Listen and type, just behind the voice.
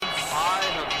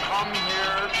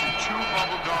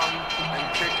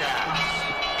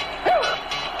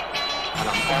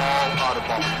all out of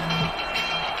ball.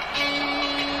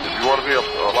 If you want to be a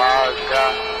wise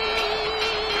guy,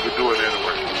 you can do it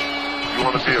anyway. If you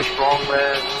want to be a strong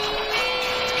man,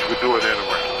 you can do it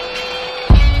anyway.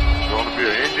 If you want to be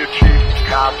an Indian chief,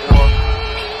 cowboy,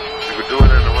 you can do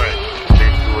it in the ring. You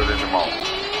can't do it in the mall.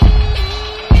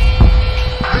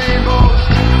 The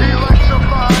most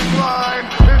electrifying line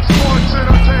in sports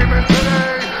entertainment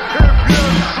today. If you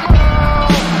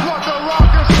smell what the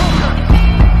Rock is cooking,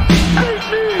 beat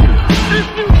me if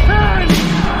you can.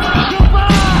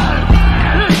 Survive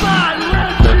if I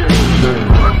let you.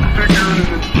 I'm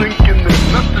figuring and thinking that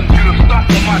nothing's gonna stop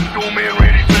my showman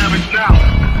Randy Savage now.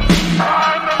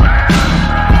 I'm the man.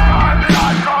 I'm the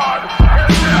icon.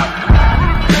 And yes, you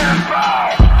can't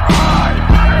bow. I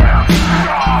am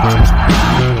God.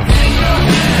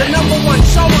 The number one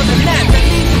show on the net that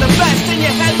leads to the best in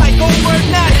your head like Goldberg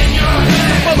Net.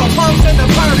 For the punks and the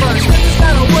perverts, this is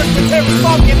how it works with Terry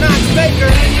Funk and Knox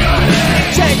Baker.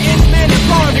 Check Ishman and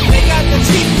Barbie, they got the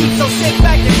cheap heat, so sit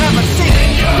back and have a seat.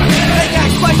 They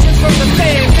got questions from the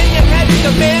fans, and your head is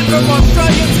the man from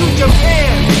Australia to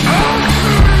Japan.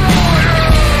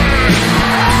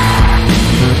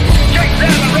 Shake down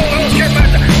and roll on, get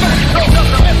back to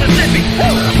Mississippi.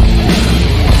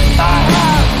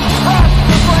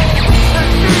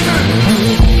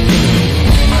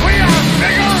 We are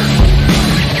bigger,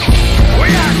 we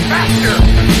are faster,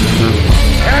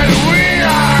 and we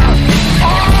are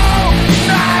all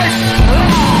night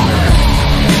long.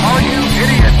 All you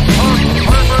idiots, punks,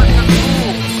 perverts, and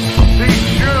fools, be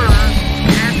sure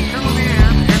and tune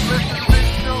in and listen to this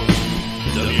show.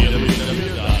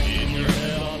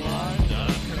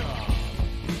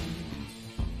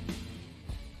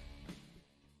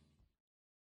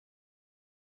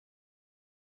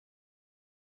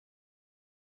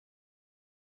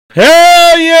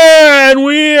 Hell yeah, and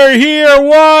we are here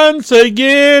once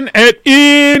again at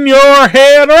In Your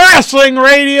Head Wrestling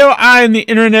Radio. I am the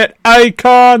internet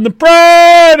icon, the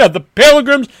pride of the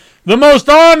pilgrims, the most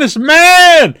honest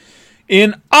man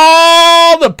in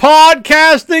all the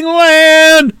podcasting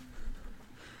land.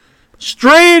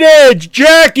 Straight Edge,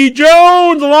 Jackie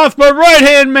Jones, along with my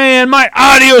right-hand man, my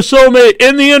audio soulmate,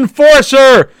 and the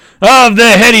enforcer of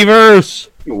the Headyverse.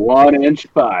 1 inch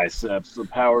biceps, the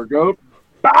power goat.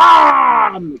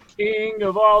 I'm the king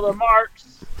of all the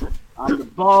marks. I'm the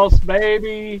boss,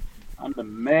 baby. I'm the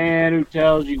man who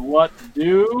tells you what to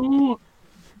do.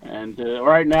 And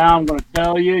right now I'm going to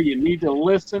tell you, you need to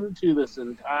listen to this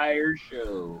entire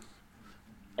show.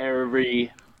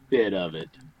 Every bit of it.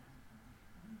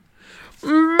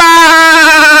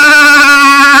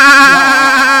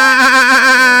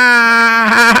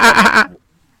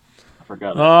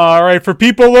 All right, for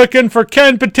people looking for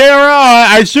Ken Patera,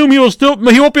 I assume he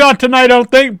won't be on tonight, I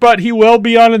don't think, but he will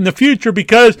be on in the future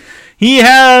because he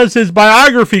has his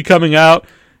biography coming out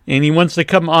and he wants to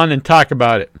come on and talk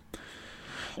about it.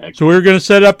 Excellent. So we were going to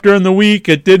set up during the week.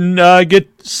 It didn't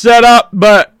get set up,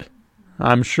 but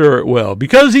I'm sure it will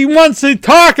because he wants to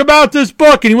talk about this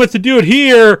book and he wants to do it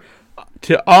here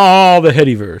to all the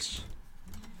Headyverse.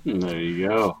 There you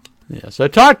go. Yeah, so I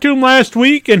talked to him last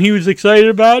week, and he was excited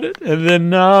about it. And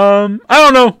then, I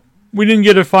don't know. We didn't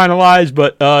get it finalized,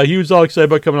 but he was all excited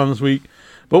about coming on this week.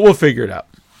 But we'll figure it out.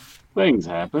 Things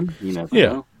happen. You never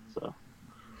know. So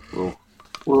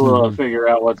we'll figure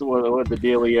out what the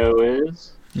dealio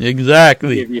is.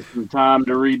 Exactly. Give you some time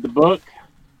to read the book.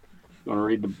 You want to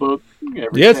read the book?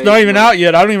 It's not even out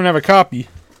yet. I don't even have a copy.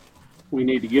 We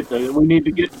need to get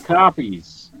the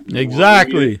copies.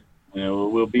 Exactly.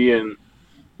 We'll be in.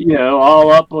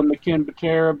 All up on the Ken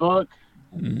Patera book.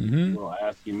 Mm-hmm. We'll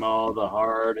ask him all the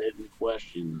hard-hitting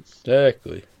questions.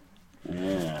 Exactly.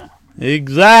 Yeah.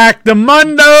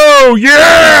 Exactamundo!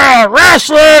 Yeah!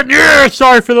 Wrestling! Yeah!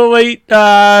 Sorry for the late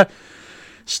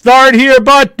start here,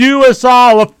 but do us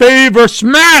all a favor.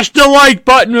 Smash the like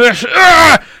button.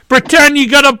 Pretend you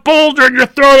got a boulder and you're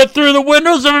throwing it through the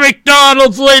windows of a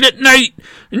McDonald's late at night.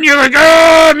 And you're like,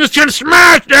 I'm just going to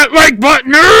smash that like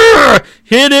button.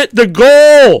 Hit it. The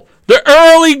goal. The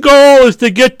early goal is to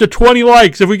get to 20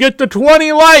 likes. If we get to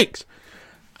 20 likes,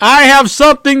 I have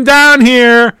something down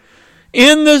here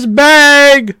in this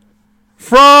bag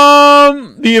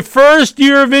from the first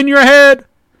year of In Your Head.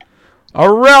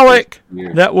 A relic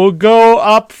that will go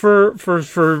up for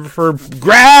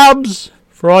grabs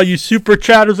for all you super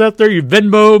chatters out there, you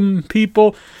Venmo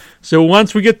people. So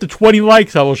once we get to 20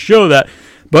 likes, I will show that.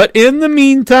 But in the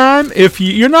meantime, if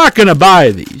you're not going to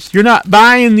buy these, you're not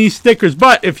buying these stickers,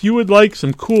 but if you would like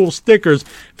some cool stickers,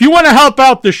 if you want to help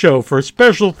out the show for a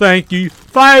special thank you,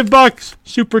 $5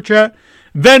 super chat,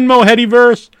 Venmo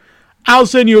Headyverse, I'll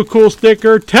send you a cool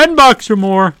sticker. $10 or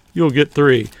more, you'll get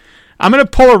 3. I'm gonna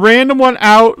pull a random one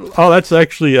out. Oh, that's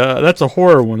actually that's a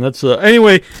horror one. That's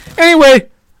anyway.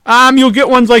 You'll get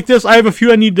ones like this. I have a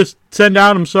few I need to send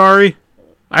out. I'm sorry.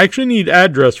 I actually need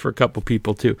address for a couple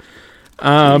people too.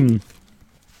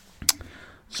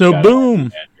 So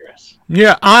boom.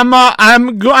 Yeah,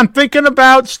 I'm thinking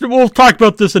about. We'll talk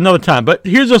about this another time. But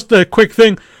here's just a quick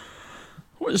thing.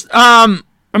 I'm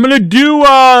gonna do.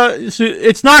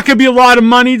 It's not gonna be a lot of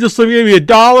money. Just maybe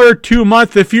 $1 or $2 a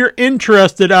month. If you're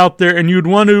interested out there and you'd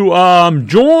want to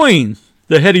join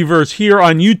the Headyverse here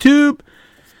on YouTube,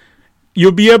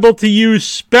 you'll be able to use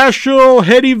special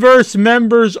Headyverse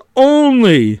members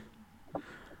only.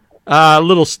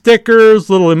 Little stickers,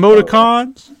 little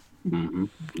emoticons. Mm-hmm.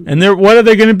 And what are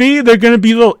they going to be? They're going to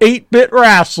be little 8-bit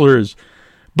wrestlers.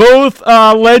 Both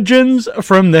legends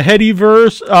from the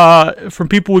Headyverse, from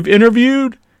people we've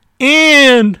interviewed,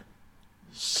 and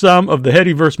some of the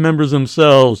Headyverse members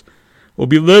themselves will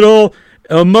be little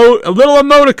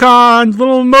emoticons,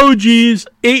 little emojis,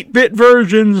 8-bit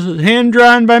versions,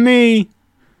 hand-drawn by me.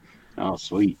 Oh,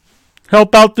 sweet.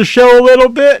 Help out the show a little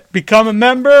bit. Become a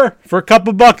member for a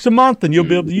couple bucks a month, and you'll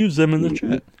be able to use them in the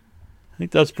chat. I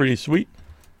think that's pretty sweet.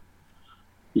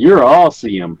 You're all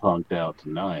CM Punk'd out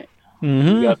tonight. Mm-hmm.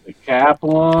 You got the cap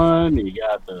on. You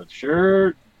got the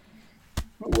shirt.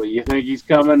 Well, you think he's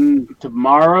coming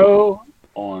tomorrow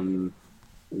on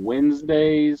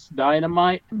Wednesday's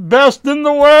Dynamite? Best in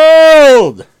the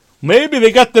world. Maybe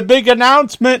they got the big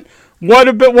announcement.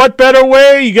 What better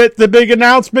way? You get the big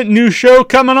announcement, new show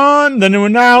coming on, then to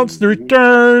announce the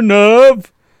return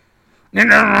of boom,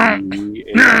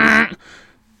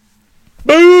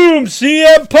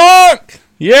 CM Punk.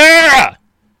 Yeah.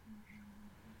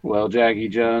 Well, Jackie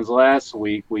Jones, last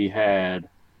week we had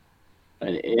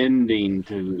an ending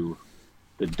to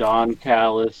the Don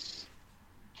Callis,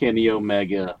 Kenny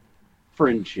Omega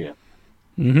friendship.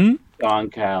 Mm-hmm.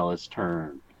 Don Callis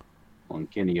turned on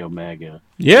Kenny Omega.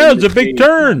 Yeah, it's a big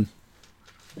turn.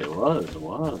 It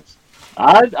was.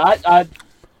 I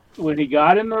when he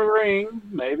got in the ring,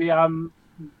 maybe I'm,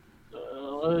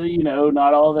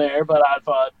 not all there, but I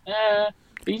thought,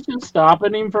 he's just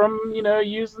stopping him from,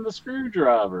 using the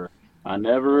screwdriver. I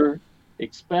never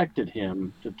expected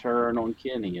him to turn on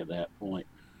Kenny at that point.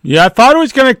 Yeah, I thought it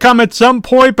was going to come at some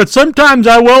point, but sometimes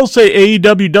I will say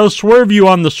AEW does swerve you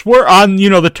on the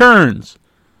the turns.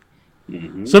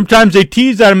 Mm-hmm. Sometimes they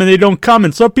tease at him and they don't come,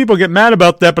 and some people get mad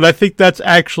about that, but I think that's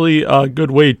actually a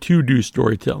good way to do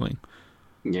storytelling.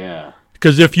 Yeah.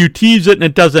 Because if you tease it and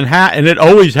it doesn't happen, and it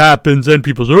always happens, then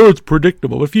people say, it's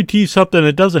predictable. If you tease something and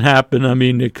it doesn't happen, I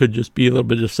mean, it could just be a little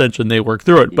bit of ascension. They work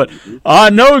through it. But,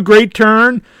 no, a great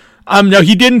turn. Now,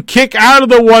 he didn't kick out of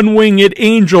the one-winged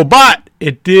angel, but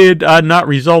it did not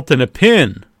result in a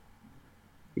pin.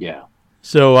 Yeah.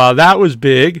 So that was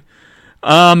big.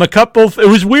 It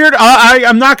was weird.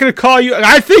 I'm not going to call you.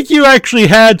 I think you actually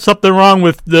had something wrong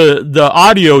with the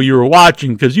audio you were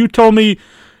watching, because you told me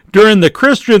during the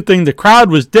Christian thing the crowd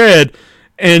was dead,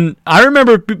 and I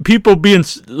remember people being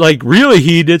like really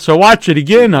heated. So I watched it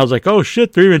again. And I was like, oh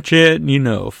shit, they're even chanting,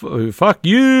 fuck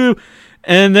you.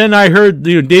 And then I heard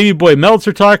Davey Boy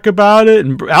Meltzer talk about it,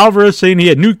 and Alvarez saying he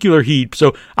had nuclear heat.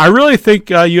 So I really think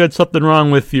you had something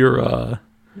wrong with your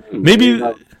maybe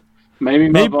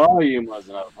my volume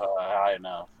wasn't up high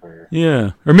enough. Or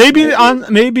maybe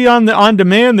on the on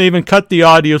demand they even cut the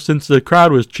audio since the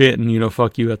crowd was chanting,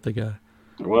 fuck you at the guy.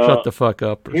 Well, shut the fuck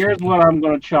up. Here's what I'm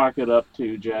going to chalk it up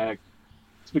to, Jack.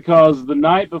 It's because the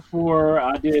night before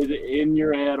I did In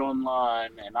Your Head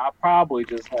Online, and I probably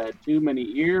just had too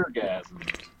many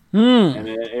eargasms. And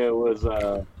it was,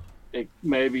 it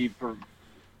maybe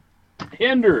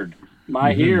hindered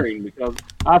my hearing, because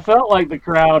I felt like the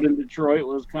crowd in Detroit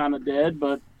was kind of dead,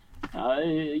 but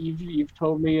you've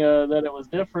told me that it was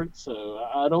different, so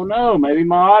I don't know. Maybe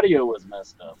my audio was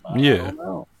messed up. I don't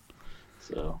know.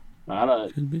 So...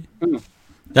 Could be.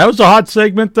 That was a hot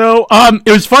segment, though.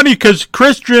 It was funny because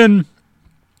Christian,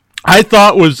 I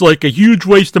thought, was like a huge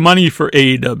waste of money for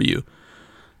AEW,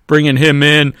 bringing him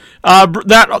in.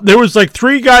 There was like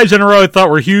 3 guys in a row I thought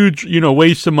were huge,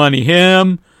 waste of money.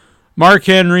 Him, Mark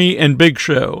Henry, and Big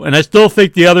Show. And I still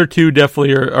think the other 2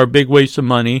 definitely are big wastes of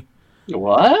money.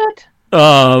 What?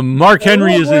 Mark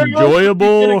Henry is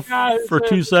enjoyable for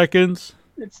 2 seconds.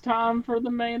 It's time for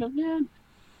the main event.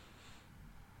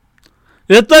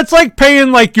 That's like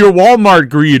paying like your Walmart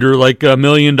greeter like $1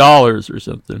 million or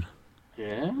something.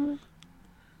 Yeah.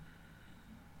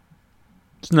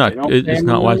 It's not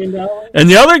wise. And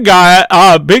the other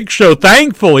guy, Big Show,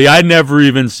 thankfully I never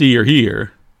even see or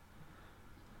hear.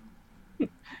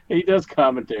 He does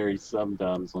commentary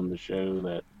sometimes on the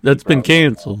show that's been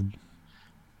canceled.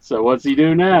 So what's he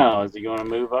do now? Is he going to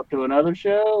move up to another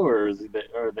show, or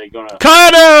are they going to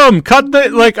cut him? Cut the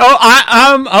like. Oh,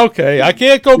 I'm okay. I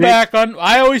can't go back on.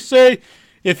 I always say,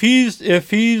 if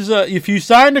you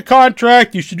signed a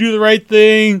contract, you should do the right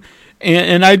thing.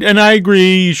 And I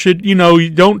agree. You should, you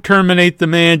don't terminate the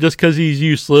man just because he's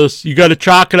useless. You got to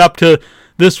chalk it up to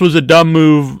this was a dumb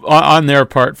move on their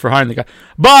part for hiring the guy.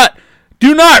 But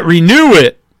do not renew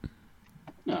it.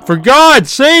 For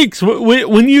God's sakes,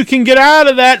 when you can get out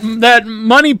of that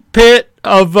money pit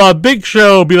of Big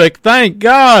Show, be like, thank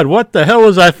God, what the hell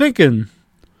was I thinking?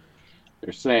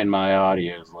 They're saying my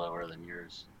audio is lower than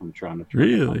yours. I'm trying to turn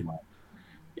Really? it on.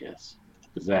 Yes.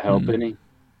 Does that help any?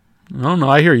 I don't know.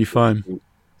 I hear you fine.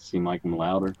 Seem like I'm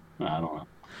louder? I don't know.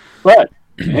 But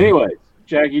anyways,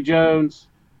 Jackie Jones,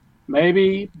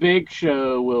 maybe Big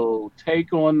Show will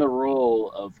take on the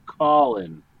role of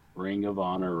calling Ring of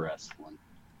Honor Wrestling.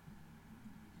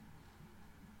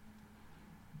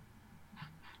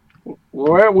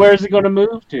 Where's it going to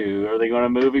move to? Are they going to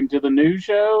move him to the new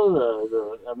show?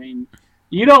 I mean,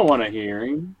 you don't want to hear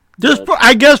him.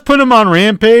 I guess put him on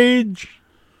Rampage.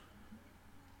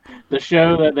 The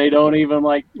show that they don't even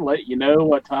let you know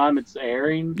what time it's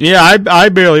airing. Yeah, I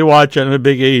barely watch it. I'm a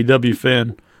big AEW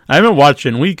fan. I haven't watched it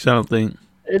in weeks, I don't think.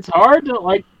 It's hard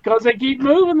to because they keep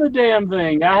moving the damn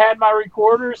thing. I had my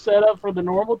recorder set up for the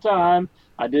normal time.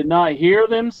 I did not hear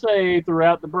them say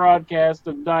throughout the broadcast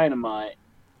of Dynamite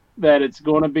that it's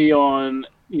going to be on,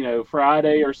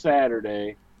 Friday or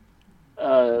Saturday.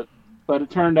 But it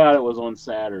turned out it was on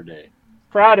Saturday.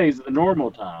 Friday's the normal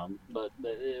time, but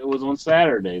it was on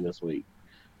Saturday this week.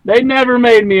 They never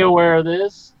made me aware of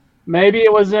this. Maybe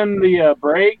it was in the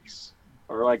breaks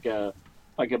or like a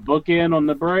bookend on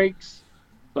the breaks,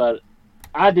 but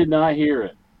I did not hear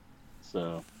it.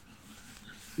 So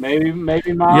maybe my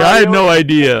I had no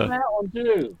idea. That one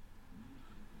too.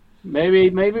 Maybe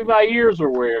my ears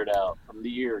were weared out from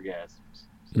the ear gasms.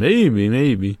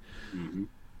 Maybe. Mm-hmm.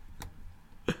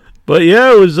 But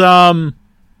yeah, it was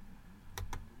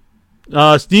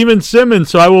Steven Simmons,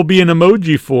 so I will be in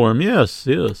emoji form. Yes.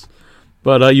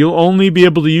 But you'll only be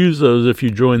able to use those if you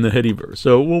join the Headyverse.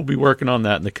 So we'll be working on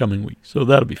that in the coming week. So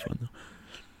that'll be fun.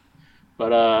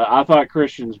 But I thought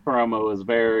Christian's promo was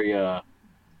very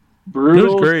brutal.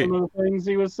 It was great. Some of the things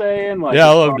he was saying, I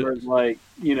loved it.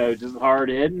 Just hard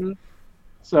hitting.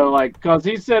 So because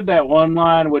he said that one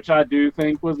line, which I do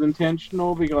think was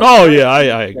intentional. Because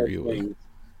I agree with you.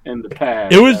 In the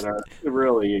past, it was that are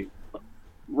really,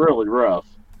 really rough.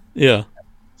 Yeah.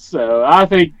 So I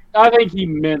think he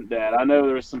meant that. I know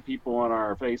there's some people on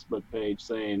our Facebook page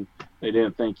saying they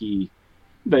didn't think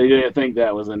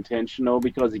that was intentional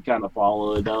because he kind of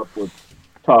followed it up with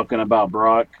talking about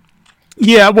Brock.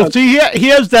 Yeah, well, see, he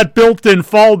has that built-in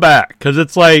fallback because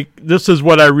it's like, this is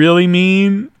what I really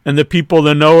mean, and the people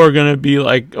that know are going to be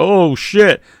like, oh,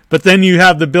 shit. But then you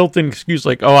have the built-in excuse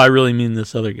like, oh, I really mean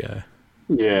this other guy.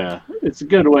 Yeah, it's a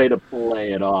good way to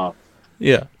play it off.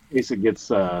 Yeah. In case it gets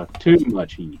too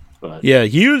much heat. But yeah,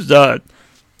 he was. But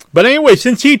anyway,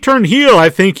 since he turned heel, I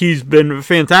think he's been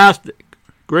fantastic.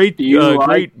 Great. Do you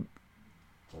great.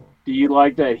 Do you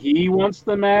like that he wants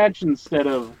the match instead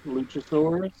of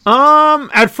Luchasaurus?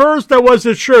 At first I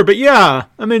wasn't sure, but yeah,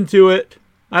 I'm into it.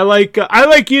 I like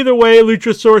either way.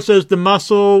 Luchasaurus as the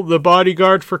muscle, the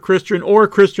bodyguard for Christian, or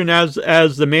Christian as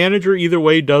the manager. Either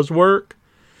way does work.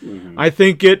 Mm-hmm. I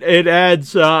think it adds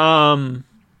some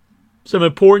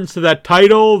importance to that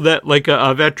title that like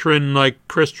a veteran like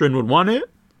Christian would want it.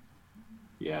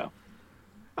 Yeah.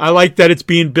 I like that it's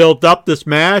being built up, this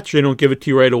match. They don't give it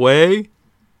to you right away.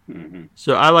 Mm-hmm.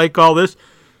 So I like all this.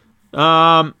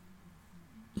 And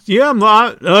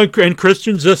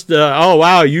Christian's just, oh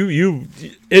wow, you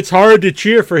it's hard to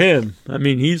cheer for him. I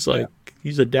mean, he's a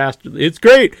dastard. It's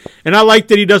great. And I like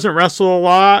that he doesn't wrestle a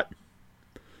lot.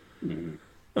 Mm-hmm.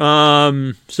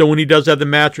 So when he does have the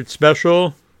match, it's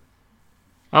special.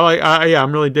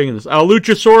 I'm really digging this.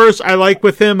 Luchasaurus, I like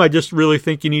with him. I just really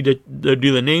think you need to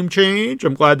do the name change.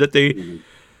 I'm glad that they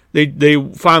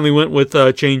finally went with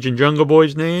changing Jungle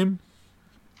Boy's name.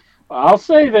 I'll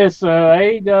say this,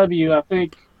 AEW, I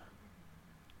think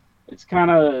it's kind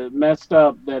of messed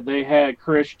up that they had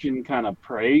Christian kind of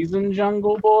praising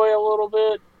Jungle Boy a little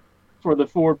bit for the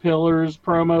 4 Pillars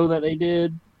promo that they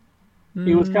did.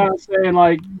 He was kind of saying,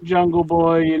 like, Jungle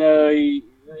Boy,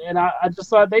 and I just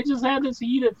thought they just had this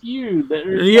heated feud.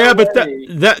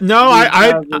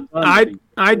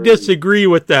 I disagree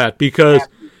with that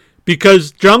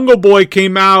because Jungle Boy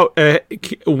came out,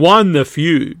 won the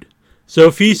feud. So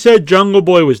if he said Jungle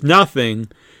Boy was nothing,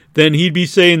 then he'd be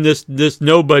saying this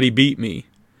nobody beat me.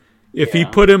 If he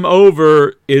put him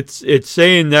over, it's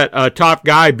saying that a top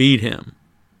guy beat him.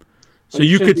 So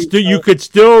you could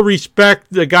still respect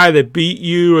the guy that beat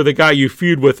you or the guy you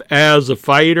feud with as a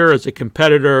fighter, as a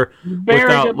competitor,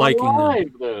 without him liking alive,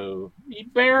 them. though. He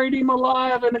buried him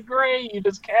alive in a grave.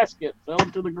 His casket fell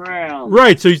to the ground.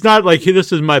 Right, so he's not like, hey,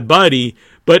 this is my buddy.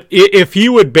 But if he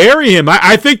would bury him,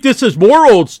 I think this is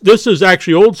this is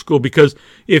actually old school, because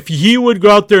if he would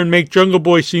go out there and make Jungle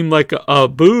Boy seem like a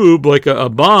boob, like a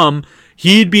bum,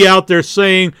 he'd be out there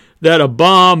saying that a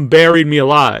bum buried me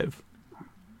alive.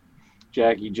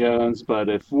 Jackie Jones, but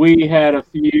if we had a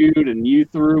feud and you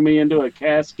threw me into a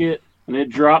casket and it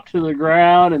dropped to the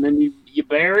ground and then you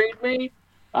buried me,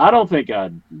 I don't think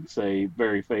I'd say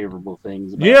very favorable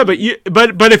things about Yeah,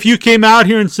 but if you came out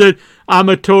here and said, I'm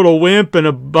a total wimp and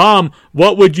a bum,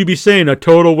 what would you be saying? A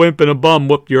total wimp and a bum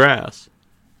whooped your ass.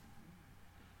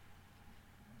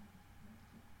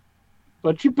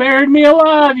 But you buried me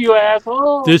alive, you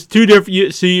asshole. There's two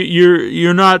different.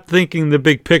 You're not thinking the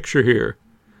big picture here.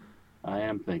 I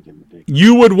am thinking the big.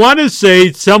 You would want to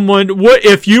say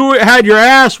if you had your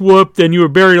ass whooped and you were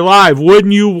buried alive,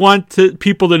 wouldn't you want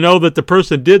people to know that the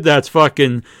person did that's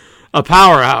fucking a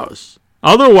powerhouse?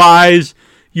 Otherwise,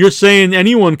 you're saying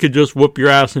anyone could just whoop your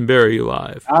ass and bury you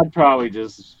alive. I'd probably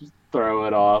just throw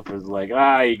it off as like,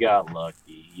 you got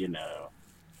lucky, you know.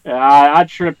 I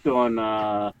tripped on.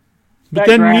 But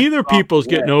then neither people's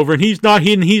getting over, and he's not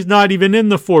even in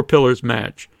the Four Pillars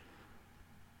match.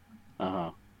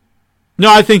 No,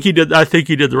 I think he did. I think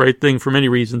he did the right thing for many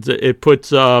reasons. It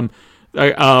puts one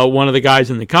of the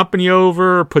guys in the company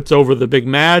over, puts over the big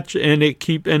match,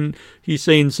 and he's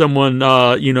saying someone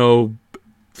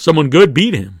someone good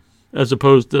beat him, as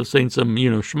opposed to saying some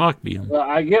schmuck beat him. Well,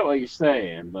 I get what you're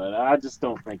saying, but I just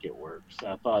don't think it works.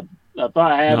 I thought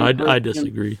having I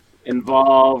disagree.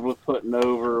 Involved with putting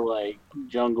over like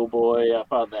Jungle Boy, I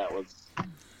thought that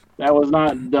was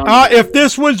not done. If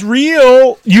this was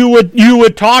real, you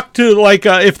would talk to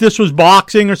if this was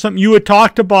boxing or something, you would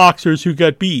talk to boxers who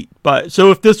got beat. But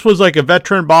so if this was like a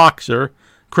veteran boxer,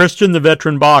 Christian the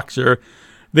veteran boxer,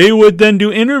 they would then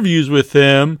do interviews with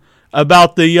him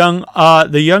about the young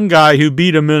guy who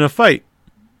beat him in a fight.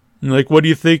 And like, what do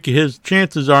you think his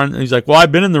chances are? And he's like, well,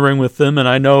 I've been in the ring with him, and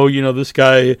I know this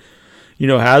guy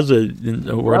has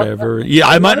whatever. Yeah,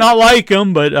 I might not like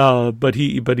him, but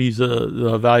he's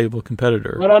a valuable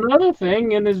competitor. But another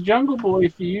thing, in his Jungle Boy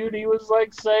feud, he was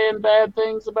like saying bad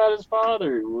things about his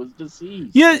father, who was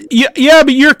deceased. Yeah,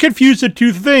 but you're confused at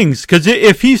two things. Because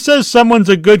if he says someone's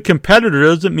a good competitor,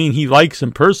 doesn't mean he likes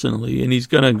him personally, and he's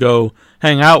gonna go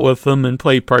hang out with him and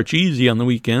play Parcheesi on the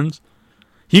weekends.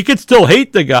 He could still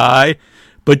hate the guy,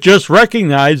 but just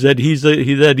recognize that he's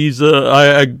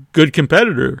a good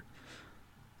competitor.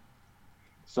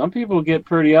 Some people get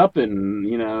pretty up and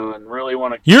really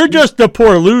want to. You're just a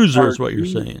poor loser, is what you're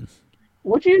saying.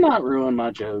 Would you not ruin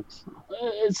my jokes?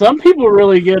 Some people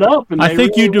really get up, and I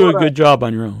think you do a good job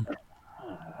on your own.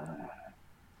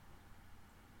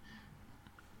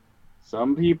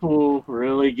 Some people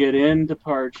really get into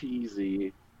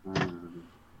Parcheesi.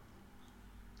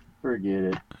 Forget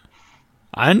it.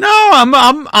 I know.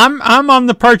 I'm on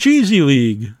the Parcheesi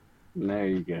League. There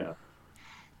you go.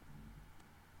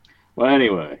 Well,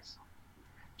 anyways,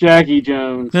 Jackie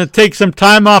Jones. Gonna take some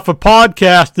time off of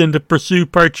podcasting to pursue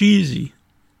Parcheesi.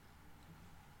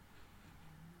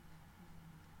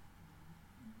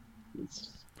 It's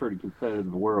a pretty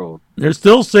competitive world. They're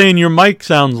still saying your mic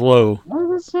sounds low. Why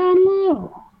does it sound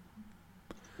low?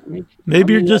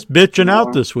 Maybe you're just bitching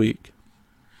out this week.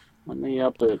 Let me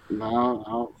up it. No,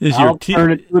 I'll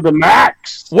turn it to the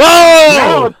max. Whoa!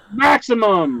 Now it's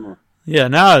maximum. Yeah,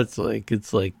 now it's like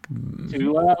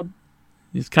Too loud.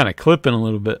 He's kind of clipping a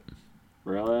little bit.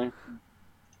 Really?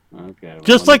 Okay.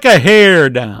 Just like a hair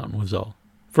down was all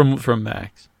from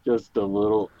Max. Just a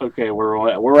little. Okay, we're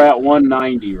at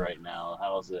 190 right now.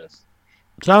 How's this?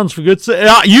 Sounds good.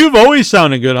 You've always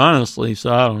sounded good, honestly.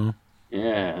 So I don't know.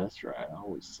 Yeah, that's right. I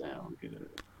always sound good.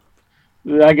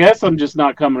 I guess I'm just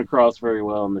not coming across very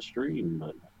well on the stream,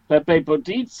 but Pepe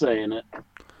Potite's saying it.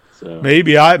 So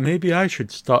maybe I should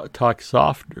talk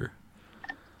softer.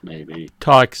 Maybe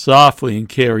talk softly and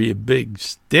carry a big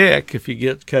stick if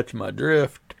you catch my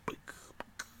drift.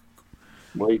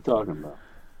 What are you talking about?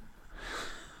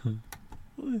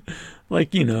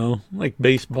 Like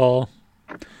baseball.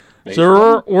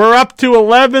 So we're up to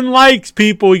 11 likes,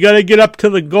 people. We got to get up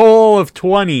to the goal of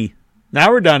 20.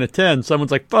 Now we're down to 10. Someone's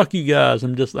like, fuck you guys.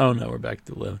 Oh no, we're back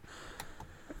to 11.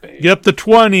 Get up to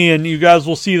 20 and you guys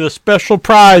will see the special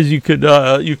prize you could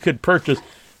purchase.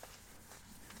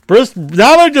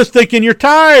 Now they're just thinking you're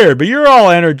tired, but you're all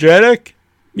energetic.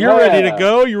 You're ready to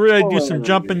go. You're ready to do some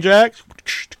jumping jacks.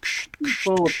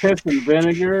 Full of piss and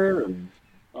vinegar and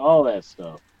all that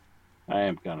stuff. I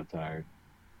am kind of tired.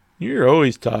 You're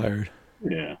always tired.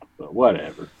 Yeah, but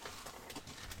whatever.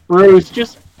 Bruce,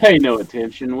 just pay no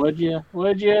attention, would you?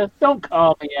 Would you? Don't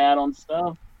call me out on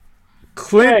stuff.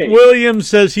 Clint Hey. Williams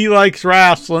says he likes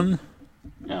wrestling.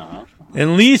 Uh-huh.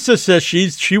 And Lisa says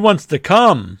she wants to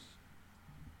come.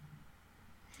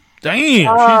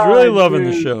 Damn, she's really loving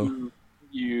the show.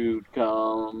 You'd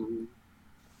come.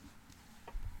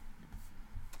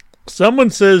 Someone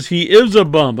says he is a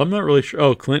bum. I'm not really sure.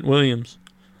 Oh, Clint Williams.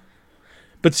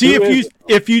 But see, Who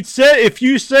if you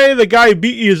say the guy who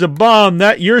beat you is a bum,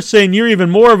 that you're saying you're even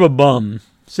more of a bum.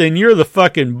 Saying you're the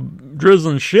fucking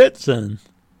drizzling shit, son.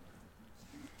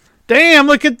 Damn,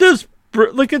 look at this.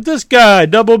 Look at this guy,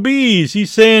 Double B's.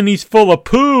 He's saying he's full of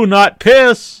poo, not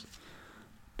piss.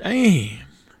 Damn.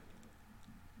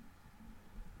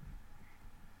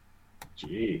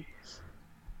 Jeez.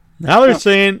 Now they're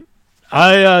saying,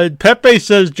 Pepe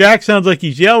says Jack sounds like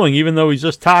he's yelling, even though he's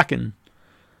just talking.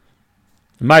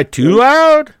 Am I too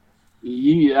loud?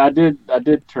 Yeah, I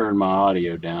did turn my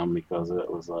audio down because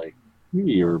it was like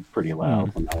you were pretty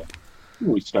loud when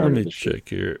we started. Let me the show. check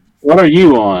here. What are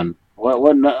you on?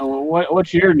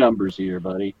 What's your numbers here,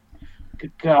 buddy?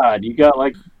 Good God, you got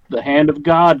like the hand of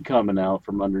God coming out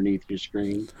from underneath your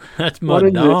screen. That's What my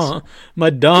is dong. My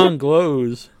dong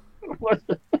glows. What?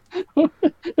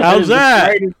 How's is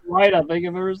that? The brightest light I think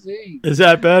I've ever seen. Is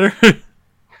that better?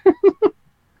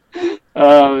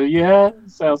 Yeah,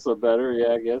 sounds so better.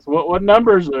 Yeah, I guess. What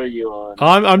numbers are you on?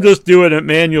 I'm just doing it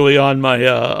manually on my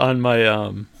Yeah,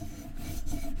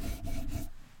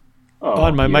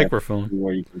 microphone.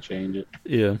 where you can change it.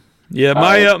 Yeah.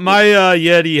 My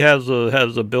Yeti has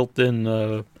a built-in.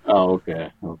 Oh,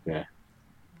 okay.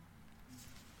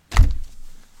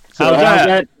 So How's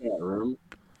that? chat room?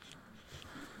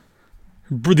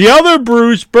 The other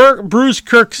Bruce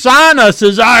Kirksana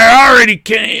says I already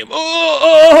came.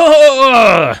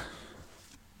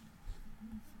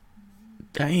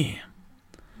 Damn.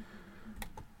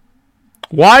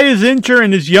 Why is Incher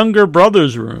in his younger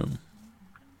brother's room?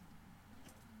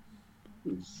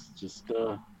 It's just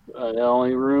the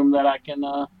only room that I can,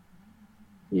 I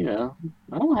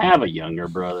don't have a younger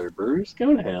brother, Bruce.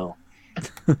 Go to hell.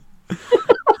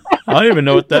 I don't even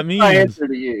know what that means. My answer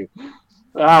to you.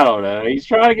 I don't know. He's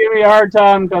trying to give me a hard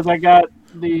time because I got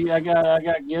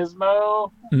Gizmo.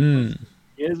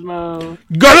 Gizmo.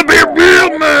 Gotta be a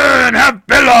real man. Have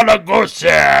Bella Lugosi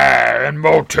and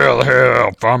Motel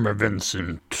Hell, Farmer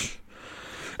Vincent.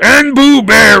 And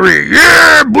Blueberry.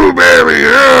 Yeah, Blueberry.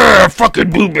 Yeah, fucking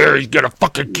Blueberry's gonna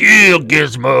fucking kill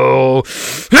Gizmo.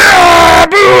 Yeah,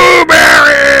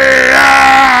 Blueberry.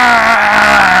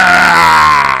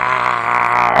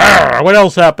 What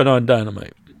else happened on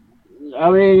Dynamite? I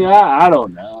mean, I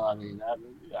don't know. I mean,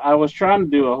 I was trying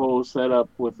to do a whole setup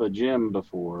with a gym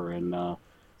before, and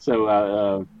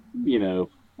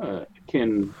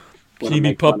Ken.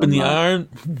 TV pumping the iron.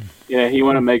 Yeah, he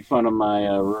want to make fun of my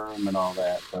room and all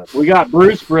that. But we got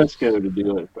Bruce Briscoe to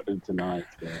do it tonight.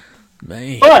 So.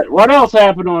 Man. But what else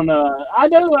happened on? I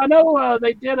know.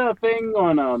 They did a thing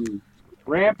on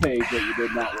Rampage that you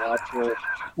did not watch. Where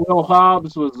Will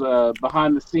Hobbs was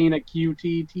behind the scene at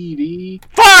QT TV.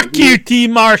 Fuck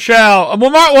QT Marshall.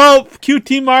 Well,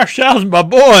 QT Marshall's my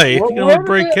boy. Well, I'm gonna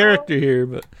break character here,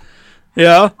 but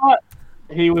yeah.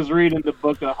 He was reading the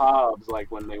Book of Hobbs,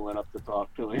 like when they went up to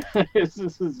talk to him. It's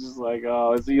just like,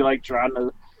 oh, is he like trying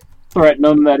to threaten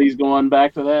him that he's going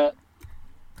back to that?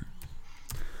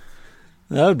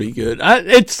 That would be good.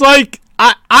 It's like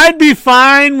I'd be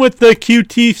fine with the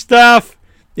QT stuff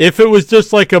if it was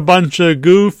just like a bunch of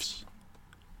goofs.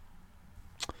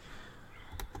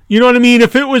 You know what I mean?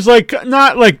 If it was like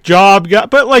not like job guy,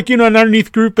 but like an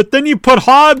underneath group. But then you put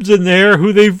Hobbs in there,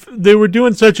 who they were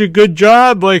doing such a good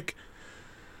job, like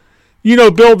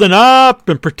building up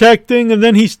and protecting, and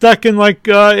then he's stuck in like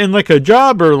a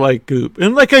jobber like group,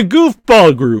 in like a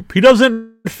goofball group. He doesn't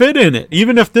fit in it,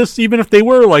 even if they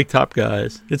were like top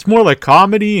guys. It's more like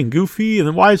comedy and goofy, and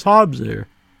then why is Hobbs there?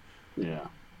 Yeah,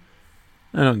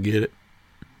 I don't get it.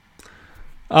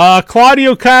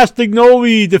 Claudio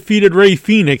Castagnoli defeated Ray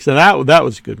Phoenix, and that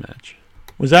was a good match.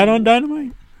 Was that on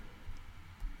Dynamite?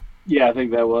 Yeah, I think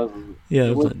that was. Yeah,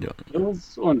 it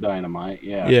was on Dynamite.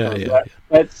 Yeah, Yeah.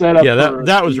 That set up. Yeah,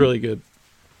 that was really good.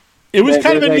 It was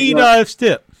kind of a neat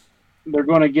stip. They're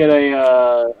going to get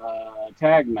a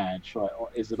tag match.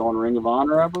 Is it on Ring of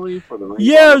Honor, I believe, for the Ring?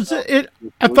 Yeah,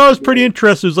 I thought it was pretty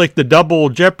interesting. It was like the double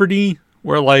Jeopardy,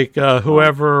 where like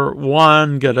whoever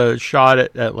won got a shot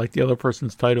at like the other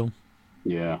person's title.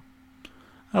 Yeah,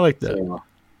 I like that. So,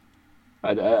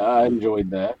 I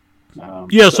enjoyed that.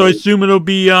 So I assume it'll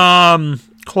be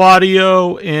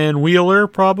Claudio and Wheeler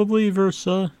probably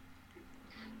versus.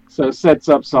 So it sets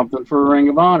up something for Ring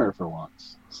of Honor for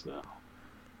once. So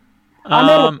I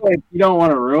know like, you don't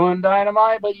want to ruin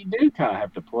Dynamite, but you do kind of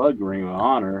have to plug Ring of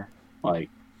Honor, like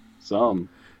some.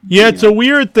 Yeah, it's a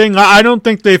weird thing. I don't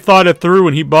think they thought it through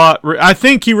when he bought. I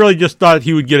think he really just thought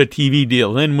he would get a TV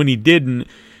deal. Then when he didn't,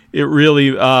 it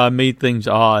really made things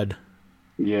odd.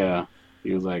 Yeah,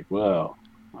 he was like, "Well,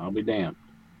 I'll be damned.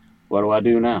 What do I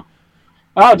do now?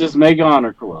 I'll just make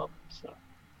Honor Club." So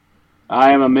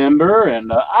I am a member,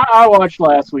 and I watched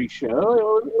last week's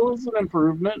show. It was an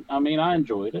improvement. I mean, I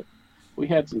enjoyed it. We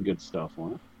had some good stuff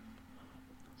on it.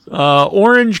 So.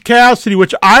 Orange Cassidy,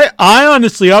 which I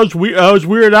honestly I was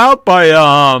weirded out by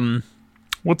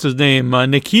what's his name,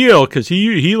 Nikhil, because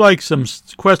he likes some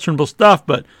questionable stuff,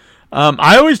 but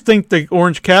I always think the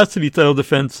Orange Cassidy title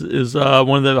defense is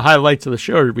one of the highlights of the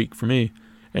show every week for me,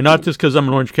 and not just because I'm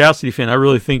an Orange Cassidy fan. I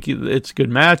really think it's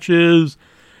good matches,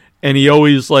 and he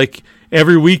always like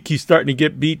every week he's starting to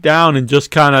get beat down and just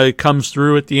kind of comes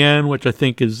through at the end, which I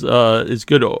think is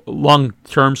good long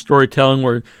term storytelling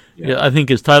where. Yeah, I think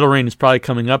his title reign is probably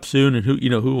coming up soon, and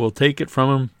who will take it from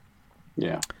him.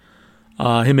 Yeah,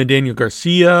 him and Daniel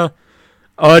Garcia.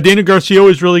 Daniel Garcia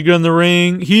was really good in the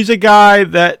ring. He's a guy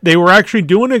that they were actually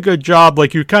doing a good job.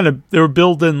 Like they were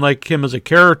building like him as a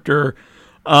character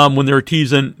when they were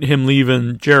teasing him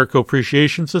leaving Jericho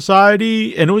Appreciation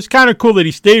Society, and it was kind of cool that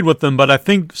he stayed with them. But I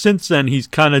think since then he's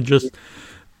kind of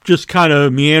just kind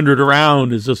of meandered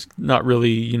around. Is just not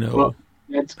really Well,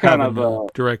 it's kind of a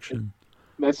direction.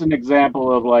 That's an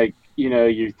example of like,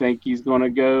 you think he's going to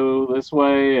go this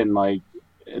way and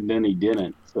then he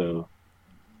didn't. So,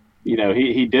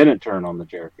 he didn't turn on the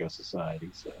Jericho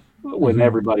Society. So when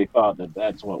everybody thought that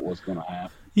that's what was going to happen.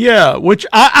 Yeah, which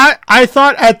I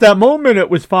thought at that moment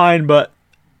it was fine, but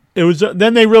it was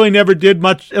then they really never did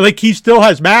much. Like he still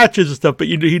has matches and stuff, but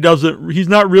he's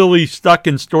not really stuck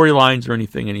in storylines or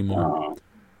anything anymore.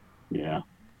 Yeah.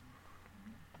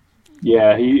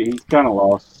 Yeah, he's kind of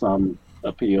lost some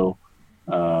appeal,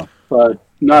 but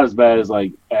not as bad as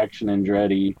like Action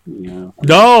Andretti,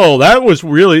 No,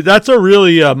 that's a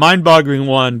really mind-boggling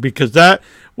one because that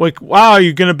like wow,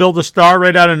 you're gonna build a star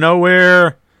right out of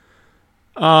nowhere.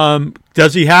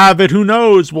 Does he have it? Who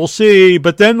knows? We'll see.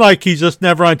 But then like he's just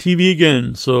never on TV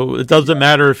again, so it doesn't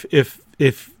matter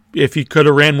if he could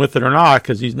have ran with it or not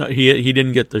because he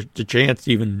didn't get the chance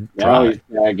to even try. He's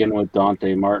tagging with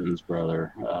Dante Martin's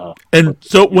brother. And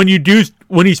so when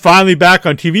he's finally back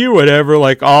on TV or whatever,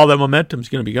 like all that momentum's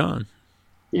going to be gone.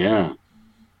 Yeah.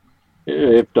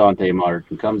 If Dante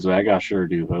Martin comes back, I sure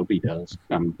do hope he does.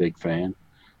 I'm a big fan.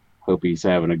 Hope he's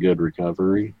having a good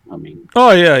recovery. I mean.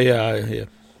 Oh yeah.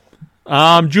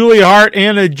 Julia Hart,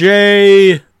 Anna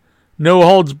Jay, no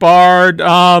holds barred.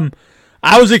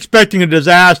 I was expecting a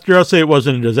disaster. I'll say it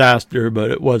wasn't a disaster,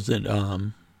 but it wasn't.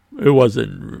 It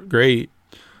wasn't great.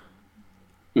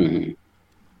 Mm-hmm.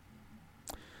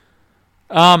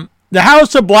 The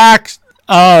House of Blacks.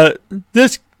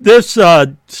 This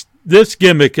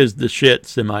gimmick is the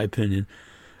shits in my opinion.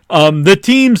 The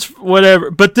teams,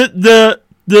 whatever, but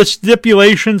the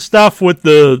stipulation stuff with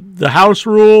the house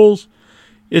rules,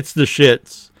 it's the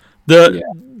shits.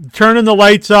 Turning the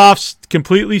lights off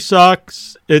completely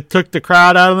sucks. It took the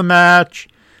crowd out of the match.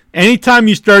 Anytime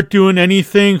you start doing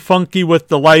anything funky with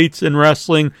the lights in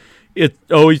wrestling, it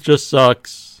always just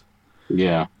sucks.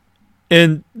 Yeah.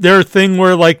 And their thing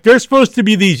where like they're supposed to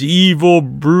be these evil,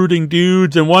 brooding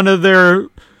dudes, and one of their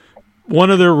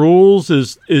rules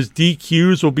is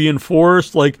DQs will be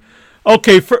enforced. Like,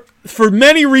 okay, for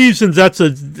many reasons, that's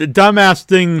a dumbass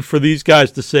thing for these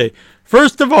guys to say.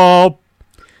 First of all,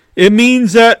 it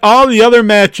means that all the other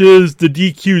matches, the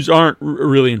DQs aren't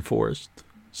really enforced.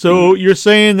 So you're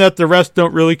saying that the rest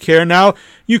don't really care. Now,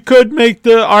 you could make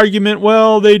the argument,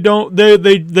 well, they don't,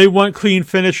 they want clean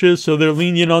finishes, so they're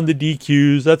lenient on the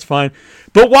DQs. That's fine.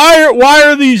 But why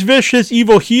are these vicious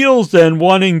evil heels then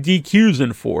wanting DQs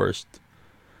enforced?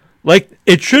 Like,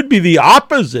 it should be the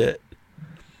opposite.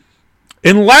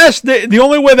 Unless the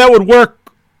only way that would work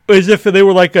is if they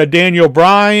were like a Daniel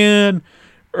Bryan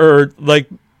or like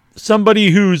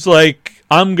somebody who's like,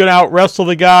 I'm going to out wrestle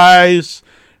the guys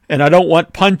and I don't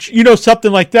want punch,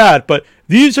 something like that. But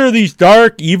these are these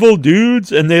dark, evil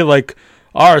dudes and they like,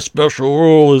 our special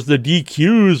rule is the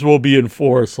DQs will be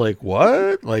enforced. Like,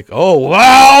 what? Like, oh,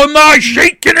 wow, am I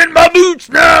shaking in my boots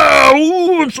now?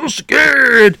 Ooh, I'm so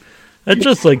scared. That's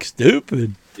just like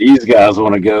stupid. These guys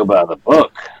want to go by the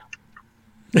book.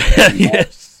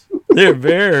 Yes. They're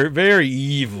very, very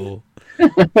evil.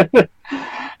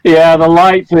 Yeah, the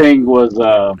light thing was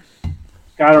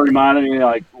kind of reminded me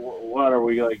like, what are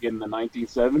we like in the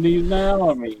 1970s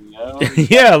now? I mean,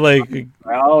 yeah, like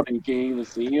crowd and came to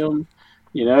see him.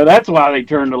 You know, that's why they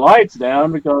turned the lights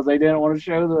down, because they didn't want to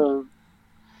show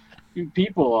the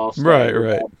people all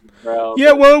Right. crowd.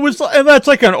 Yeah, well, it was, and that's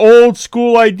like an old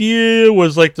school idea.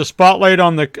 Was like the spotlight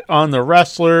on the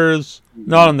wrestlers,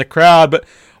 not on the crowd. But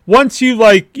once you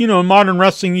in modern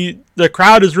wrestling, the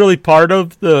crowd is really part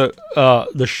of the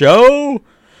show.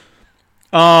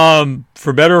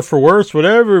 For better or for worse,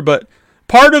 whatever. But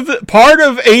part of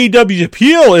AEW's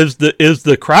appeal is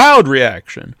the crowd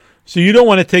reaction. So you don't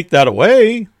want to take that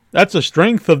away. That's a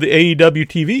strength of the AEW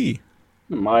TV.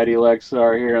 Mighty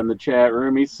Lexar here in the chat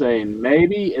room. He's saying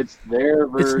maybe it's their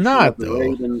version It's not, of the though.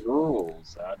 Ravens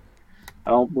rules. I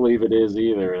don't believe it is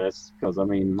either. That's because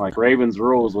Ravens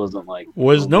rules wasn't like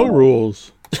Was no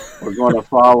rules. We're going to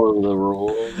follow the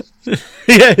rules.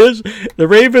 Yeah, the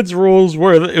Ravens rules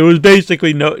were, it was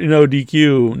basically no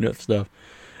DQ stuff.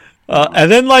 And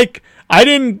then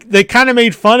they kind of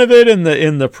made fun of it in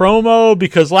the promo,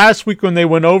 because last week when they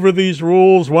went over these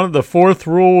rules, the fourth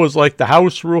rule was like the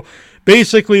house rule.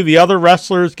 Basically, the other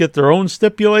wrestlers get their own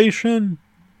stipulation.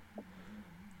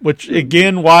 Which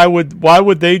again, why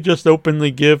would they just openly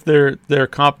give their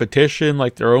competition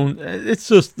like their own? It's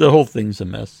just, the whole thing's a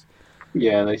mess.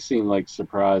 Yeah, they seem like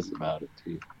surprised about it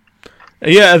too.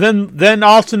 Yeah, then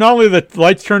also not only the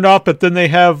lights turned off, but then they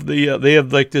have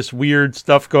like this weird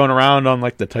stuff going around on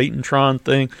like the Titantron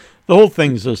thing. The whole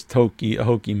thing's just a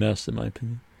hokey mess, in my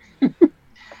opinion.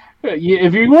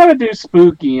 If you want to do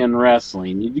spooky in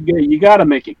wrestling, you got to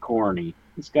make it corny.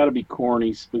 It's got to be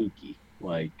corny, spooky,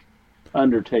 like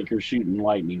Undertaker shooting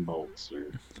lightning bolts, or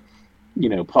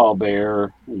Paul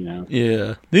Bearer.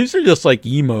 Yeah, these are just like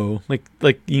emo,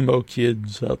 like emo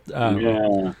kids.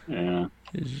 Yeah.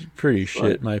 It's pretty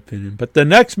shit, in my opinion. But the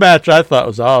next match I thought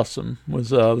was awesome was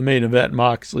the main event: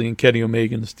 Moxley and Kenny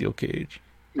Omega in the steel cage.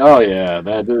 Oh yeah,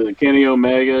 the Kenny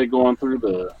Omega going through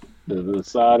the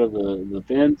side of the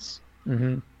fence.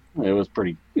 Mm-hmm. It was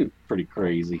pretty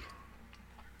crazy.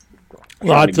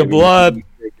 Lots of blood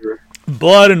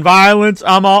and violence.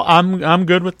 I'm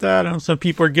good with that. I know some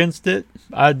people are against it.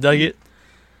 I dug it.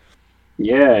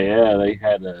 Yeah. They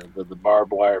had the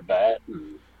barbed wire bat,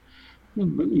 and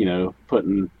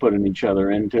putting each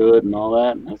other into it and all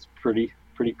that. And that's pretty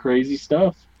crazy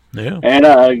stuff. Yeah. And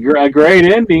a great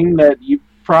ending that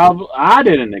I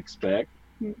didn't expect.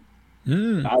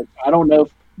 I don't know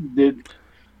if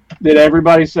did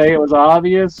everybody say it was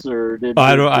obvious, or did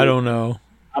I don't know.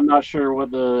 I'm not sure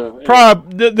what there's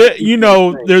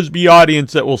the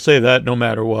audience that will say that no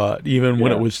matter what, even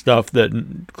when it was stuff that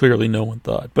clearly no one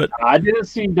thought. But I didn't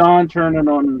see Don turning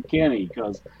on Kenny,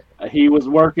 because he was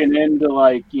working into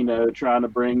trying to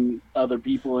bring other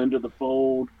people into the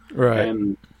fold, right?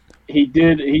 And he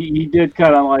did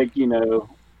kind of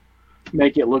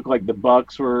make it look like the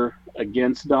Bucks were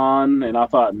against Don, and I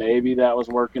thought maybe that was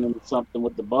working in something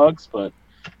with the Bucks, but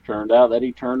turned out that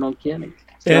he turned on Kenny.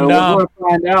 So we're going to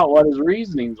find out what his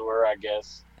reasonings were, I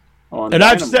guess.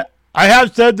 I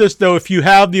have said this though: if you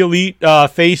have the elite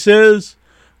faces,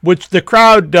 which the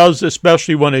crowd does,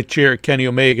 especially when they cheer Kenny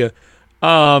Omega,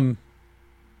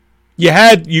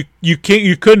 you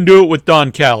couldn't do it with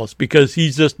Don Callis, because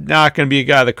he's just not going to be a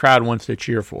guy the crowd wants to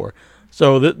cheer for.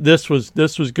 So this was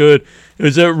good. It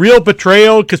was a real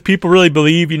betrayal, because people really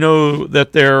believe that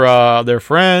they're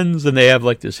friends and they have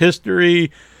like this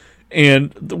history.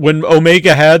 And when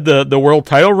Omega had the world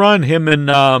title run, him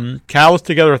and Callis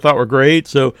together I thought were great.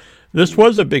 So this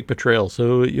was a big betrayal.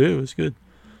 So it was good.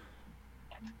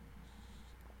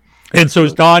 And so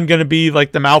is Don going to be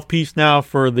like the mouthpiece now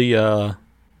for the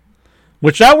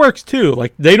which that works too.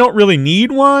 Like they don't really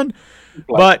need one,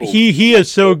 but he is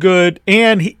so good,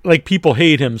 and people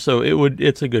hate him, so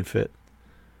it's a good fit.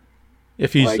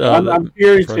 If he's, I'm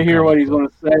curious to hear what he's going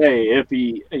to say, if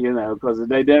he, because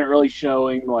they didn't really show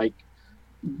him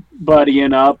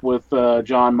buddying up with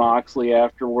John Moxley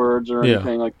afterwards or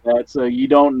anything like that. So you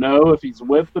don't know if he's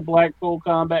with the Blackpool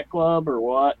Combat Club or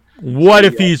what. What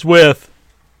if he's with?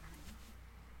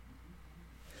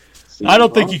 I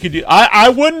don't think you could do. I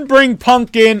wouldn't bring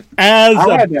Punk in as.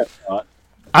 I had that thought.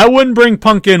 I wouldn't bring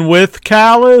Punk in with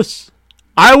Callis.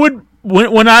 I would.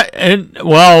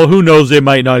 Who knows, they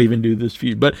might not even do this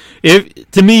feud, but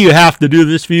to me you have to do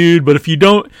this feud. But if you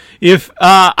don't,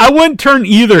 I wouldn't turn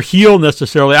either heel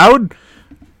necessarily. I would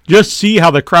just see how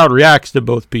the crowd reacts to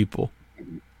both people.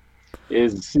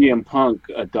 Is CM Punk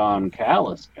a Don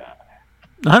Callis guy?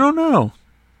 I don't know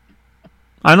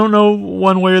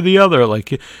one way or the other.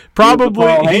 He's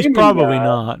probably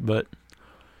not, but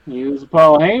he was a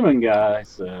Paul Heyman guy,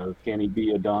 so can he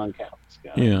be a Don Callis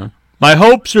guy? Yeah. My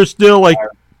hopes are still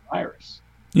Iris.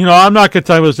 I'm not going to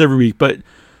talk about this every week, but,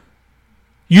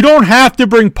 you don't have to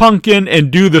bring Punk in and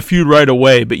do the feud right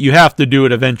away, but you have to do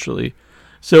it eventually.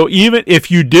 So even if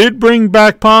you did bring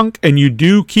back Punk and you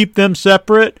do keep them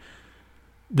separate,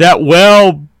 that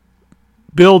will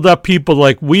build up people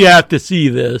like, we have to see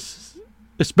this.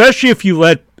 Especially if you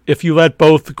let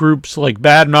both groups like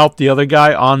badmouth the other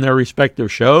guy on their respective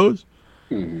shows.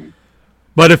 Mm-hmm.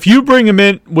 But if you bring them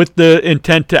in with the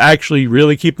intent to actually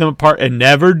really keep them apart and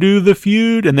never do the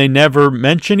feud and they never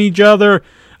mention each other,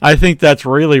 I think that's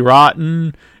really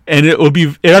rotten. And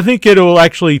I think it will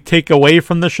actually take away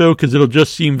from the show because it'll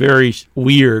just seem very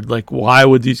weird. Like, why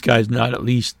would these guys not at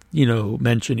least,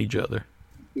 mention each other?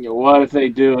 What if they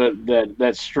do it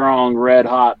that strong red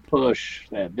hot push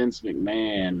that Vince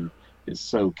McMahon is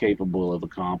so capable of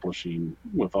accomplishing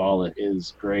with all of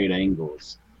his great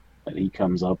angles that he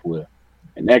comes up with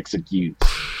and executes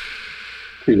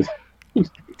to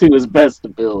his best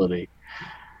ability?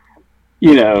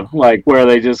 Like where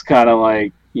they just kind of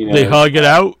like, they hug it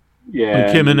out. Yeah,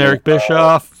 like him and Eric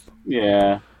Bischoff.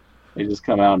 Yeah, they just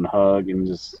come out and hug and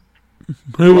just.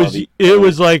 It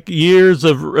was like years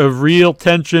of real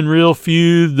tension, real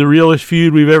feud, the realest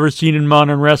feud we've ever seen in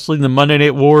modern wrestling, the Monday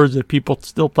Night Wars that people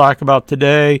still talk about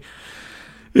today.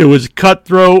 It was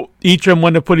cutthroat. Each of them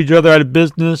wanted to put each other out of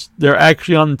business. They're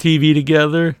actually on the TV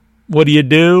together. What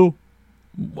do?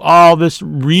 All this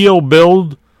real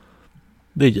build,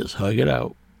 they just hug it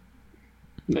out.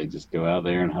 They just go out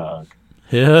there and hug.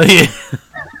 Hell yeah.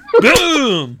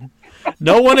 Boom!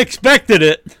 No one expected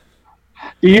it.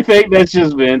 Do you think that's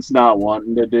just Vince not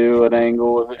wanting to do an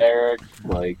angle with Eric?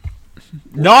 Like,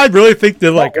 no, I really think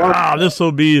they're like, this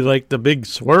will be like the big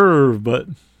swerve, but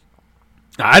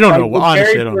I don't know.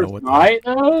 Honestly, I don't know what. Night,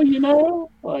 though,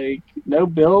 like no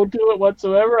build to it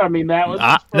whatsoever. I mean, that was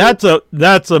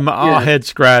that's a head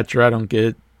scratcher. I don't get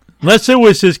it. Unless it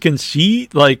was his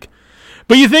conceit, like.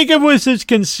 But you think it was his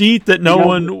conceit that no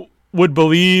one would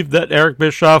believe that Eric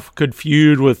Bischoff could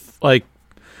feud with like.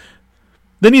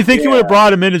 Then you think he would have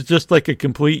brought him in as just like a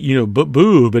complete,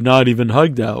 boo, but not even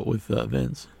hugged out with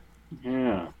Vince.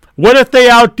 Yeah. What if they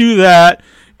outdo that,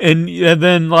 and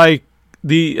then like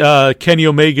the Kenny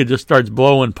Omega just starts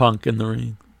blowing Punk in the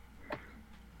ring?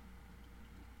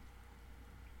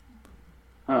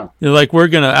 Huh. You're like, we're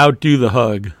gonna outdo the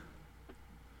hug.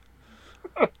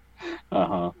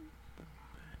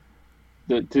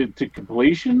 To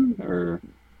completion or.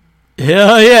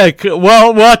 Hell yeah.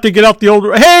 Well, we'll have to get out the old...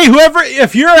 Hey, whoever,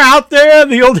 if you're out there,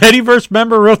 the old Eddieverse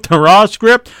member wrote the Raw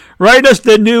script, write us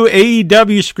the new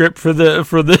AEW script for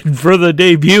the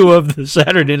debut of the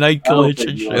Saturday Night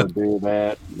Collision show. I don't think you want to do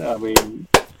that. I mean,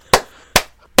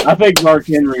 I think Mark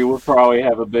Henry would probably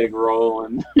have a big role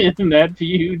in that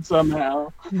feud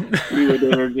somehow. We would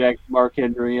interject Mark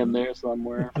Henry in there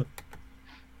somewhere.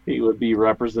 He would be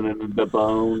representing the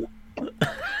Bone.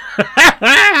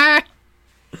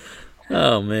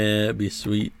 Oh, man, that'd be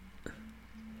sweet.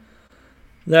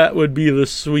 That would be the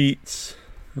sweets.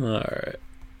 All right.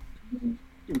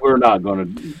 We're not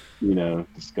going to,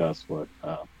 discuss what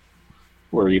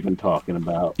we're even talking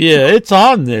about. Yeah, it's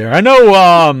on there. I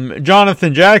know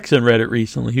Jonathan Jackson read it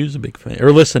recently. He was a big fan.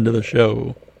 Or listened to the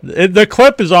show. The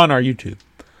clip is on our YouTube.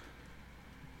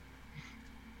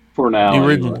 For now. The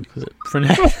original clip. For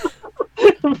now.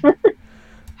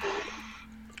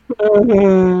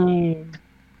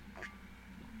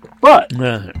 But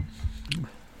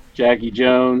Jackie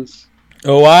Jones.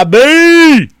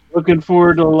 OIB! Looking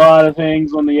forward to a lot of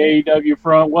things on the AEW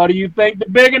front. What do you think the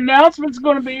big announcement's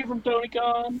going to be from Tony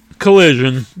Khan?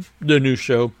 Collision, the new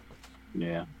show.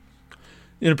 Yeah.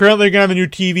 And apparently they're going to have a new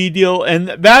TV deal, and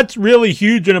that's really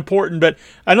huge and important, but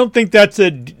I don't think that's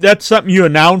something you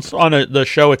announce on the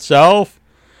show itself.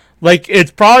 Like,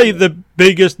 it's probably the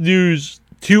biggest news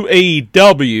to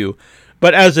AEW.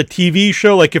 But as a TV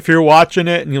show, like if you're watching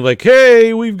it and you're like,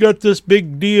 hey, we've got this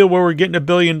big deal where we're getting $1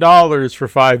 billion for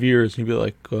 5 years, and you'd be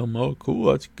like, oh, cool,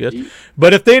 that's good.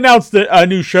 But if they announced a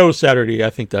new show Saturday,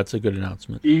 I think that's a good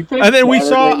announcement. And then we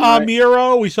saw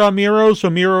Miro. We saw Miro.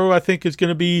 So Miro, I think, is going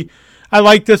to be... I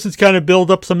like this. It's kind of build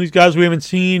up some of these guys we haven't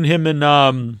seen. Him and...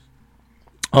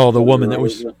 the woman that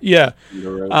was... Yeah.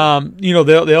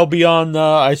 They'll be on...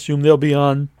 I assume they'll be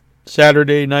on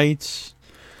Saturday nights.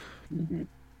 Mm-hmm.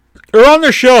 Or on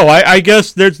the show. I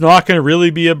guess there's not going to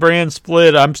really be a brand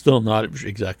split. I'm still not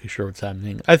exactly sure what's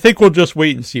happening. I think we'll just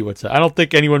wait and see what's happening. I don't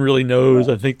think anyone really knows.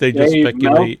 I think they just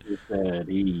speculate.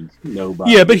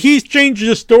 Yeah, but he's changed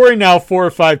his story now 4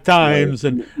 or 5 times.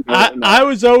 And I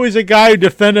was always a guy who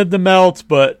defended the Melts,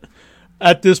 but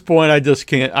at this point I just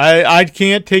can't. I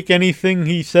can't take anything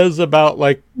he says about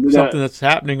like something that's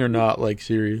happening or not like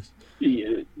serious.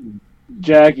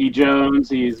 Jackie Jones,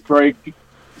 he's breaking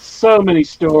so many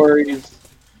stories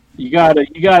You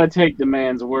gotta take the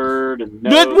man's word and know.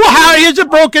 Well, how is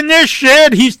it broken this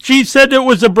shit? She said it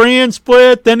was a brand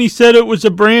split. Then he said it was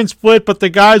a brand split, but the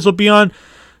guys will be on.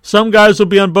 Some guys will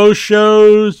be on both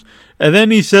shows. And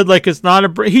then he said like it's not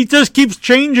a. He just keeps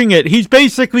changing it. He's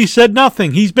basically said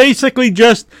nothing. He's basically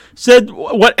just said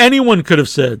what anyone could have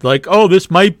said. Like, oh, this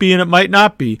might be and it might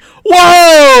not be.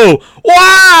 Whoa!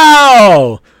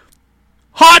 Wow!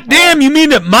 Hot damn, you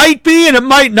mean it might be and it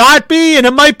might not be and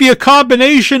it might be a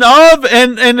combination of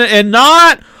and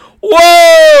not?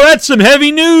 Whoa, that's some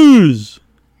heavy news.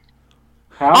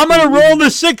 I'm going to roll the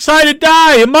 6-sided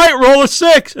die. It might roll a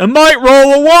 6. It might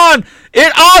roll a 1.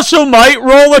 It also might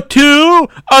roll a 2,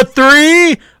 a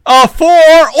 3, a 4,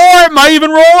 or it might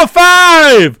even roll a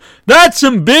 5. That's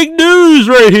some big news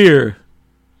right here.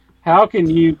 How can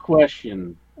you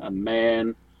question a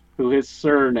man who his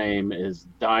surname is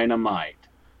Dynamite?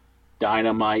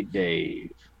 Dynamite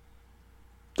Dave.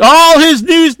 All his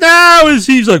news now is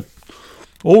he's like,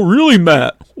 oh, really,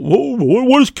 Matt? Whoa,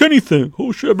 what does Kenny think?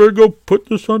 Oh, shit, I better go put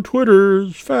this on Twitter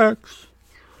as facts.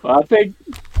 Well, I think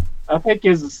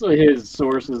his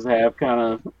sources have kind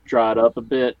of dried up a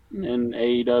bit in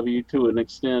AEW to an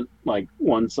extent, like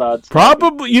one side.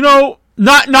 Probably,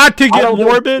 not to get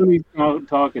morbid. He's not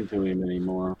talking to him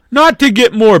anymore. Not to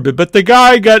get morbid, but the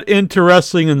guy got into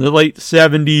wrestling in the late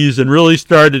 70s and really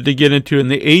started to get into it in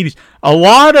the 80s. A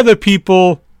lot of the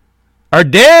people are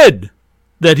dead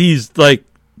that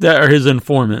are his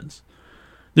informants.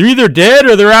 They're either dead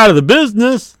or they're out of the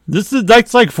business.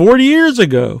 That's like 40 years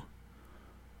ago.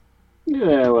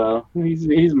 Yeah, well,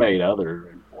 he's made other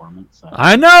informants.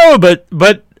 I know, but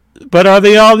are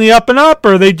they on the up and up,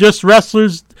 or are they just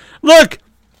wrestlers? Look,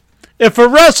 if a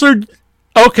wrestler,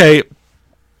 okay,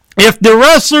 if the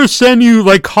wrestlers send you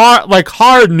like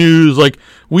hard news, like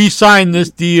we signed this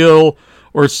deal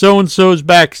or so and so's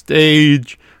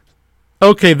backstage,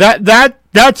 okay,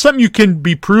 that's something you can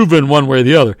be proven one way or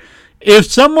the other. If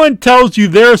someone tells you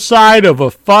their side of a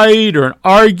fight or an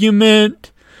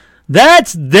argument,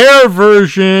 that's their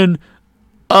version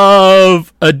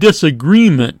of a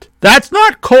disagreement. That's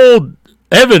not cold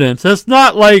evidence. That's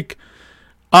not like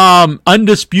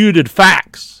undisputed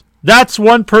facts. That's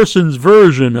one person's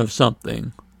version of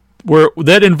something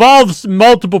that involves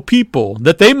multiple people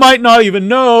that they might not even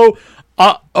know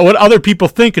what other people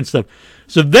think and stuff.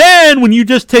 So then when you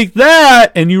just take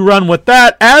that and you run with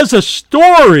that as a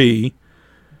story,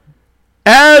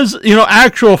 as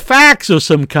actual facts of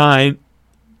some kind,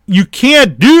 you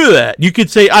can't do that. You could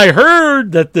say, I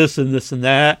heard that this and this and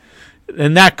that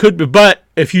could be, but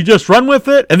if you just run with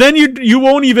it, and then you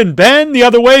won't even bend the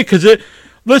other way, because you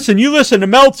listen to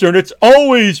Meltzer, and it's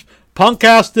always Punk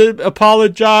has to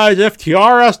apologize,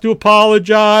 FTR has to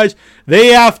apologize, they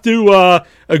have to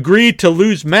agree to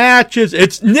lose matches.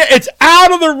 It's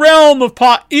out of the realm of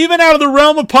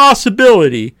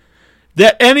possibility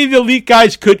that any of the Elite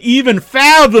guys could even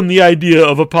fathom the idea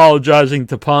of apologizing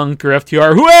to Punk or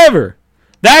FTR or whoever.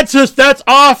 That's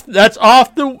off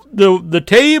the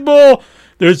table.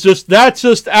 That's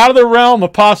just out of the realm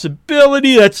of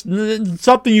possibility. That's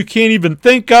something you can't even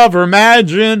think of or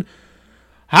imagine.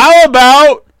 How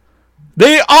about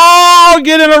they all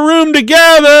get in a room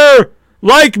together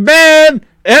like men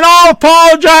and all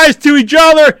apologize to each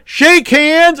other, shake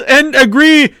hands, and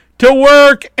agree to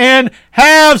work and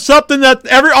have something that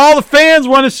all the fans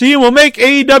want to see and will make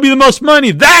AEW the most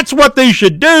money. That's what they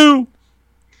should do.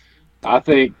 I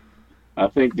think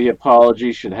the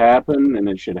apology should happen, and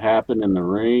it should happen in the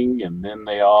ring, and then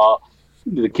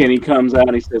Kenny comes out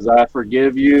and he says, I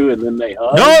forgive you, and then they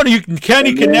hug. No,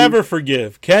 Kenny can never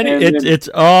forgive. Kenny, it's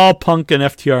all Punk and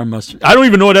FTR must. I don't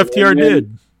even know what FTR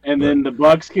did. And then the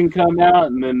Bucks can come out,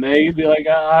 and then they'd be like,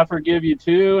 I forgive you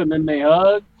too, and then they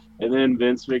hug. And then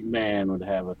Vince McMahon would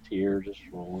have a tear just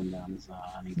rolling down his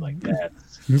eye.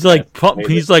 He's like, Punk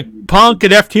and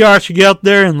FTR should get out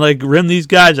there and like rim these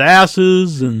guys'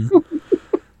 asses and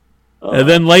and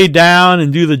then lay down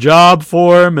and do the job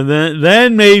for them, and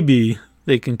then maybe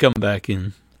they can come back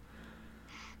in.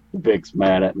 Vic's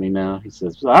mad at me now. He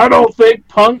says, I don't think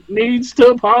Punk needs to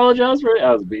apologize for it.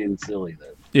 I was being silly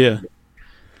there. Yeah.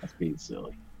 That's being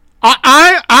silly.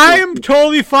 I am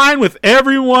totally fine with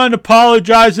everyone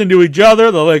apologizing to each other.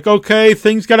 They're like, okay,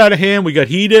 things got out of hand. We got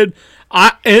heated.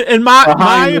 In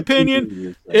my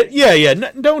opinion,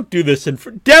 don't do this.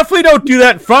 Definitely don't do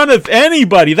that in front of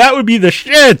anybody. That would be the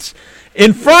shits.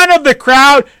 In front of the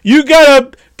crowd, you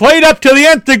got to play it up to the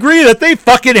nth degree that they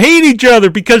fucking hate each other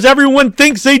because everyone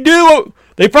thinks they do.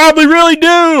 They probably really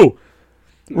do.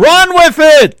 Run with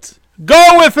it.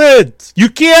 Go with it. You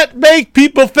can't make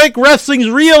people think wrestling's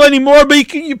real anymore, but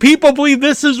people believe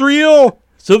this is real.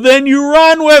 So then you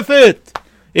run with it.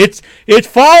 It's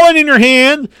fallen in your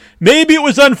hand. Maybe it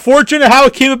was unfortunate how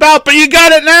it came about, but you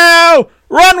got it now.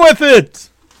 Run with it.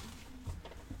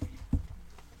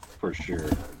 For sure.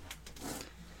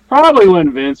 Probably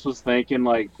when Vince was thinking,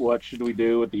 like, what should we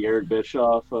do with the Eric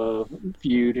Bischoff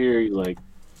feud here? He's like,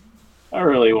 I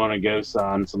really want to go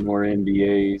sign some more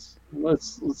NDAs.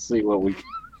 Let's see what we can.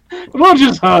 We'll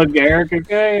just hug Eric,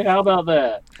 okay? How about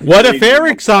that? What if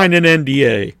Eric signed an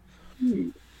NDA?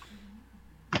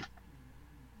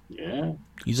 Yeah.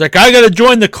 He's like, I got to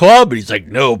join the club. And he's like,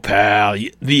 no, pal,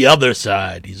 the other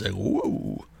side. He's like,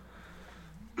 whoa.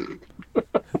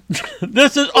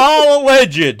 This is all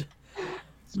alleged.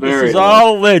 This is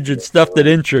all alleged stuff that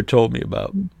Incher told me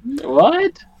about.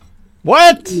 What?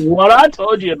 What? What I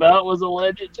told you about was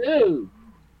alleged too.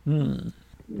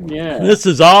 Yeah. This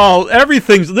is all,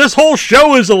 this whole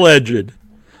show is alleged.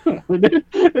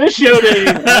 This show didn't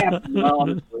even happen,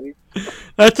 honestly.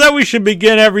 That's how we should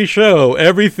begin every show.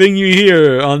 Everything you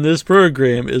hear on this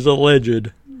program is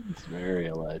alleged. It's very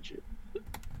alleged.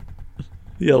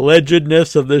 The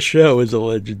allegedness of this show is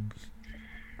alleged.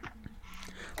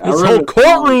 This whole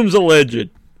courtroom's alleged.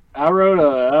 I wrote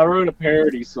a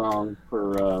parody song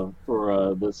for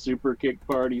the Super Kick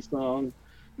Party song.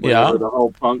 Where the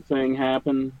whole punk thing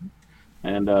happened,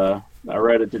 and I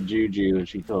read it to Juju, and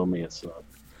she told me it sucked.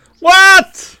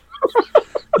 What?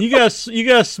 you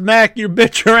gotta smack your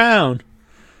bitch around.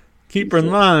 Keep her in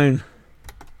line.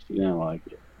 She didn't like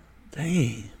it.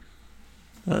 Dang.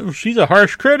 She's a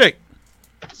harsh critic.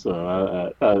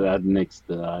 So I nixed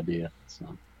the idea. So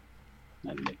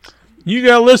I nixed it. You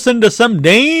gotta listen to some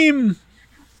dame.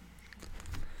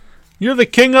 You're the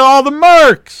king of all the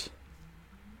marks.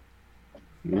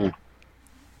 Yeah.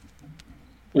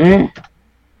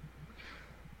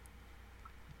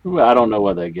 Well, I don't know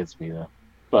what that gets me though,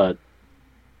 but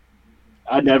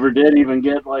I never did even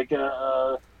get like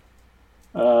a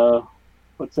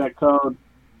what's that called?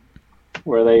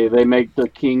 Where they make the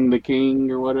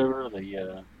king or whatever.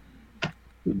 It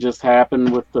just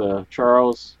happened with the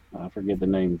Charles. I forget the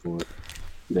name for it.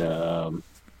 The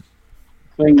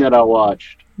thing that I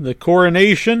watched. The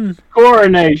coronation.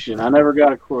 Coronation. I never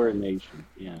got a coronation.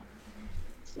 Yeah.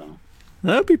 So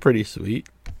that'd be pretty sweet.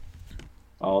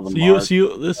 All the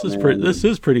this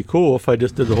is pretty cool. If I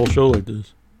just did the whole show like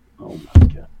this. Oh my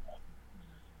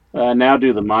god! Now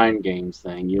do the mind games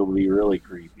thing. You'll be really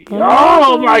creepy.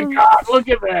 Oh my god! Look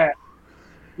at that!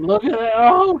 Look at that!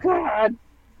 Oh god!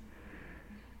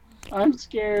 I'm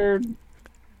scared.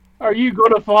 Are you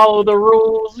going to follow the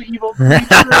rules, evil creature?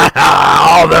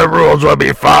 All the rules will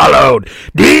be followed.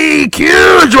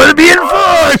 DQs will be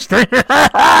enforced.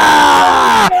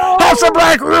 House of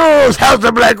Black rules. House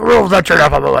of Black rules. I'll turn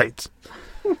off all the lights.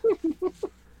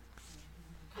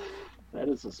 That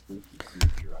is a spooky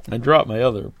creature. I dropped my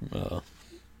other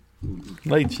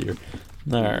lights here.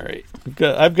 All right.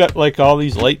 I've got like all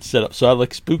these lights set up, so I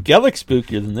look spooky. I look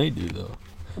spookier than they do, though.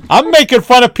 I'm making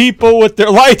fun of people with their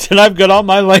lights, and I've got all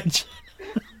my lights.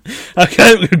 I've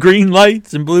got green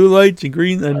lights and blue lights and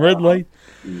green and red lights.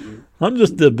 I'm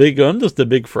just a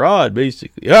big fraud,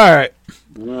 basically. All right.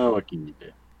 Well, what can you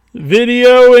do?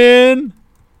 Video in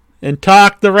and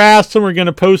talk the wrestling. We're going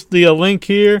to post the link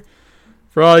here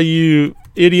for all you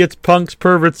idiots, punks,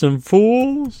 perverts, and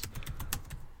fools.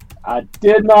 I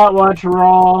did not watch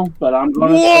Raw, but I'm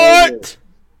going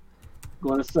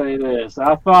to say this.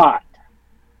 I thought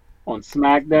on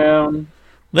SmackDown.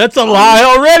 That's a lie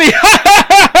already.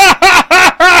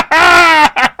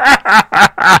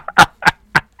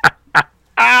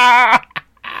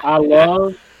 I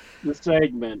love the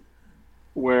segment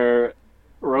where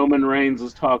Roman Reigns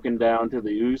was talking down to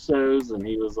the Usos, and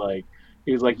he was like,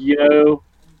 yo,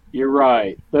 you're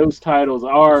right. Those titles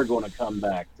are going to come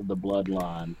back to the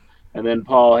Bloodline. And then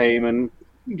Paul Heyman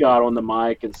got on the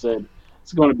mic and said,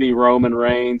 it's going to be Roman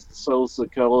Reigns, Soul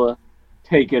Sikoa,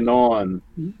 taking on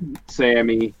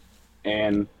Sammy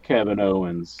and Kevin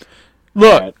Owens.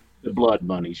 Look, at the Blood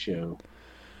Money show.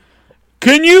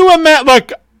 Can you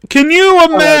imagine?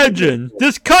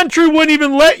 This country wouldn't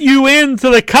even let you into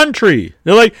the country.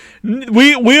 They're like,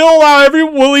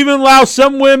 we'll even allow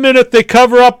some women, if they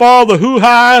cover up all the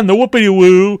hoo-ha and the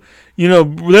whoopity-woo,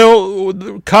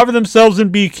 they'll cover themselves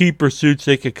in beekeeper suits,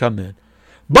 they could come in.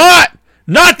 But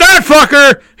not that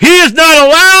fucker. He is not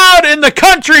allowed in the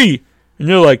country. And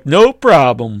you're like, no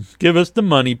problem. Give us the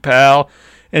money, pal.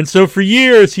 And so for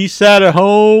years, he sat at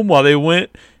home while they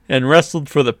went and wrestled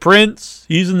for the Prince.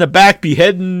 He's in the back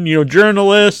beheading,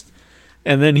 journalists.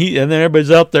 And then everybody's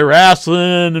out there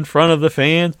wrestling in front of the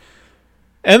fans.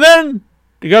 And then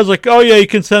the guy's like, oh yeah, you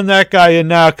can send that guy in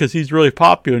now because he's really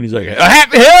popular. And he's like,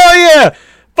 hell yeah,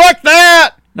 fuck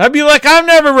that. And I'd be like, I'm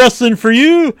never wrestling for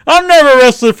you. I'm never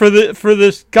wrestling for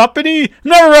this company. I'm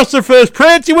never wrestling for this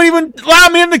prince. He wouldn't even allow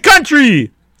me in the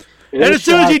country. And as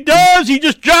soon as he does, he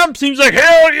just jumps. He's like,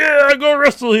 hell yeah, I go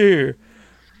wrestle here.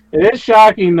 It is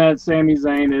shocking that Sami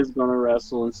Zayn is going to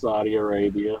wrestle in Saudi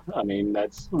Arabia. I mean,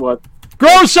 that's what...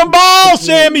 Grow some balls,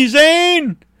 Sami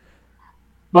Zayn!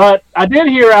 But I did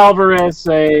hear Alvarez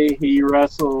say he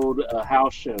wrestled a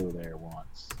house show there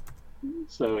once.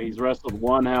 So he's wrestled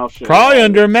one house show. Probably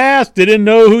under a mask. They didn't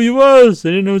know who he was.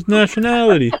 They didn't know his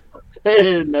nationality. They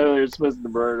didn't know they were supposed to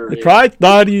murder him. They probably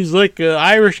thought he was like an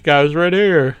Irish guy. Was right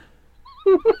here.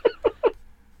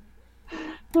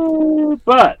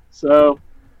 But, so...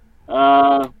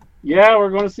 yeah, we're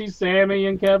going to see Sammy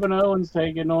and Kevin Owens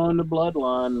taking on the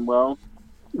Bloodline. Well,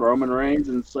 Roman Reigns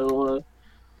and Solo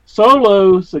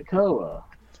Sikoa.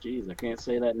 Jeez, I can't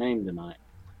say that name tonight.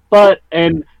 But,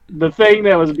 and the thing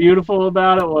that was beautiful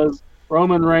about it was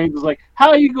Roman Reigns was like, how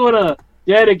are you going to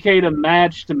dedicate a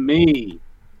match to me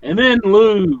and then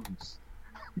lose?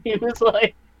 He was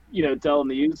like, telling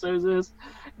the Usos this.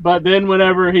 But then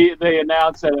whenever they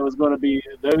announced that it was going to be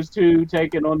those two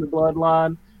taking on the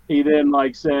Bloodline, he then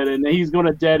said, and he's going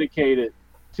to dedicate it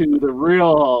to the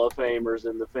real Hall of Famers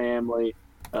in the family,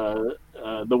 the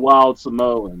Wild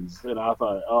Samoans. And I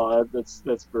thought, oh,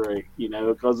 that's great,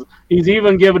 because he's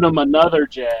even given them another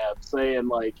jab, saying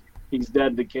he's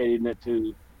dedicating it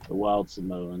to the Wild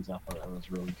Samoans. I thought that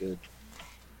was really good.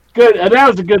 Good, that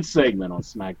was a good segment on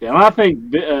SmackDown. I think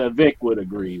Vic would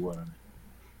agree, wouldn't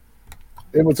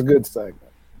it? It was a good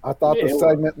segment. I thought Yeah, the it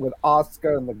segment with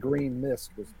Asuka and the Green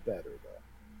Mist was better, though.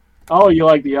 Oh, you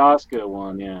like the Asuka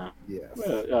one, yeah. Yes.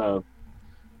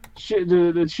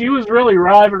 She was really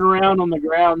riding around on the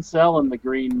ground selling the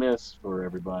Green Mist for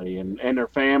everybody, and her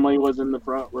family was in the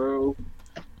front row,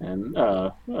 and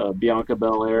Bianca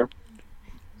Belair.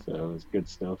 So it was good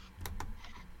stuff.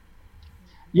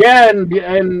 Yeah,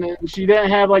 and she didn't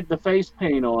have the face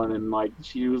paint on, and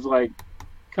she was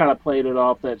kind of played it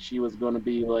off that she was going to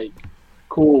be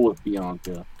cool with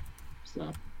Bianca.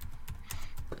 So,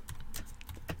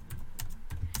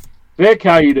 Vic,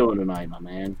 how you doing tonight, my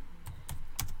man?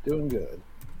 Doing good.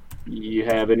 You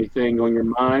have anything on your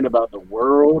mind about the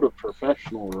world of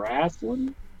professional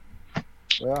wrestling?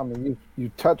 Well, I mean,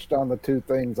 you touched on the two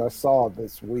things I saw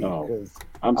this week. Oh,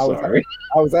 I'm sorry.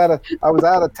 I was out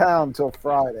of town till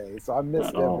Friday, so I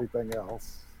missed everything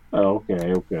else. Oh,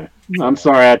 okay. I'm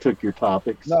sorry I took your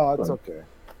topics. No, it's okay.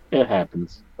 It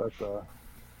happens. But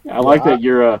I like that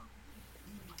you're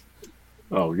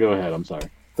Oh, go ahead. I'm sorry.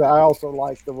 I also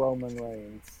like the Roman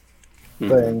Reigns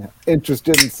thing.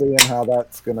 Interested in seeing how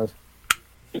that's gonna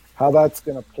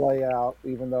play out.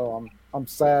 Even though I'm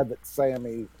sad that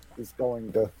Sammy is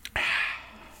going to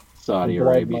Saudi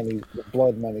Arabia, the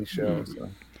Blood Money show. So.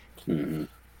 Mm-hmm.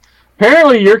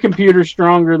 Apparently, your computer's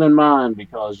stronger than mine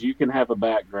because you can have a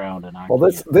background and I can't.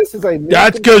 This is a new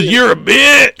That's because you're a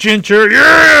bitch, Incher.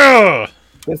 Yeah.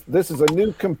 This is a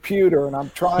new computer, and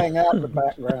I'm trying out the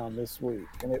background this week,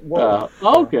 and it worked.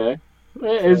 Okay.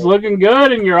 It's looking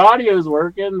good, and your audio's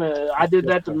working. I did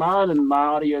that to mine, and my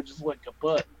audio just went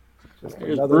kaput.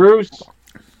 Here's Bruce.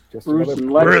 Bruce and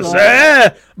Bruce,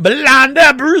 Lex.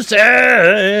 Blonda Bruce.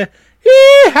 Yeehaw.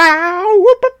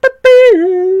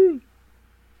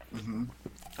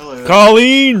 Hello.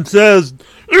 Colleen says,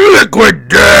 liquid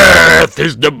death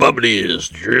is the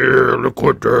bubbliest. Yeah,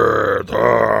 liquid death.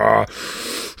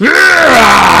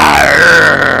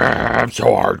 I'm so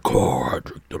hardcore. I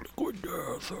drink the liquid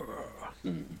death.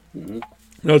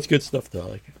 No, it's good stuff, though. I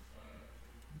like it.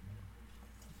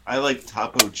 I like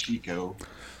Topo Chico.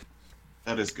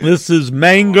 That is good. This is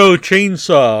mango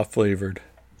chainsaw flavored.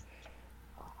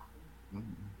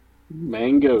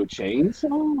 Mango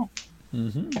chainsaw?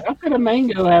 Mm-hmm. How could a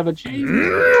mango have a chainsaw?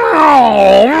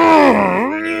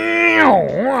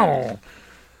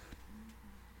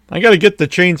 I gotta get the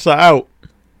chainsaw out.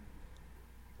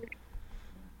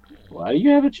 Why do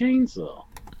you have a chainsaw?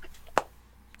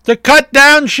 To cut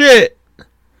down shit.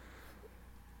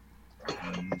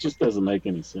 It just doesn't make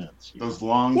any sense. Those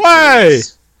long. Why?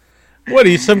 Trips. What are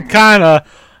you, some kind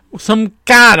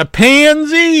of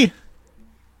pansy?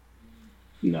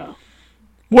 No.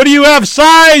 What do you have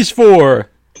size for?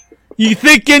 You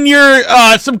thinking you're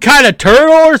some kind of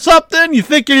turtle or something? You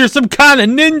thinking you're some kind of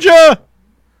ninja?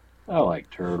 I like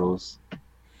turtles.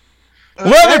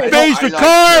 Leatherface would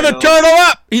carve the turtle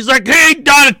up. He's like, hey,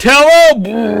 Donatello.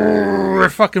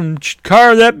 Brrr, fucking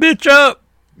carve that bitch up.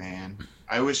 Man,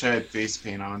 I wish I had face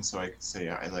paint on so I could say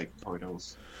I like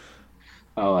turtles.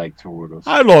 I like turtles.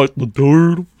 I like the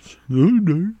turtles.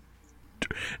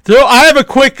 So I have a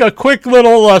quick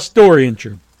little story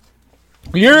intro.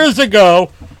 Years ago,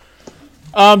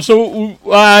 So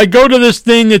I go to this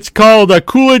thing that's called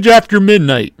Coolidge After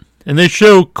Midnight, and they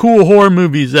show cool horror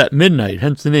movies at midnight,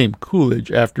 hence the name,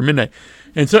 Coolidge After Midnight.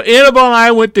 And so Annabelle and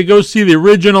I went to go see the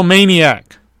original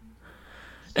Maniac.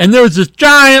 And there was this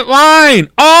giant line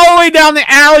all the way down the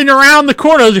alley and around the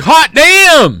corner. I was like, hot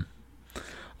damn!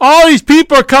 All these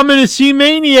people are coming to see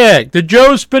Maniac, the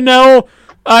Joe Spinell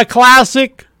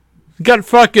classic. Got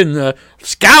fucking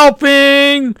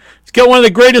scalping. He's got one of the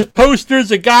greatest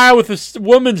posters, a guy with a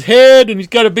woman's head, and he's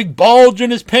got a big bulge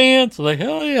in his pants. I was like,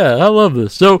 hell yeah, I love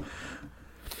this. So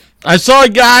I saw a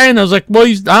guy, and I was like, well,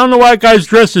 I don't know why that guy's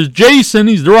dressed as Jason.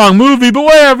 He's the wrong movie, but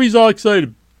whatever. He's all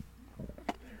excited.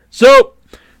 So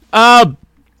I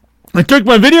took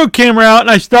my video camera out, and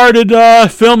I started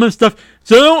filming stuff.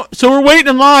 So we're waiting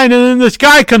in line, and then this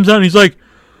guy comes out, and he's like,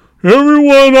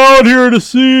 everyone out here to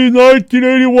see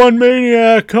 1981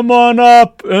 Maniac, come on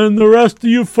up. And the rest of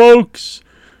you folks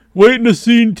waiting to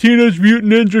see Teenage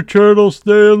Mutant Ninja Turtles,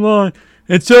 stay in line.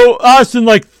 And so us and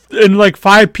like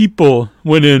 5 people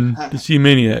went in to see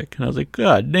Maniac. And I was like,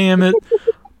 God damn it.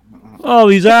 All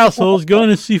these assholes going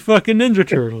to see fucking Ninja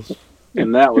Turtles.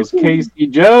 And that was Casey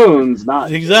Jones,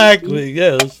 not Exactly,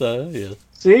 yes. Yes.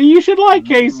 See, you should like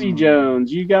Casey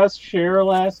Jones. You guys share a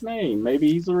last name.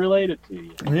 Maybe he's related to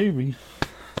you. Maybe.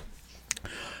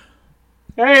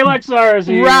 Hey, Lexar's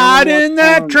here. Riding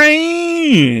that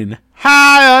train,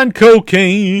 high on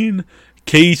cocaine.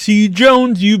 Casey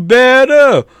Jones, you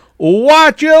better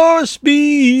watch your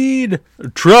speed.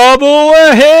 Trouble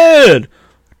ahead,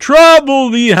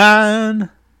 trouble behind.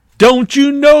 Don't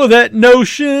you know that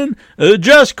notion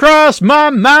just crossed my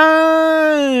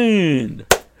mind?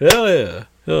 Hell yeah.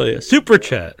 Hell yeah. Super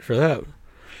chat for that.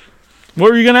 What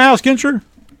were you going to ask, Incher?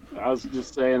 I was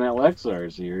just saying that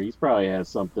Lexar's here. He probably has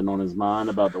something on his mind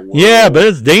about the world. Yeah, but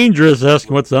it's dangerous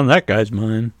asking what's on that guy's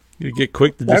mind. You get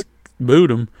quick to just boot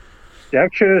him.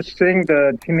 Jack should sing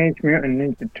the Teenage Mutant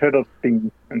Ninja Turtles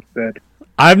theme instead.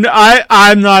 I'm not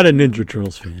a Ninja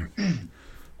Turtles fan.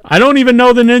 I don't even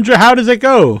know the ninja. How does it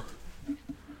go?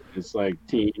 It's like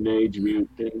Teenage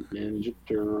Mutant Ninja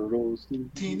Turtles.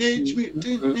 Teenage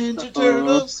Mutant Ninja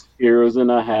Turtles. Heroes in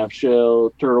a half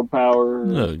shell. Turtle power.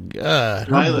 Oh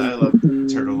God! I love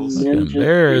turtles. I'm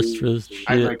embarrassed for this shit.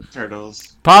 I like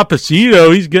turtles.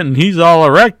 Papacito, he's all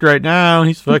erect right now.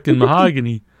 He's fucking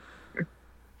mahogany.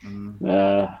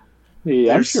 Yeah,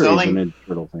 They're I'm sure selling- he's a Ninja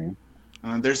Turtle fan.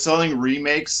 They're selling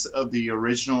remakes of the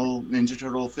original Ninja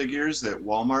Turtle figures at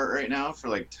Walmart right now for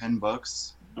like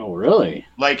 $10. Oh, really?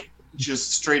 Like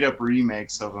just straight up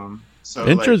remakes of them. So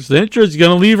Incher's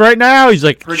gonna leave right now. He's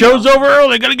like, Pretty show's awesome. over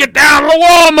early. Gotta get down to the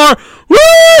Walmart. Woo!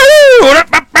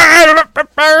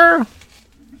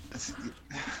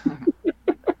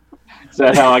 Is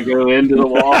that how I go into the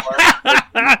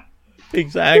Walmart?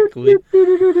 Exactly.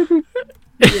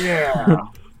 Yeah.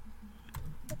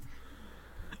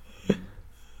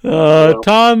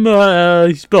 Tom,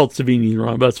 he spelled Savini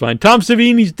wrong, but that's fine. Tom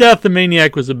Savini's death, the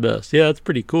Maniac, was the best. Yeah, that's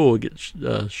pretty cool. Get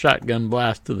shotgun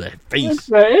blast to the face.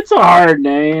 It's a hard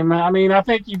name. I mean, I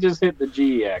think you just hit the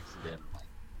G accidentally.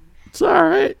 It's all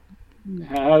right.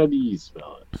 How do you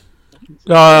spell it?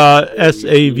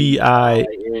 Savini.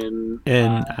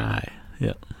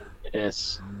 Yeah.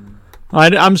 S.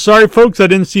 I'm sorry, folks. I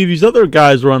didn't see these other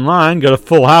guys were online. Got a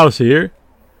full house here.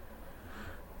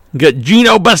 Got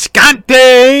Gino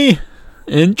Bisconte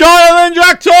and Jonathan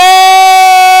Jackson.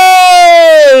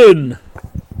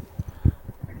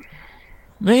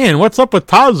 Man, what's up with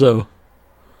Tazo?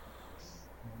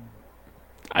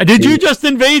 Did you just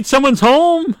invade someone's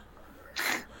home?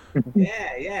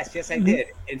 Yes, I did.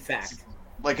 In fact,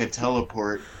 like a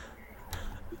teleport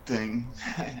thing.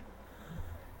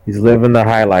 He's living the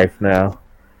high life now.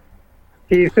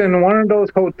 He's in one of those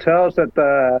hotels that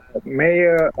the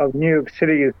mayor of New York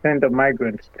City is sending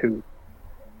migrants to.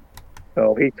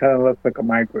 So he kind of looks like a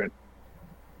migrant.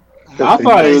 I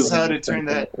thought it was. How to turn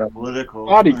that political.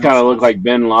 I thought he kind of looked like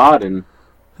Bin Laden.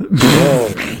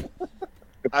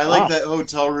 I like that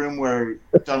hotel room where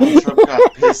Donald Trump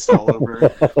got pissed all over.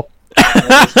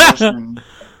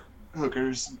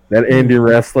 Hookers. That indie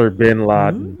wrestler Bin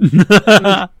Laden.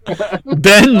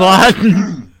 Bin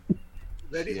Laden.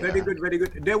 very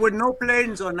good. There were no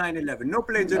planes on 9/11. No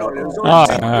planes at all. It was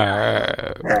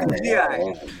only GI.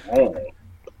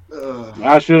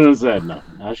 I shouldn't have said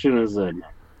nothing.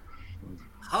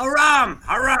 Haram.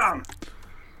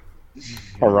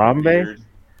 Harambe?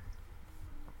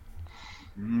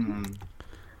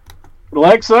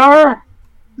 Lexar,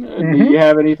 do you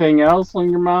have anything else on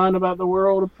your mind about the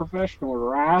world of professional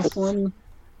wrestling?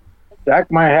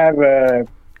 Jack might have a.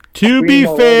 To be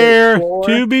fair,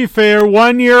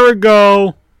 1 year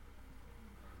ago,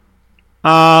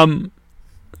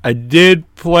 I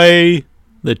did play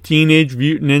the Teenage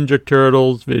Mutant Ninja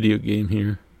Turtles video game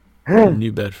here in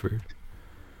New Bedford.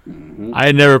 I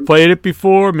had never played it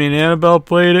before. Me and Annabelle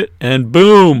played it, and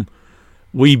boom,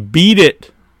 we beat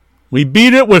it. We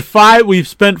beat it with we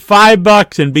spent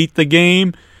 $5 and beat the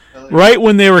game. Right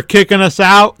when they were kicking us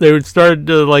out, they would start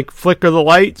to like flicker the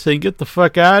lights and get the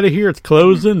fuck out of here. It's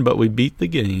closing, but we beat the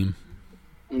game.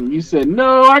 And you said,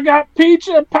 "No, I got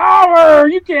pizza power.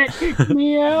 You can't kick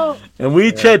me out." And we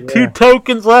each had 2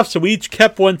 tokens left, so we each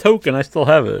kept 1 token. I still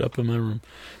have it up in my room.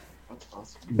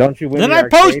 Don't you win? Then I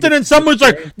posted, and someone's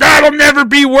like, "That'll never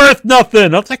be worth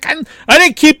nothing." I was like, I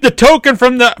didn't keep the token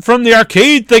from the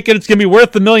arcade thinking it's gonna be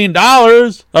worth $1 million. I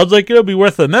was like, it'll be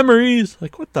worth the memories.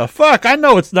 Like, what the fuck? I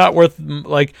know it's not worth.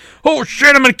 Like, oh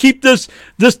shit, I'm gonna keep this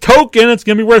token. It's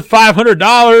gonna be worth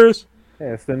 $500.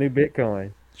 Yeah, it's the new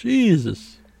Bitcoin.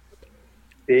 Jesus.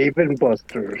 Dave and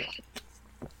Buster's.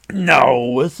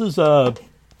 No, this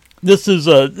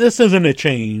isn't a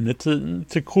chain. It's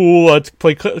a cool. It's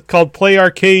called Play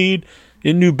Arcade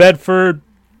in New Bedford.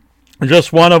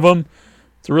 Just one of them.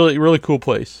 It's a really, really cool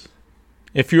place.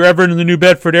 If you're ever in the New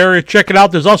Bedford area, check it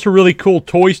out. There's also a really cool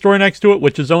toy store next to it,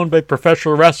 which is owned by a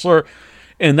professional wrestler,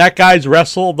 and that guy's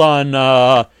wrestled on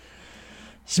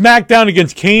SmackDown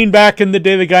against Kane back in the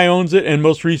day. The guy owns it, and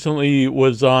most recently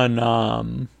was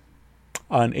on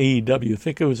AEW. I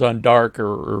think it was on Dark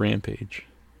or Rampage.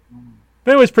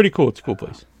 But anyway, it's pretty cool. It's a cool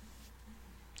place.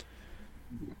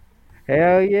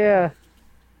 Hell yeah.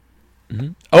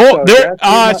 Mm-hmm. Oh,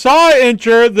 I saw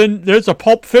then there's a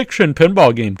Pulp Fiction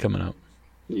pinball game coming out.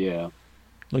 Yeah.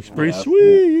 Looks pretty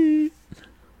sweet.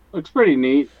 Looks pretty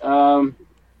neat. I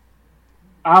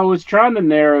was trying to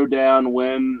narrow down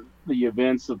when the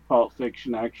events of Pulp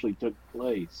Fiction actually took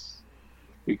place.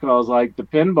 Because like the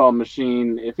pinball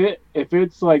machine, if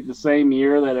it's like the same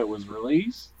year that it was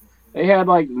released, they had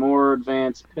like more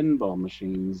advanced pinball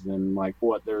machines than like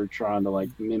what they're trying to like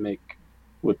mimic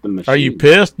with the machine. Are you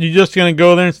pissed? You just gonna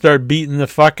go there and start beating the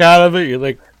fuck out of it? You're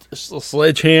like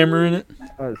sledgehammering it?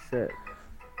 Oh shit.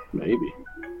 Maybe.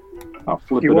 I'll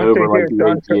flip it over like the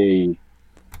ATA.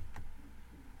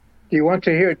 Do you want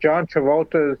to hear John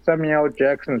Travolta, Samuel L.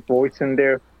 Jackson's voice in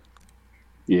there?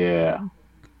 Yeah.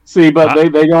 See, but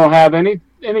they don't have any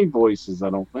voices. I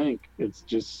don't think it's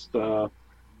just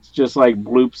like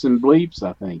bloops and bleeps.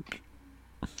 I think.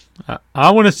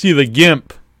 I want to see the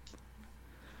GIMP.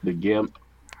 The GIMP.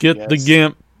 Get the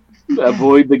GIMP.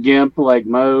 Avoid the GIMP like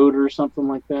mode or something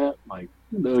like that. Like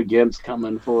the GIMP's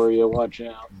coming for you. Watch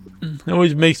out. It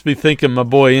always makes me think of my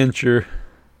boy Incher.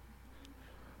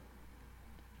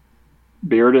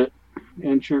 Bearded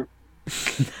Incher.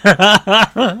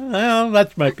 Well,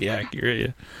 that might be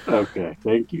accurate. Yeah. Okay,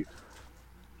 thank you.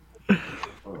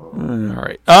 All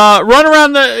right. Run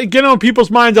around get on people's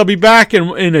minds. I'll be back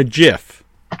in a jiff.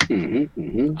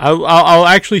 I'll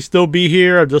actually still be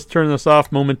here. I'll just turn this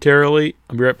off momentarily.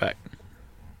 I'll be right back.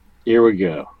 Here we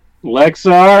go.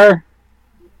 Lexar,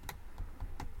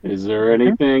 is there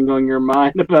anything on your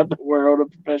mind about the world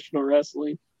of professional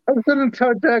wrestling? I was going to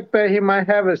tell Jack that he might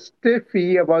have a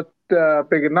stiffy about the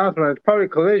big announcement. It's probably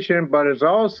Collision, but it's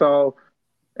also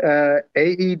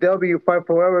AEW Fight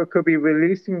Forever could be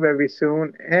releasing very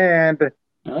soon, and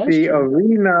the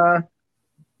arena.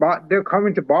 But they're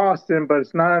coming to Boston, but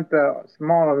it's not at the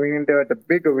small arena. They're at the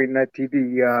big arena,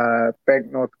 TD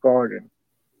Bank North Garden.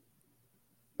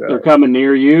 So, they're coming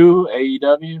near you,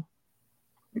 AEW?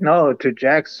 No, to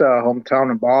Jack's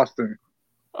hometown in Boston.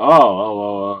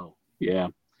 Oh, yeah.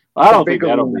 I don't think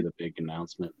that'll be the big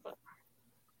announcement, but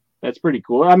that's pretty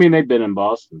cool. I mean, they've been in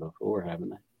Boston before, haven't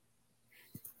they?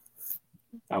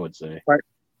 I would say.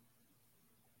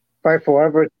 Fight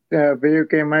Forever video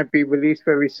game might be released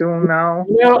very soon now.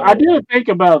 You know, I did think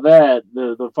about that.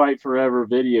 The Fight Forever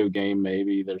video game,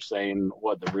 maybe they're saying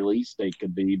what the release date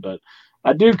could be, but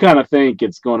I do kind of think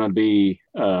it's going to be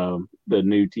the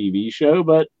new TV show,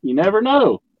 but you never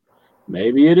know.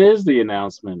 Maybe it is the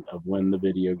announcement of when the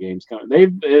video game's coming.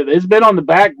 It's been on the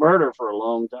back burner for a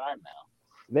long time now.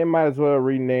 They might as well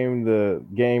rename the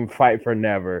game Fight for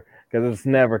Never, because it's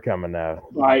never coming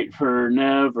out. Fight for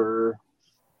Never.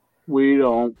 We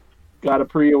don't got to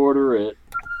pre-order it.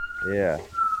 Yeah.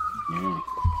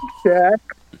 Jack,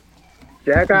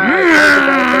 I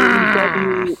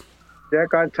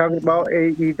talked about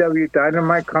AEW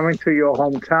Dynamite coming to your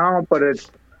hometown, but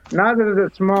it's not at the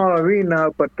small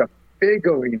arena, but the big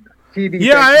arena.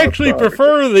 Yeah, I actually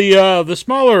prefer the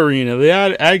smaller arena, the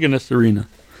Agonist arena.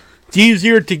 It's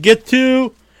easier to get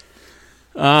to.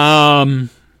 I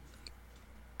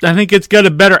think it's got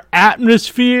a better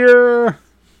atmosphere.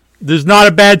 There's not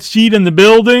a bad seat in the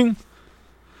building.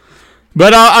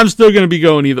 But I'm still going to be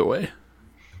going either way.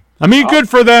 I mean, good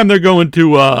for them. They're going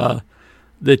to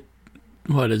the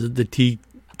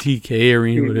TK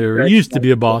Arena, whatever. It used to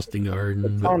be a Boston Garden.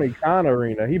 The Tony Khan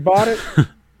Arena. He bought it.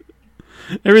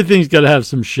 Everything's got to have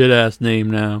some shit ass name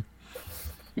now.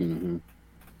 The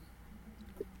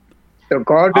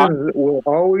Garden will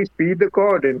always be the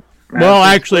Garden. Well,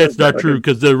 actually, that's not true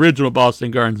because the original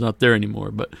Boston Garden's not there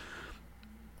anymore. But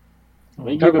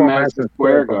they give him Madison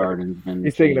Square Garden.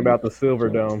 He's thinking about the Silver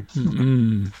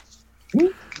Dome.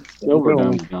 Silver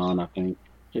Dome's gone, I think,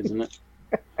 isn't it?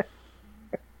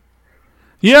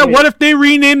 Yeah, what if they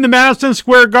rename the Madison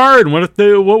Square Garden?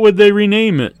 What would they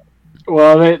rename it?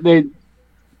 Well,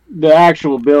 the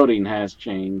actual building has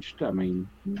changed. I mean,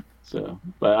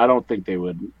 but I don't think they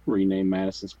would rename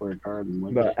Madison Square Garden.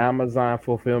 Would The Amazon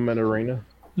Fulfillment Arena.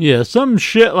 Yeah, some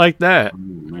shit like that. Oh,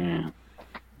 man.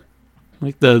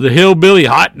 Like the Hillbilly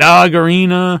Hot Dog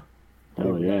Arena.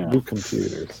 Oh yeah. New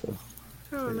computers. So.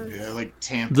 Yeah, like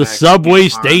Tampa. The Subway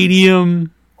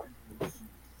Stadium.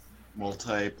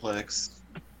 Multiplex.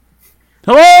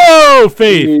 Hello,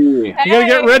 Faith. Hey. You gotta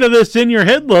get rid of this in your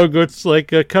head logo. It's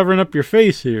like covering up your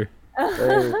face here.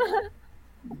 How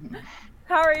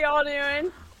are y'all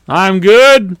doing? I'm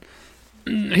good.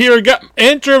 Here,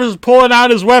 Intra was pulling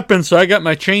out his weapon, so I got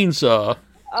my chainsaw.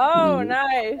 Oh,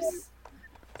 nice.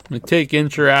 I'm gonna take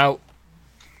Intra out.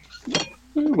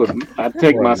 I'd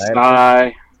take my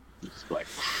sty. Just like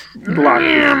block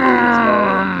it.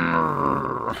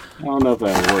 I don't know if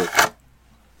that'll work.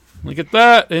 Look at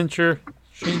that, Intra.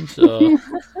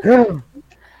 Chainsaw.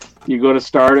 You go to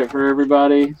start it for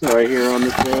everybody right here on the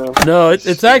show? No,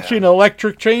 it's actually an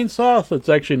electric chainsaw, so it's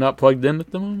actually not plugged in at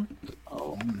the moment.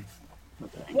 Oh.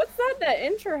 What's that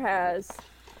Intra has?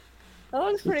 That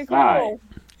looks pretty Sky. cool.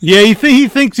 Yeah, he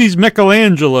thinks he's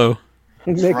Michelangelo.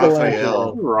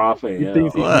 Raphael.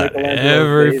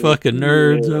 Whatever, fucking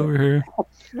nerds over here.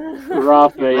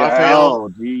 Raphael.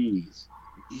 Jeez.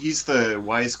 He's the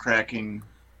wisecracking,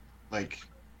 like.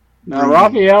 No,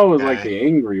 Raphael was like the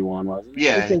angry one, wasn't he?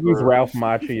 I Yeah. think he's Ralph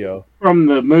Macchio. From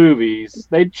the movies.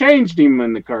 They changed him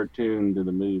in the cartoon to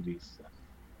the movies.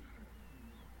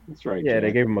 That's right. Yeah, Jack.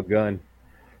 they gave him a gun.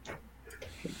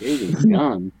 They gave him a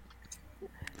gun. I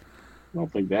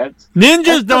don't think that's...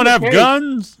 Ninjas don't have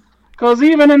guns. Because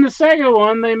even in the Sega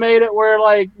one, they made it where,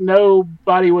 like,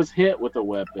 nobody was hit with a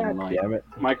weapon. Like,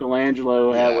 Michelangelo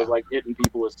was, like, hitting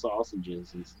people with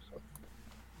sausages and stuff.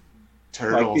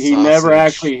 Turtle Like, he never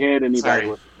actually hit anybody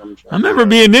with a gunshot. I remember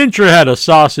me and Intra had a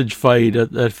sausage fight at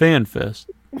FanFest.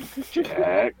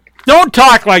 Jack. Don't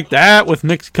talk like that with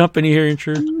mixed company here,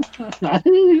 Intra. I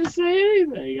didn't even say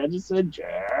anything. I just said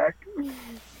Jack.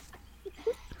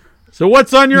 So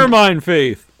what's on your mind,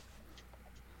 Faith?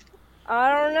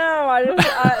 I don't know.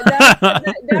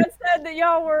 Dad said that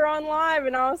y'all were on live,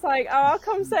 and I was like, "Oh, I'll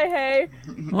come say hey."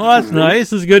 Well, that's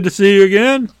nice. It's good to see you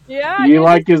again. Yeah. You good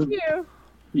like to his? see you.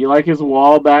 You like his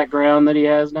wall background that he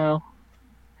has now?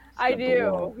 I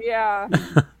do. Yeah.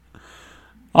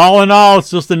 All in all, it's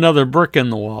just another brick in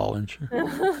the wall,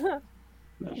 Intra.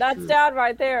 That's Dad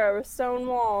right there. A stone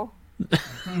wall.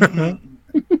 Yeah.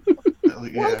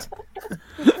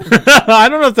 I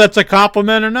don't know if that's a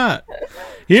compliment or not.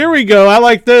 Here we go. I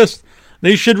like this.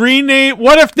 They should rename.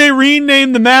 What if they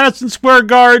rename the Madison Square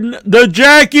Garden the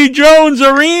Jackie Jones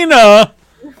Arena?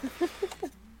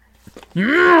 New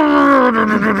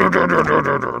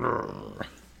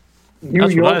That's what I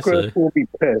Yorkers say. will be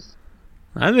pissed.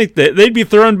 I think they'd be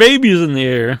throwing babies in the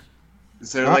air.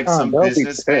 Is there like some they'll be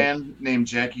businessman named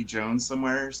Jackie Jones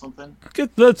somewhere or something?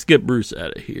 Let's get Bruce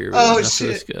out of here. Oh, Enough of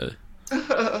shit. this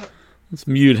guy. Let's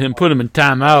mute him. Put him in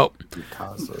timeout.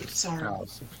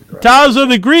 Taza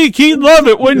the Greek, he'd love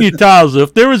it, wouldn't you, Taza?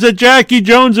 If there was a Jackie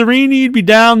Jones arena, you'd be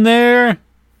down there.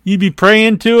 You'd be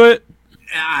praying to it.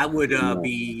 I would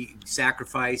be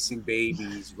sacrificing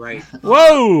babies right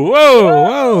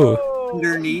Whoa.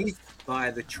 underneath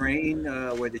by the train,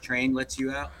 where the train lets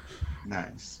you out.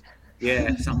 Nice.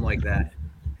 Yeah, something like that.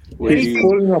 He's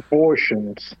pulling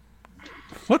abortions.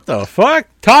 What the fuck,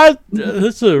 Todd?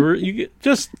 Let's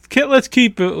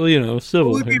keep it, civil.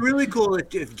 It would be here. really cool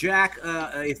if Jack,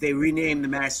 if they renamed the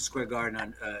Madison Square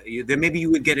Garden, then maybe you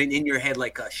would get in your head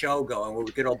like a show going where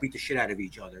we could all beat the shit out of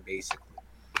each other, basically.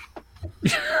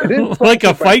 Like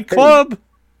a fight club?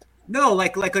 No,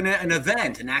 like an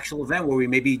event, an actual event where we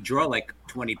maybe draw like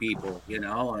 20 people,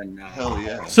 and Hell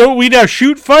yeah. So we'd have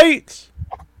shoot fights?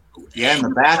 Yeah, in the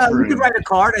you bathroom. could write a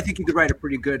card. I think you could write a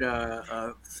pretty good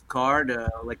card.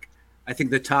 I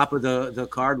think the top of the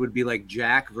card would be like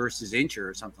Jack versus Incher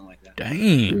or something like that.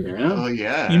 Dang. Oh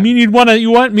yeah. You mean you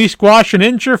want me squash an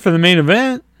Incher for the main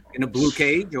event? in a blue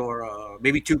cage or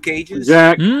maybe 2 cages.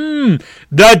 Jack.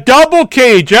 The double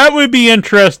cage, that would be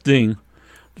interesting.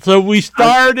 So we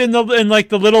start in the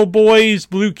little boy's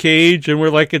blue cage, and we're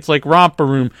like, it's like romper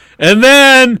room, and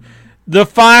then the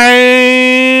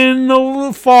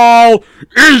final fall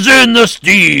is in the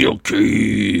steel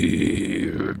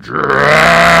cage.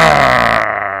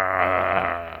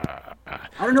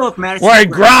 I don't know if Madison. Where I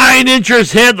grind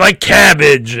Incher's head like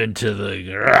cabbage into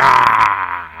the.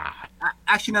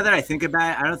 Actually, now that I think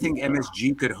about it, I don't think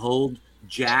MSG could hold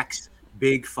Jack's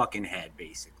big fucking head,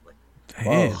 basically.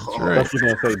 Damn, that's right. I was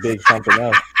gonna say big something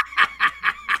else.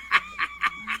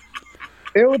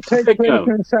 It would take place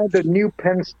inside the new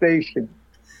Penn Station.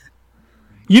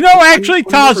 You know, actually,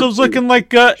 Tazo's looking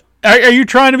like. Are you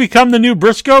trying to become the new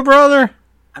Briscoe brother?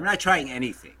 I'm not trying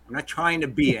anything. I'm not trying to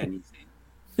be anything.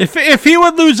 If he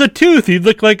would lose a tooth, he'd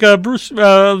look like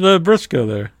the Briscoe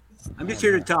there. I'm just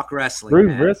here to talk wrestling. Bruce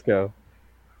man. Briscoe.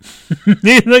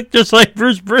 He looked just like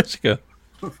Bruce Briscoe.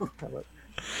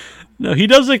 No, he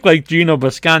does look like Gino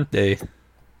Bisconte.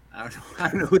 I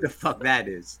don't know who the fuck that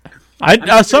is.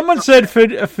 Someone said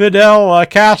Fidel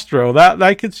Castro. That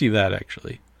I could see that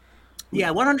actually.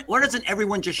 Yeah, why doesn't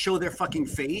everyone just show their fucking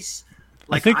face?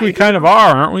 I think we kind of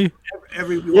are, aren't we?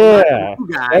 Everybody,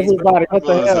 everybody. What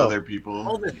the hell? Other people.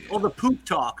 All the poop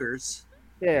talkers.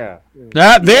 Yeah.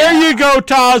 There you go,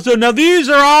 Tazo. Now these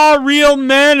are all real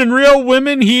men and real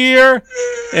women here,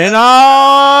 and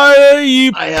all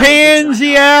you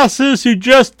pansy asses who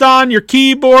just on your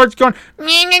keyboards going,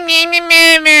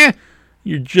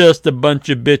 you're just a bunch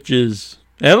of bitches.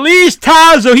 At least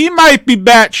Tazo, he might be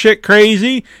batshit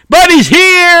crazy, but he's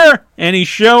here and he's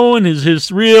showing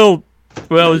his real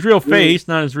face,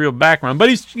 not his real background. But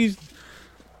he's,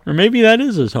 or maybe that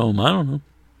is his home. I don't know.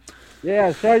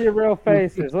 Yeah, show your real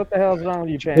faces. What the hell's wrong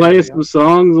with you, Pansy? Play some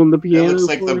songs on the piano. It looks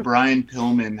like the Brian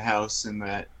Pillman house in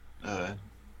that,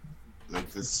 like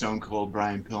the Stone Cold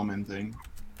Brian Pillman thing.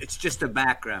 It's just a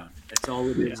background. That's all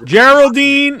it is.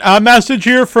 Geraldine, a message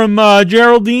here from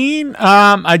Geraldine.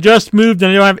 I just moved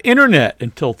and I don't have internet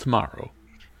until tomorrow.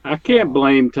 I can't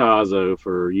blame Tazo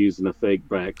for using a fake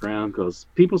background because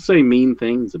people say mean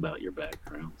things about your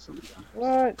background sometimes.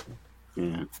 What?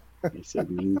 Yeah, they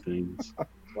said mean things.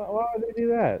 Why would they do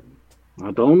that?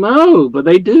 I don't know, but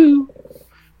they do.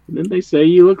 And then they say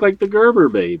you look like the Gerber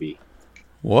baby.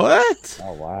 What?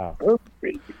 Oh, wow.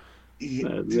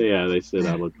 Yeah, they said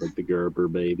I look like the Gerber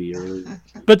baby earlier.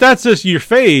 But that's just your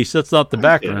face. That's not the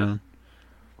background.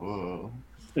 Yeah. Whoa.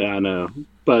 Yeah, I know.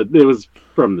 But it was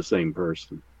from the same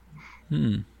person.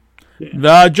 Yeah.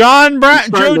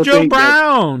 Jojo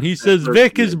Brown. He says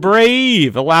Vic is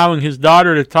brave, allowing his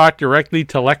daughter to talk directly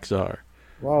to Lexar.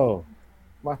 Whoa.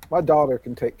 My daughter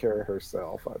can take care of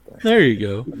herself, I think. There you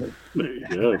go. There you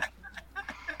go.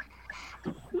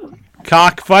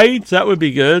 Cockfights, that would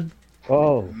be good.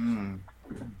 Oh.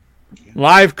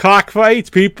 Live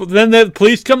cockfights, people. Then the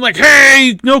police come like,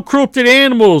 hey, no cruelty to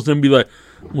animals. And be like,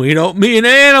 we don't mean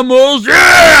animals.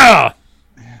 Yeah!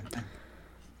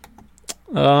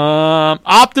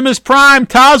 Optimus Prime.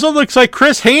 Tazo looks like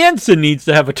Chris Hansen needs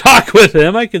to have a talk with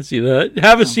him. I can see that.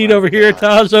 Have a seat over here,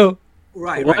 Tazo.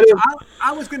 Right.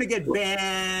 I was going to get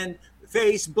banned,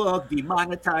 Facebook,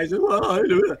 demonetized.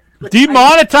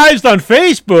 Demonetized on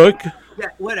Facebook? Yeah,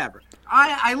 whatever.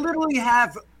 I literally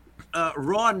have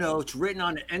raw notes written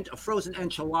on a frozen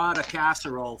enchilada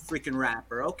casserole freaking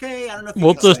wrapper. Okay? I don't know if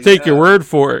we'll just take your word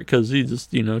for it because he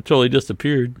just, totally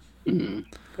disappeared.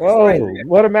 Whoa,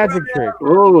 what a magic trick.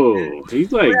 Oh,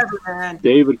 he's like man.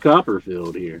 David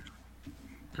Copperfield here.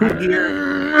 Here.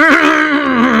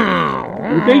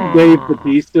 You think Dave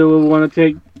Bautista will want to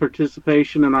take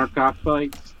participation in our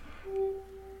cockfights?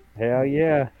 Hell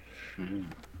yeah.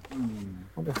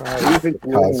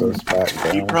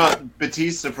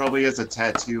 Batista probably has a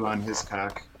tattoo on his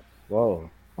cock.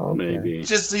 Whoa. Okay. Maybe.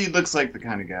 Just he looks like the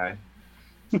kind of guy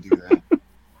to do that.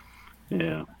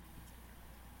 Yeah.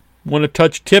 Want to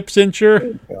touch tips,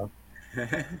 Incher?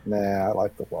 Nah, I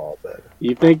like the wall better.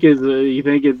 You think it's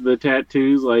the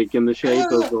tattoos like in the shape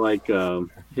of like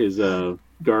his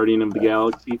Guardian of the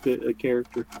Galaxy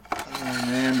character? Oh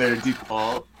man, their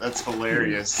default. That's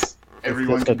hilarious.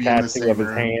 Everyone Just could a be in the tattoo same of his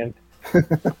room. hand.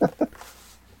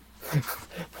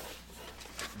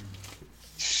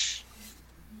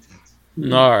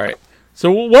 All right.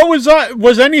 So what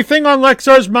was anything on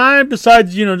Lexar's mind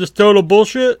besides, just total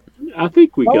bullshit? I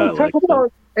think we I got was talking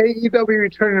about AEW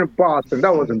returning to Boston.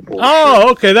 That wasn't bullshit.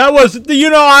 Oh, okay. That was,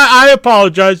 I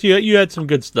apologize. You had some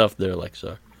good stuff there,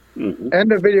 Lexar. Mm-hmm. And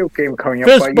the video game coming up.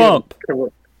 Fist bump.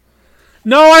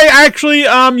 No, I actually,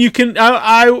 you can,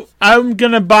 I'm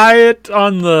gonna buy it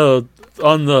on the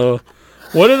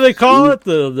What do they call it?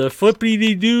 The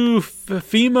flippity doo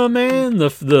FEMA man? The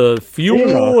fuel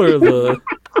FEMA. or the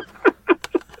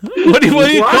what do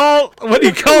you call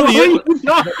the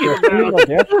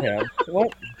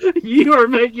What? You are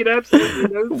making absolutely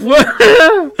no sense.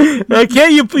 what?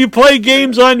 Can't you play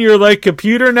games on your like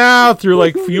computer now through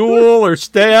like Fuel or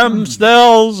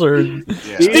Cells or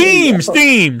Steam?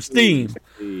 Steam,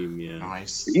 yeah.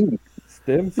 Nice.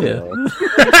 Stem cells.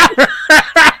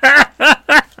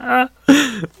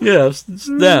 Yeah,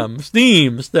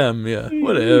 Steam, yeah,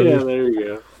 whatever. Yeah, there you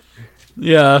go.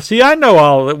 Yeah, see, I know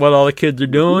what all the kids are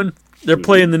doing. They're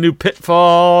playing the new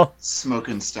Pitfall.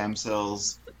 Smoking stem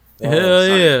cells. Hell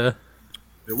yeah.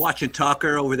 They're watching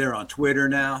Tucker over there on Twitter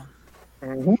now.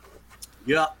 Mm-hmm.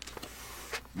 Yep.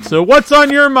 So what's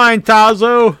on your mind,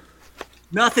 Tazo?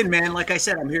 Nothing, man. Like I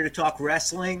said, I'm here to talk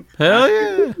wrestling. Hell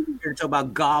yeah. I'm here to talk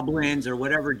about goblins or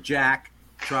whatever Jack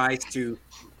tries to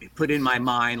put in my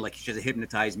mind, like he should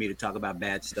hypnotize me to talk about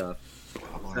bad stuff.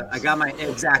 I got my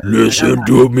Listen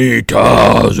to me,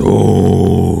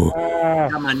 Tazo. I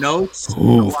got my notes.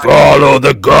 Who follow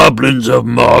the goblins of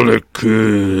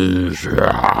Malekith.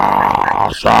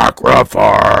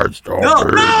 Sacrifice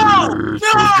to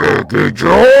Jackie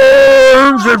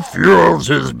Jones. It fuels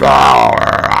his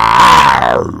power.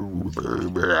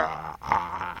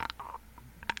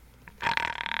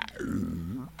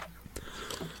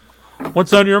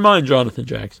 What's on your mind, Jonathan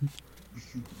Jackson?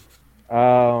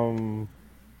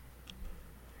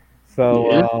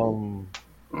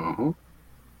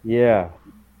 Yeah.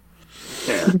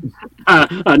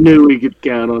 I knew we could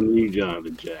count on you,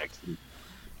 Jonathan Jackson.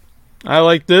 I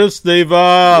like this. They've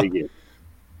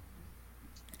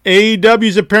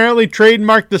AEW's apparently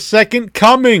trademarked the Second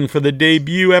Coming for the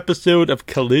debut episode of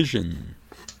Collision.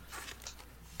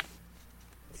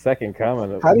 Second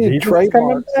Coming. How do you Jesus trademark?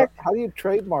 coming back? How do you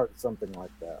trademark something like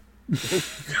that?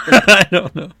 I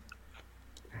don't know.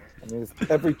 I mean, has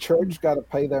every church got to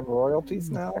pay them royalties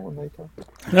now when they come?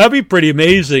 That'd be pretty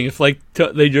amazing if like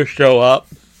they just show up.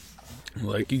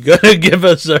 Like, you gotta give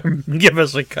us a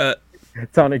cut.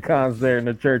 Tony Khan's there in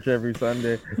the church every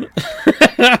Sunday.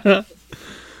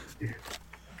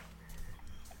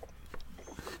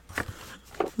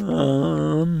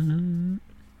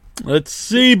 Let's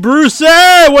see, Bruce.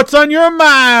 What's on your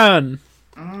mind?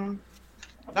 Not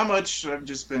much. I've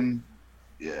just been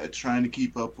trying to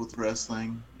keep up with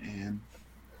wrestling and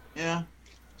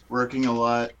working a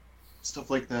lot, stuff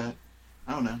like that.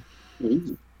 I don't know.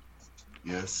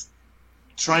 Yes.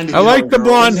 Trying to. I like the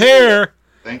blonde hair.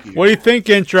 Thank you. What do you think,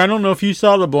 Intra? I don't know if you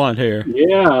saw the blonde hair.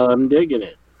 Yeah, I'm digging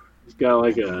it. It's got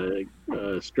like a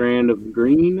strand of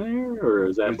green there, or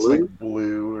is that It's blue? like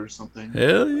blue or something.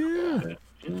 Hell yeah.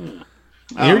 Yeah.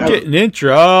 You're getting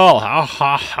intro.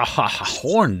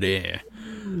 Horn there.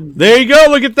 There you go.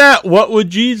 Look at that. What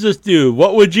would Jesus do?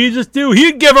 What would Jesus do?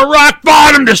 He'd give a rock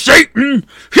bottom to Satan.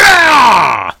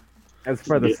 Yeah. That's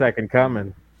for the Second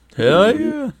Coming. Hell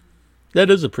yeah. That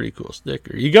is a pretty cool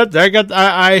sticker.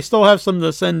 I still have some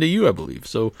to send to you, I believe.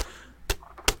 So,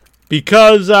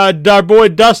 because our boy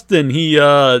Dustin,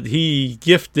 he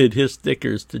gifted his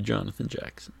stickers to Jonathan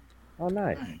Jackson. Oh,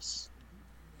 nice.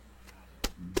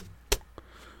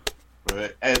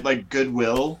 But at like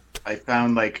Goodwill, I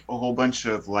found like a whole bunch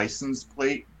of license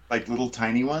plate, like little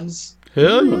tiny ones.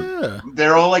 Hell yeah.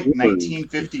 They're all like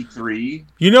 1953.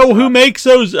 You know who makes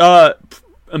those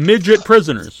midget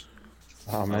prisoners?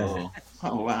 Oh, man.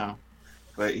 Oh, wow.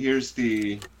 But here's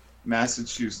the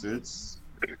Massachusetts.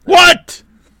 What?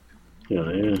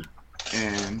 Yeah.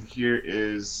 And here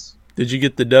is... Did you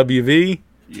get the WV?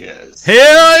 Yes.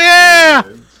 Hell yeah!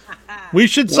 We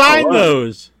should sign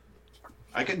those.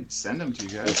 I can send them to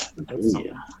you guys.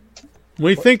 Yeah. What do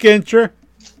you think, Intra?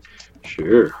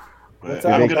 Sure. But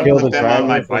I'm going to put them on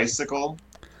my bicycle.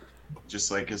 Just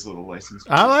like his little license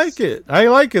plate. I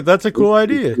like it. That's a cool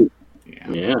idea.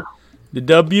 Yeah. The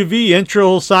WV Intra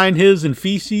will sign his in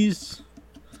feces.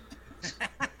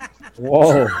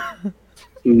 Whoa.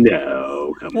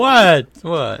 No. What?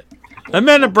 I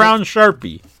meant a brown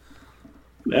Sharpie.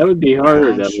 That would be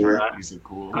harder. Sharpies are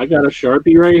cool. I got a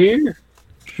Sharpie right here.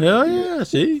 Hell yeah,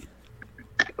 see?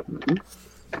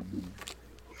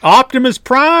 Optimus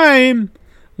Prime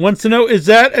wants to know, is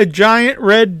that a giant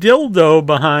red dildo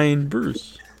behind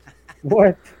Bruce?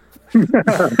 What?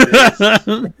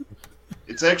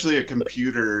 It's actually a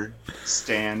computer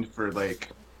stand for like...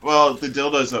 Well, the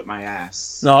dildo's up my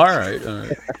ass. No, all right.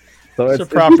 So it's a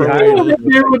proper way to look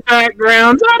Here with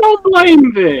backgrounds. I don't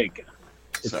blame Vic.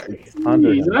 Sorry.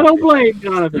 Jeez, I don't blame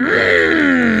Jonathan.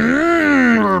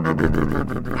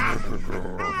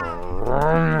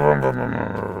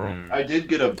 I did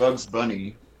get a Bugs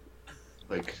Bunny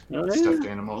like Oh, yeah? stuffed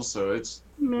animals. So it's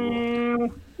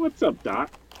Man, what's up,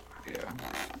 Doc? yeah.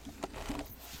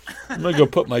 I'm gonna go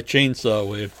put my chainsaw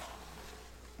away.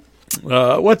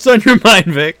 What's on your mind,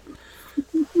 Vic?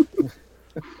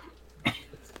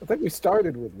 I think we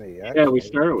started with me. Yeah, we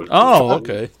started with. Oh,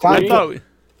 okay. Time I thought we...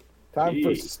 Time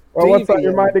for Jeez. Well, what's on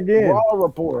your Stevie mind and again? Raw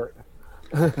report.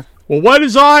 Well, what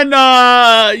is on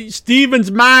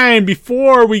Steven's mind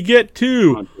before we get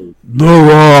to the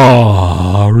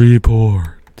Raw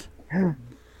report?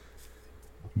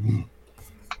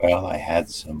 Well, I had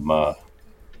some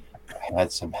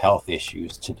health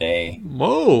issues today.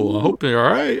 Whoa, I hope you're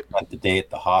all right. Spent the day at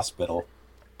the hospital.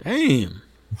 Damn.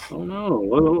 Oh no.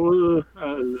 Well,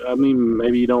 I mean,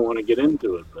 maybe you don't want to get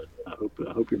into it, but I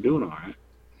hope you're doing all right.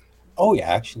 Oh yeah,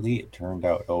 actually, it turned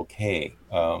out okay.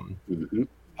 Mm-hmm.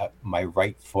 My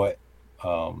right foot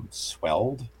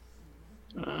swelled,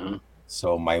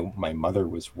 so my mother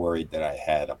was worried that I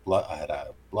had a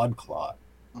blood clot.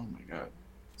 Oh my god.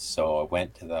 So I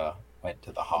went to the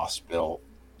hospital.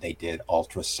 They did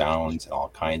ultrasounds and all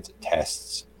kinds of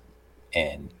tests,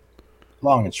 and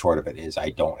long and short of it is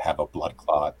I don't have a blood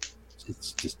clot.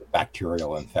 It's just a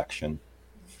bacterial infection.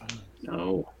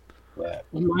 No. Yeah.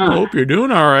 I hope you're doing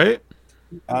all right.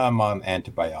 I'm on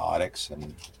antibiotics,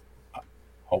 and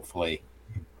hopefully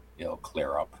it'll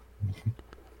clear up.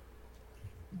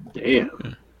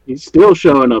 Damn. He's still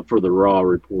showing up for the Raw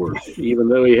report, even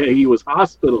though he was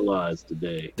hospitalized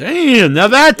today. Damn, now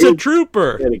that's a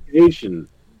trooper. Dedication.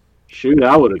 Shoot,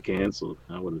 I would have canceled.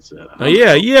 I would have said.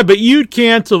 Yeah, but you'd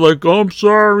cancel like, oh, I'm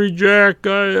sorry, Jack.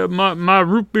 My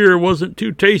root beer wasn't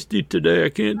too tasty today. I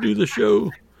can't do the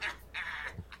show.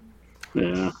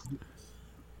 Yeah.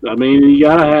 I mean, you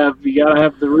gotta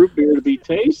have the root beer to be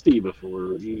tasty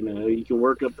before you can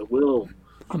work up the will.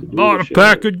 I bought a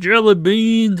pack of jelly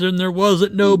beans and there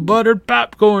wasn't no buttered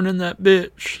popcorn in that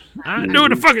bitch. I ain't doing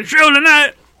the fucking show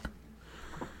tonight.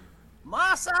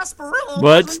 My sarsaparilla.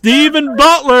 But Stephen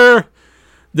Butler,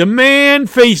 the man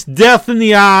faced death in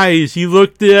the eyes. He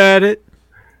looked at it.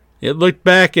 It looked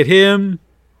back at him.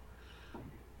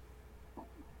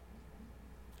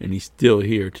 And he's still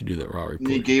here to do the Raw report. And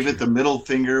he gave it the middle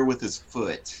finger with his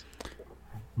foot.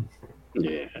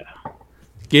 Yeah.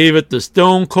 Gave it the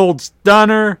Stone Cold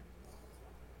Stunner.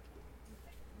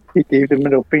 He gave the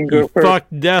middle finger He first.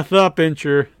 fucked death up,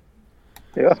 Incher.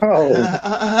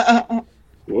 Oh.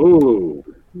 Whoa.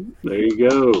 There you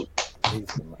go.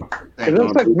 It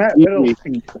looks like Matt Riddle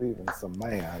feet. Steven's a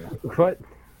man. What?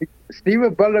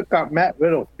 Steven Butler got Matt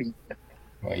Riddle feet.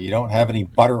 Well, you don't have any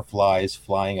butterflies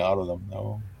flying out of them,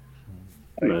 though.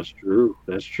 That's true.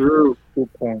 That's true.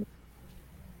 Good point.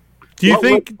 Do you What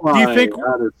think? would Do you fly think?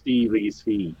 out of Stevie's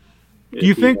feet? Do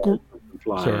you think?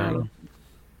 Fly out Sorry. of,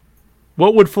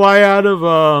 What would fly out of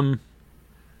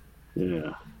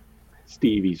yeah,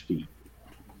 Stevie's feet.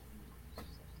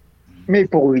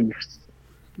 Maple Leafs.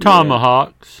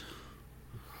 tomahawks?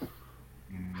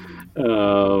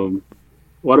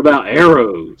 What about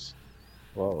arrows?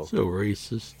 Whoa. So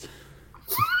racist.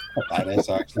 That is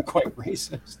actually quite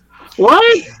racist.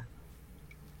 What?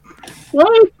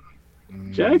 What?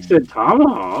 Jack said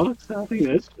tomahawks. I think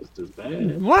that's just as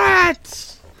bad.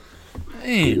 What?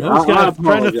 Man, Yeah, those guys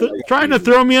I trying to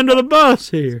throw me under the bus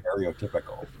here.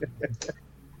 Stereotypical.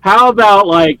 How about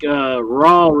like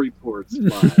Raw reports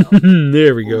file?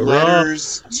 There we go. Raw.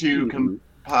 Letters to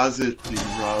composite the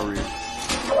Raw report.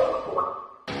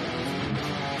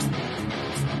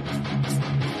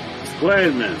 Wait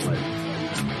a minute.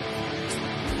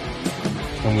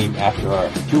 And we, after our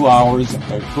 2 hours, a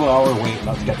 2-hour wait,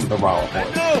 let's get to the Raw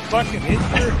report. No fucking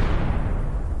Incher.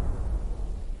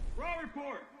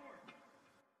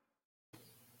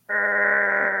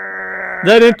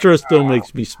 That intro still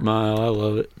makes me smile. I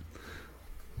love it.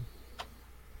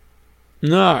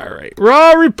 All right.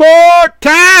 Raw report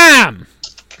time.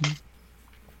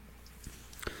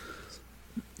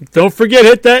 Don't forget,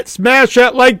 hit that, smash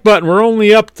that like button. We're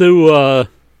only up to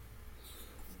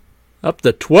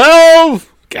 12.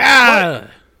 God.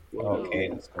 Okay,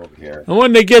 let's go over here. And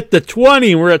when they get to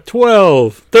 20, we're at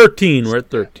 12. 13, we're at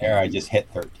 13. There, I just hit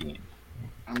 13.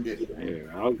 I'm getting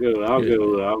Here, I'll go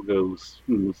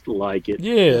like it.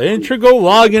 Yeah, intro, go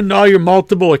log into all your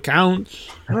multiple accounts.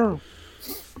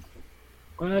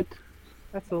 What?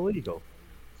 That's illegal.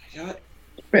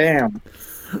 Bam.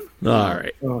 All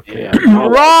right. Okay. Yeah.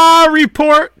 Raw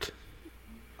report.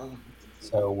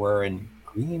 So we're in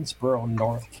Greensboro,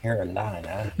 North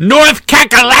Carolina, North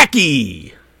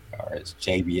Kakalaki. or as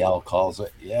JBL calls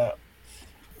it, yeah,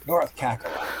 North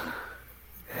Kakalaki.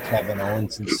 Kevin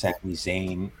Owens and Sami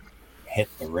Zayn hit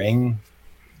the ring,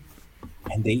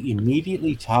 and they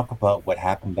immediately talk about what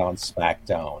happened on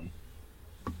SmackDown.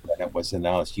 when it was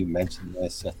announced, you mentioned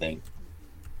this, I think,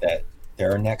 that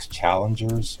their next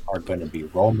challengers are going to be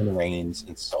Roman Reigns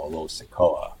and Solo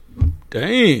Sikoa.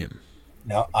 Damn.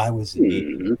 Now, I was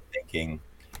immediately thinking,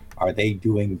 are they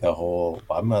doing the whole...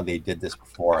 I know they did this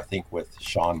before, I think, with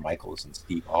Shawn Michaels and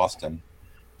Steve Austin,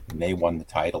 and they won the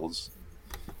titles.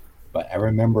 But I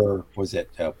remember, was it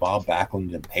Bob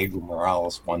Backlund and Pedro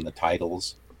Morales won the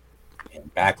titles,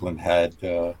 and Backlund had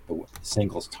the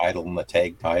singles title and the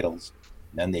tag titles,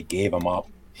 and then they gave them up.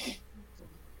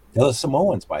 The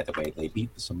Samoans, by the way, they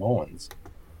beat the Samoans,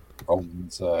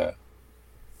 Roman's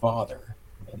father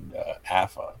and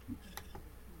Afa.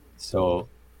 So,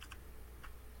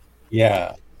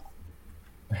 yeah.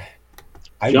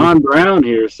 John Brown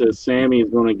here says Sammy is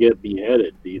going to get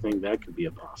beheaded. Do you think that could be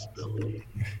a possibility?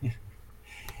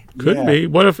 Could be.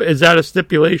 What if, is that a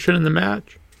stipulation in the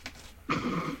match?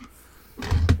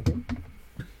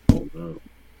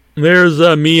 There's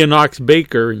me and Knox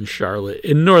Baker in Charlotte,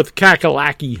 in North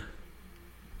Kakalaki.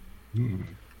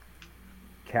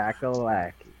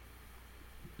 Kakalaki.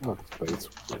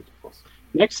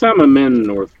 Next time I'm in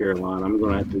North Carolina, I'm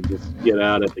going to have to just get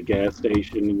out at the gas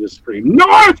station and just scream,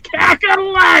 North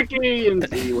Kakalaki! And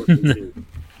see what they do.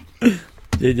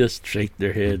 They just shake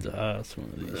their heads. It's one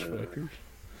of these fuckers.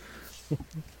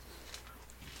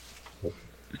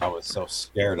 I was so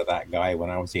scared of that guy when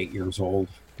I was 8 years old.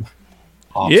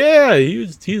 Yeah,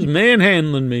 he's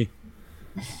manhandling me.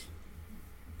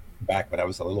 Back when I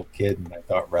was a little kid and I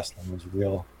thought wrestling was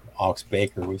real, Ox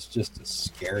Baker was just a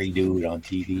scary dude on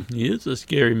TV. He is a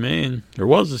scary man.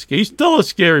 He's still a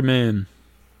scary man.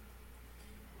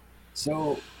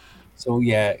 So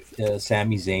yeah,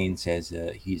 Sami Zayn says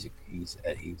he's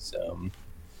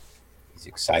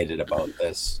excited about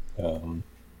this. That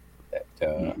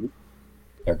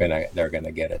they're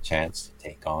gonna get a chance to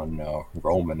take on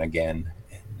Roman again,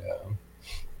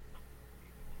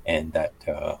 and that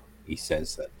he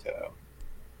says that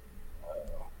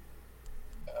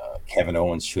Kevin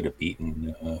Owens should have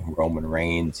beaten Roman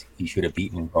Reigns. He should have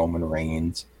beaten Roman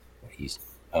Reigns. He's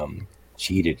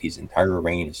cheated his entire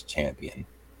reign as champion,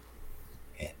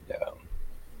 and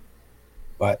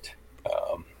but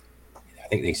I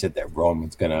think they said that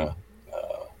Roman's gonna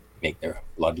make their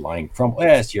bloodline from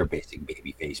it's your basic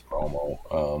babyface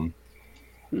promo,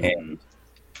 and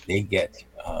they get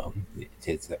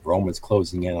it's that Roman's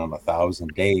closing in on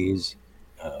 1,000 days,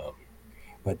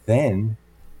 but then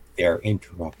they're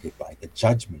interrupted by the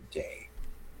Judgment Day,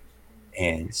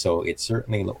 and so it's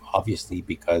certainly obviously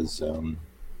because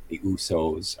the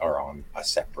Usos are on a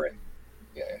separate,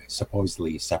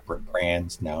 supposedly separate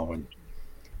brands now, and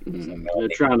they're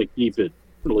trying to keep it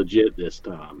legit this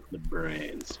time. The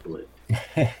brand split.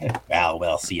 Well,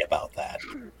 we'll see about that.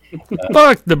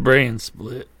 Fuck the brand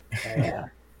split.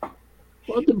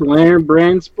 What the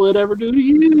brand split ever do to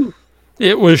you?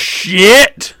 It was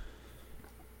shit.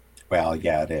 Well,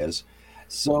 yeah, it is.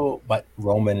 So, but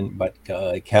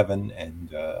Kevin and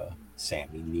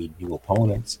Sammy need new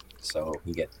opponents. So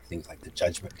we get things like the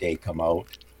Judgment Day come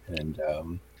out, and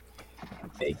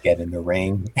they get in the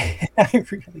ring. I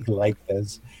really like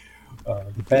this.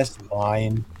 The best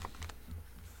line,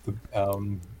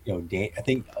 I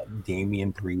think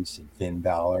Damian Priest and Finn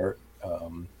Balor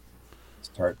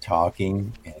start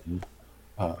talking, and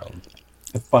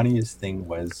the funniest thing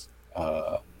was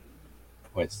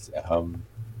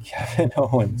Kevin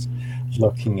Owens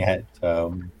looking at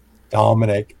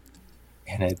Dominic,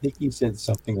 and I think he said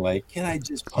something like, "Can I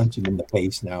just punch him in the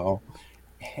face now?"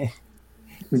 And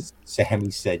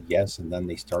Sammy said yes, and then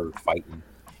they started fighting.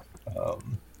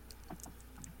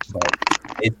 But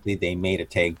they made a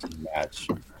tag team match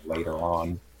later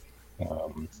on.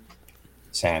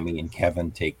 Sammy and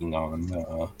Kevin taking on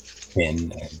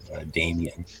Finn and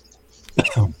Damian.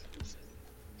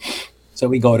 So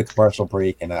we go to commercial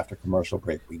break, and after commercial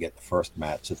break, we get the first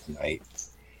match of the night.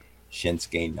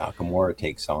 Shinsuke Nakamura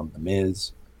takes on The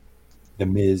Miz. The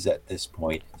Miz at this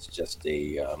point is just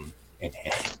he's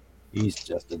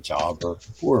just a jobber.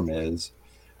 Poor Miz.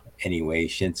 Anyway,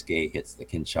 Shinsuke hits the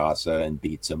Kinshasa and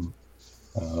beats him.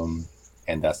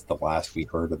 And that's the last we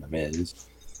heard of The Miz.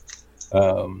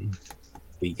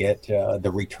 We get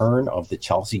the return of the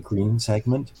Chelsea Green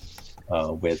segment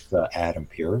with Adam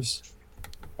Pearce.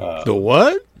 The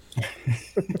what?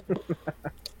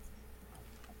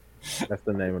 That's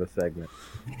the name of the segment.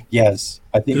 Yes,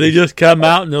 I think they just come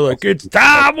out and they're like, "It's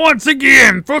time once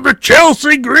again for the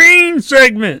Chelsea Green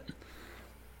segment."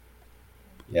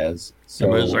 Yes. So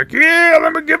Somebody's like, "Yeah,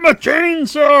 let me get my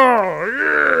chainsaw."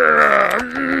 Yeah.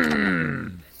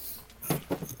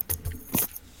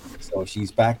 So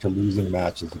she's back to losing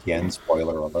matches again.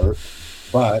 Spoiler alert!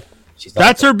 But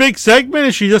That's her big segment,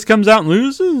 and she just comes out and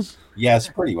loses? Yes,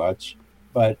 pretty much.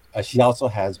 But she also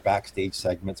has backstage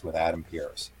segments with Adam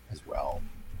Pearce as well.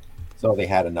 So they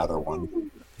had another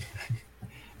one.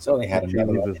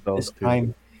 This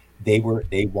time, they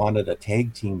wanted a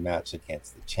tag team match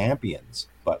against the champions,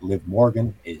 but Liv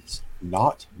Morgan is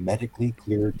not medically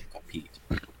cleared to compete.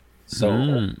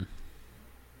 So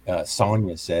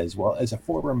Sonya says, "Well, as a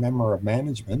former member of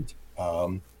management,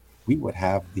 we would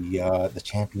have the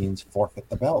champions forfeit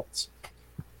the belts."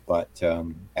 But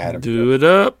Adam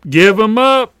give them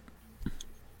up.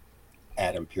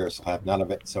 Adam Pearce will have none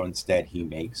of it, so instead he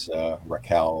makes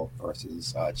Raquel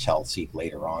versus Chelsea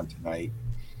later on tonight.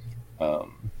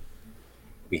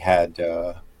 We had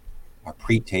a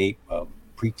pre-tape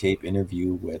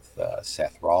interview with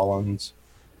Seth Rollins,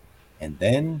 and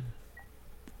then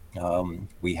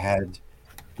we had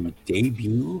the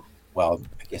debut. Well,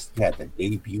 I guess we had the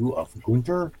debut of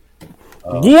Gunther.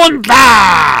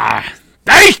 Gunther!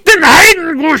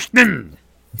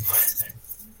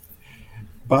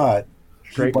 But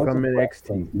straight from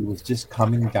NXT. He was just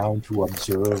coming down to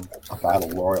observe a battle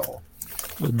royal.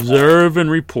 Observe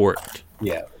and report.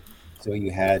 Yeah. So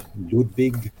you had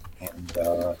Ludwig and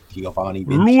Giovanni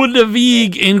Vinci.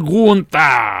 Ludwig and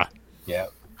Gunther. Yeah.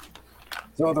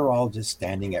 So they're all just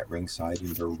standing at ringside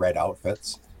in their red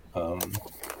outfits.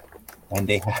 And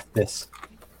they have this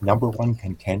 #1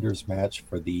 contenders match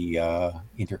for the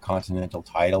Intercontinental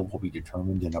title will be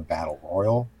determined in a battle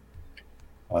royal.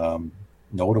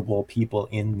 Notable people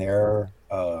in there.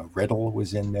 Riddle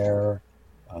was in there.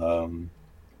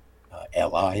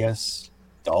 Elias,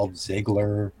 Dolph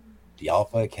Ziggler, the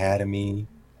Alpha Academy,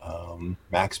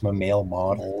 Maximum Male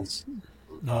Models,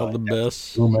 all the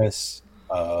best. Loomis,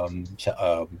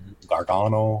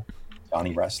 Gargano,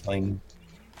 Johnny Wrestling,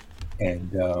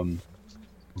 and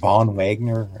Von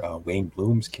Wagner, Wayne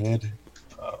Bloom's kid.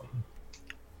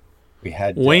 We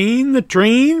had Wayne the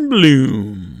Train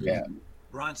Bloom. Yeah.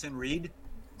 Bronson Reed.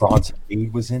 Bronson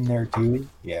Reed was in there too.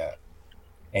 Yeah.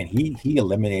 And he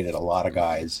eliminated a lot of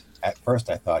guys. At first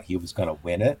I thought he was going to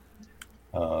win it.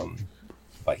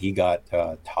 But he got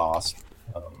tossed.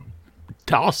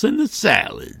 Tossing the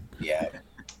salad. Yeah.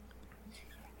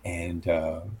 And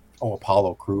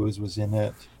Apollo Crews was in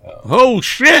it. Oh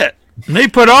shit! They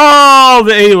put all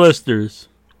the A-listers.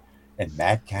 And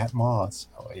Madcap Moss.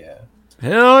 Oh yeah.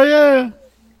 Hell yeah.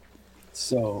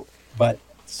 So, but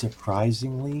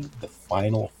surprisingly, the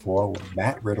final four were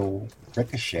Matt Riddle,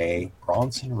 Ricochet,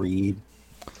 Bronson Reed,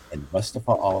 and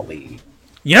Mustafa Ali.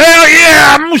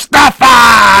 Yeah, Mustafa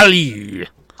Ali.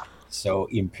 So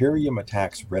Imperium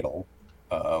attacks Riddle,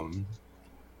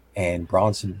 and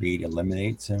Bronson Reed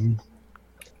eliminates him.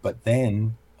 But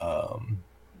then, I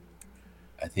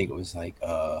think it was like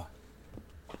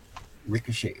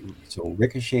Ricochet. So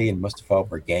Ricochet and Mustafa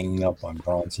were ganging up on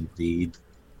Bronson Reed,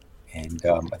 and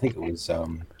I think it was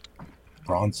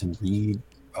Bronson Reed.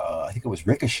 I think it was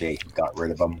Ricochet who got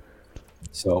rid of him.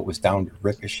 So it was down to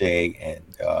Ricochet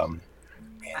and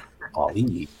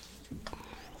Ali,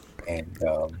 and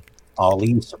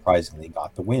Ali surprisingly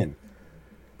got the win.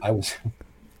 I was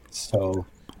so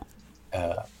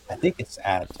I think it's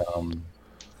at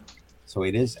so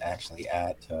it is actually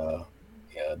at the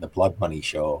Blood Money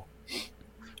show.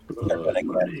 They're gonna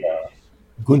get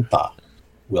Gunther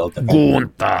will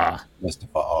defend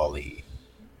Mustafa Ali,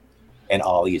 and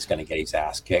Ali is gonna get his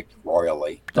ass kicked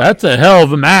royally. That's a hell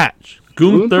of a match.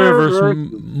 Gunther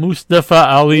versus Mustafa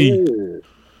Ali.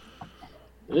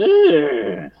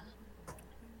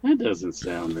 That doesn't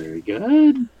sound very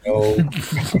good. No.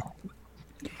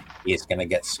 He's gonna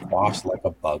get squashed like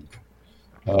a bug.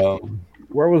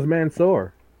 Where was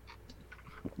Mansoor?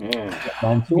 Yeah.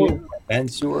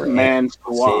 Mansoor were in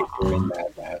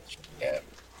that match. Yeah.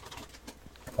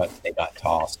 But they got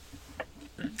tossed.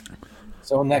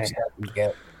 So next up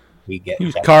we get He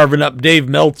was carving up Dave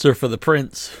Meltzer for the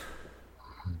Prince.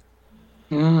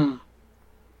 Soon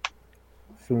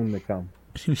to come.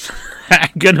 He was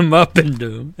hacking him up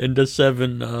into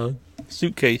 7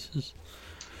 suitcases.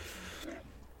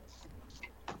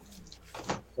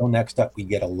 So next up, we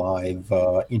get a live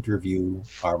interview,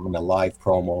 or a live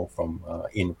promo from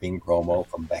in-ring promo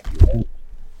from Becky Lynch.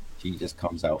 She just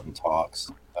comes out and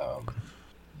talks.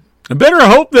 I better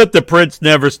hope that the Prince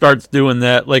never starts doing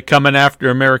that, like coming after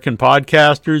American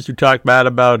podcasters who talk bad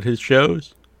about his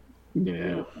shows.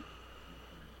 Yeah.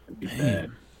 That'd be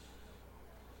bad.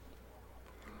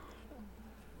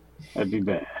 That'd be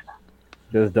bad.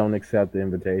 Just don't accept the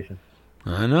invitation.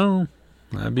 I know.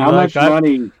 I'd be How like, much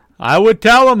money? I would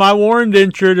tell him. I warned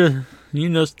Incher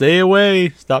to, stay away.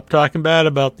 Stop talking bad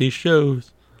about these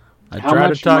shows. I try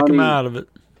to talk him out of it.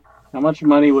 How much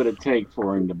money would it take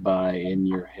for him to buy In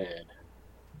Your Head?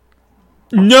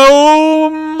 No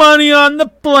money on the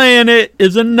planet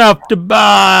is enough to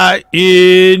buy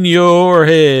In Your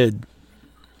Head.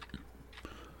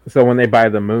 So when they buy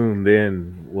the moon,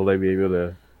 then will they be able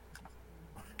to?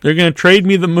 They're gonna trade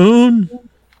me the moon?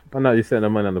 Oh no, you said no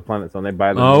money on the planet, so when they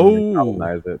buy the moon, they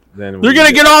colonize it. Then they're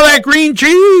gonna get all that green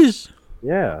cheese.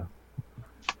 Yeah.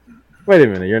 Wait a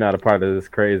minute, you're not a part of this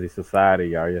crazy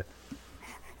society, are you?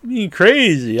 You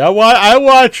crazy? I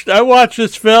watched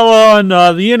this fella on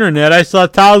the internet. I saw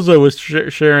Tazo was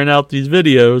sharing out these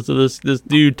videos of this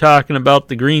dude talking about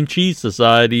the Green Cheese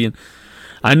Society, and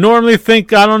I normally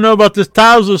think I don't know about this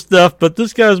Tazo stuff, but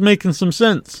this guy's making some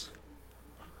sense.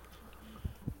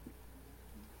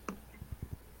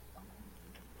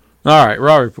 All right,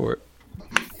 Raw report.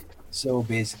 So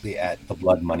basically, at the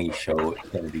Blood Money show, it's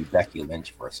going to be Becky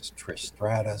Lynch versus Trish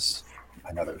Stratus.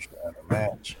 Another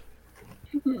match.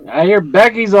 I hear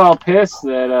Becky's all pissed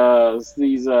that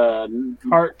these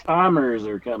part-timers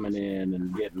are coming in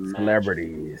and getting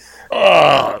celebrities.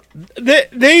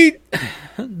 They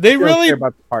really care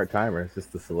about the part-timers,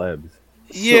 just the celebs.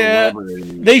 Yeah,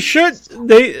 they should.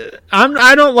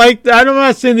 I don't like that. I'm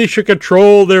not saying they should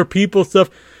control their people stuff,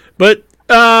 but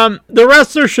the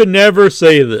wrestler should never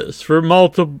say this for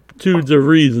multitudes of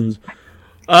reasons.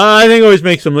 I think it always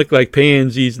makes them look like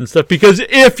pansies and stuff. Because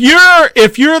if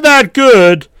you're that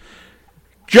good,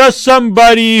 just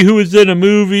somebody who is in a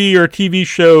movie or TV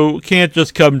show can't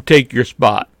just come take your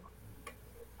spot.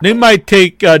 They might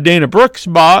take Dana Brooks'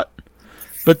 spot,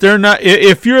 but they're not.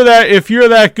 If you're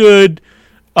that good,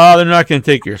 they're not going to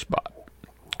take your spot.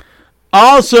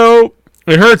 Also,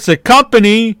 it hurts the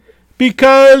company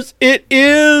because it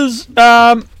is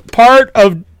part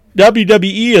of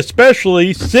WWE,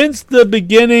 especially since the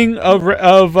beginning of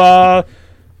the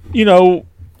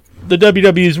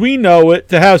WWE as we know it,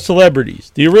 to have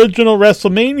celebrities. The original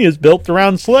WrestleMania is built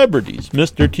around celebrities.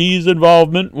 Mr. T's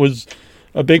involvement was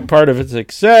a big part of its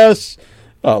success.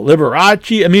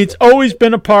 Liberace. I mean, it's always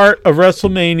been a part of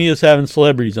WrestleMania is having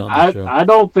celebrities on the show. I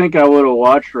don't think I would have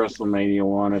watched WrestleMania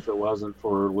 1 if it wasn't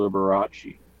for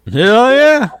Liberace. Hell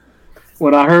yeah.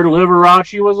 When I heard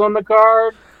Liberace was on the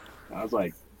card, I was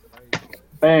like,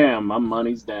 bam, my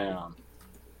money's down.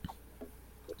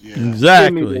 Yeah.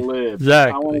 Exactly. Give me the Lib.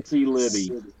 Exactly. I want to see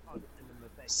Libby.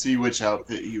 See which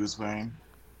outfit he was wearing.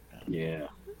 Yeah.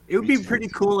 It would be pretty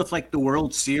cool if, like, the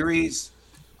World Series,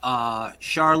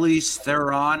 Charlize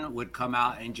Theron would come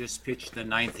out and just pitch the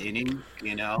ninth inning.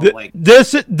 You know,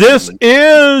 this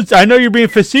is. I know you're being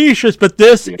facetious, but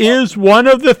this is one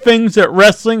of the things that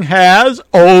wrestling has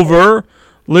over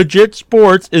legit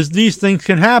sports. Is these things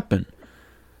can happen.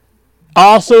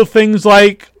 Also, things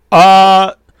like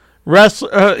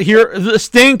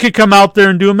Sting could come out there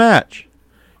and do a match.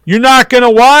 You're not going to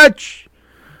watch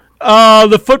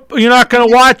You're not going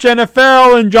to watch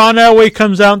NFL, and John Elway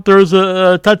comes out and throws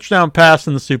a touchdown pass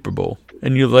in the Super Bowl,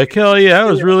 and you're like, hell yeah,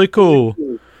 that was really cool.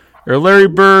 Or Larry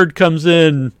Bird comes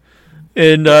in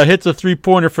and hits a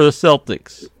 3-pointer for the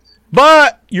Celtics.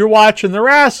 But you're watching the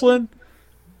wrestling,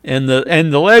 and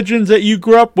the legends that you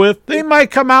grew up with, they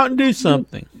might come out and do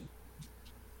something.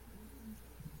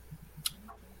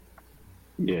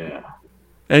 Yeah.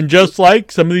 And just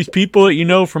like some of these people that you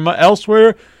know from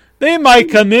elsewhere, they might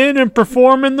come in and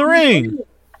perform in the ring.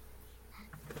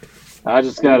 I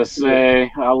just got to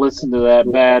say, I listened to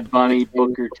that Bad Bunny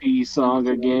Booker T song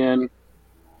again,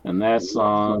 and that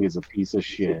song is a piece of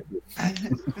shit.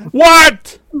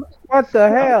 What? What the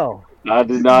hell? I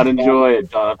did not enjoy it,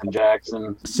 Jonathan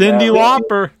Jackson. Cyndi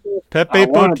Lauper. Pepe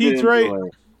Poteet's right.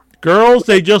 Girls,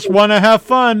 they just want to have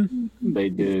fun. They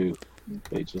do.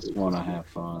 They just want to have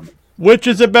fun. Which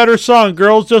is a better song,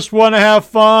 Girls Just Want to Have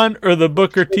Fun or the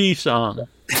Booker T song?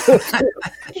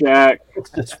 Jack,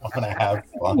 just want to have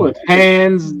fun. With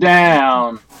hands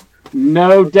down,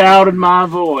 no doubt in my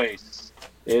voice,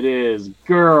 it is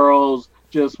Girls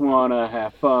Just Want to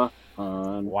Have Fun.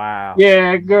 Wow.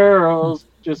 Yeah, girls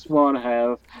just want to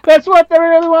have. That's what they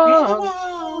really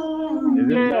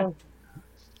want. Yeah.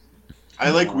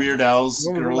 I like Weird Al's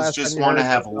Girls Just Want to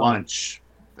Have Lunch.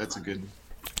 That's a good.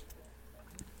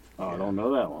 Oh, I don't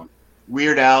know that one.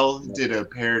 Weird Al did a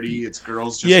parody. It's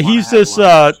Girls Just Yeah, Wanna he's Have this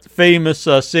Lunch. famous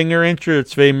singer intro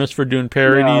that's famous for doing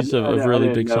parodies of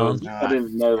really big songs. I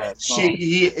didn't know that song.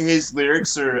 His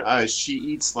lyrics are, she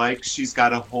eats like she's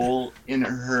got a hole in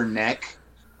her neck,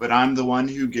 but I'm the one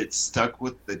who gets stuck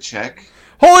with the check.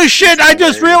 Holy shit, I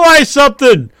just realized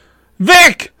something!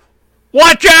 Vic!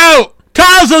 Watch out!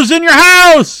 Tazo's in your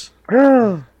house!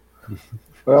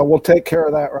 Well, we'll take care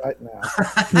of that right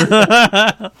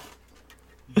now.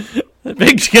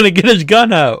 Vic's gonna get his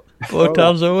gun out. 4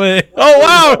 times away. Oh,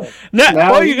 wow.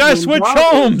 Now You guys he's switch in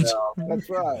homes. That's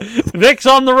right. Vic's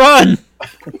on the run.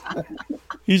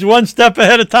 He's 1 step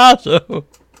ahead of Tazo.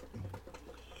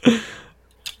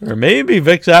 Or maybe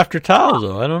Vic's after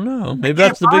Tazo. I don't know. Maybe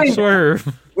that's the big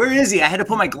swerve. Where is he? I had to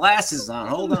put my glasses on.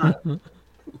 Hold on.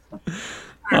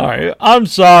 All right. I'm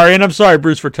sorry. And I'm sorry,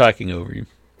 Bruce, for talking over you.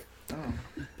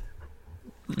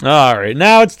 All right.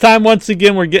 Now it's time once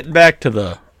again. We're getting back to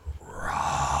the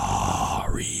Raw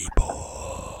Report.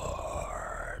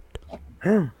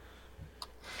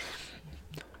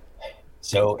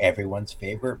 So everyone's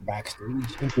favorite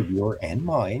backstage interviewer and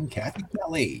mine, Kathy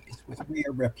Kelly, is with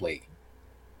Rhea Ripley.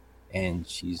 And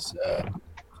she's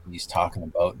talking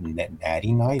about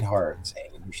Natty Neidhart,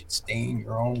 saying you should stay in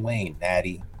your own lane,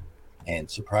 Natty. And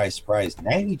surprise, surprise,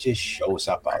 Natty just shows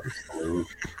up out of the blue.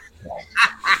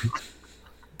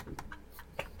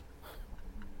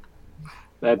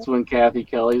 That's when Kathy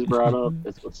Kelly's brought up.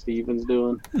 That's what Steven's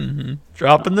doing. Mm-hmm.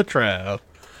 Dropping the trowel.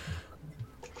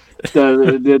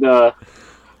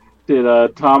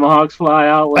 Did tomahawks fly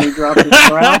out when he dropped his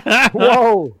trowel?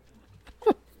 Whoa!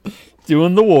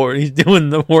 Doing the war. He's doing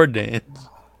the war dance.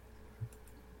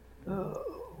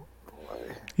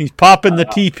 He's popping the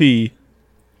TP.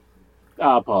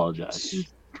 I apologize.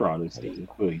 Toronto Steven,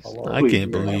 please. I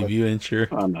can't believe you ain't sure.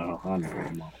 I know.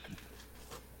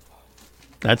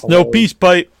 That's no peace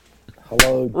pipe.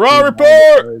 Hello. Raw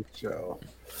Report. Show.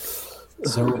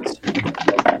 So it's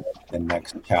the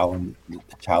next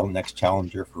next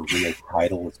challenger for Rhea's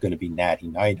title is going to be Natty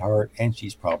Neidhart, and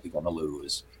she's probably going to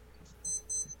lose.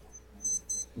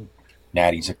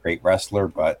 Natty's a great wrestler,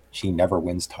 but she never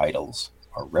wins titles,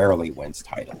 or rarely wins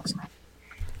titles.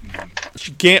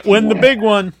 She can't win the big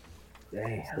one.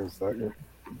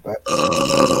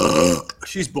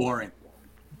 She's boring.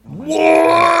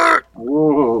 What?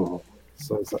 Whoa.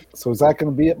 So is that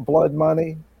going to be at Blood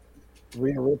Money?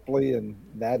 Rhea Ripley and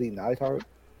Natty Neidhart?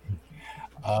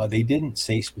 They didn't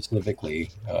say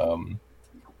specifically. In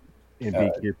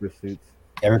beekeeper suits.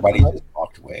 Everybody just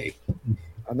walked away.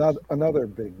 Another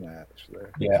big match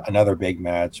there. Yeah, another big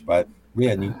match, but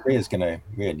Rhea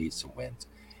needs some wins.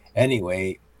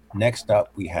 Anyway, next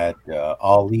up we had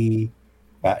Ali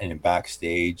walking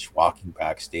backstage.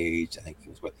 I think he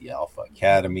was with the Alpha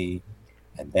Academy,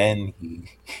 and then he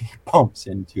bumps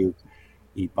into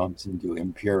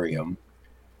Imperium,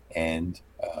 and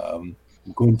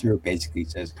Gunther basically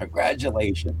says,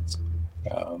 "Congratulations,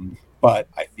 but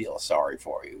I feel sorry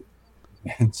for you."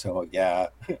 And so, yeah,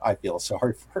 I feel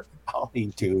sorry for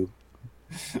Ali too.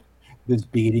 This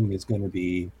beating is going to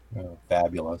be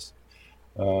fabulous.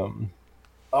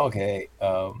 Okay.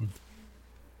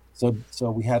 So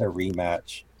we had a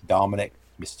rematch. Dominic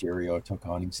Mysterio took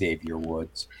on Xavier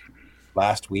Woods.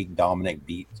 Last week, Dominic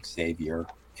beat Xavier,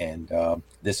 and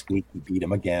this week he beat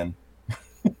him again.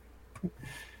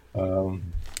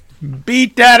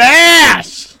 Beat that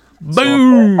ass!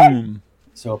 Boom!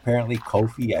 So apparently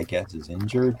Kofi, I guess, is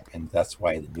injured, and that's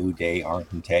why the New Day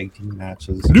aren't in tag team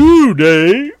matches. New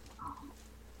Day?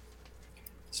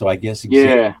 So I guess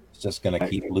Xavier is just going to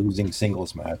keep losing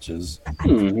singles matches.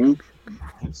 Mm-hmm.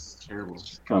 It's terrible.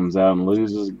 Comes out and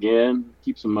loses again.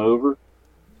 Keeps him over.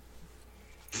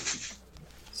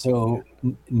 So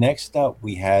next up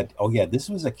we had, this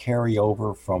was a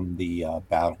carryover from the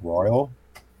Battle Royal.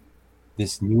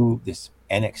 This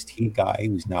NXT guy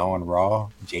who's now on Raw,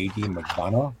 JD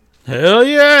McDonough. Hell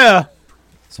yeah!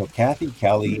 So Kathy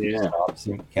Kelly stops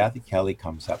him. Kathy Kelly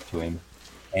comes up to him,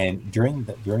 and during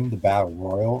the Battle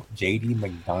Royal, JD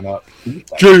McDonough beat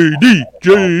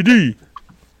JD.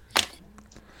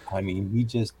 I mean, he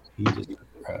just.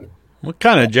 What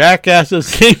kind of jackass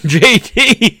is named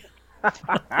JD?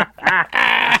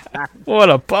 What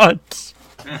a putz!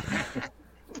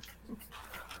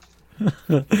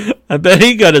 I bet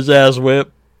he got his ass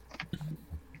whipped.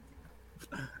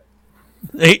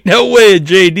 Ain't no way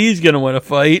JD's gonna win a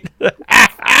fight.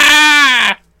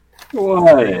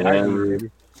 Whatever.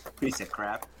 Piece of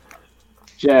crap.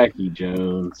 Jackie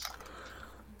Jones.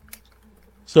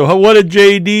 So what did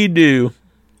JD do?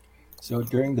 So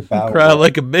during the battle, cry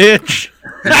like a bitch.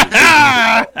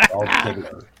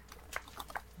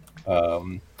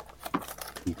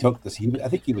 He took this. I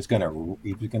think he was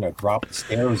gonna drop the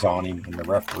stairs on him, and the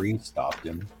referee stopped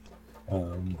him.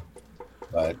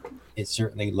 But it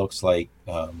certainly looks like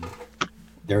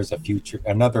there's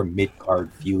another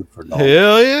mid-card feud for Dolph.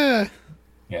 Hell yeah!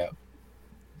 Yeah.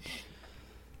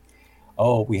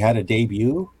 Oh, we had a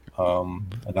debut.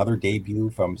 Another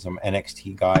debut from some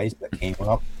NXT guys that came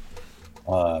up.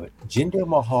 Jinder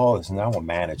Mahal is now a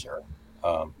manager.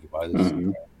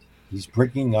 He's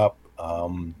bringing up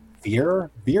Veer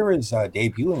is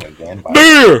debuting again.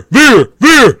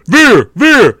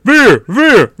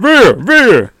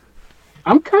 Veer.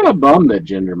 I'm kind of bummed that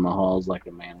Jinder Mahal's like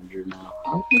a manager now.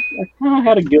 I kind of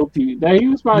had a guilty. He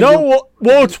was my No, well,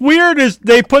 what's weird is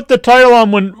they put the title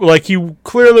on when like he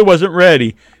clearly wasn't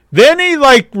ready. Then he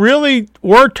like really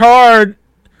worked hard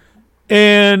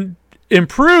and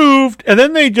improved, and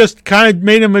then they just kind of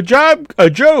made him a joke.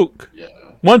 Yeah.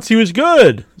 Once he was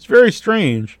good, it's very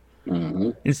strange.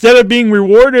 Mm-hmm. Instead of being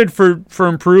rewarded for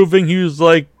improving, he's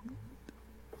like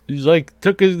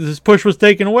took his push was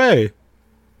taken away.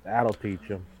 That'll teach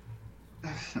him.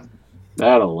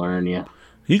 That'll learn you.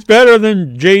 He's better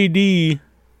than JD.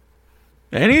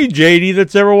 Any JD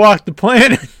that's ever walked the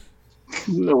planet.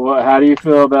 How do you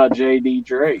feel about JD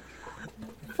Drake?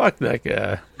 Fuck that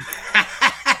guy.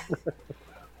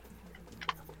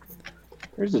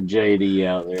 There's a JD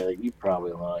out there that you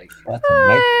probably like. That's a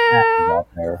nice out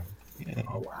there. Yeah.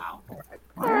 Oh, wow.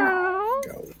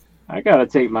 I gotta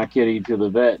take my kitty to the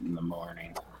vet in the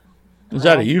morning. Is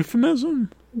that a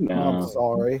euphemism? No. I'm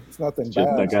sorry. It's nothing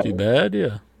bad. Too bad,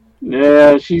 yeah.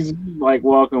 Yeah, she's like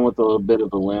walking with a little bit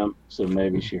of a limp, so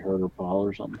maybe she hurt her paw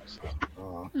or something.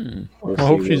 I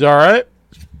hope she's all right.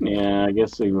 Yeah, I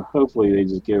guess hopefully they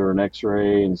just give her an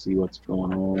X-ray and see what's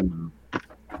going on.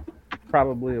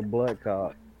 Probably a blood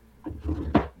clot.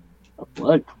 A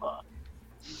blood clot.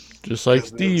 Just like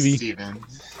Stevie. Steven.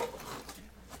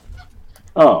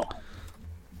 Oh.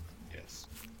 Yes.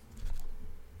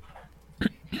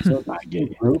 So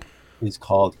the group is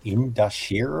called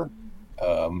Indashir,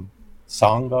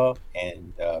 Sangha,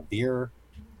 and Veer,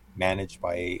 managed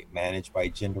by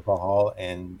Jinder Mahal,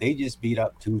 and they just beat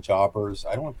up two jobbers.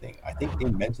 I think they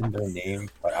mentioned their name,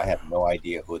 but I have no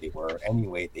idea who they were.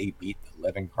 Anyway, they beat the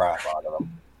living crap out of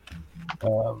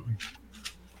them.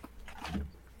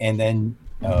 And then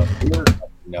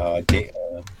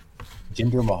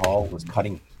Jinder Mahal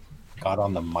got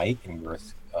on the mic and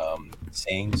was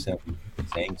saying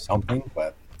something,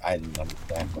 but I didn't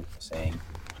understand what he was saying.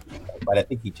 But I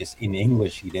think in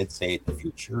English, he did say the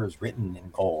future is written in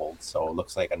gold. So it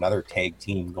looks like another tag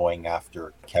team going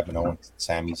after Kevin Owens and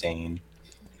Sami Zayn.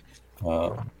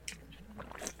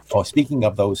 Speaking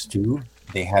of those two,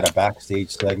 they had a backstage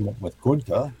segment with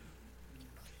Gunther.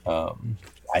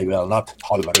 I will not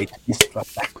tolerate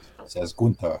disrespect, says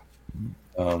Gunther.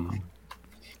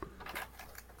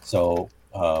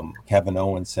 Kevin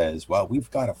Owens says, well,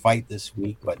 we've got a fight this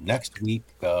week, but next week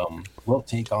we'll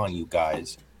take on you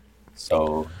guys.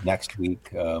 So next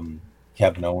week,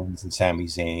 Kevin Owens and Sami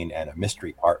Zayn and a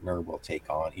mystery partner will take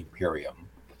on Imperium.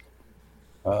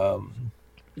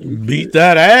 Beat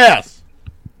that ass.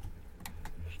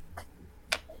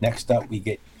 Next up, we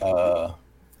get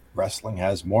wrestling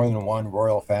has more than one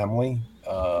royal family.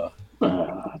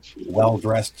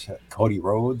 Well-dressed Cody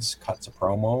Rhodes cuts a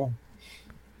promo.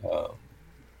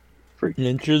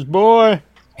 Inches boy.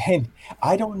 And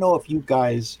I don't know if you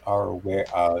guys are aware.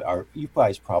 You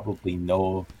guys probably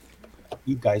know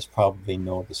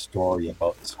the story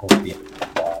about the Scorpion.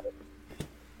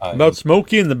 About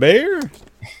Smokey and the Bear.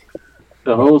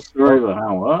 The whole story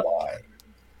behind what?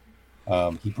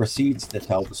 He proceeds to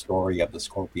tell the story of the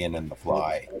Scorpion and the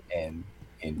Fly, and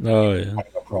cutting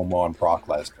a promo on Brock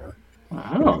Lesnar.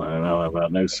 I don't know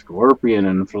about no Scorpion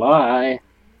and Fly.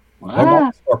 What? No,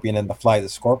 not the Scorpion and the Fly. The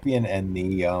Scorpion and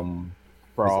the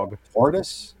Frog.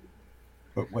 Tortoise?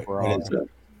 What is it?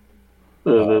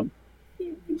 The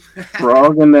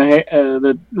frog and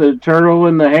the turtle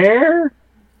and the hare?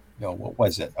 No, what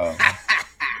was it? The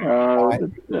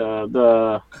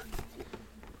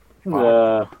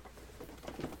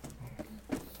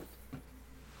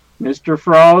Mr.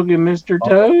 Frog and Mr.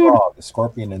 Toad? The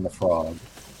Scorpion and the Frog.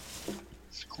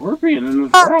 Scorpion and the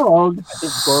Frog?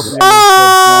 Scorpion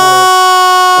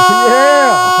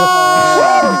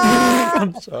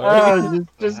I'm sorry.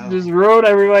 Just ruined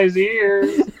everybody's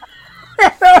ears.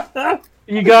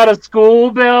 You got a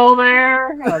school bell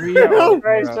there? I mean, what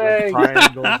can I say?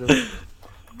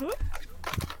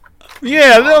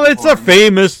 Yeah, no, it's a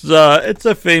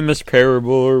famous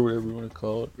parable or whatever you want to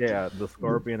call it. Yeah, the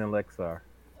Scorpion and Lexar.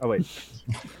 Oh wait.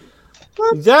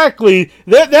 Exactly.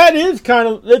 That is kind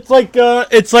of it's like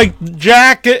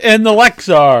Jack and the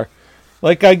Lexar.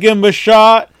 Like I give him a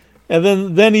shot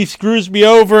and then he screws me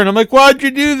over and I'm like, why'd you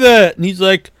do that? And he's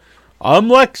like, I'm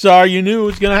Lexar, you knew it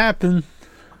was gonna happen.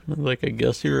 I'm like, I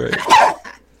guess you're right.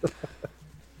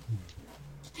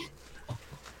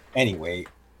 Anyway,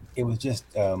 it was just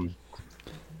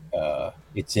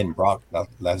it's in Brock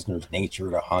Lesnar's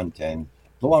nature to hunt, and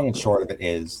the long and short of it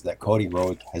is that Cody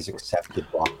Rhodes has accepted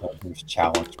Brock Lesnar's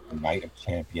challenge for Night of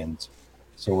Champions.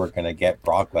 So we're going to get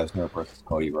Brock Lesnar versus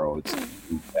Cody Rhodes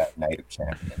at Night of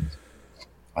Champions.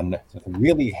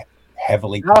 Really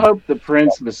heavily. I hope the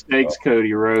Prince mistakes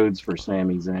Cody Rhodes for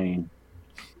Sami Zayn.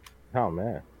 Oh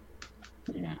man.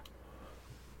 Yeah.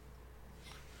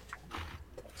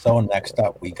 So next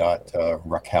up, we got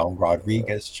Raquel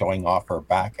Rodriguez showing off her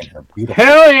back and her beautiful.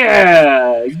 Hell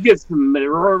yeah! Get some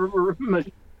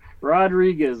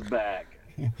Rodriguez back.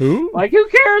 Who? Like, who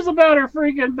cares about her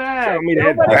freaking back? Show me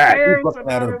that Nobody back. cares He's looking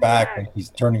about at her back and he's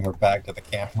turning her back to the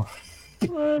camera.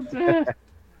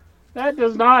 That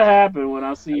does not happen when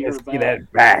I see her Let's back. get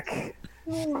that back.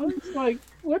 It's like,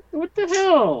 what the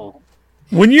hell?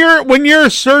 When you're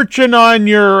searching on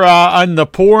your on the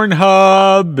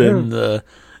Pornhub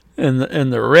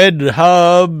and the Red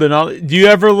Hub and all, do you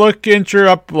ever enter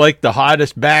up like the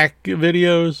hottest back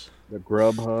videos? The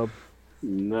Grub Hub.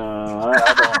 No, I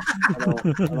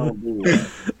don't do that.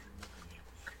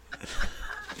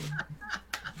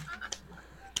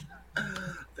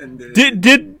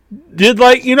 Did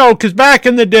like, because back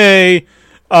in the day,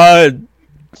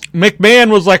 McMahon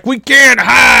was like, we can't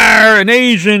hire an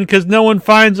Asian because no one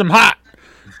finds them hot.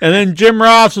 And then Jim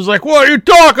Ross was like, what are you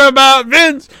talking about,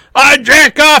 Vince? I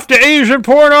jack off to Asian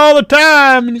porn all the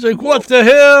time. And he's like, what the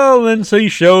hell? And then so he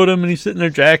showed him, and he's sitting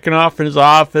there jacking off in his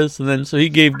office. And then so he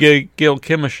gave Gail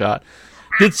Kim a shot.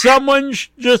 Did someone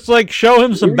just like show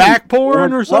him some back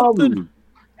porn or something?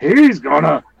 He's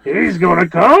gonna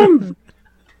come.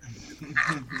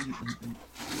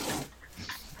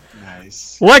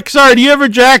 Nice. Lexar, do you ever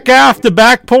jack off the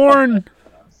back porn?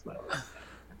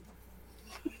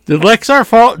 Did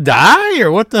Lexar die,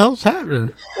 or what the hell's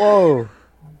happening? Whoa.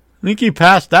 I think he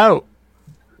passed out.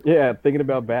 Yeah, thinking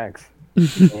about backs.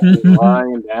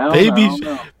 Lying down.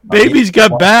 Baby's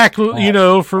got back,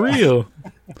 for real.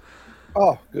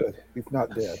 Oh, good. He's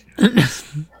not dead.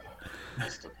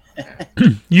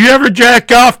 You ever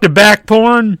jack off the back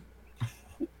porn?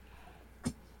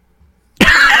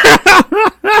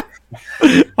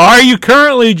 Are you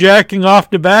currently jacking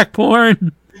off the back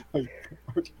porn?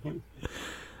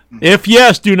 If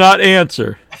yes, do not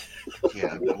answer.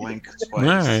 Yeah, blink All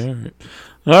twice.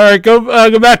 right.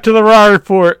 Go back to the Raw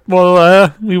report.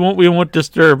 Well, we won't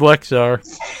disturb Lexar.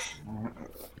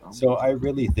 So I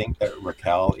really think that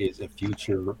Raquel is a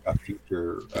future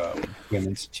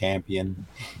women's champion.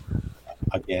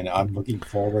 Again, I'm looking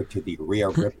forward to the Rhea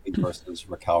Ripley versus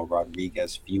Raquel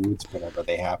Rodriguez feuds whenever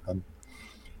they happen.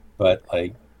 But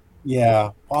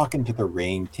walking to the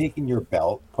ring, taking your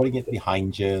belt, putting it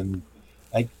behind you, and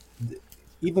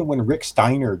even when Rick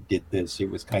Steiner did this, it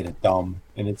was kind of dumb,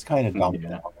 and it's kind of dumb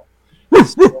now.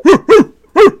 But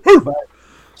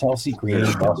Chelsea Green,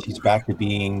 well, she's back to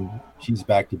being just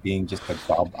a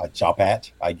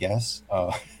jobette, I guess.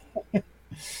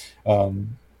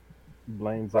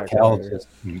 Blaine's Raquel just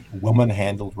woman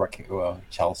handled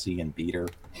Chelsea and beat her.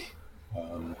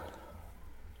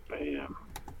 Bam.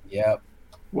 Yep.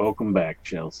 Welcome back,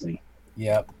 Chelsea.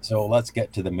 Yep. So let's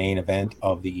get to the main event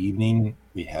of the evening.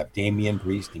 We have Damian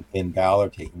Priest and Finn Balor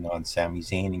taking on Sami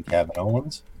Zayn and Kevin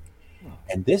Owens.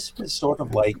 And this was sort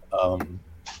of like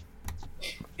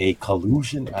a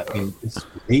collusion. I mean, this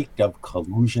reeked of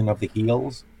collusion of the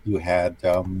heels. You had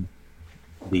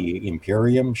the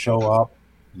Imperium show up.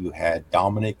 You had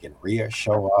Dominic and Rhea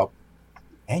show up.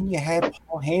 And you had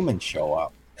Paul Heyman show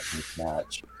up in this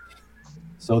match.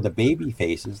 So the baby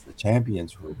faces, the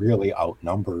champions, were really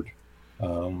outnumbered.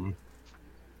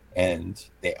 And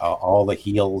they all the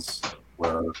heels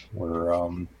were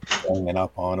going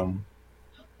up on them.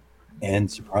 And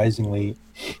surprisingly,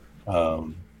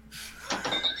 the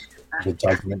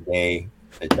Judgment Day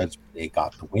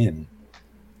got the win.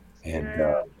 And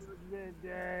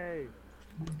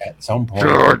at some point,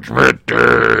 Judgment Day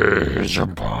is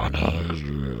upon us.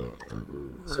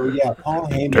 So yeah, Paul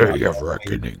Heyman. Day of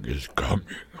reckoning is coming.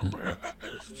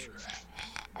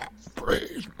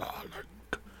 Praise Malik.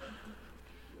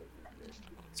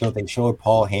 So they showed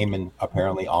Paul Heyman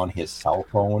apparently on his cell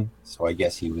phone. So I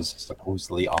guess he was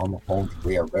supposedly on the phone to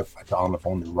Rhea Ripley, on the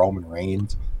phone to Roman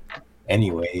Reigns.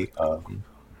 Anyway,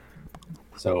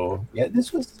 so yeah,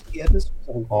 this was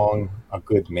a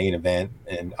good main event,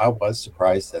 and I was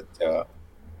surprised that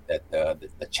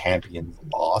the champions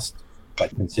lost.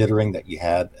 But considering that you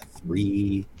had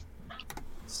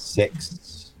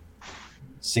six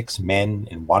men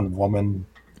and one woman.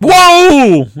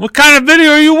 Whoa! What kind of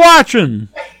video are you watching?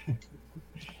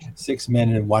 6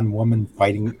 men and 1 woman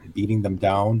fighting, beating them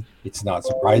down. It's not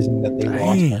surprising that they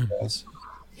lost like this.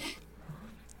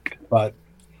 But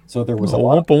so there was a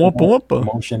lot of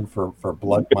promotion for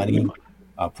Blood Money.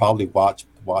 Probably watch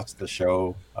the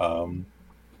show.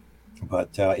 But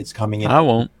it's coming in. I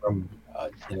won't. From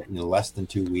in less than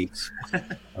 2 weeks.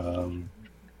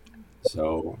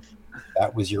 So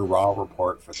that was your Raw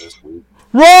report for this week.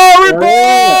 Raw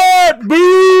report!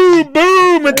 Boom,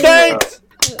 boom, and thanks.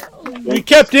 We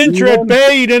kept intro at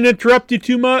bay. You didn't interrupt you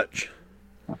too much.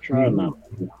 I tried not.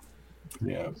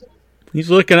 Yeah. He's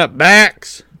looking up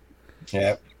backs.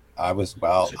 Yeah. I wasn't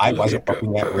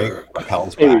looking at Rick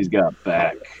Rappel's Hey, back. he's got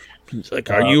back. He's like,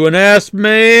 are you an ass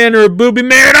man or a booby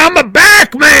man? I'm a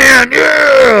back man.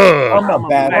 Yeah. I'm a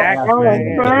back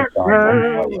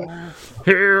man.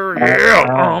 Here, yeah,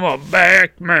 I'm a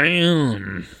back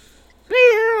man.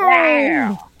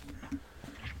 Yeah.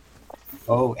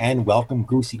 Oh, and welcome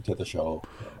Goosey to the show.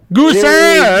 Goosey's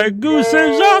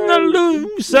on the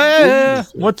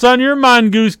loose. What's on your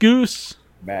mind, Goose?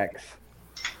 Max.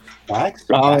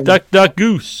 Duck,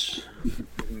 goose.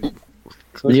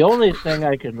 The only thing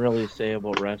I can really say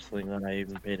about wrestling that I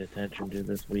even paid attention to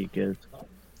this week is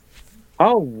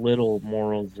how little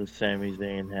morals does Sami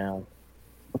Zayn have?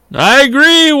 I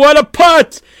agree. What a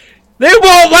putt! They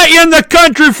won't let you in the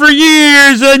country for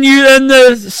years, and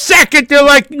the second they're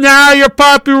like, "Now you're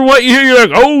popular," what you hear, you're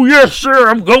like, "Oh yes, sir,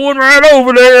 I'm going right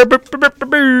over there."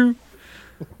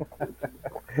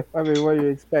 I mean, what are you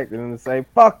expecting them to say?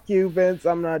 Fuck you, Vince.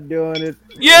 I'm not doing it.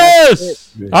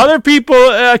 Yes. Other people,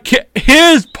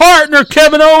 his partner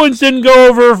Kevin Owens didn't go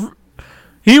over.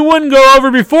 He wouldn't go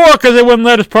over before because they wouldn't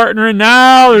let his partner in.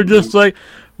 Now they're just like,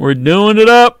 we're doing it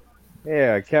up.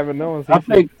 Yeah, Kevin Owens. I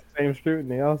think the same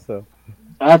scrutiny also.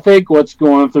 I think what's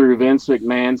going through Vince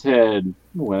McMahon's head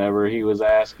whenever he was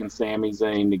asking Sami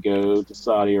Zayn to go to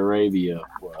Saudi Arabia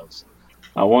was,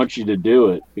 I want you to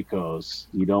do it because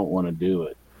you don't want to do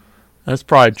it. That's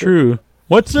probably true.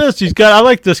 What's this? I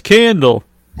like this candle.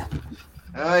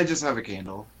 I just have a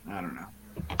candle. I don't know.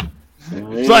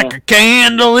 It's like a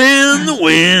candle in the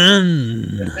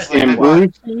wind. Can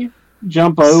Brucey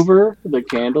jump over the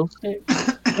candlestick?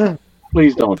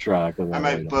 Please don't try. I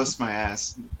might bust my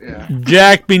ass. Yeah.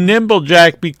 Jack be nimble,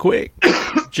 Jack be quick.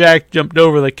 Jack jumped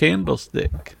over the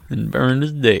candlestick and burned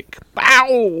his dick.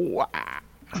 Bow!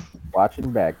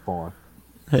 Watching back porn.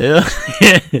 Hell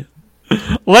yeah.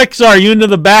 Lexa, are you into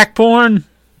the back porn?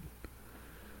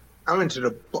 I'm into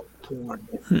the butt porn.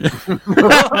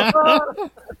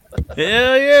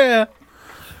 Hell yeah.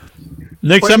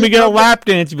 Next time you get a lap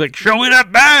dance, you'll be like, show me that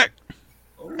back.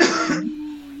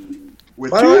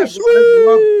 With By the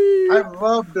way, I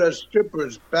love the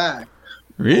stripper's back.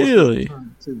 Really?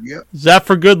 Yep. Is that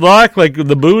for good luck? Like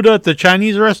the Buddha at the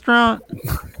Chinese restaurant?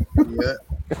 Yeah.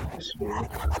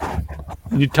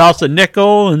 You toss a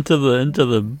nickel into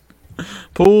the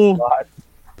pool.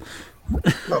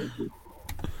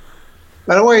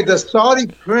 By the way, the Saudi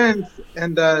prince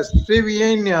and the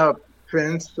Syrian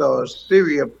prince, or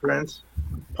Syria prince,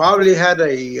 probably had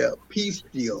a peace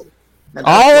deal. And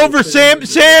All over Sami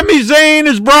Zayn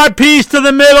has brought peace to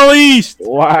the Middle East.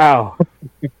 Wow.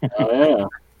 Oh,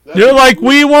 yeah. They're like,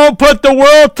 we won't put the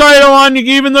world title on you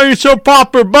even though you're so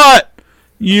popular, but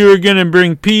you're going to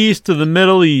bring peace to the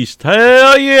Middle East.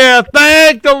 Hell yeah.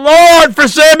 Thank the Lord for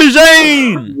Sami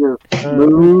Zayn.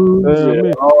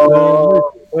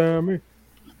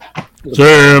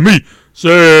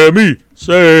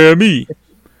 Sammy.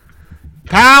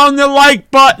 Pound the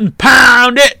like button.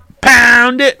 Pound it.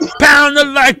 Pound the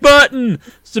like button.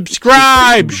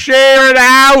 Subscribe. Share it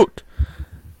out.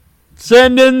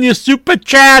 Send in your super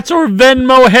chats or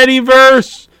Venmo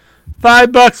Headyverse.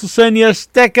 $5 will send you a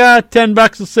sticker.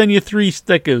 $10 will send you 3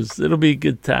 stickers. It'll be a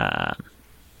good time.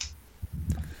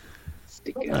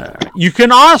 You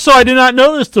can also, I did not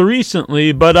know this till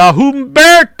recently, but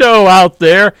Humberto out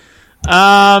there,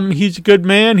 he's a good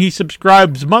man. He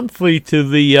subscribes monthly to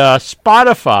the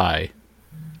Spotify,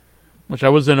 which I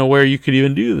wasn't aware you could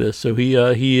even do this. So he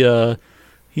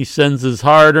sends his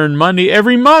hard-earned money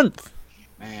every month.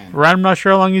 Man. I'm not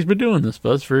sure how long he's been doing this,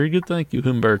 but that's very good. Thank you,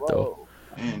 Humberto.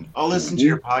 Man, I'll listen to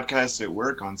your podcast at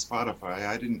work on Spotify.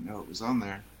 I didn't know it was on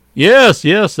there. Yes.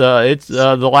 It's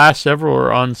the last several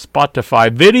are on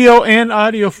Spotify, video and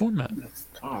audio format.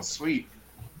 Oh, sweet.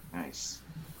 Nice.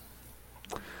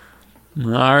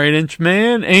 All right,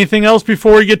 Inchman. Anything else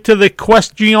before we get to the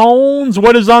questions?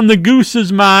 What is on the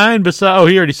goose's mind? Besides,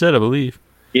 he already said, I believe.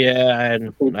 Yeah,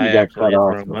 I actually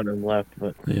had one left,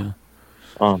 but yeah.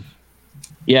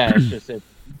 Yeah, it's just it.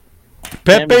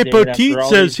 Pepe Petit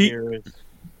says he.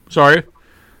 Sorry.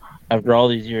 After all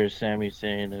these years, Sami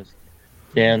Zayn is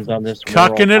stands on this.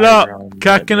 Cucking it up.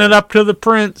 Cucking it up to the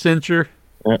prince, Incher.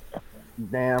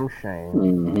 Damn shame.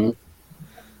 Mm-hmm.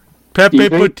 Pepe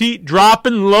Petit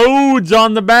dropping loads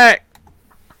on the back.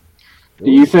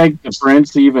 Do you think the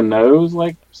prince even knows,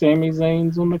 like, Sami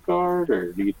Zayn's on the card,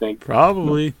 or do you think...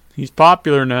 Probably. He's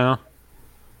popular now.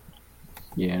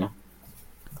 Yeah.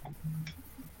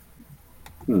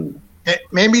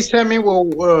 Maybe Sammy will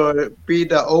be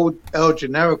the old El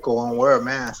Generico and wear a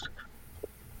mask.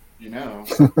 You know,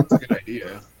 that's a good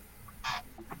idea.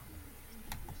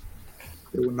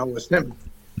 They will know it's him.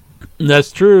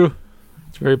 That's true.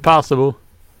 It's very possible.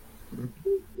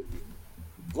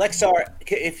 Lexar,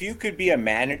 if you could be a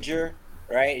manager,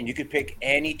 right, and you could pick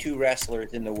any two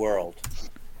wrestlers in the world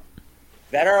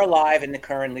that are alive and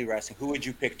currently wrestling, who would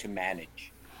you pick to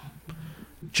manage?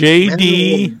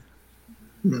 JD.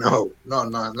 No, not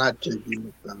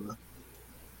JD McDonough.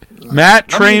 Matt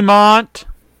Tremont.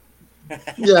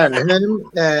 Yeah, him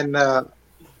and the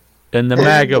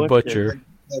MAGA Butcher.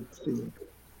 Let's see.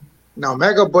 No,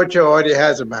 Mega Butcher already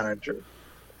has a manager.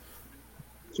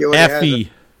 He already has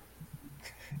Effie.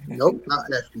 Nope, not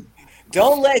Effie.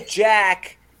 Don't let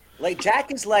Jack. Like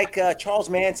Jack is like Charles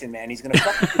Manson, man. He's gonna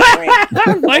fuck with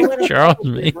your brain. Like Charles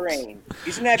Manson.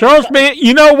 He's gonna have Charles Manson.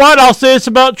 You know what? I'll say this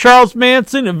about Charles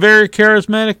Manson: a very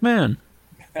charismatic man.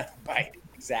 Right,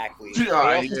 exactly.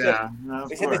 Yeah, They of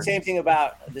said the course. same thing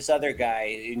about this other guy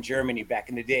in Germany back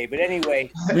in the day. But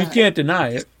anyway, You can't deny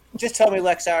it. just tell me,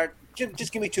 Lexar.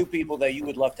 Just give me two people that you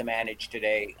would love to manage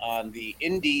today on the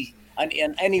indie on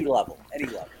any level. Any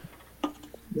level.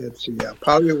 Let's see. I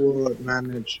probably will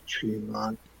manage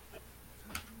Tremont.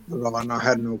 Although I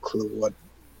had no clue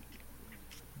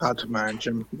how to manage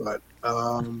him. But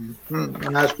and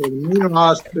as for the main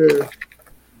roster,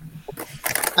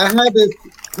 I had this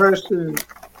person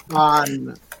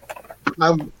on.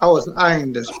 I was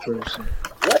eyeing this person.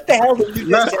 What the hell did you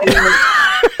just say?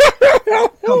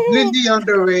 Completely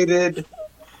underrated.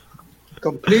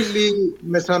 Completely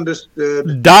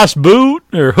misunderstood. Das Boot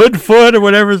or Hoodfoot or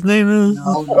whatever his name is.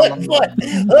 No. Why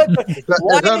It's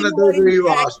on the WWE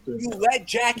roster. You let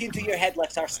Jack into your head,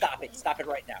 Lexar. Stop it. Stop it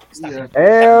right now. Stop it.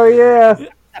 Hell yeah.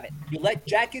 Stop it. You let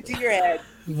Jack into your head.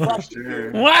 Fuck you.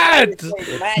 What?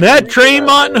 Matt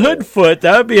Tremont and Hoodfoot.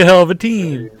 That would be a hell of a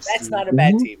team. That's not a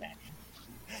bad team, man.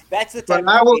 That's the type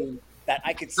But of team that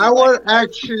I could see. I would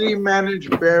actually manage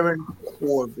Baron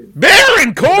Corbin.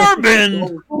 Baron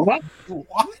Corbin! What?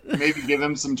 Maybe give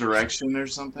him some direction or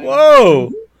something. Whoa!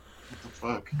 What the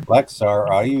fuck? Lexar,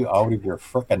 are you out of your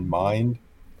frickin' mind?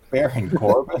 Baron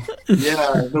Corbin?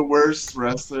 Yeah, the worst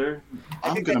wrestler.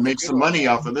 I'm gonna make some money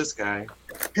off of this guy.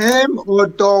 Him or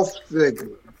Dolph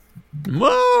Ziggler?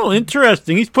 Whoa,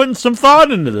 interesting. He's putting some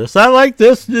thought into this. I like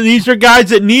this. These are guys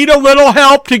that need a little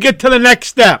help to get to the next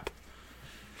step.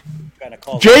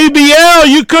 JBL,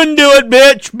 you couldn't do it,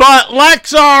 bitch, but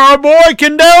Lexar, our boy,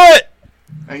 can do it.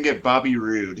 I can get Bobby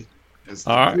Roode.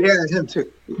 All right. Yeah, him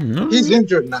too. He's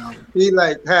injured now. He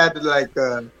had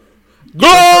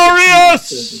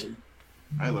Glorious.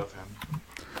 I love him.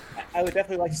 I would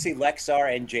definitely like to see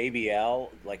Lexar and JBL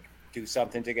do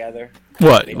something together.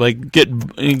 What? Like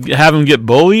have him get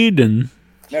bullied and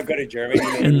No, go to Germany.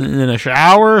 in a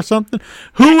shower or something?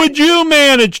 Who would you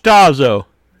manage, Tazo?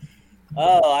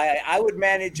 Oh, I would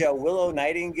manage Willow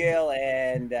Nightingale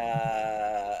and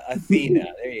Athena.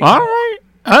 There you go. All right.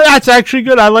 That's actually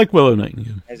good. I like Willow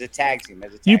Nightingale. As a tag team.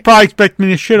 You probably expect me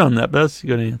to shit on that, but that's a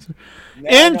good answer.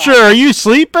 Incher, are you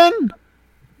sleeping?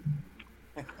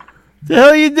 The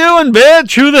hell you doing,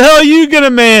 bitch? Who the hell are you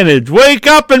gonna manage? Wake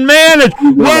up and manage.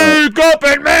 Wake up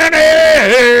and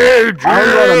manage.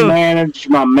 I'm gonna manage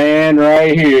my man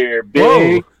right here,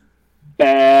 Big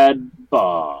Bad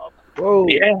Bob. Whoa.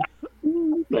 Yeah.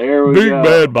 There we Big go.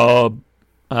 Bad Bob.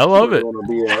 I love it.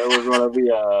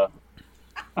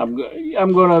 I'm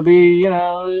gonna be,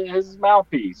 his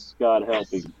mouthpiece. God help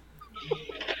him.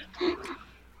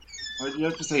 Why'd you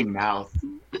have to say mouth?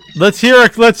 Let's hear a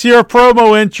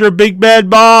promo intro. Big Bad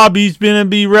Bob. He's gonna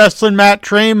be wrestling Matt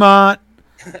Tremont.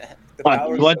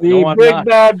 What's The going Big on?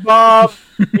 Bad Bob.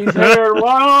 He's heard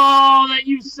all that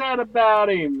you said about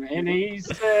him, and he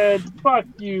said, "Fuck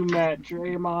you, Matt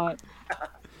Tremont."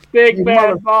 Big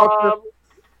Bad Bob.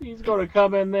 He's gonna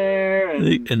come in there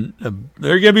and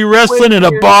They're gonna be wrestling in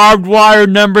a barbed wire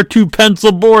number 2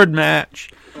 pencil board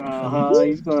match.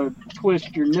 he's gonna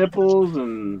twist your nipples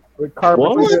and Step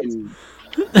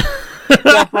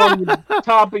on the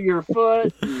top of your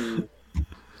foot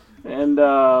and do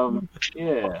all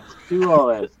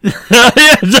that.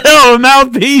 Yeah, a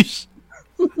mouthpiece.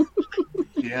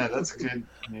 Yeah, that's good.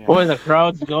 Yeah. Boy, the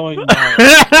crowd's going down.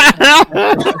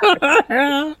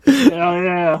 Hell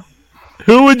yeah.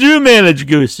 Who would you manage,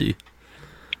 Goosey?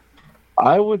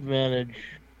 I would manage.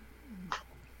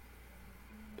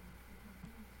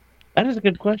 That is a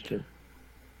good question.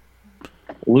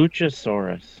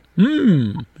 Luchasaurus.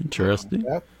 Interesting.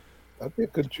 That'd be a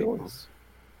good choice.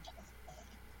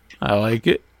 I like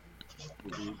it.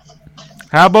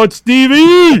 How about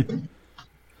Stevie?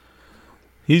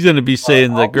 He's going to be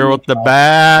saying the girl with the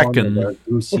back and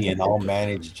Goosey, and I'll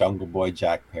manage Jungle Boy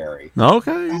Jack Perry.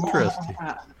 Okay, interesting.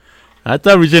 I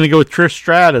thought we was going to go with Trish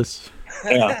Stratus.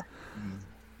 Yeah.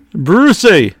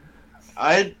 Brucey.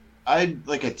 I'd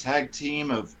like a tag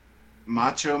team of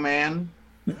Macho Man,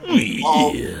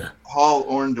 Paul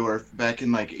Orndorff back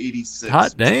in like '86.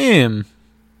 Hot damn.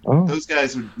 Those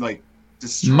guys would like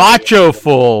destroy Macho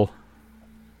Full.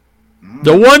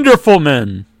 The Wonderful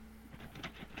Men.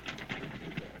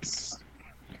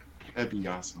 That'd be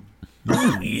awesome.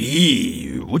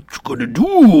 Yeah, what you gonna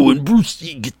do when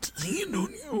Brucey gets his hand on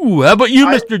you? How about you,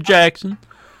 Mr. Jackson?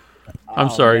 I'm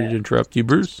sorry to interrupt you,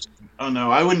 Bruce. Oh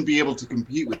no, I wouldn't be able to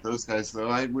compete with those guys though.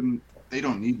 I wouldn't. They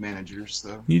don't need managers,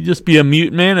 so. You'd just be a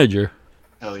mute manager.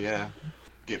 Hell yeah,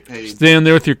 get paid. Stand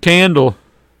there with your candle.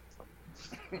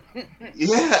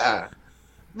 Yeah,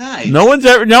 nice.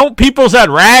 No people's had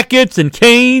rackets and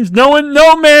canes. No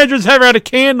managers ever had a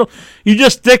candle. You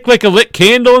just stick like a lit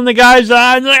candle in the guy's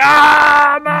eye and you're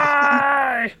like,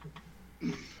 my!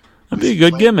 That'd be a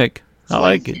good gimmick. I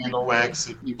like it. Candle wax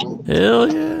at people.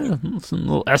 Hell yeah. Some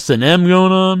little S&M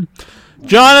going on.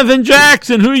 Jonathan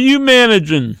Jackson, who are you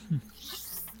managing?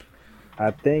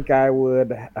 I think I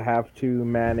would have to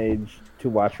manage to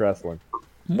watch wrestling.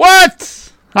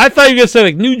 What? I thought you were going to say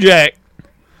like New Jack.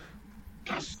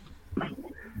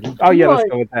 Oh, yeah, let's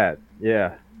go with that.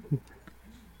 Yeah.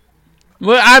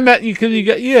 Well, I met you because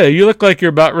you look like you're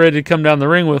about ready to come down the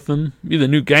ring with them. Be the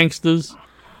new gangsters.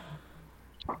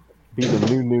 Be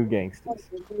the new gangsters.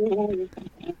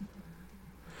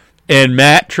 And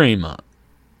Matt Tremont.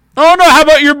 Oh, no, how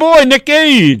about your boy, Nick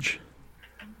Gage?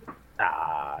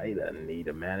 He doesn't need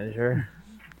a manager.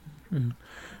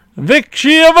 Vic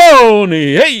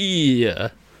Schiavone, hey!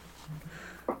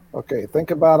 Okay, think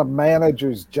about a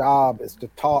manager's job is to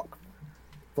talk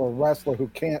for a wrestler who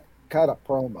can't cut a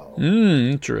promo.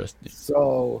 Interesting.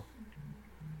 So,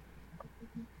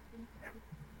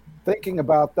 thinking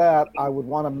about that, I would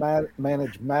want to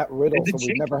manage Matt Riddle so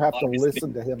we never have to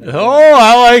listen to him again. Oh,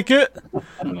 I like it.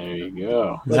 There you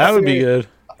go. That would be good.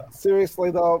 Seriously,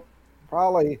 though,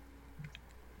 probably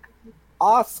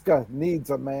Asuka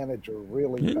needs a manager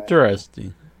really bad.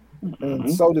 Interesting.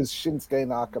 And so does Shinsuke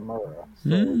Nakamura.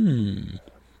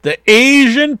 The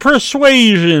Asian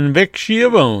Persuasion, Vic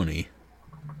Schiavone.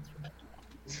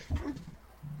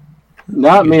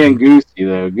 Not me and Goosey,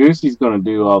 though. Goosey's going to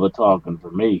do all the talking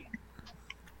for me.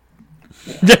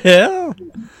 Yeah.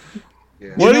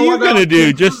 What are you going to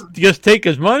do? Just take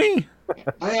his money?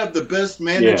 I have the best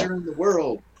manager in the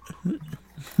world.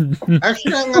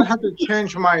 Actually, I'm going to have to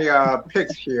change my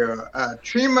picks here.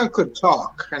 Tremont could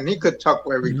talk, and he could talk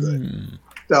very good.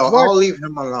 So I'll leave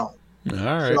him alone. All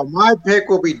right. So my pick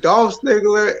will be Dolph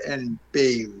Ziggler and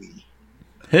Bayley.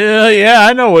 Hell yeah,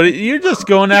 I know what you're just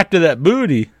going after that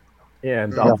booty. Yeah,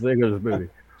 and Dolph Ziggler's booty.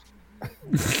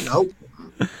 Nope.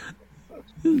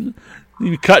 You'd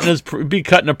be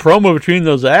cutting a promo between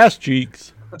those ass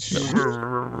cheeks.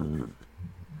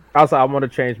 Also, I want to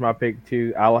change my pick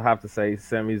too. I'll have to say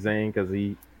Sami Zayn because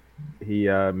he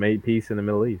made peace in the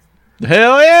Middle East.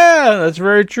 Hell yeah, that's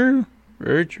very true.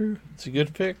 Very true. It's a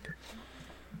good pick.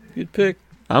 Good pick.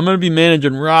 I'm gonna be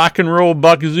managing Rock and Roll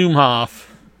Buck Zumhoff.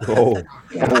 Oh.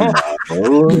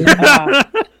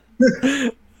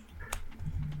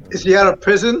 Is he out of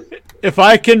prison? If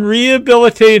I can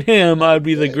rehabilitate him, I'd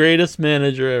be the greatest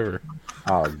manager ever.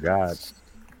 Oh God.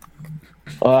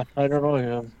 I don't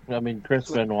know. I mean,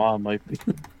 Chris Benoit might be.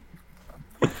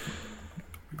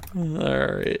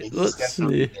 All right, let's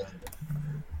see.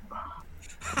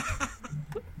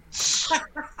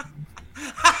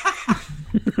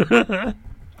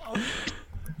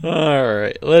 All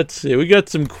right, let's see. We got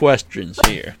some questions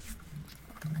here.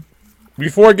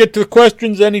 Before I get to the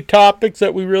questions, any topics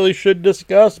that we really should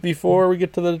discuss before we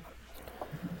get to the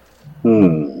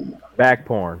back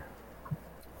porn?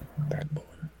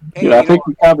 Yeah, I think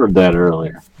we covered that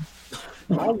earlier.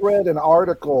 I read an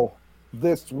article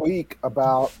this week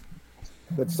about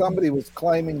that somebody was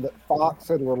claiming that Fox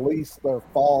had released their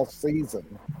fall season.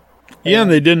 Yeah,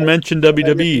 and they didn't mention WWE.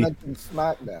 They didn't mention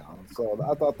SmackDown, so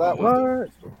I thought that was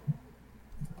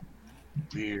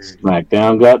Weird.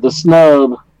 SmackDown got the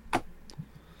snub.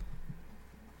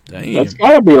 Damn. That's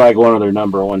got to be like one of their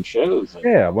number one shows.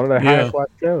 Yeah, one of their highest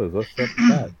watched shows. What's up with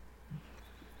that?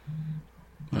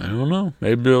 I don't know.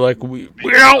 Maybe they're like, we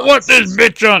don't want this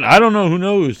bitch on. I don't know. Who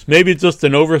knows? Maybe it's just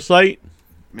an oversight.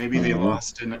 Maybe they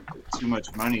lost too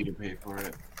much money to pay for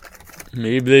it.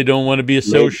 Maybe they don't want to be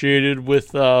associated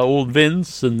with old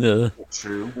Vince and the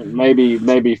True.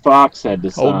 Maybe Fox had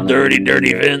to sign old dirty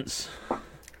Vince.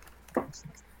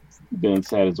 Vince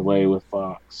had his way with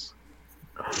Fox.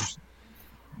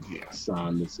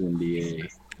 sign this NDA.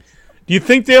 Do you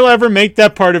think they'll ever make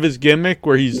that part of his gimmick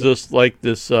where he's just like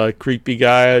this creepy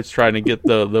guy that's trying to get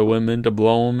the women to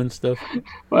blow him and stuff?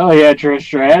 Well, yeah, Trish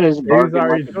Stratus barking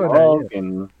already like a doing dog, that,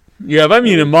 and Yeah, but I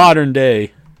mean in modern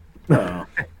day.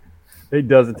 He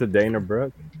does it to Dana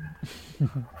Brooke.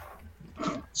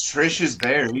 Trish is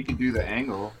there. He could do the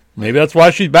angle. Maybe that's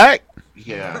why she's back.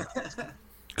 Yeah.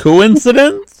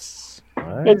 Coincidence?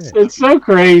 it's so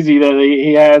crazy that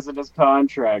he has in his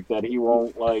contract that he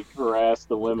won't like harass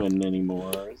the women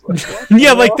anymore. It's like, what the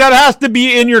Yeah, like hell? that has to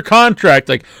be in your contract.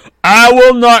 Like, I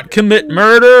will not commit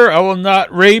murder. I will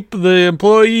not rape the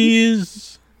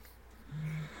employees.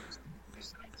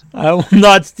 I will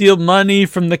not steal money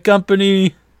from the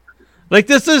company. Like,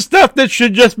 this is stuff that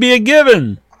should just be a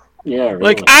given. Yeah, really.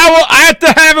 Like, I have to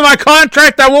have in my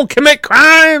contract I won't commit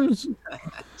crimes.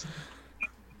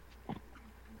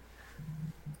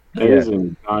 It is in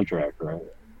the contract, right?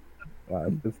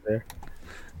 It's there.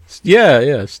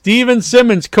 Yeah. Steven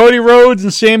Simmons, Cody Rhodes,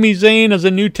 and Sami Zayn as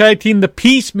a new tag team, the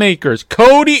Peacemakers.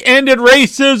 Cody ended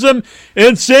racism,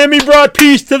 and Sami brought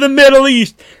peace to the Middle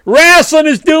East. Wrestling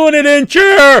is doing it in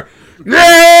chair.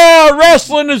 Yeah,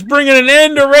 wrestling is bringing an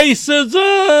end to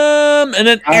racism and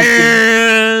an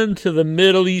end to the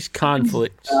Middle East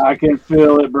conflict. I can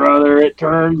feel it, brother. It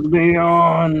turns me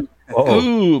on.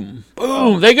 Boom.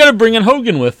 They got to bring in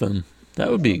Hogan with them. That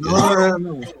would be good.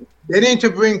 No. They need to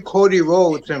bring Cody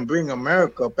Rhodes and bring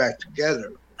America back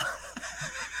together.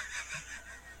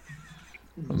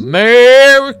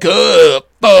 America,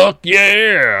 fuck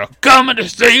yeah. Coming to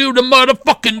save the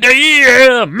motherfucking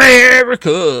day.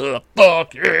 America,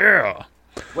 fuck yeah.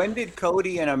 When did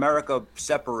Cody and America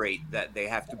separate that they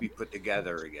have to be put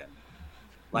together again?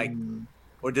 Like,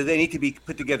 or do they need to be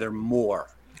put together more?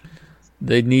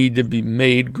 They need to be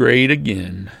made great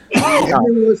again.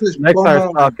 Next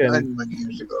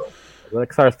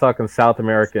starts talking South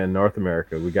America and North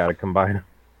America. We got to combine them.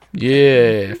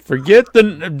 Yeah, forget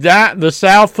the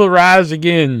South will rise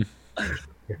again.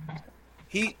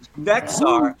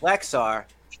 Lexar,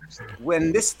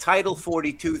 when this Title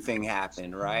 42 thing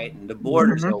happened, right, and the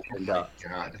borders opened up,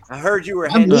 I heard you were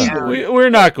heading down. We're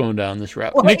not going down this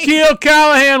route. Nikhil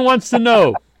Callahan wants to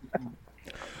know.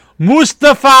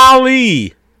 Mustafa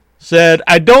Ali said,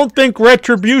 I don't think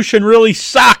Retribution really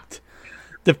sucked.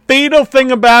 The fatal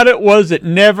thing about it was it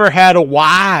never had a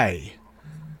why.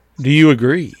 Do you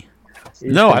agree?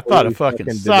 No, I thought it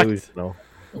fucking sucked. Delusional.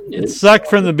 It sucked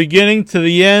from the beginning to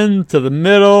the end, to the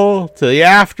middle, to the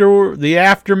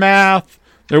aftermath.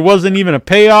 There wasn't even a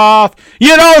payoff.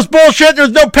 You know it's bullshit. There's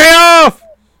no payoff.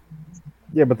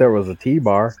 Yeah, but there was a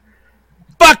T-bar.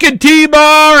 Fucking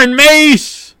T-bar and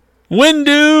Mace.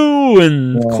 Windu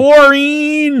and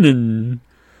Chlorine and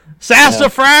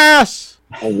Sassafras.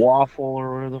 A waffle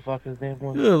or whatever the fuck his name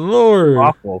was. Good Lord.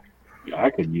 Waffle. I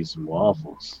could use some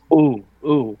waffles. Ooh.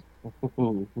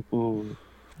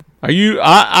 Are you?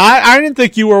 I didn't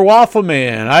think you were a waffle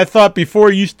man. I thought before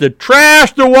you used to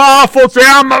trash the waffles. Say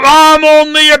I'm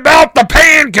only about the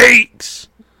pancakes.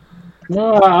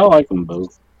 No, I like them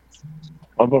both.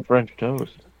 What about French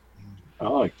toast? I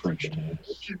like French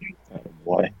toast.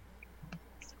 What?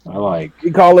 I like.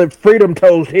 We call it freedom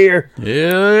toast here.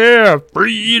 Yeah,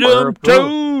 freedom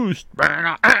toast.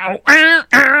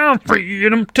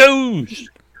 Freedom toast.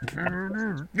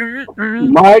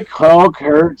 Mike Hulk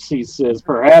Hurts, he says,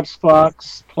 perhaps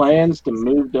Fox plans to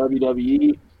move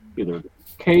WWE to their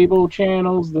cable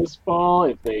channels this fall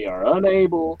if they are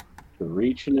unable to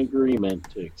reach an agreement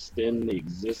to extend the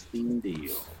existing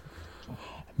deal.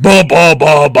 Ba ba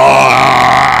ba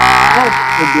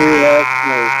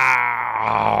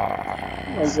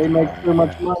Like they make so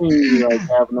much money, like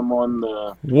having them on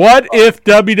the. What if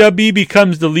WWE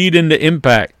becomes the lead into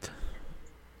Impact?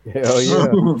 Hell yeah.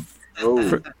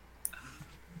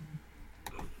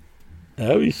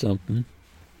 That'd be something.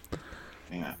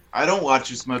 Yeah. I don't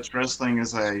watch as much wrestling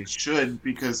as I should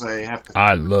because I have to.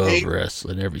 I love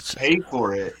wrestling every pay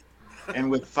for it, and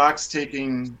with Fox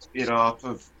taking it off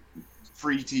of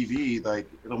free TV, like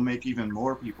it'll make even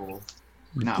more people.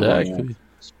 Exactly.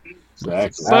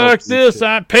 Exactly. Fuck this!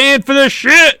 I'm paying for this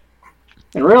shit.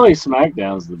 And really,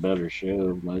 SmackDown's the better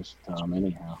show most of the time,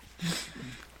 anyhow.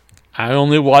 I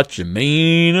only watch the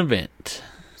main event.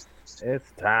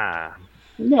 It's time.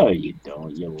 No, you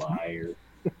don't, you liar.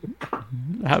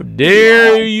 How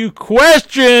dare you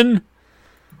question?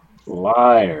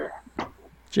 Liar.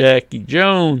 Jackie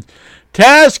Jones.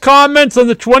 Taz comments on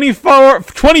the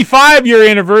 25-year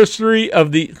anniversary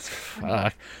of the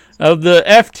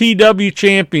FTW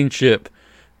Championship.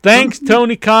 Thanks,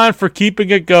 Tony Khan, for keeping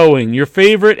it going. Your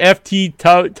favorite FT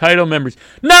title members?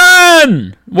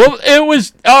 None! Well, it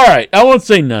was... All right, I won't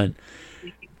say none.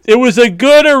 It was a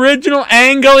good original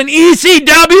angle in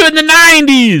ECW in the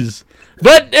 90s.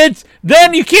 But it's...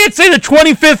 Then you can't say the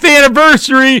 25th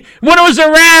anniversary when it was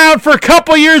around for a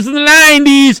couple years in the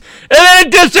 90s, and then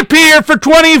it disappeared for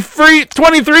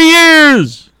 23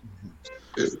 years.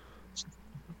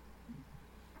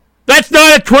 That's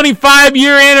not a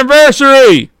 25-year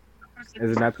anniversary.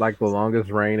 Isn't that like the longest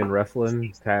reign in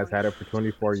wrestling? Taz had it for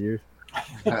 24 years.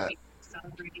 I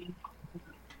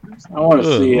want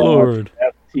to see Lord.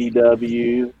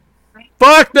 FTW.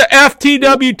 Fuck the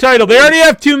FTW title. They already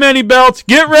have too many belts.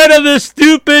 Get rid of this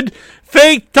stupid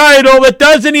fake title that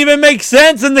doesn't even make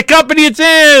sense in the company it's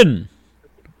in.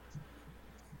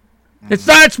 It's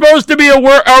not supposed to be a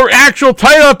actual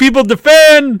title that people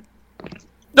defend.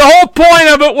 The whole point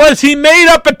of it was he made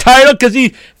up a title because he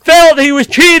felt he was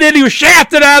cheated. He was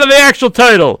shafted out of the actual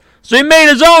title. So he made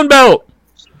his own belt.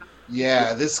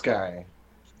 Yeah, this guy.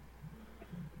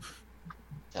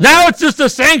 Now it's just a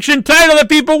sanctioned title that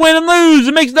people win and lose.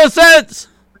 It makes no sense.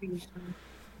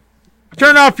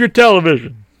 Turn off your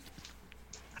television.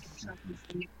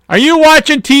 Are you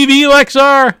watching TV,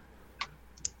 Lexar?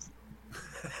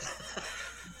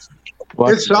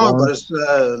 It's on, but it's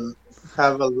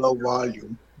have a low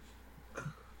volume.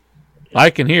 I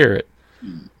can hear it.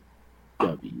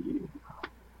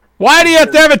 Why do you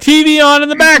have to have a TV on in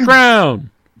the background?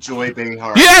 Joy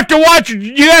Behar. You have to watch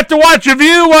a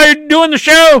view while you're doing the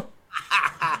show.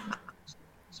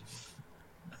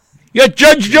 You got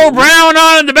Judge Joe Brown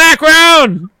on in the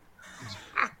background.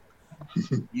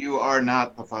 You are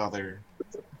not the father.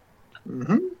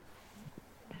 Mm-hmm.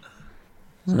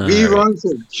 Reruns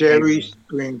of Jerry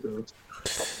Springer.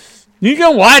 You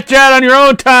can watch that on your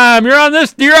own time. You're on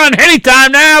Henny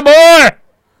time now, boy.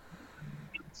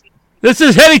 This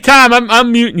is Henny time.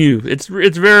 I'm muting you. It's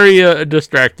very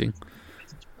distracting.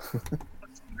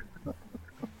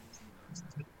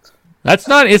 It's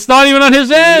not even on his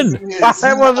end.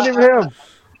 That wasn't even him.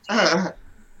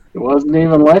 It wasn't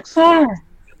even Lexar.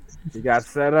 He got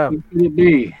set up. Who could it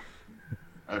be?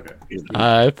 Okay.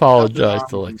 I apologize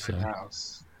to Lexar.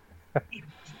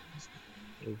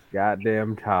 It's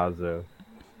goddamn Tazo.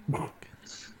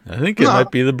 I think it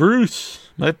might be the Bruce.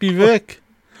 Might be Vic.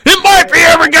 It might be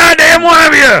every goddamn one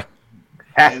of you.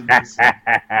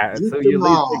 So you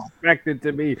least expect it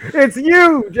to be. It's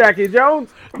you, Jackie Jones.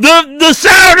 The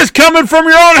sound is coming from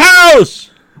your own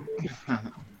house.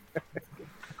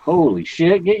 Holy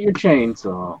shit, get your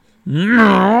chainsaw.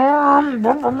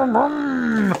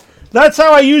 That's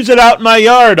how I use it out in my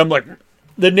yard. I'm like,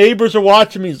 the neighbors are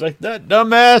watching me. He's like, that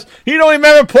dumbass. He don't even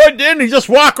have a point in. He just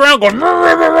walk around going. It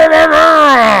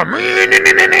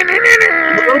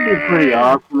would be pretty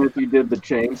awesome if you did the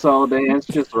chainsaw dance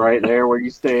just right there where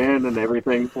you stand and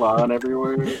everything flying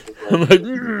everywhere. Like,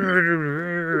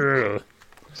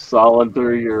 sawing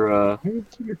through your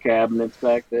cabinets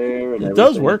back there. And it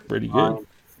does work pretty good.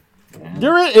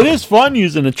 Yeah. It is fun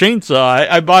using a chainsaw.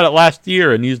 I bought it last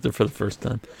year and used it for the first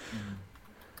time.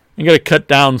 I got to cut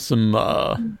down some.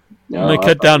 I'm gonna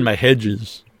cut down my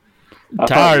hedges. I'm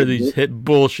tired of these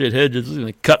bullshit hedges. I'm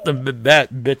gonna cut them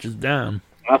bitches down.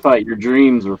 I thought your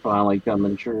dreams were finally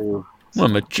coming true. Well,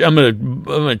 I'm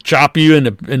gonna chop you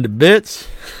into bits.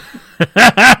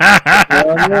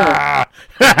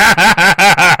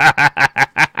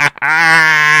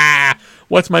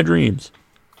 What's my dreams?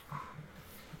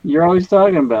 You're always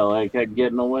talking about like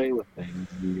getting away with things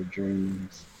in your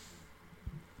dreams.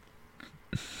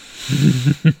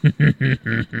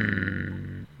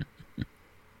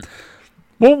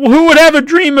 Well, who would have a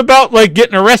dream about like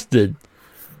getting arrested?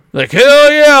 Like,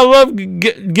 hell yeah, I love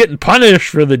getting punished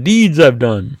for the deeds I've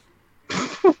done.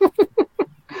 Yeah,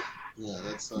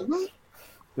 that sucks.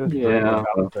 Yeah.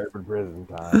 For prison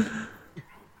time.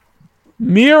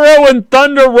 Miro and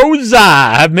Thunder Rosa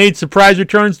have made surprise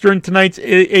returns during tonight's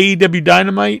AEW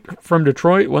Dynamite from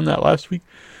Detroit. Won that last week.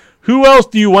 Who else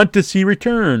do you want to see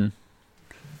return?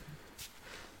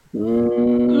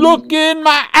 Look in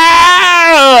my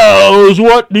eyes.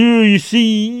 What do you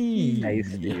see?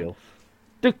 Ace Steel.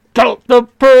 The cult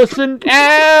of personality.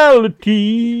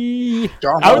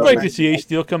 I would like to see Ace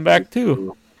Steel come back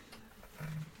too.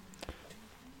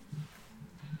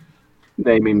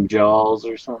 Name him Jaws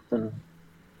or something.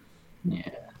 Yeah.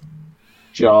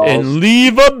 Jaws. And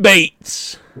Leva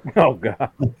Bates. Oh,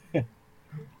 God.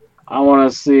 I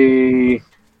want to see...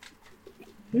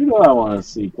 Who do I want to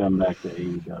see come back to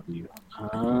AEW?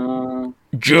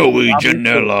 Joey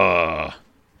Janela.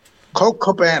 Colt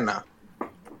Cabana.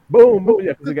 Boom, boom.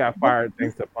 Yeah, because he got fired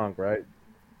thanks to Punk, right?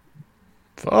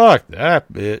 Fuck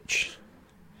that bitch.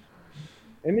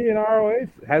 Indian ROH?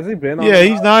 Has he been on? Yeah,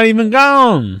 he's not even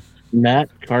gone. Matt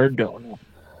Cardona.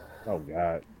 Oh,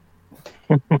 God.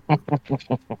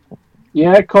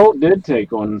 Yeah, Colt did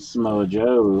take on Samoa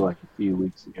Joe like a few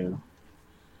weeks ago.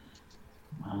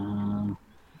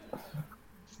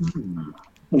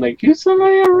 Like, who's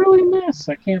somebody I really miss?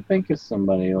 I can't think of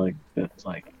somebody like that's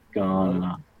like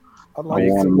gone. I'd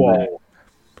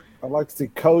like to see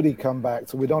Cody come back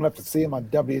so we don't have to see him on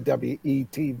WWE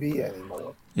TV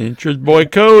anymore. Interest boy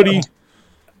Cody.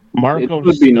 It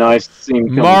would be nice to see him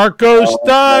come Marco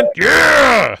Stunt.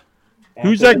 Yeah!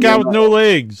 Who's that guy with no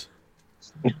legs?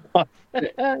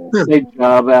 They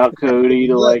job out Cody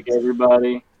to like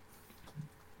everybody.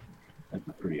 That'd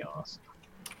be pretty awesome.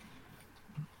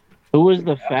 Who was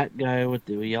the fat guy with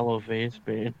the yellow face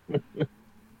paint?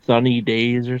 Sunny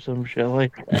Days or some shit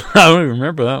like that. I don't even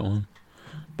remember that one.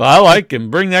 But I like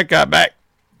him. Bring that guy back.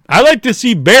 I like to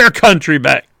see Bear Country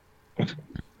back. I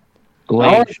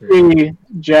want to see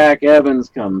Jack Evans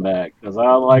come back because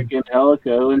I like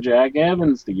Angelico and Jack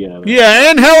Evans together. Yeah,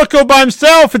 and Angelico by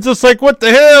himself, it's just like, what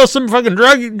the hell? Some fucking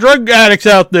drug addicts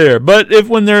out there. But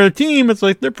when they're a team, it's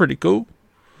like they're pretty cool.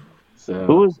 So,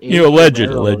 who was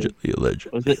allegedly.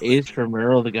 Was it Ace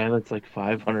Romero, the guy that's like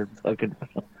 500 fucking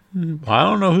pounds? I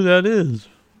don't know who that is.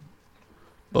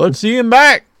 But let's see him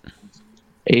back.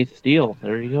 Ace Steel.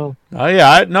 There you go. Oh yeah,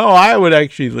 I would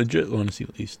actually legit want to see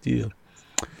Ace Steel.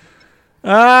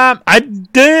 I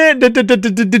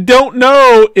don't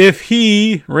know if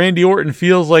Randy Orton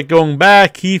feels like going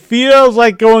back. He feels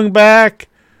like going back.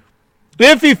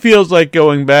 If he feels like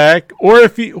going back, or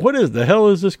if what is the hell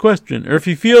is this question? Or if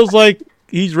he feels like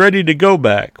he's ready to go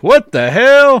back. What the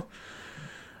hell?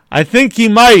 I think he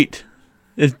might.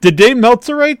 Did Dave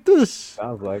Meltzer write this?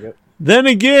 Sounds like it. Then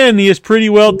again, he is pretty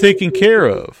well taken care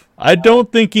of. I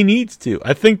don't think he needs to.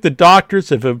 I think the doctors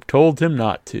have told him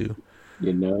not to.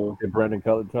 You know. Did Brendan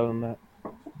Cutler tell him that?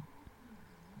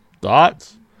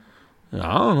 Thoughts? I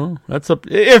don't know. That's up.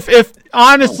 If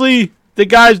honestly the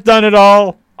guy's done it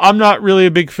all, I'm not really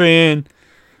a big fan.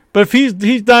 But if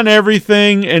he's done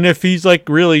everything, and if he's like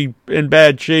really in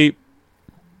bad shape,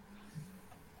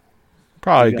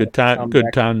 probably a good time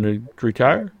to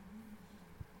retire.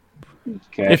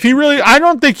 Okay. If he really, I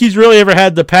don't think he's really ever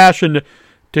had the passion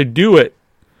to do it.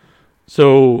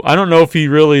 So I don't know if he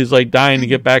really is like dying to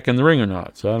get back in the ring or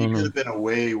not. So I don't He know. could have been a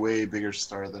way, way bigger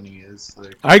star than he is.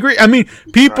 Like, I agree. I mean,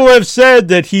 people have said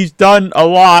that he's done a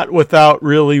lot without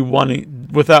really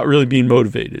being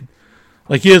motivated.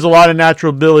 Like he has a lot of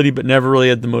natural ability, but never really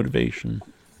had the motivation.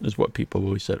 Is what people have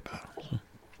always said about him.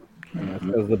 So.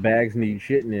 Because the bags need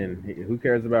shitting in. Who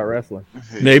cares about wrestling?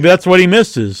 Maybe that's what he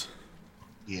misses.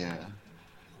 yeah.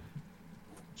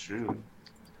 True.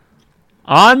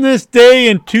 On this day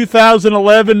in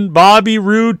 2011, Bobby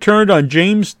Roode turned on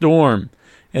James Storm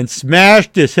and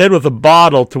smashed his head with a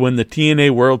bottle to win the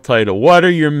TNA World title. What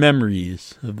are your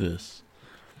memories of this?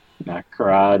 I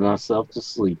cried myself to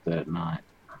sleep that night.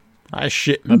 I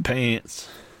shit my pants.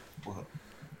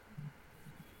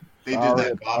 They did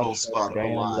that bottle spot a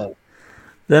lot.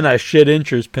 Then I shit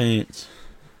Incher's pants.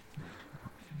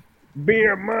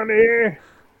 Beer money.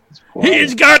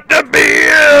 He's got the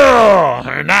beer,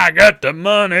 and I got the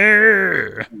money.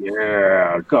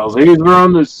 Yeah, because he's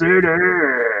from the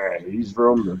city. He's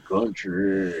from the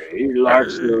country. He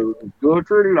likes the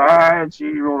country lights.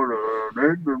 He's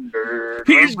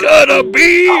got a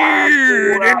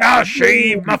beard, and I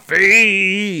shave my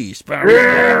face.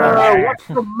 Yeah, what's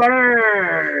the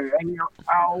matter? And your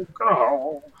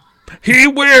alcohol. He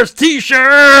wears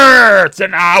T-shirts,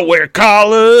 and I wear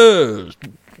collars.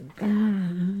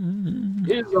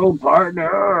 His old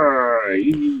partner,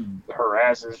 he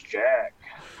harasses Jack.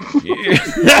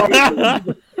 Yeah.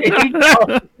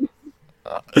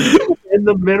 In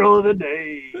the middle of the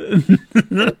day.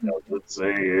 Doesn't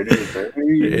say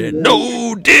anything. And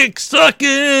no dick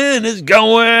sucking is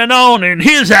going on in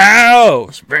his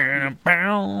house.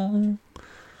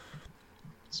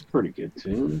 It's a pretty good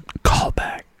tune. Call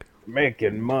back.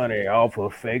 Making money off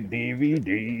of fake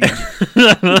DVDs.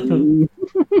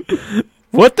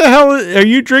 What the hell? Are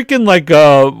you drinking like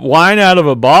wine out of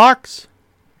a box?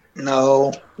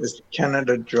 No, it's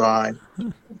Canada Dry.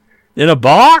 In a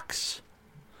box?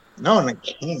 No, in a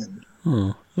can.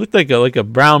 Huh. Looked like a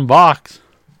brown box.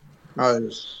 No,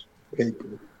 it's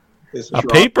paper. It's A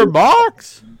paper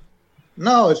box?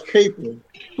 No, it's paper.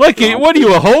 Like, what are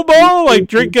you, a hobo? Like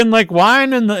drinking like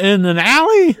wine in an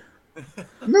alley?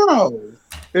 No,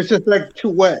 it's just like too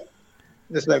wet.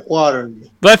 It's like water.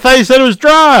 But I thought you said it was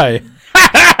dry.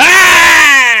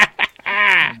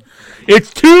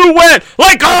 It's too wet.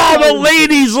 Like all the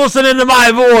ladies listening to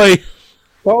my voice.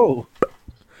 Oh.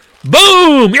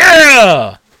 Boom!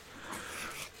 Yeah!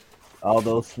 All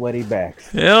those sweaty backs.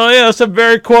 Hell yeah, it's a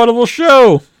very quotable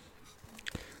show.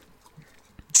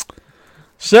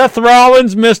 Seth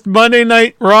Rollins missed Monday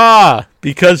Night Raw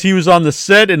because he was on the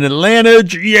set in Atlanta,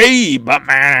 GA,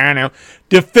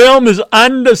 to film his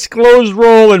undisclosed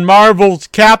role in Marvel's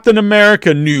Captain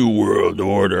America New World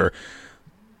Order.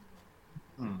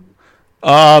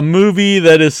 A movie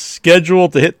that is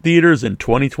scheduled to hit theaters in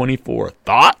 2024.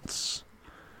 Thoughts?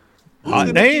 Hot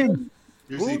name.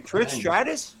 Who? Trish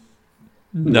Stratus?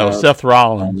 No, Seth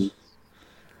Rollins.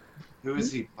 Who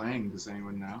is he playing? Does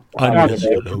anyone know?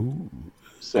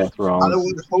 Seth Hollywood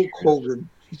Rollins. Hulk Hogan.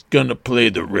 He's gonna play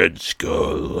the Red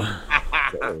Skull.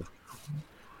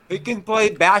 He can play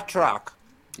Batroc.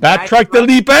 Batroc the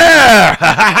Leaper!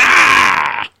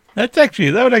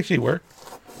 That would actually work.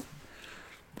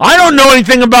 I don't know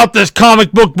anything about this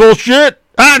comic book bullshit.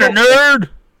 I'm a nerd.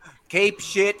 Cape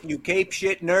shit, you cape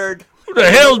shit nerd. Who the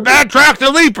hell's Batroc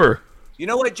the Leaper? You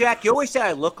know what, Jack? You always say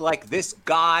I look like this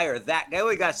guy or that guy. You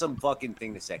always got some fucking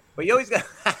thing to say. But you always got,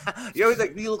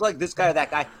 you look like this guy or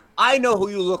that guy. I know who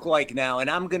you look like now, and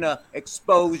I'm going to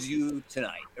expose you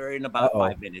tonight or in about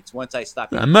 5 minutes once I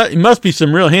stop. He must be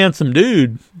some real handsome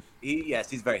dude. Yes,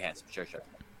 he's very handsome. Sure.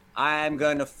 I'm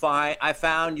going to find, I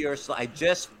found your, I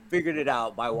just figured it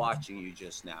out by watching you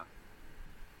just now.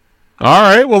 All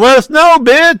right, well, let us know,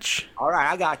 bitch. All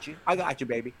right, I got you,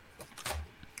 baby.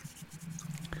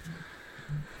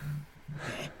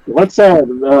 What's that?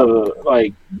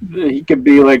 Like he could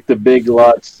be like the Big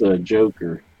Lots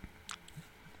Joker.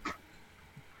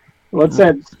 What's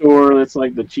that store that's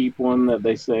like the cheap one that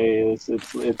they say it's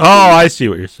Oh, I see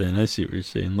what you're saying.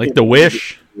 Like the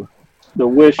Wish. The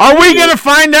Wish. Are we gonna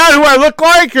find out who I look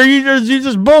like, or you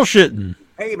just bullshitting?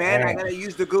 Hey, man, I got to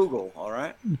use the Google, all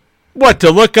right? What, to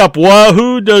look up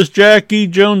who does Jackie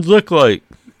Jones look like?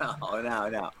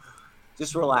 No.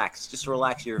 Just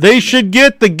relax your... They should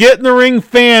get the Get in the Ring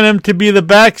Phantom to be the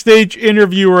backstage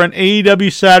interviewer on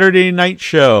AEW Saturday Night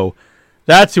Show.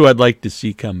 That's who I'd like to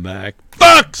see come back.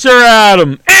 Fuck Sir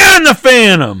Adam and the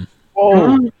Phantom.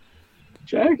 Oh,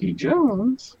 Jackie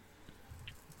Jones.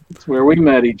 That's where we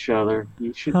met each other.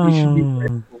 We should be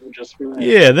grateful just for that.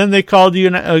 Yeah, then they called you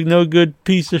a no good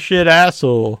piece of shit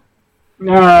asshole.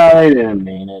 No, they didn't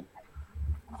mean it.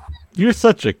 You're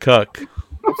such a cuck.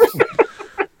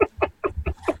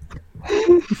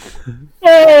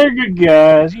 They're good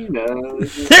guys, you know.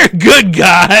 They're good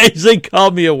guys. They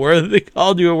called you a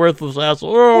worthless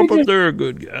asshole. Oh, but they're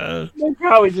good guys. They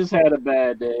probably just had a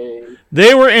bad day.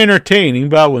 They were entertaining,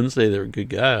 but I wouldn't say they were good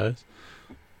guys.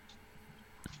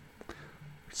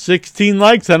 16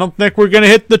 likes. I don't think we're going to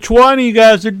hit the 20. You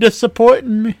guys are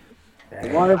disappointing me.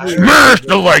 Smash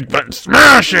the like button.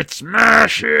 Smash it.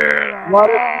 What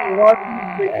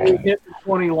if we hit the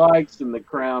 20 likes and the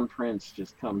Crown Prince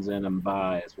just comes in and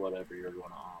buys whatever you're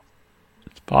going off?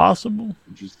 It's possible.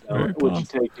 Would you sell it? Would you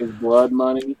take his blood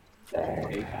money?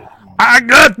 I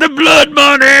got the blood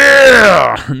money.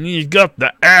 And he's got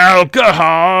the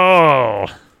alcohol.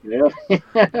 Yeah.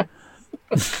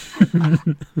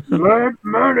 Blood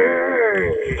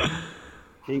money.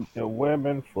 Keep the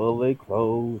women fully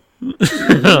clothed.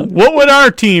 What would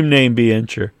our team name be,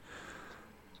 Incher?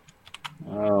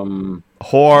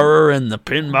 Horror and the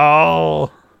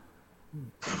Pinball.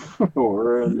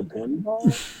 Horror and the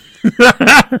Pinball?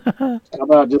 How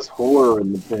about just Horror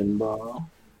and the Pinball?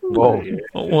 Whoa.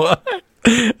 What?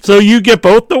 So you get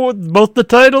both the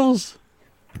titles?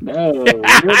 No.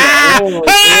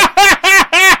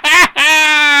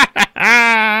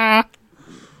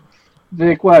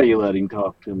 Vic, why are you letting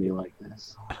talk to me like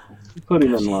this? Put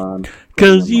him in line.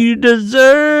 Because you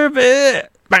deserve it.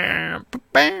 Bam,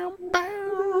 bam,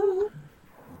 bam.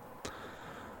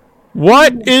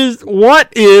 What is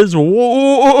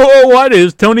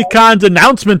Tony Khan's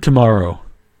announcement tomorrow?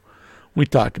 We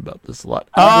talked about this a lot.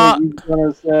 He's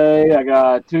gonna say, I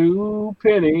got 2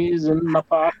 pennies in my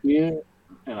pocket,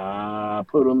 and I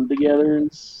put them together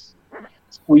and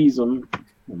squeeze them,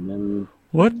 and then.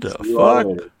 What the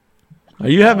fuck? Are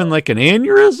you having like an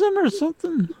aneurysm or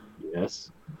something?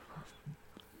 Yes.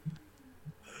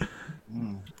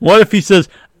 What if he says,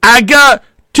 I got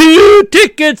 2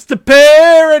 tickets to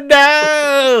paradise?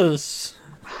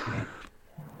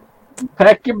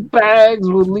 Pack your bags,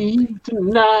 we'll leave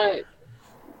tonight.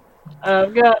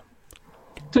 I've got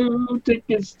 2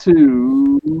 tickets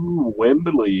to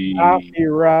Wembley.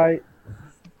 Copyright.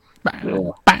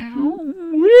 Yeah.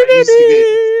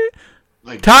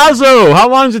 Tazo, how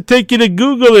long does it take you to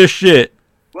Google this shit?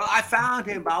 Well, I found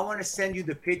him, but I want to send you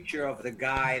the picture of the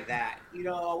guy that, I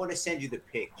want to send you the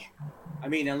picture. I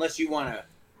mean, unless you want to.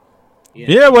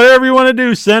 Yeah, whatever you want to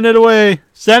do, send it away.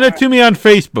 Send it to me on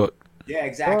Facebook. Yeah,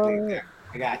 exactly.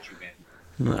 I got you,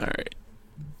 man. All right.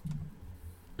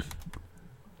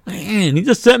 Man, he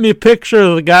just sent me a picture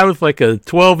of the guy with like a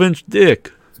 12-inch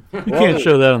dick. You can't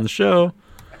show that on the show.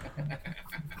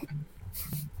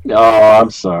 Oh,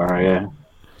 I'm sorry.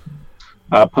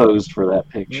 I posed for that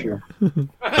picture.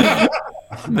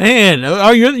 Man,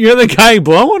 oh, you're the guy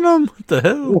blowing them? What the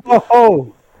hell?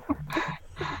 Oh,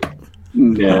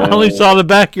 No. I only saw the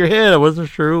back of your head. I wasn't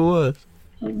sure who it was.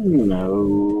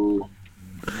 No.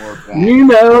 You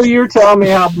know, you were telling me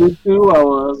how buku I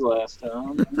was last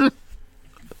time.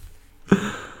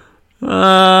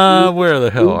 Where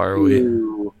the hell are we?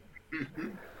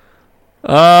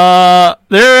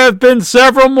 There have been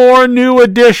several more new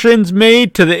additions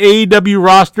made to the AEW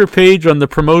roster page on the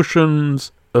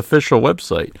promotion's official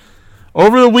website.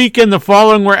 Over the weekend, the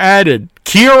following were added: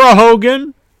 Kiera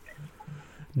Hogan,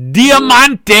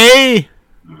 Diamante,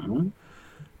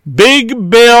 Big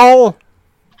Bill,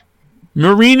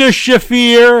 Marina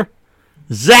Shafir,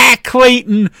 Zach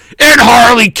Clayton, and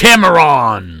Harley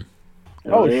Cameron.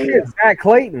 Oh, shit, Zach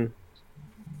Clayton.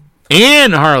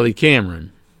 And Harley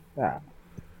Cameron. Yeah.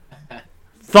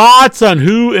 Thoughts on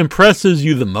who impresses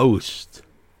you the most?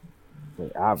 I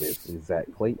mean, obviously, Zach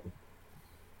Clayton.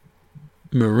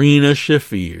 Marina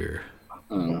Shafir.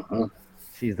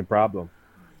 She's the problem.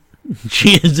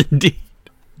 She is indeed.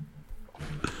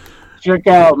 Check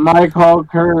out Mike Hall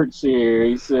Kurtz here.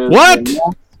 He says, What?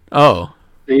 Oh.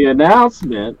 The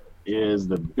announcement is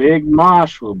the Big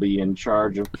Mosh will be in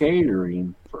charge of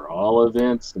catering for all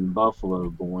events in Buffalo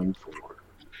going forward.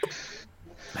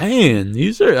 Man,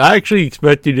 I actually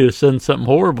expect you to send something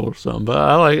horrible or something, but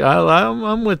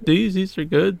I'm with these. These are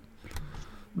good.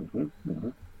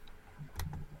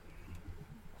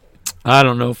 I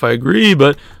don't know if I agree,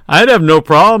 but I'd have no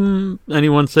problem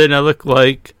anyone saying I look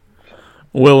like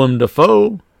Willem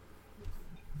Dafoe.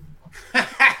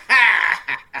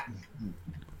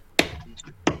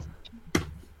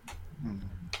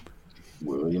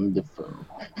 William Dafoe.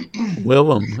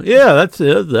 Willem. Yeah, that's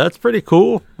it. That's pretty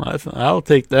cool. I'll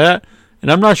take that.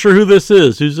 And I'm not sure who this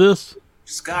is. Who's this?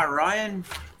 Scott Ryan.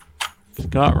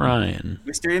 Scott Ryan.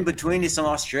 Mr. In Between is some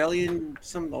Australian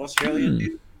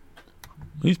dude.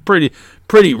 He's pretty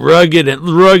rugged and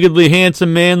ruggedly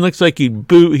handsome man. Looks like he'd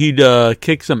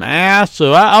kick some ass.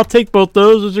 So I'll take both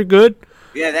those. Those are good.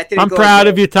 Yeah, that didn't I'm go proud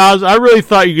as of you, Taz. I really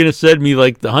thought you were gonna send me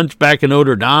like the Hunchback of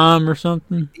Notre Dame or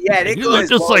something. Yeah, it you go look as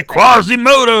just well like as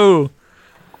Quasimodo.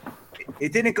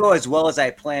 It didn't go as well as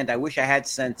I planned. I wish I had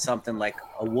sent something like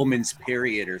a woman's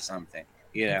period or something.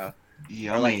 You know.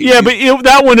 Or like, Yeah, but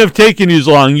that wouldn't have taken you as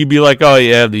long. You'd be like, oh,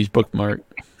 you have these bookmarked.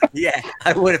 yeah,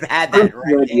 I would have had that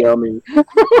right there. Yummy.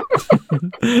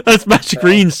 That's my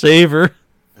screensaver.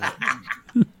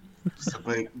 It's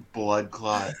like blood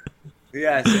clot.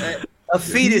 Yes, a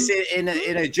fetus in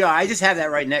a jar. I just have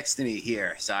that right next to me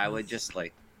here, so I would just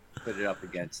like put it up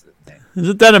against the thing.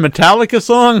 Isn't that a Metallica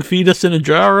song? Fetus in a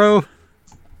Jarro?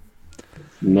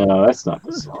 No, that's not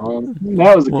the song.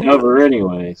 That was a cover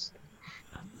anyways.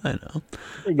 I know.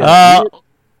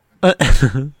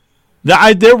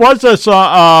 There was a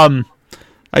song.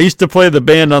 I used to play the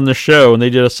band on the show, and they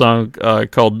did a song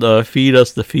called "Feed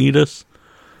Us the Fetus."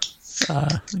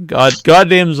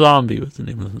 Goddamn Zombie was the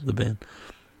name of the band.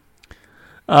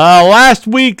 Last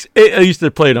week's I used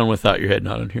to play it on Without Your Head,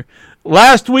 not on here.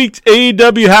 Last week's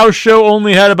AEW house show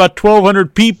only had about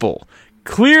 1,200 people.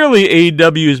 Clearly,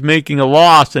 AEW is making a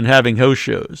loss in having house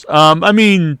shows. I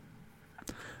mean,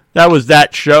 that was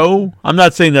that show. I'm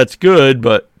not saying that's good,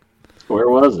 but where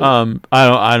was it?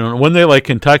 I don't know. When they like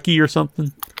Kentucky or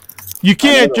something. You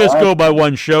can't just go by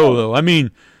one show though. I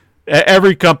mean,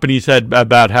 every company's had a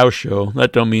bad house show.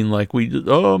 That don't mean like we just,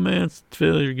 oh man, it's a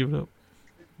failure, give it up.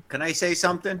 Can I say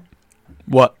something?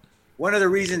 What? One of the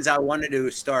reasons I wanted to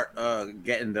start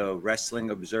getting the Wrestling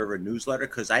Observer newsletter,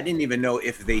 because I didn't even know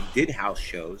if they did house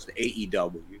shows, the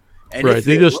AEW. And Right,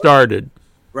 they just started.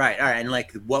 Right, all right, and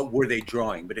like, what were they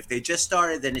drawing? But if they just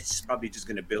started, then it's probably just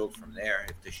going to build from there.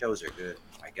 If the shows are good,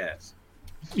 I guess.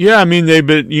 Yeah, I mean they've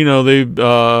been,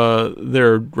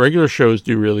 their regular shows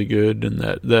do really good, and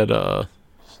that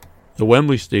the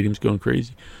Wembley Stadium's going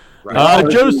crazy. Right.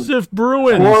 Joseph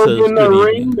Bruin says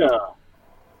good evening.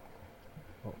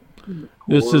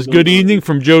 This is good evening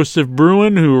from Joseph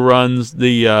Bruin, who runs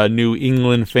the New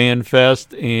England Fan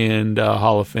Fest and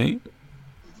Hall of Fame.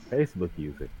 Facebook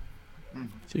user.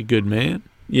 He's a good man.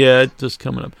 Yeah, it's just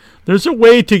coming up. There's a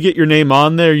way to get your name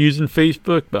on there using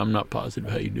Facebook, but I'm not positive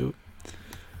how you do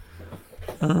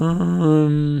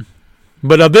it.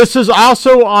 But this is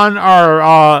also on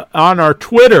our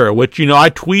Twitter, which I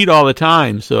tweet all the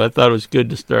time. So I thought it was good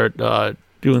to start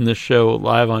doing this show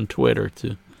live on Twitter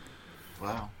too.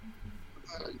 Wow.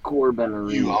 Corbin.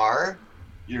 You are?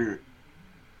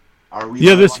 Are we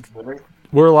Yeah, live on Twitter?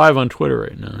 We're live on Twitter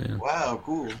right now. Yeah. Wow,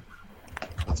 cool.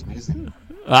 That's amazing.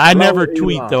 I never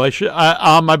tweet though.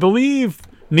 I believe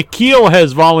Nikhil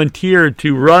has volunteered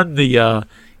to run the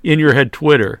In Your Head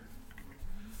Twitter.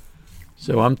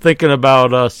 So I'm thinking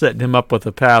about setting him up with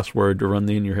a password to run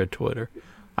the In Your Head Twitter.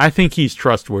 I think he's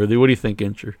trustworthy. What do you think,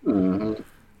 Incher? Mm-hmm.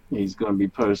 He's going to be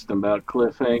posting about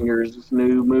Cliffhanger's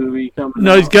new movie coming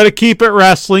No, out. he's got to keep it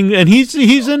wrestling, and he's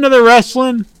into the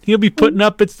wrestling. He'll be putting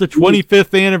up. It's the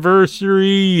 25th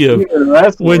anniversary of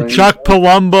when Chuck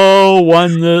Palumbo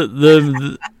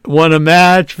won a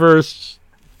match versus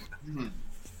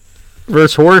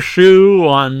Horseshoe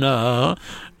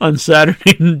on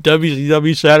Saturday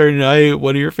WCW Saturday Night.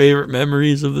 What are your favorite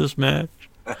memories of this match?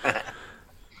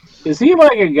 Is he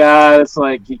like a guy that's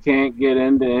like he can't get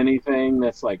into anything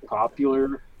that's like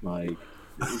popular? Like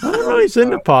I don't know. He's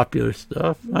into popular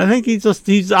stuff. I think he's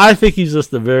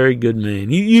just a very good man.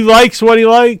 He likes what he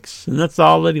likes, and that's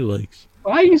all that he likes.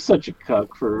 Why are you such a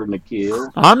cuck for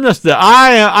Nikhil?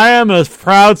 I am a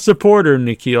proud supporter of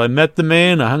Nikhil. I met the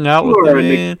man. I hung out with the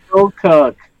man. Nikhil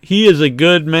cuck. He is a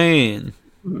good man.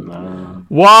 No.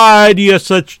 Why do you have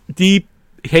such deep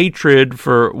hatred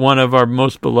for one of our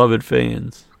most beloved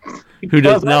fans? Who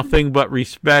does nothing but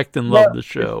respect and love the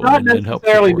show and help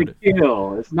support it.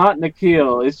 It's not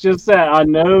Nikhil. It's just that I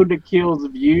know Nikhil's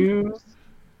views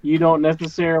you don't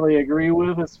necessarily agree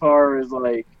with as far as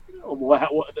like what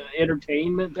the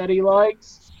entertainment that he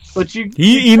likes. But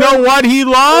you know what he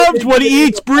loves, what he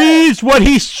eats, breathes, what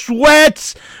he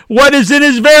sweats, what is in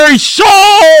his very soul,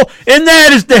 and that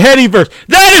is the Headyverse.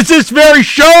 That is this very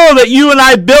show that you and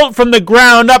I built from the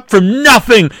ground up, from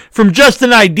nothing, from just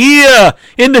an idea,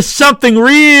 into something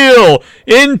real,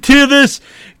 into this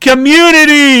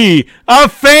community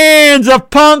of fans,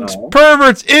 of punks,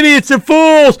 perverts, idiots, and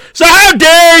fools. So how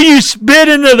dare you spit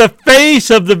into the face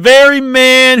of the very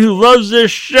man who loves this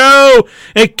show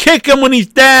and kick him when he's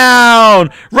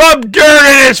down, rub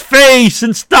dirt in his face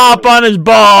and stomp on his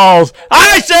balls.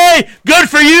 I say, good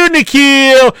for you,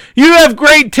 Nikhil. You have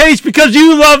great taste because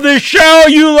you love this show.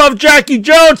 You love Jackie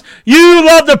Jones. You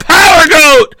love the Power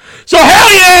Goat. So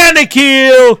hell yeah,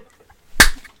 Nikhil.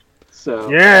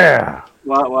 So yeah.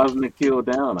 Why is Nikhil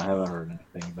down? I haven't heard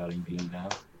anything about him being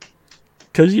down.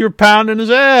 Because you're pounding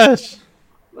his ass.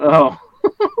 Oh.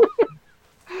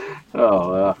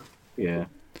 Yeah.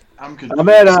 I'm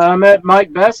I met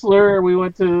Mike Bessler. We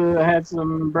had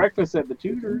some breakfast at the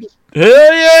Tudors.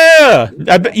 Hell yeah!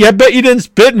 I bet you didn't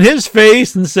spit in his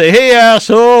face and say, "Hey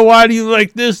asshole, why do you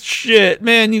like this shit?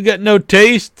 Man, you got no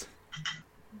taste."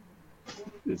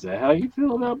 Is that how you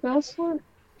feel about Bessler?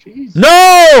 Jeez.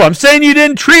 No! I'm saying you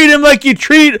didn't treat him like you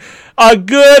treat a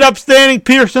good, upstanding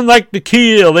person like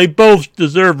Nikhil. They both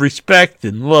deserve respect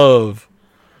and love.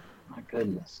 My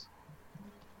goodness.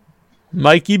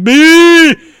 Mikey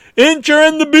B! Incher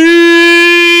and the B!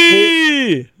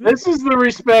 This is the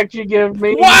respect you give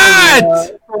me.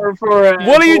 What?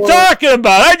 What are you talking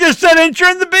about? I just said Incher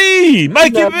and the B!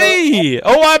 Mikey B!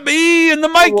 OIB and the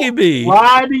Mikey B!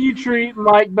 Why do you treat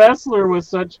Mike Bessler with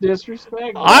such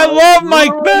disrespect? I love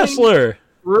Mike Bessler!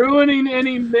 Ruining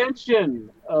any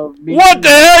mention of me. What the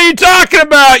hell are you talking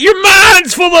about? Your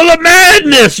mind's full of the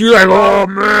madness! You're like, oh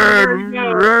man!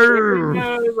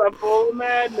 I'm full of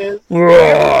madness.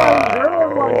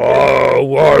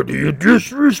 Why do you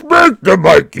disrespect the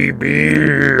Mikey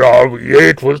B? All we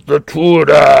ate was the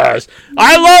Tudors.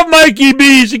 I love Mikey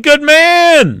B. He's a good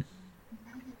man.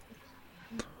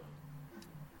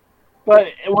 But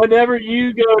whenever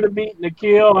you go to meet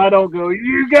Nikhil, I don't go,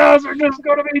 you guys are just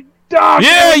going to be dogs.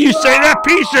 Yeah, you say that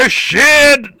piece of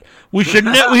shit. We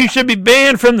should be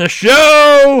banned from the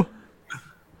show.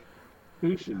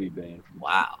 Who should be banned?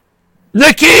 Wow.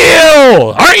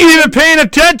 Nikhil! Aren't you even paying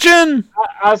attention?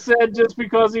 I said just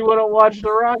because he wouldn't watch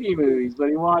the Rocky movies, but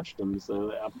he watched them,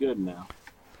 so I'm good now.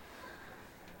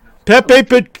 Pepe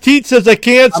Petit says, I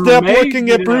can't I'm stop amazed looking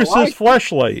you at didn't Bruce's like it.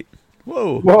 fleshlight.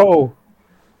 Whoa. Whoa.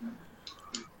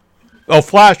 Oh,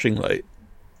 flashing light.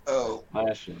 Oh.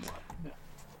 Flashing light. Yeah.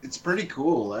 It's pretty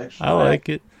cool, actually. I like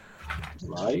it.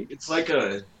 Light? It's like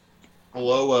a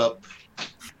blow-up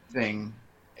thing.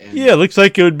 And Yeah, it looks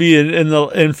like it would be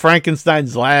in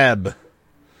Frankenstein's lab.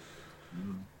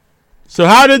 So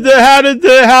how did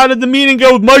the meeting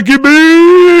go with Mikey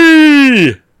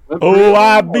B?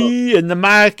 OIB and the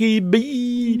Mikey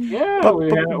B. Yeah, we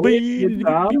had a good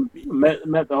time.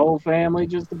 Met the whole family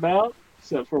just about,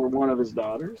 except for one of his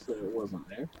daughters that wasn't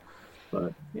there.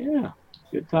 But yeah,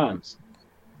 good times.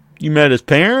 You met his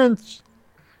parents?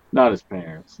 Not his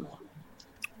parents. No.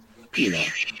 You know,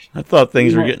 I thought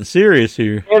things were getting serious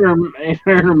here.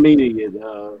 Intermediate.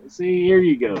 See, here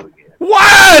you go again.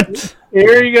 What?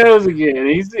 Here he goes again.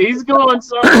 He's going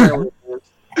somewhere with this.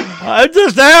 I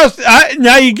just asked.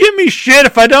 Now you give me shit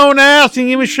if I don't ask, and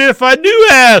you give me shit if I do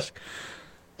ask.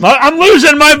 I'm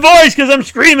losing my voice because I'm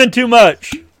screaming too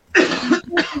much.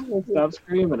 Stop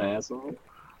screaming, asshole.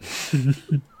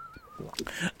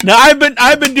 Now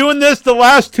I've been doing this the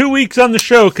last 2 weeks on the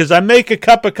show because I make a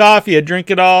cup of coffee, I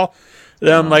drink it all,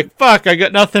 then I'm like, fuck, I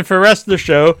got nothing for the rest of the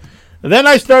show. And then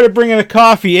I started bringing a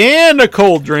coffee and a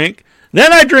cold drink.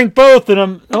 Then I drink both, and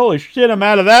I'm holy shit, I'm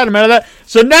out of that.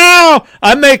 So now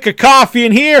I make a coffee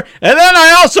in here, and then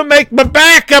I also make my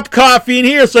backup coffee in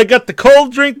here. So I got the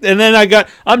cold drink, and then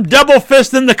I'm double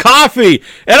fisting the coffee,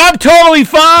 and I'm totally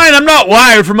fine. I'm not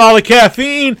wired from all the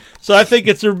caffeine, so I think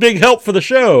it's a big help for the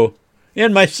show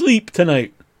and my sleep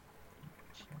tonight.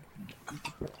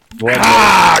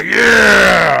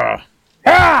 Yeah!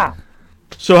 Ah!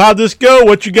 So how'd this go?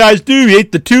 What you guys do? You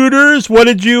ate the Tudors? What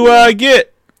did you get?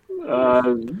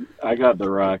 I got the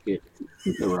Rocket.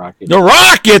 The Rocket. The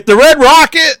Rocket? The Red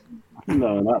Rocket?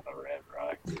 No, not the Red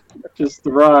Rocket. Just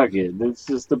the Rocket. It's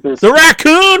just the best. The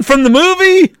raccoon from the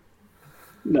movie?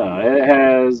 No, it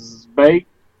has bake.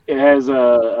 It has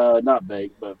not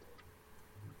bake, but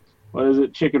what is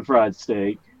it? Chicken fried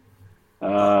steak.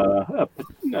 A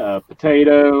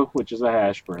potato, which is a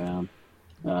hash brown.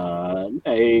 An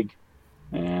egg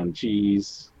and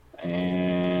cheese,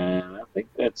 and I think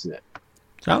that's it.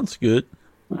 Sounds good.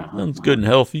 Sounds good and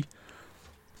healthy.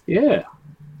 Yeah.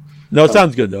 No, it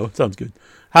sounds good, though. It sounds good.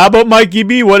 How about Mikey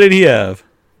B? What did he have?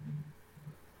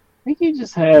 I think he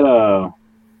just had I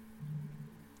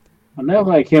know,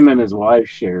 like, him and his wife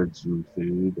shared some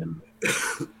food, and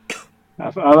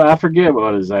I forget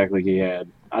what exactly he had.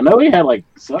 I know he had, like,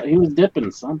 he was dipping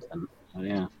something.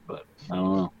 Yeah, but I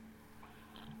don't know.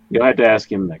 You'll have to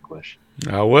ask him that question.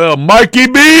 Oh, well, Mikey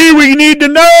B, we need to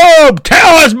know.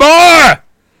 Tell us more.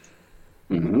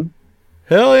 Mm-hmm.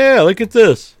 Hell yeah, look at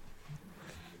this.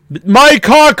 Mike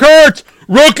Hawkhurst,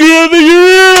 Rookie of the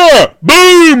Year.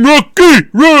 Boom,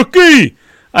 rookie.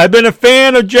 I've been a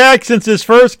fan of Jack since his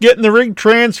first Get in the Ring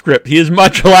transcript. He is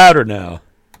much louder now.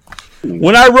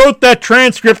 When I wrote that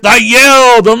transcript, I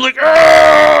yelled. I'm like,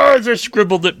 ah, as I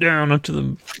scribbled it down onto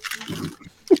the...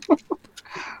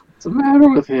 What's the matter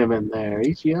with him in there?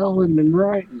 He's yelling and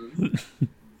writing.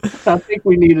 I think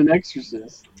we need an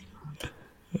exorcist.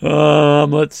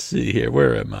 Let's see here.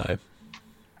 Where am I?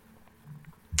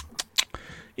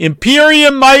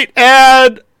 Imperium might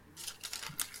add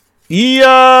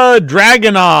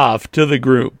Dragunov to the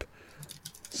group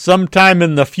sometime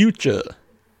in the future.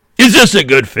 Is this a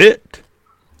good fit?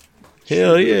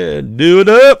 Hell yeah. Do it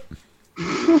up.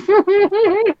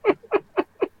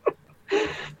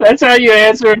 That's how you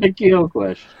answer the kill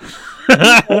question.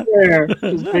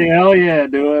 Just say, hell yeah,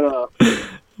 do it up.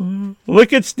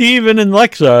 Look at Steven and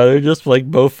Lexa. They're just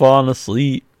like both falling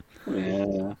asleep.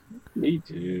 Yeah, me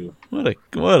too. What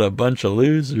a bunch of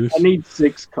losers. I need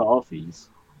 6 coffees.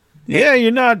 Yeah,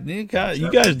 you're not. You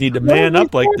guys need to man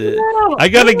up like this. I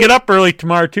got to get up early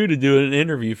tomorrow too to do an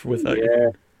interview with you.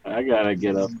 Yeah, I gotta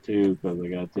get up too because I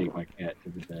gotta take my cat to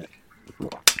the vet.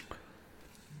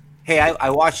 Hey, I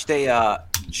watched a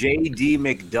J.D.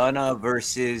 McDonough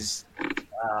versus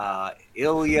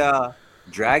Ilya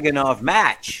Dragunov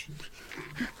match.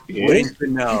 Yeah. Wouldn't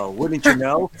you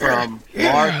know? From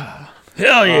Mark.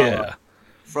 Hell yeah.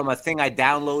 From a thing I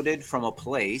downloaded from a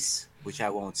place, which I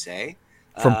won't say.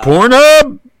 From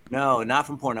Pornhub? No, not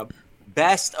from Pornhub.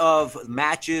 Best of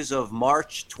matches of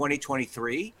March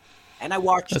 2023. And I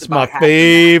watched That's about my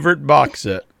favorite box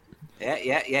set.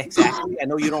 Yeah, exactly. I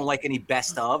know you don't like any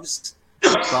best ofs,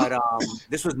 but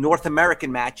this was North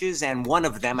American matches, and one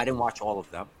of them, I didn't watch all of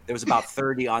them. There was about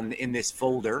 30 in this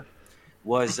folder.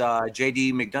 Was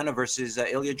J.D. McDonough versus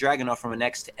Ilya Dragunov from an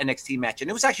NXT match, and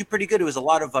it was actually pretty good. It was a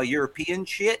lot of European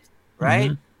shit, right?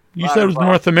 Mm-hmm. You said it was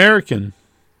North American.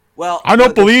 Well, I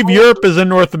don't believe Europe is in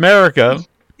North America.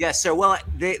 Yes, sir. Well,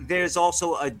 there's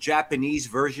also a Japanese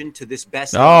version to this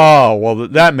best. Oh, well,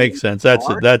 that makes sense. That's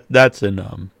in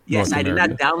Yes, North I did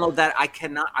America. not download that. I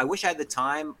cannot. I wish I had the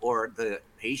time or the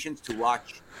patience to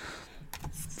watch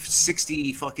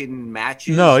 60 fucking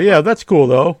matches. No, yeah, that's cool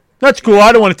though. That's cool.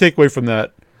 I don't want to take away from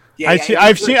that. Yeah,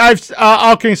 I've seen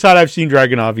all kidding aside, I've seen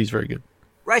Dragunov. He's very good.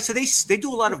 Right, so they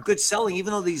do a lot of good selling,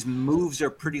 even though these moves are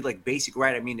pretty like basic.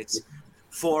 Right, I mean it's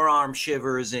forearm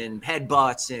shivers and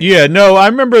headbutts. And Yeah, no, I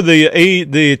remember the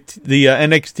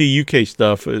NXT UK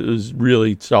stuff. It was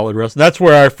really solid wrestling. That's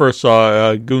where I first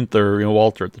saw Gunther,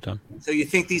 Walter at the time. So you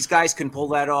think these guys can pull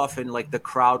that off, and like the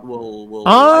crowd will?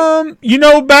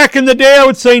 Back in the day, I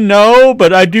would say no,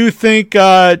 but I do think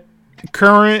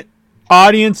current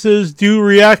audiences do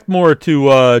react more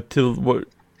to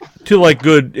like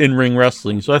good in-ring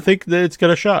wrestling. So I think that it's got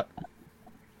a shot,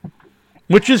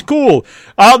 which is cool.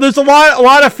 There's a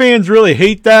lot of fans really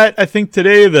hate that. I think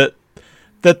today that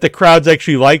the crowds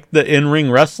actually like the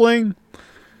in-ring wrestling.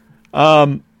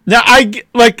 Now I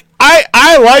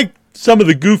like some of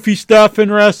the goofy stuff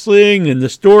in wrestling and the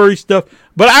story stuff,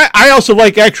 but I also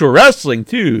like actual wrestling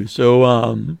too. So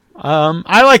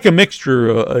I like a mixture,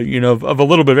 of a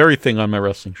little bit of everything on my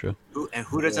wrestling show.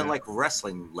 Who doesn't like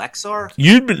wrestling? Lexar?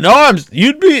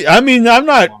 I'm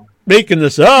not making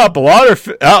this up. A lot of,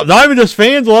 not even just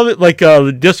fans, love it. Like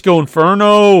the Disco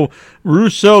Inferno,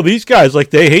 Russo, these guys,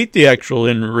 like they hate the actual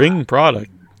in-ring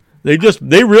product. They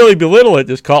really belittle it.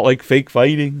 Just call it like fake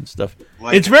fighting and stuff.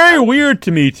 It's very weird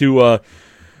to me to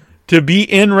be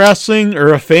in wrestling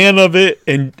or a fan of it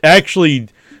and actually,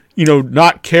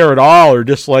 not care at all or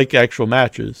dislike actual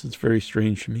matches. It's very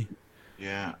strange to me.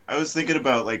 Yeah, I was thinking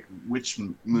about like which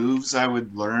moves I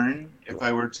would learn if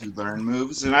I were to learn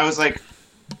moves, and I was like,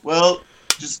 well,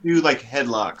 just do like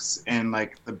headlocks and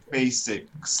like the basic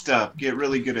stuff. Get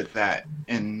really good at that,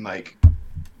 and like,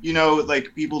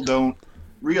 like people don't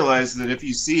realize that if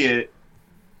you see it,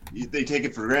 they take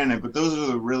it for granted. But those are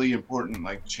the really important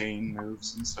like chain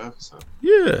moves and stuff. So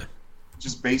yeah,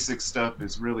 just basic stuff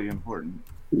is really important.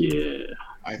 Yeah,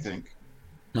 I think.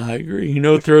 I agree.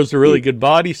 Throws a really good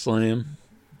body slam.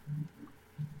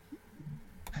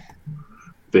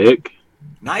 Vic?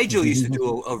 Nigel used to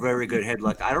do a very good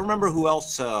headlock. I don't remember who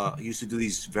else used to do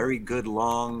these very good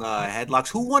long headlocks.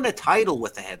 Who won a title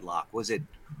with a headlock? Was it?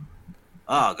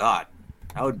 Oh God,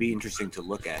 that would be interesting to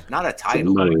look at. Not a title.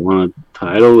 Somebody won a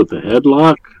title with a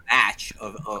headlock? Match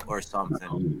or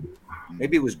something.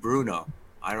 Maybe it was Bruno.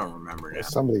 I don't remember now.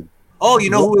 Somebody. Oh,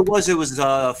 you know who it was? It was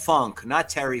Funk, not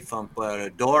Terry Funk,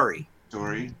 but Dory.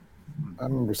 Dory. I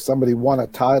remember somebody won a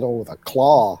title with a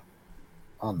claw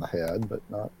on the head, but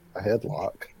not a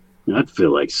headlock. I'd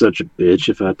feel like such a bitch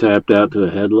if I tapped out to a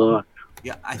headlock.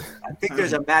 Yeah, I think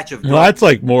there's a match of. Well, that's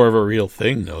like more of a real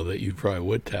thing, though, that you probably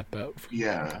would tap out.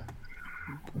 Yeah.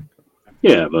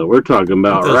 Yeah, but we're talking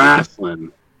about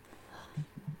wrestling.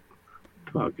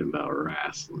 Talking about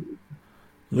wrestling.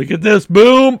 Look at this.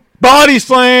 Boom. Body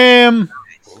slam.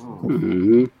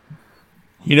 Mm-hmm.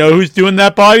 You know who's doing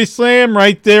that body slam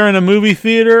right there in a movie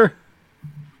theater?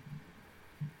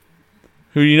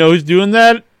 Who's doing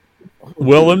that?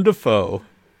 Willem Dafoe.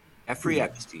 Jeffrey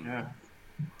Epstein. Yeah.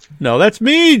 No, that's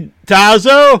me,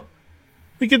 Tazo.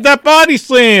 Look at that body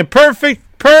slam.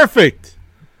 Perfect.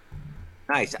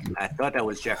 Nice. I thought that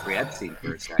was Jeffrey Epstein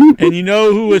for a second. And you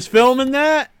know who was filming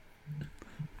that?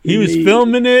 He was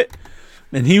filming it,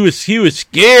 and he was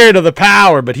scared of the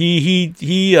power, but he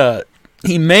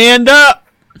manned up,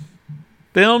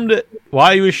 filmed it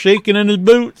while he was shaking in his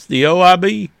boots. The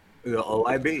OIB. The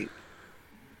OIB.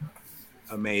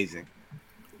 Amazing.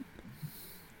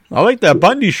 I like that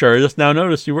Bundy shirt. I just now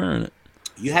noticed you wearing it.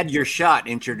 You had your shot,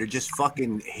 Incher, to just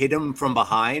fucking hit him from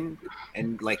behind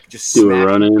and like just do a smack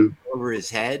run in over his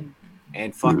head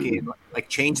and fucking like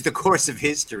change the course of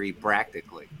history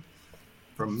practically.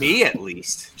 For me, at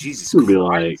least. Jesus Christ. Be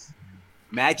like,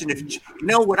 imagine if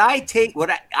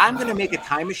I'm going to make a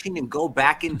time machine and go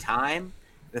back in time.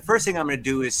 The first thing I'm going to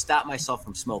do is stop myself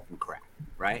from smoking crack,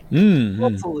 right?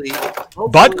 Hopefully,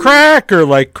 butt crack or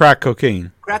like crack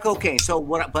cocaine? Crack cocaine.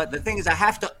 But the thing is, I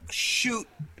have to shoot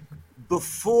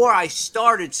before I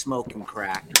started smoking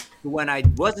crack when I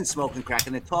wasn't smoking crack,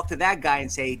 and then talk to that guy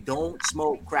and say, "Don't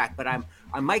smoke crack." But I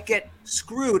might get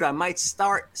screwed. I might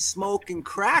start smoking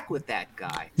crack with that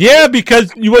guy. Yeah,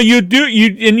 because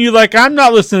you're like, I'm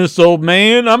not listening to this old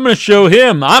man. I'm going to show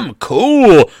him I'm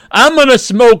cool. I'm going to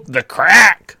smoke the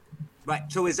crack. Right.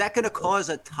 So is that going to cause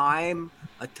a time?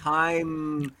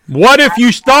 What if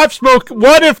you stop smoking?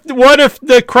 What if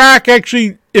the crack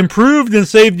actually improved and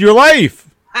saved your life?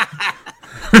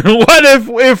 What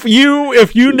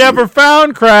if you never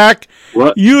found crack?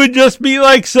 What? You would just be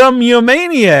like some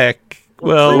maniac.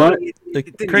 Well,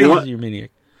 crazy maniac.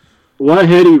 What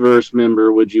Headyverse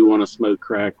member would you want to smoke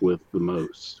crack with the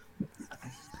most?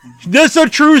 This is a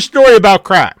true story about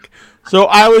crack. So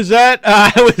I was at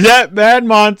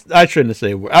Badmont. I shouldn't have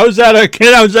said. I was at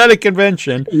a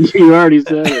convention. You already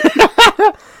said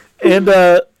it. And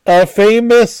a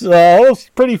famous,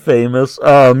 pretty famous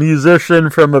musician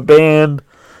from a band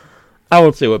I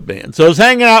won't say what band. So I was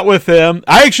hanging out with him.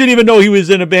 I actually didn't even know he was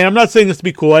in a band. I'm not saying this to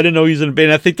be cool. I didn't know he was in a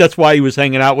band. I think that's why he was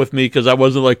hanging out with me, because I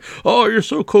wasn't like, oh, you're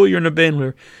so cool, you're in a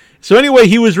band. So anyway,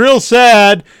 he was real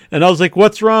sad, and I was like,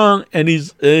 what's wrong? And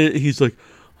he's like,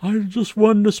 I just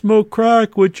wanted to smoke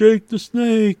crack with Jake the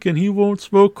Snake, and he won't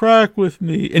smoke crack with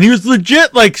me. And he was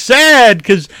legit, like, sad,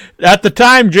 because at the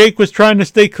time, Jake was trying to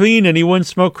stay clean, and he wouldn't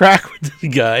smoke crack with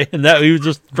this guy, and that he was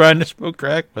just trying to smoke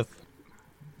crack with him.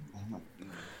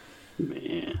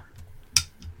 Man.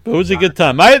 But it was a good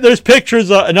time. There's pictures,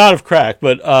 not of crack,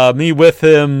 but me with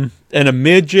him and a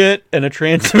midget and a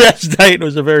transvestite. It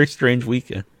was a very strange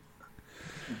weekend.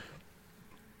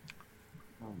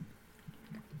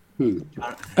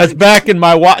 That's back in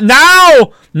my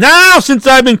now since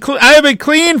I've been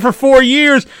clean for 4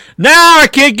 years. Now I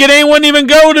can't get anyone to even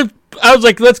go to. I was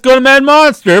like, let's go to Mad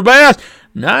Monster. Everybody asked,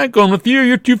 no, I ain't going with you.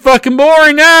 You're too fucking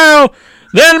boring now.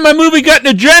 Then my movie got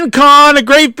into Gen Con, a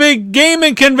great big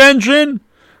gaming convention.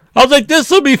 I was like, this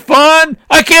will be fun.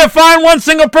 I can't find one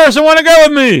single person want to go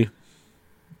with me.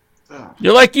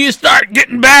 You're like, you start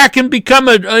getting back and become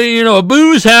a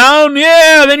booze hound.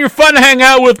 Yeah, then you're fun to hang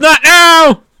out with. Not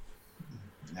now.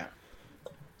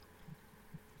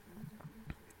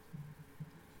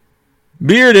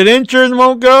 Bearded Incher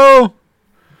won't go.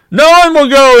 No one will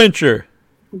go, Incher.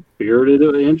 Bearded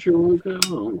Incher won't go?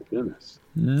 Oh, my goodness.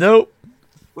 Nope.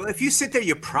 Well, if you sit there,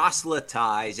 you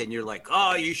proselytize, and you're like,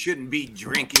 oh, you shouldn't be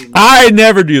drinking. I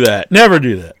never do that. Never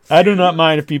do that. I do not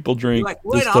mind if people drink. You're like, it's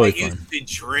well, totally I fun. used to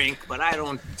drink, but I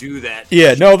don't do that.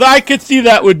 Yeah, no, I could see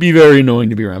that would be very annoying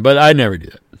to be around, but I never do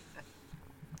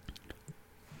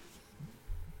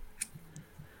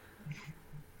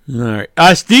that. All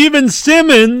right. Steven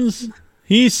Simmons,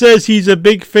 he says he's a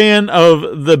big fan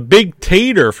of the Big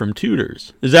Tater from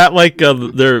Tudors. Is that like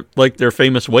their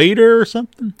famous waiter or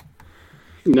something?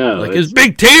 No. Like, is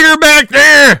Big Tater back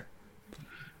there?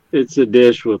 It's a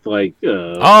dish with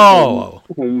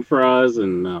home fries,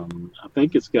 and I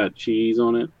think it's got cheese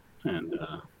on it, and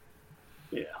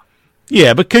yeah.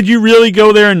 Yeah, but could you really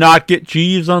go there and not get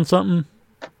cheese on something?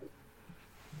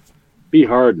 Be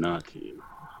hard not to.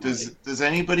 Does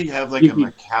anybody have like a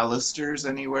McAllister's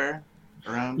anywhere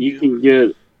around? You can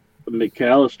get a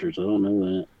McAllister's. I don't know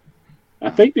that. I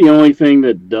think the only thing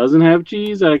that doesn't have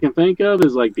cheese that I can think of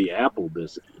is like the apple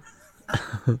biscuit.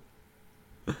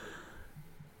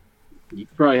 You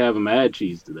could probably have them add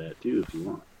cheese to that too if you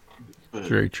want. But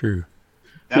very true.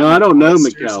 No, I don't know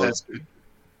McAllister's.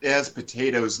 It has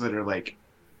potatoes that are like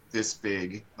this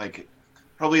big, like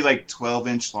probably like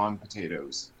 12-inch long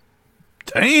potatoes.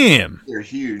 Damn, they're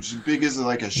huge, as big as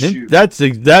like a shoe. That's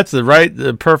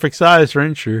the perfect size for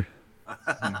Incher.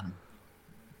 Mm-hmm.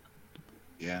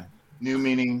 Yeah, new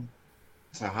meaning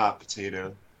to hot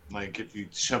potato. Like if you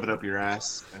shove it up your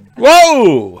ass.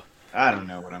 Whoa! I don't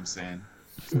know what I'm saying.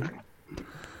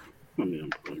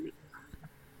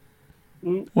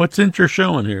 What's Incher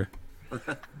showing here?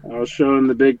 I was showing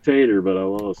the Big Tater, but I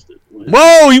lost it.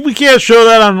 Whoa! We can't show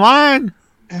that online.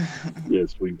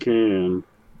 Yes, we can.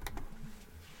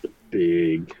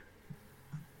 Big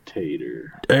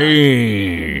Tater.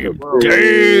 Damn.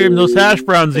 Damn. Those hash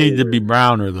browns need to be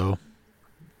browner, though.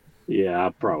 Yeah, I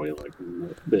probably like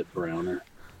them a bit browner.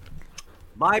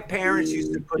 My parents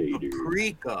used to put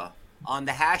paprika on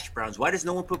the hash browns. Why does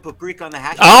no one put paprika on the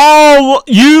hash browns? Oh,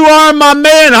 you are my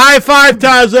man. High five,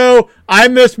 Tazo. I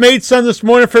made some this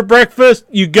morning for breakfast.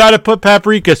 You got to put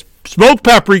paprika. Smoked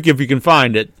paprika if you can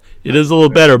find it. It is a little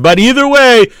better. But either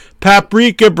way,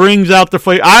 paprika brings out the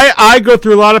flavor. I go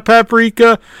through a lot of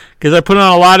paprika because I put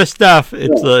on a lot of stuff.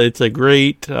 It's a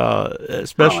great,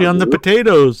 especially on the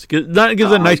potatoes. It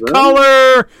gives it a nice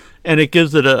color, and it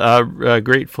gives it a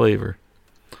great flavor.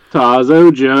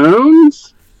 Tazo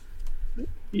Jones,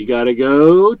 you got to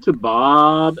go to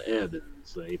Bob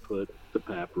Evans. They put the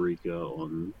paprika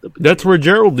on the potatoes. That's where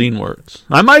Geraldine works.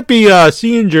 I might be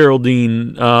seeing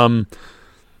Geraldine.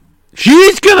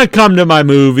 She's gonna come to my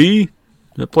movie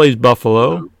that plays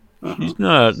Buffalo. She's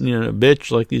not, a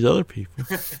bitch like these other people.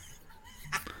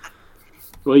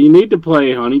 Well, you need to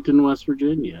play Huntington, West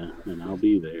Virginia, and I'll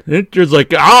be there. It's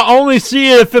like I'll only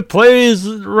see it if it plays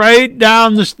right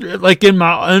down the street, like in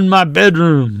my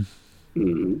bedroom.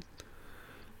 Mm-hmm.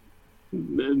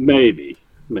 Maybe.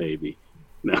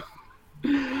 No.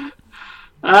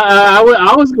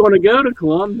 I was going to go to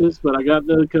Columbus, but I got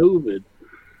the COVID.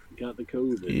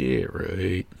 Yeah,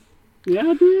 right. Yeah,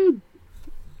 I did.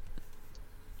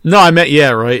 No, I meant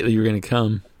yeah, right. You were going to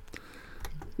come.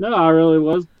 No, I really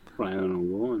was planning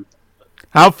on going.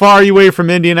 How far are you away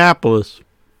from Indianapolis?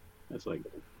 That's like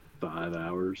 5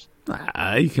 hours.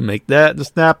 You can make that the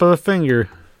snap of a finger.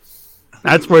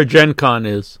 That's where Gen Con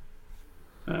is.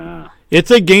 It's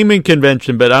a gaming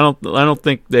convention, but I don't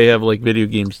think they have like video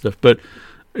game stuff. But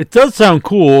it does sound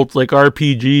cool. It's like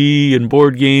RPG and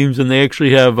board games, and they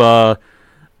actually have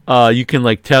you can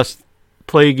like test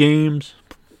play games,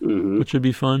 which would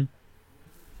be fun.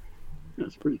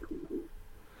 That's pretty cool.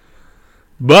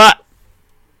 But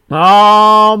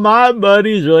all my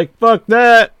buddies are like, fuck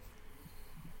that.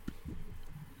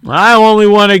 I only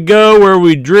want to go where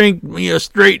we drink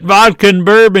straight vodka and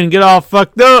bourbon, get all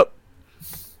fucked up,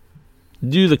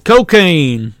 do the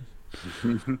cocaine.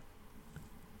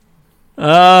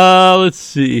 Let's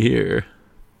see here.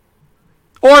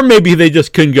 Or maybe they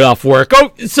just couldn't get off work.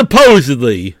 Oh,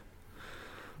 supposedly.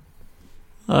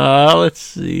 Let's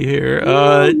see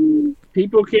here.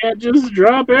 People can't just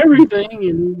drop everything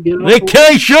and get off They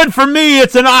work. should for me.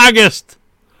 It's in August.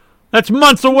 That's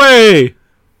months away.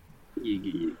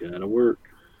 You gotta work.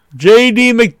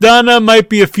 J.D. McDonough might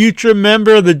be a future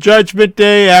member of the Judgment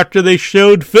Day after they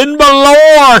showed Finn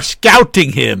Balor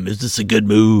scouting him. Is this a good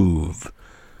move?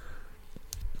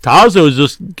 Tazo is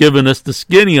just giving us the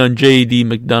skinny on J.D.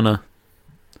 McDonough.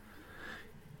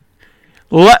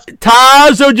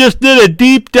 Tazo just did a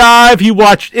deep dive. He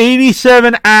watched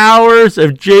 87 hours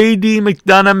of J.D.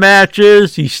 McDonough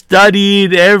matches. He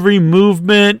studied every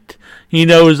movement. He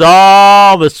knows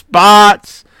all the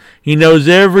spots. He knows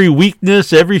every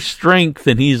weakness, every strength.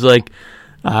 And he's like,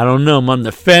 I don't know, I'm on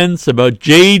the fence about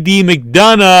J.D.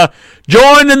 McDonough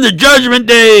joining the Judgment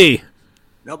Day.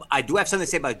 No, but I do have something to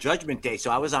say about Judgment Day.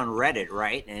 So I was on Reddit,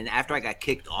 right? And after I got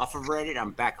kicked off of Reddit, I'm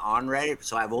back on Reddit.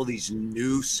 So I have all these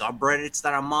new subreddits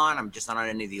that I'm on. I'm just not on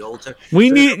any of the old stuff.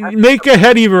 We need make a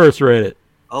Headyverse Reddit.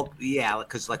 Oh yeah,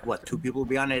 because like what? 2 people will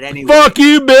be on it anyway. Fuck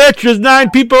you, bitch! There's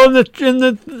 9 people in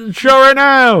the show right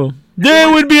now.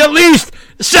 There would be at least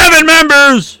 7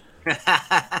 members.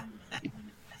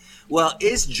 Well,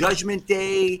 is Judgment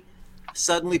Day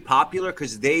suddenly popular?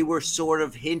 Because they were sort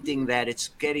of hinting that it's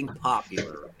getting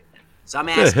popular. So I'm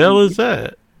asking. The hell is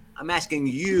that? I'm asking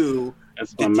you,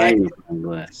 That's my magnifying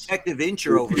glass. Detective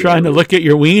Incher over here. Trying to look at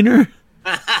your wiener?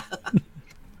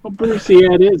 Well, Brucey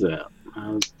had his out.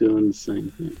 I was doing the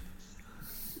same thing.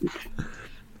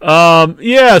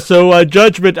 Yeah. So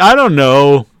Judgment. I don't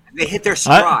know. They hit their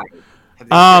stride.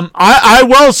 I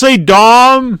will say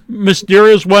Dom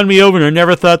Mysterious won me over, and I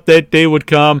never thought that day would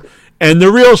come. And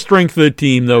the real strength of the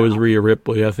team, though, is Rhea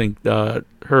Ripley. I think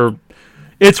her.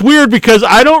 It's weird because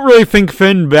I don't really think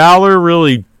Finn Balor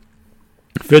really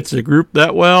fits the group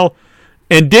that well.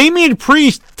 And Damian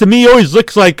Priest, to me, always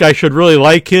looks like I should really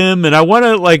like him, and I want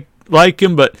to like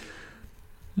him, but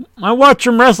I watch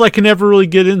him wrestle. I can never really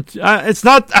get into. It's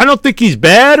not. I don't think he's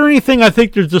bad or anything. I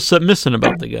think there's just something missing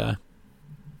about the guy.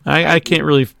 I can't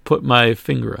really put my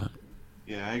finger on it.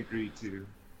 Yeah, I agree too.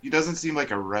 He doesn't seem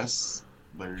like a wrestler.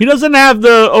 He doesn't have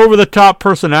the over-the-top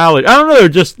personality. I don't know.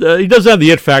 Just he doesn't have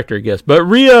the it factor, I guess. But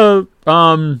Rhea,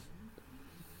 that's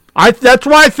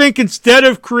why I think instead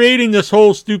of creating this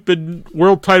whole stupid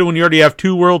world title when you already have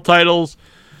 2 world titles,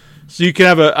 so you can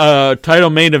have a title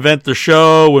main event the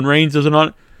show when Reigns isn't on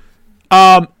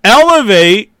it.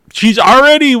 Elevate. She's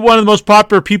already one of the most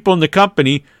popular people in the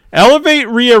company. Elevate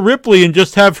Rhea Ripley and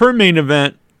just have her main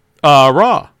event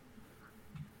Raw,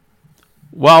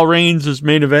 while Reigns is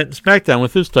main event in SmackDown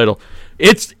with his title.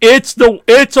 It's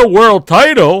a world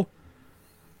title.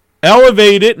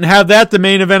 Elevate it and have that the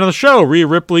main event of the show. Rhea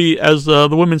Ripley as the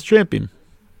women's champion.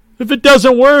 If it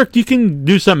doesn't work, you can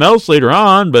do something else later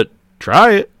on, but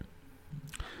try it.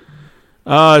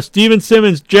 Steven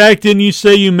Simmons, Jack, didn't you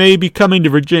say you may be coming to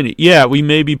Virginia? Yeah, we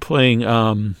may be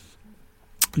playing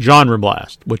Genre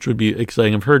Blast, which would be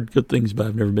exciting. I've heard good things, but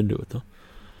I've never been to it, though.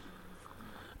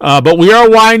 But we are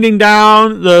winding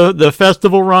down the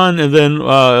festival run, and then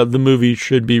the movie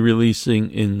should be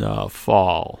releasing in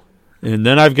fall. And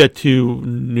then I've got 2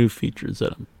 new features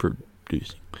that I'm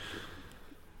producing.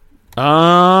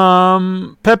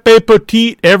 Pepe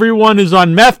Petit, everyone is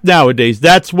on meth nowadays.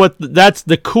 That's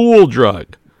the cool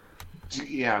drug.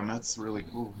 Yeah, that's really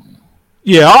cool.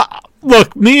 Yeah,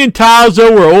 look, me and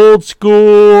Tazo were old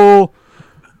school.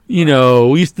 You know,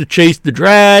 we used to chase the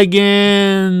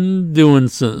dragon, doing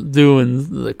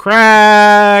the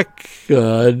crack,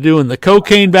 doing the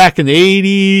cocaine back in the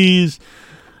 80s.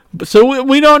 So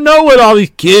we don't know what all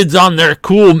these kids on their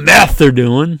cool meth are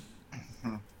doing.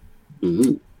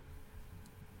 Mm-hmm.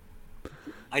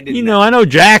 I know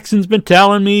Jackson's been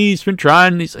telling me, he's been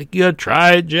trying, he's like, you gotta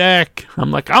try it, Jack.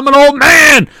 I'm like, I'm an old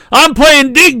man. I'm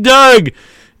playing Dig Dug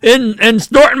and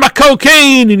snorting my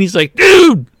cocaine. And he's like,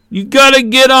 dude, you gotta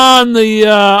get on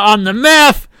the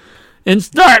meth and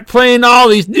start playing all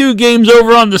these new games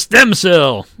over on the stem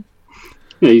cell.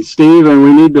 Hey, Steve, and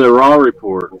we need the Raw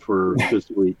report for this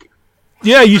week.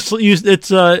 Yeah, it's the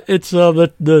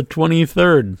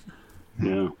 23rd.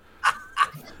 Yeah.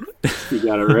 You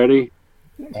got it ready?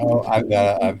 No, I've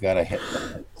got to hit.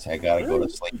 I got to go to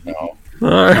sleep now. All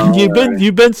right.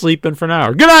 You've been sleeping for an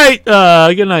hour. Good night.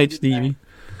 Good night, Stevie.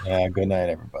 Yeah. Good night,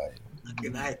 everybody.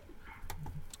 Good night.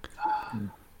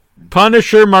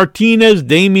 Punisher, Martinez,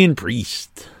 Damian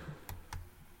Priest.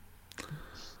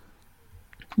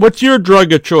 What's your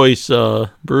drug of choice,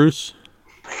 Bruce?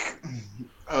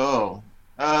 Oh,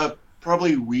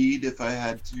 probably weed if I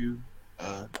had to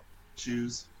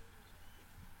choose.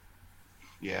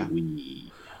 Yeah,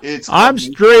 I'm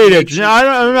straight edge.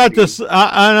 I'm not this.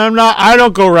 I'm not. I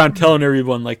don't go around telling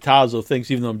everyone like Tazo thinks,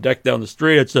 even though I'm decked down the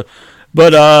straight edge stuff.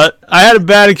 But I had a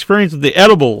bad experience with the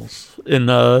edibles in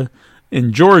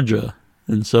Georgia,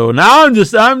 and so now I'm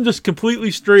just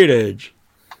completely straight edge.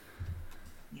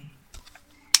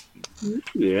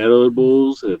 The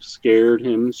edibles have scared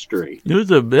him straight. It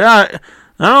was I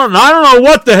don't know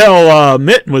what the hell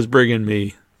Mitten was bringing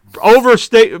me over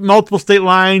multiple state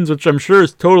lines, which I'm sure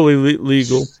is totally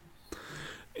legal.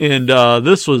 And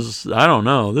this was, I don't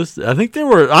know. I think they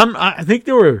were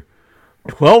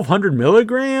 1,200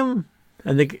 milligram.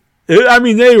 They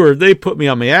put me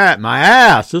on my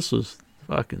ass. This was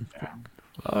fucking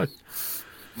fuck.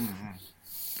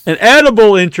 An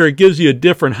edible it gives you a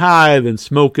different high than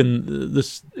smoking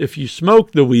this. If you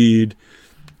smoke the weed,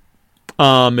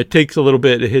 it takes a little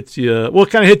bit. It hits you. Well,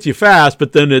 it kind of hits you fast,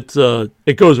 but then it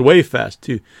goes away fast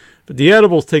too. But the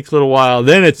edibles takes a little while.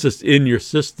 Then it's just in your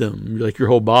system, like your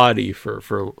whole body for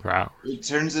hours. It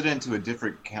turns it into a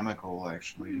different chemical,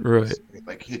 actually. Right. It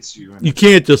like hits you. You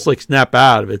can't just like snap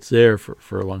out of it. It's there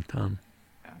for a long time.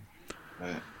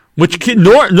 Yeah.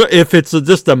 If it's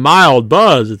just a mild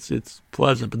buzz, it's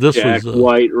pleasant. But this Jack was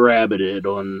White rabbited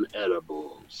on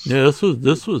edibles. Yeah, this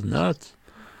was nuts.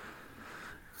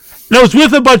 And I was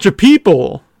with a bunch of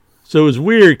people, so it was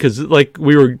weird because like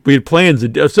we had plans.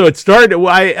 So it started.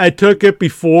 I took it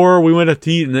before we went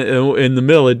to eat, in the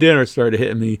middle of dinner. It started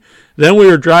hitting me. Then we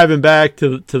were driving back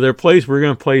to their place. We were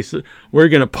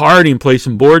gonna party and play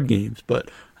some board games,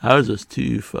 but I was just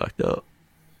too fucked up.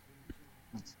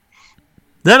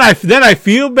 Then I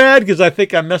feel bad because I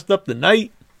think I messed up the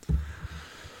night.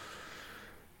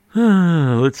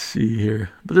 Let's see here,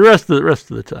 but the rest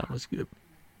of the time was good.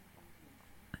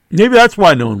 Maybe that's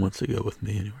why no one wants to go with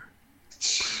me anywhere.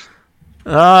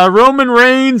 Roman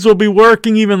Reigns will be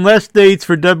working even less dates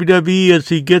for WWE as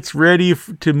he gets ready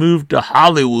to move to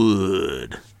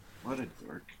Hollywood. What a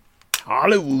dork!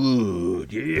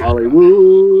 Hollywood, yeah.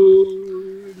 Hollywood.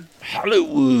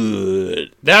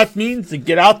 That means to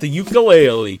get out the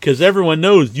ukulele, because everyone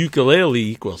knows ukulele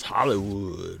equals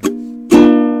Hollywood.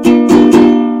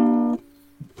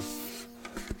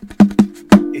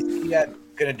 Is he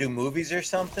gonna do movies or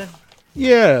something?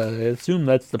 Yeah, I assume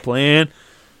that's the plan.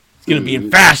 It's gonna be in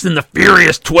Fast and the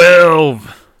Furious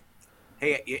 12.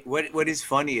 Hey, what is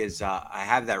funny is I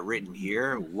have that written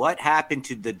here. What happened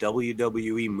to the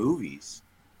WWE movies?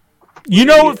 You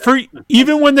know,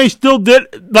 even when they still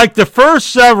did, like the first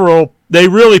several, they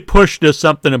really pushed us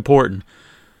something important.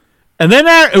 And then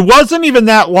it wasn't even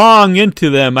that long into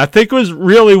them. I think it was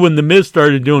really when The Miz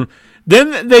started doing.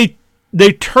 Then they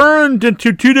turned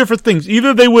into two different things.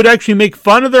 Either they would actually make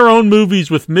fun of their own movies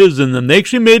with Miz in them. They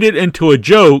actually made it into a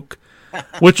joke,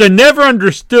 which I never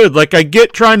understood. Like, I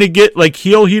get trying to get like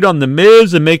heel heat on The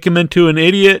Miz and make him into an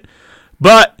idiot,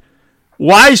 but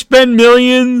why spend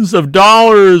millions of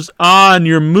dollars on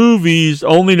your movies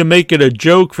only to make it a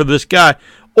joke for this guy?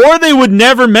 Or they would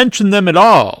never mention them at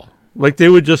all. Like, they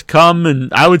would just come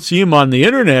and I would see them on the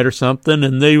internet or something,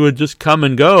 and they would just come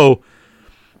and go.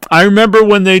 I remember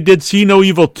when they did See No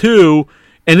Evil 2,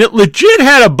 and it legit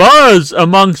had a buzz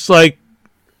amongst, like,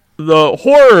 the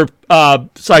horror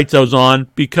sites I was on,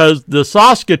 because the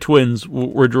Soska twins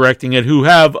were directing it, who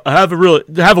have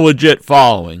a legit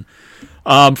following.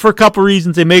 For a couple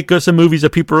reasons. They make some movies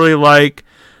that people really like.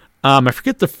 I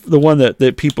forget the one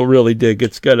that people really dig.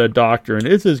 It's got a doctor, and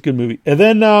it's a good movie. And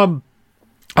then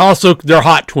also, they're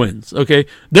hot twins, okay?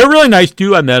 They're really nice,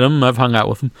 too. I met them. I've hung out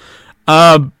with them.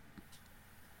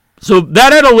 So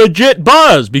that had a legit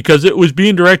buzz because it was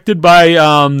being directed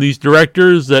by these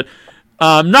directors that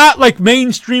not like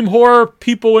mainstream horror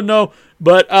people would know,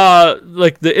 but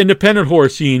like the independent horror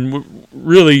scene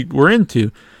really were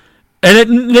into.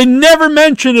 And they never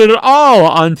mentioned it at all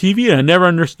on TV, and I never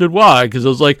understood why, because I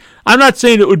was like, I'm not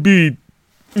saying it would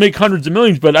make hundreds of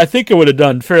millions, but I think it would have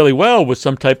done fairly well with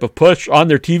some type of push on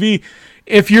their TV.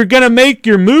 If you're going to make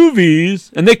your movies,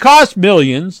 and they cost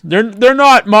millions, they're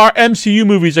not MCU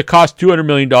movies that cost $200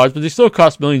 million, but they still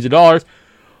cost millions of dollars.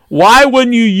 why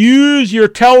wouldn't you use your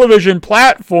television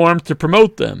platform to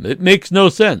promote them? It makes no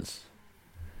sense.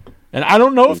 And I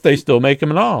don't know if they still make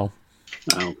them at all.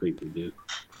 I don't think they do.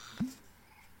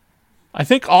 I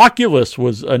think Oculus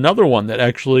was another one that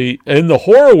actually, in the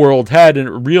horror world, had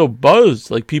a real buzz.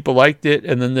 Like, people liked it,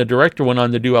 and then the director went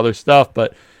on to do other stuff.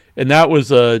 And that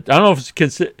was, I don't know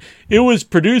if it was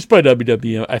produced by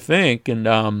WWE, I think,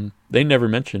 and they never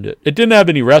mentioned it. It didn't have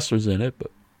any wrestlers in it,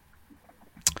 but.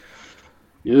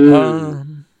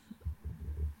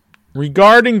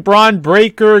 Regarding Braun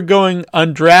Breaker going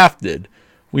undrafted,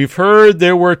 we've heard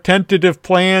there were tentative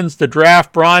plans to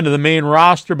draft Braun to the main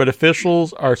roster, but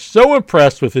officials are so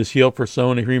impressed with his heel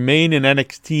persona, he remained in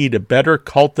NXT to better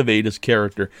cultivate his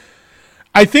character.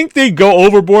 I think they go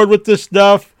overboard with this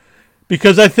stuff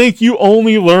because I think you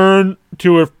only learn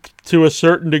to a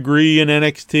certain degree in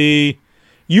NXT.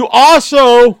 You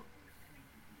also,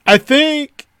 I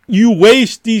think, you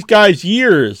waste these guys'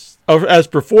 years as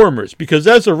performers because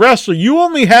as a wrestler, you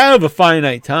only have a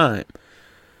finite time.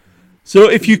 So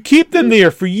if you keep them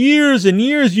there for years and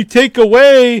years, you take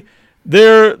away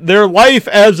their life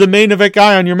as a main event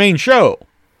guy on your main show.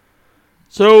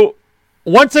 So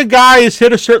once a guy has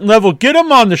hit a certain level, get them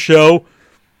on the show.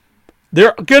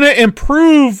 They're going to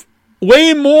improve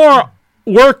way more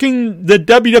working the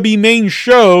WWE main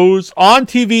shows on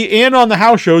TV and on the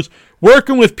house shows,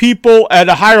 working with people at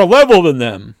a higher level than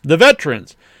them, the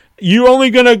veterans. You're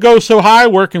only going to go so high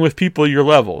working with people your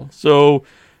level. So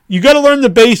you got to learn the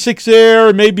basics there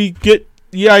and maybe get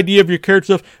the idea of your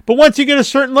character stuff. But once you get a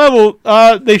certain level,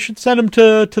 they should send them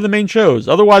to the main shows.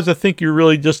 Otherwise, I think you're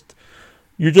really just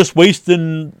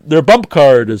wasting their bump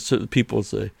card, as people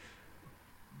say.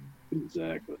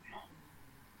 Exactly.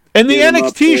 And the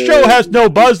NXT show has no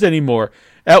buzz anymore.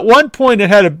 At one point, it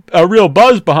had a real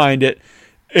buzz behind it,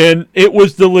 and it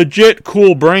was the legit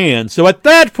cool brand. So at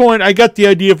that point, I got the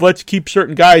idea of let's keep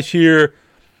certain guys here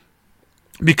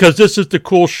because this is the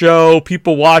cool show.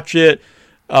 People watch it.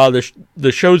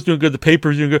 The show's doing good. The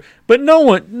paper's doing good. But no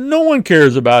one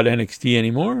cares about NXT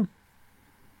anymore.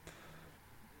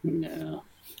 No.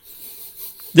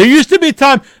 There used to be a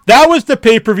time that was the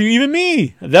pay-per-view, even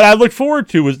me, that I looked forward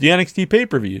to was the NXT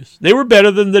pay-per-views. They were better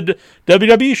than the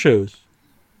WWE shows.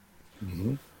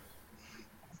 Mm-hmm.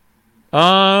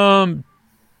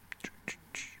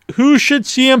 Who should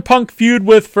CM Punk feud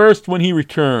with first when he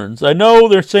returns? I know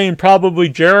they're saying probably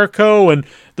Jericho, and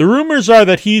the rumors are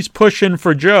that he's pushing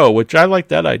for Joe, which I like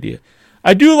that idea.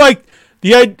 I do like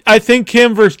I think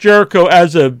him versus Jericho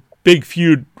as a big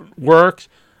feud works,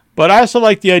 but I also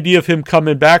like the idea of him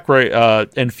coming back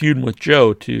and feuding with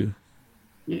Joe too.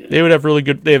 Yeah. They would have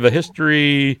they have a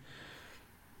history.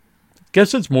 I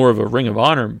guess it's more of a Ring of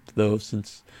Honor though,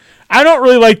 since I don't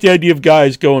really like the idea of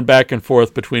guys going back and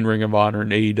forth between Ring of Honor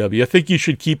and AEW. I think you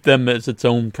should keep them as its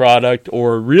own product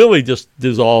or really just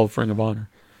dissolve Ring of Honor.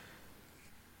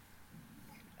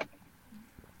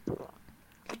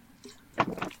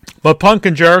 But Punk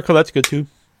and Jericho, that's good too.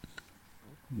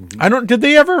 Did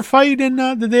they ever fight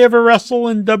did they ever wrestle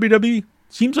in WWE?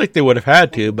 Seems like they would have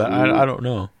had to, but I don't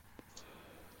know.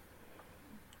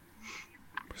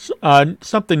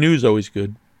 Something new is always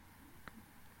good.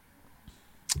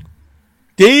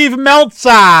 Dave Meltzer,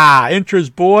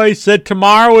 Intra's boy, said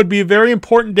tomorrow would be a very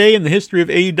important day in the history of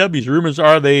AEW's. Rumors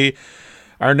are they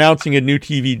are announcing a new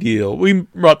TV deal. We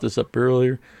brought this up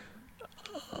earlier.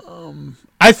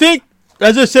 I think,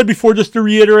 as I said before, just to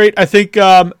reiterate, I think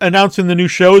announcing the new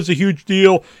show is a huge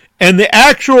deal. And the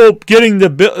actual getting the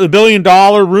 $1 billion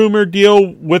rumor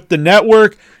deal with the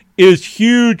network is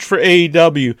huge for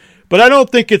AEW. But I don't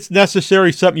think it's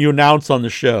necessarily something you announce on the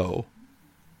show.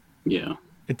 Yeah.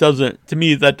 It doesn't, to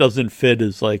me, that doesn't fit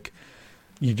as like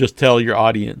you just tell your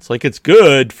audience. Like it's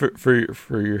good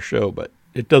for your show, but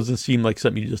it doesn't seem like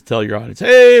something you just tell your audience,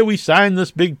 hey, we signed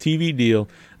this big TV deal.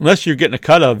 Unless you're getting a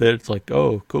cut of it, it's like,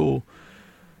 oh, cool.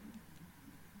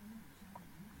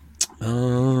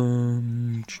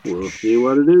 We'll see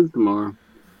what it is tomorrow.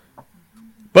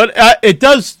 But it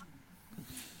does.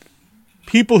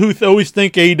 People who always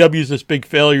think AEW is this big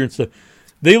failure and stuff,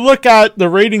 they look at the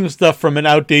rating stuff from an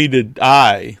outdated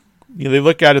eye. You know, they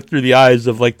look at it through the eyes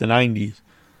of like the 90s.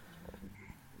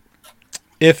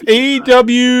 If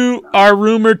AEW are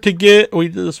rumored to get, we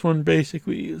did this one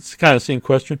basically, it's kind of the same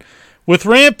question. With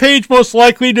Rampage most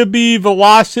likely to be a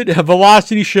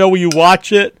Velocity show where you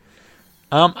watch it.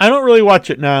 I don't really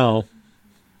watch it now.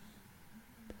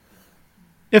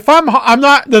 If I'm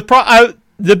not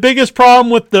the biggest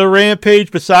problem with the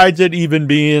Rampage, besides it even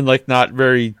being like not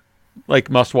very like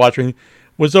must watching,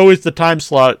 was always the time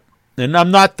slot. And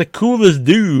I'm not the coolest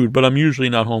dude, but I'm usually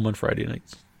not home on Friday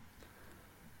nights.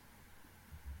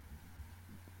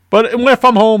 But if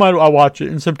I'm home, I watch it,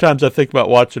 and sometimes I think about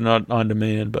watching it on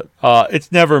demand. But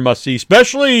it's never a must see,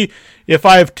 especially if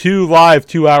I have 2 live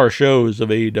 2-hour shows of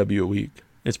AEW a week.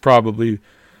 It's probably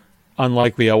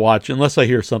unlikely I'll watch it unless I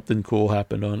hear something cool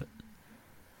happened on it.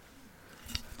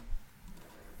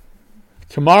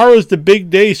 Tomorrow's the big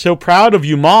day. So proud of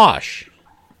you, Mosh.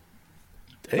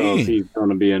 Oh, he's going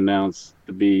to be announced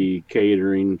to be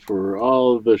catering for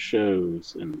all of the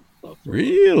shows in Buffalo.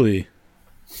 Really?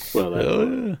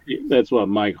 Well, that's what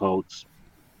Mike Hulk's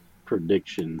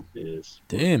prediction is.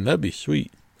 Damn, that'd be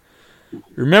sweet.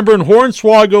 Remember when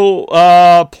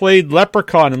Hornswoggle played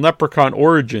Leprechaun in Leprechaun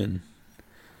Origin?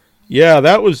 Yeah,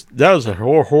 that was a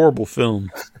horrible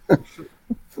film.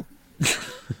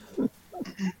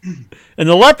 And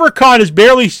the Leprechaun is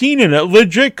barely seen in it.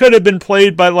 Legit could have been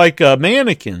played by like a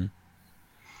mannequin.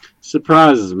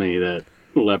 Surprises me that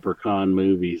Leprechaun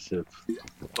movies have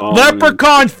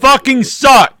Leprechaun fucking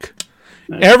suck.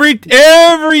 Every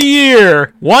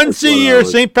year, once a year,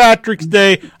 St. Patrick's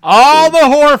Day, all the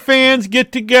horror fans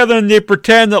get together and they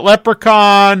pretend that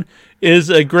Leprechaun is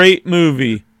a great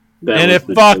movie. And it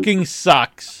fucking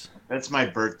sucks. That's my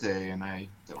birthday, and I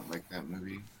don't like that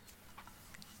movie.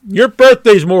 Your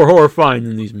birthday's more horrifying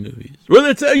than these movies.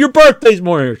 Well, your birthday's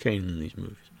more entertaining than these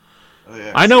movies. Oh,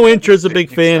 yeah. I know Intra's a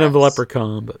big fan of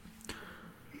Leprechaun, but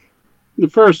the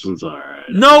first one's all right.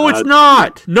 No, it's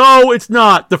not. No, it's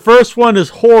not. The first one is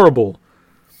horrible.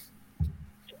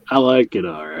 I like it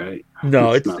all right.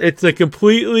 No, it's a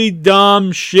completely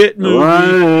dumb shit movie.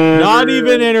 Whatever. Not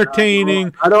even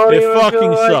entertaining. I don't it even fucking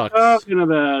feel like sucks. talking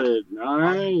about it. All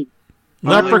right.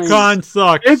 Leprechaun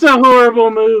sucks. It's a horrible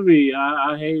movie.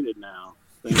 I hate it now.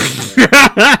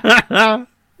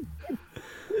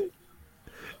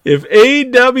 If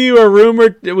AEW are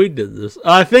rumored, we did this.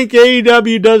 I think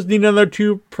AEW does need another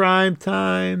 2 prime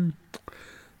time.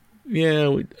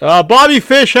 Yeah, Bobby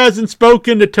Fish hasn't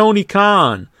spoken to Tony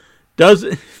Khan.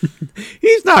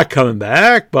 He's not coming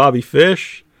back, Bobby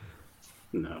Fish.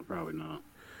 No, probably not.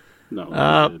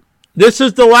 No. This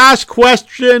is the last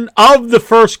question of the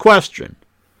first question.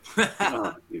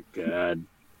 Oh, God.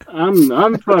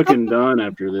 I'm fucking done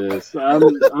after this.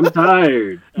 I'm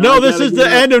tired. No, this is the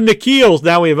end of Nikhil's.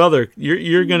 Now we have other.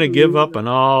 You're gonna give up on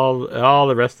all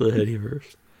the rest of the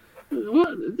Headyverse.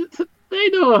 What? They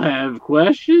don't have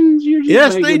questions. You're just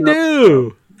yes, they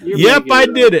do. Yep, I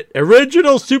did it.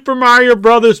 Original Super Mario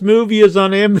Brothers movie is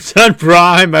on Amazon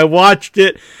Prime. I watched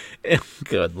it.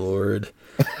 Good Lord.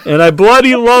 And I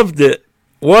bloody loved it.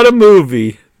 What a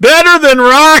movie. Better than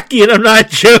Rocky, and I'm not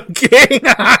joking.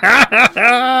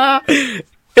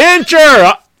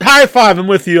 Incher, high five. I'm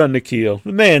with you on Nikhil.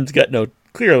 The man's got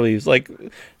he's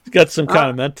got some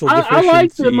kind of mental deficiency. I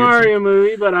like the Mario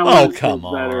movie, but I like it come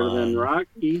better than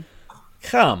Rocky.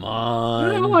 Come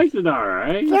on. I liked it all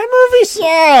right. That movie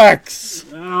sucks.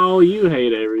 Oh, you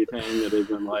hate everything that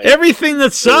isn't like everything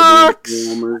that sucks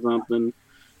film or something.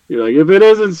 You're like, if it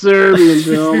isn't Serbian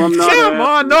film, I'm not. Come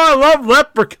on, no, I love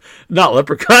not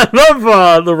Leprechaun. I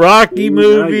love the Rocky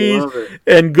movies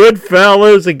and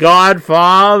Goodfellas and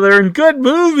Godfather and good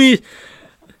movies.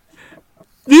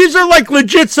 These are like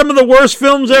legit some of the worst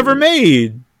films ever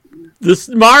made. This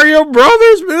Mario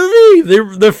Brothers movie,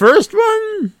 the first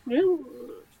one.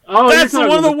 Oh, that's one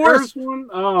of the worst. One?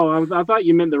 Oh, I thought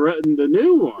you meant the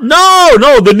new one.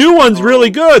 No, the new one's really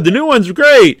good. The new one's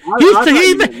great. He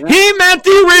meant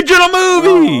the original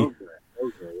movie.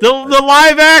 Okay. The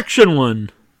live action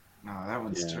one. No, that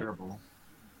one's terrible.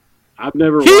 I've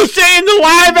never. He's saying the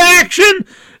live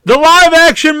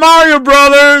action Mario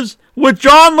Brothers with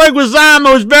John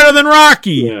Leguizamo is better than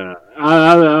Rocky. Yeah,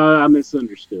 I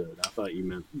misunderstood. I thought you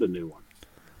meant the new one.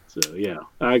 So yeah,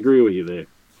 I agree with you there.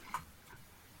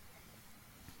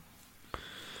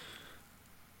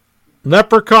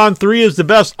 Leprechaun 3 is the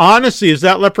best. Honestly, is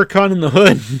that Leprechaun in the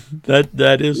Hood?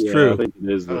 that is true. I think it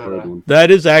is the third one.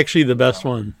 That is actually the best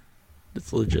one.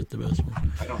 It's legit the best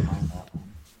one. I don't mind that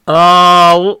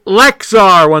one.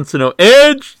 Lexar wants to know.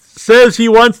 Edge says he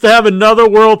wants to have another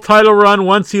world title run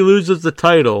once he loses the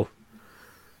title.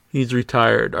 He's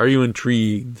retired. Are you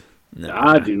intrigued? No,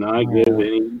 I do not give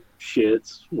any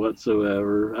shits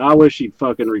whatsoever. I wish he'd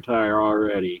fucking retire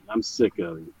already. I'm sick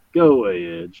of him. Go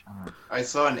away, Edge. I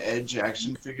saw an Edge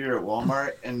action figure at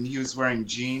Walmart, and he was wearing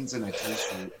jeans and a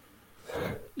t-shirt.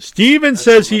 Steven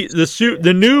says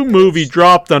the new movie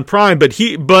dropped on Prime,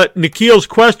 but Nikhil's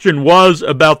question was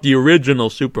about the original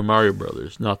Super Mario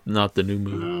Brothers, not the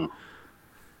new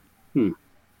movie.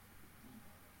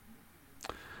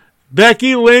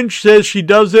 Becky Lynch says she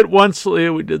does it once.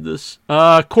 Yeah, we did this.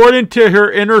 According to her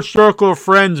inner circle of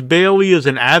friends, Bailey is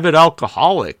an avid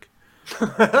alcoholic.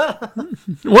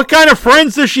 What kind of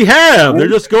friends does she have? They're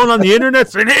just going on the internet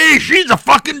saying, "Hey, she's a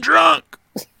fucking drunk."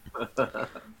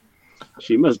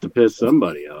 She must have pissed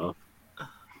somebody off.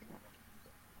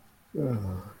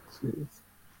 Oh, jeez.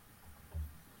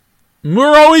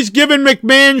 We're always giving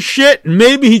McMahon shit, and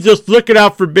maybe he's just looking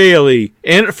out for Bailey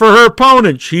and for her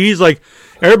opponent. She's like,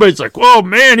 everybody's like, "Well,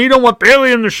 man, he don't want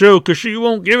Bailey in the show because she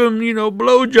won't give him,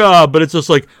 blowjob." But it's just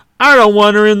like, I don't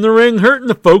want her in the ring hurting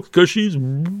the folks because she's.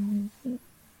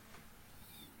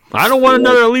 I don't want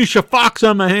another Alicia Fox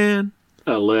on my hand.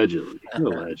 Allegedly.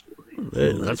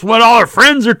 That's what all her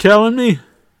friends are telling me.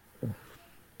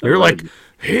 They're like,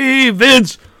 "Hey,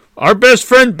 Vince, our best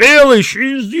friend Bailey,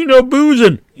 she's,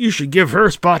 boozing. You should give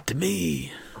her spot to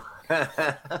me." Yeah.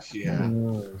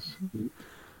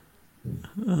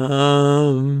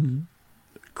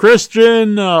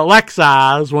 Christian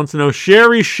Lexaz wants to know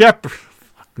Sherry Shepherd.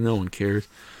 Fuck, no one cares.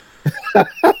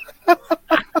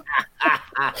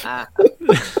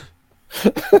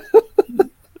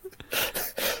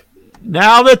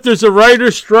 Now that there's a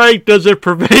writer's strike, does it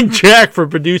prevent Jack from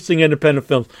producing independent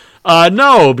films?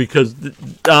 No, because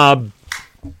the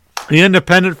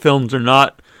independent films are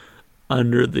not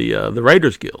under the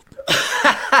Writers Guild.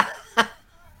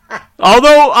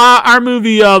 Although our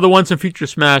movie, The Once and Future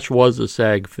Smash, was a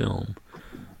SAG film,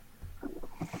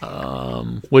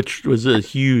 which was a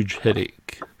huge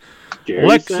headache.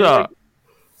 Alexa, SAG?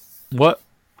 What?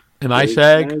 Am I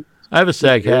SAG? I have a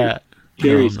SAG hat.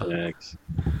 Jerry Sags.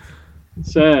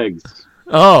 Sags.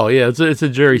 Oh yeah, it's a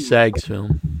Jerry Sags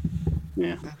film.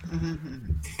 Yeah.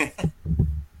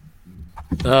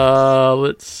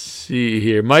 Let's see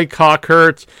here. Mike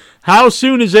Hawkhurst. How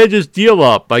soon is Edge's deal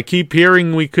up? I keep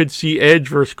hearing we could see Edge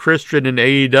versus Christian in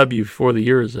AEW before the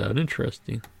year is out.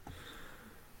 Interesting.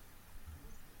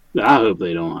 I hope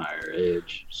they don't hire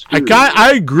Edge.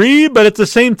 I agree, but at the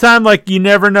same time, like, you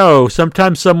never know.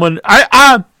 Sometimes someone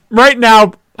right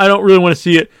now I don't really want to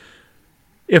see it.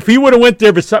 If he would have went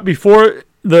there before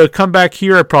the comeback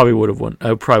here, I probably would have won.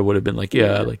 I probably would have been like,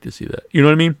 yeah, I'd like to see that. You know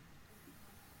what I mean?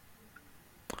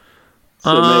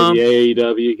 So maybe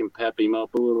AEW can pep him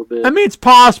up a little bit. I mean, it's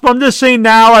possible. I'm just saying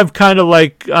now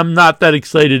I'm not that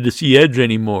excited to see Edge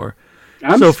anymore.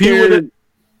 I'm so scared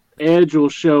Edge will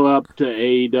show up to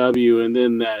AEW and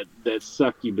then that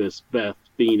succubus Beth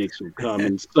Phoenix will come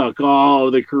and suck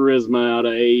all the charisma out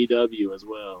of AEW as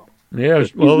well. Yeah,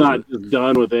 she's not just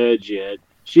done with Edge yet.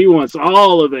 She wants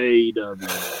all of AEW.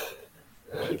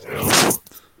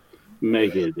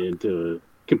 Make it into a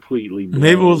completely.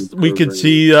 Maybe we could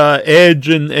see Edge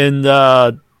and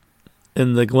the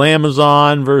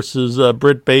Glamazon versus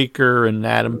Britt Baker and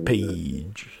Adam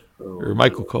Page or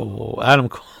Michael Cole. Adam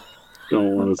Cole.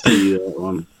 Don't want to see that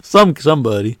one.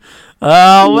 Somebody.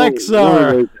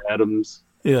 Lexar Adams.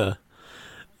 Yeah.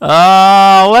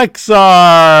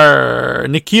 Lexar.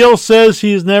 Nikhil says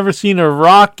he's never seen a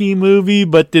Rocky movie,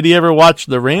 but did he ever watch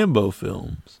the Rambo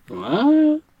films?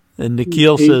 What? And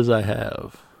Nikhil says I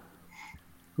have.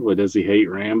 What, does he hate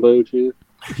Rambo too?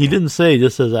 He didn't say, he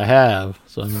just says I have,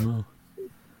 so I don't know.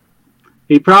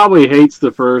 He probably hates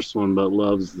the first one, but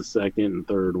loves the second and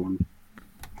third one.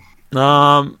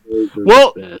 Well,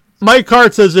 Mike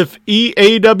Hart says if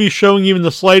AEW showing even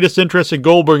the slightest interest in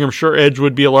Goldberg, I'm sure Edge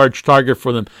would be a large target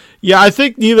for them. Yeah, I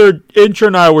think neither Incher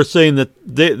and I were saying that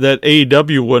that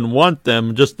AEW wouldn't want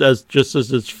them, just as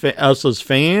us as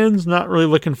fans, not really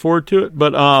looking forward to it.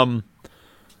 But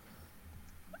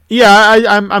yeah,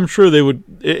 I'm sure they would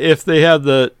if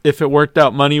it worked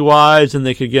out money wise and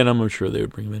they could get them. I'm sure they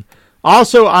would bring them in.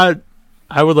 Also, I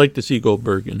would like to see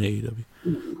Goldberg in AEW.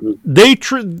 They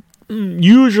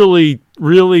usually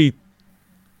really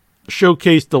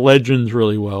showcase the legends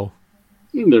really well.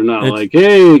 They're not like,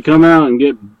 hey, come out and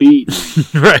get beat.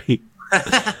 Right.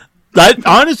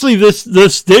 Honestly,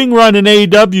 this Sting run in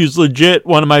AEW is legit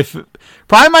one of my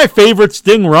probably my favorite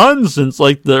Sting runs since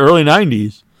like the early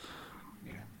 90s.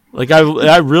 Like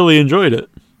I really enjoyed it.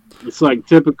 It's like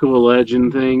typical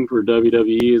legend thing for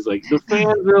WWE is like the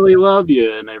fans really love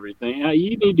you and everything.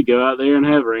 You need to go out there and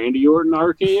have Randy Orton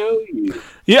RKO you.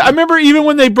 Yeah, I remember even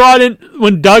when they brought in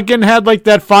when Duggan had like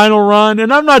that final run,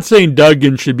 and I'm not saying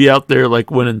Duggan should be out there like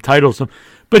winning titles,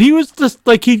 but he was just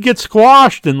like he'd get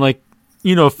squashed in like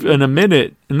in a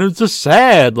minute, and it was just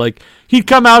sad. Like he'd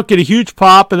come out, get a huge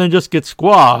pop, and then just get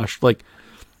squashed. Like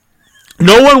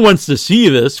no one wants to see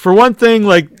this. For one thing,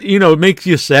 like it makes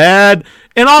you sad.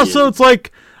 And also, It's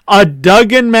like a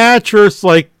Duggan match, or it's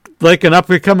like an up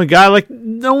and coming guy. Like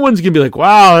no one's gonna be like,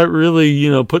 "Wow, that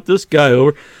really put this guy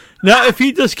over." Now, if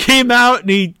he just came out and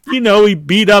he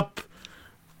beat up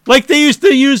Like they used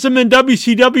to use him in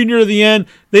WCW near the end.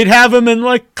 They'd have him in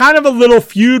like kind of a little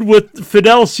feud with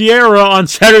Fidel Sierra on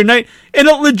Saturday night. And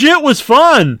it legit was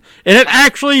fun. And it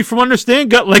actually, from what I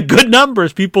understand, got like good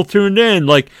numbers. People tuned in.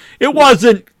 Like it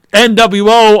wasn't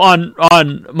NWO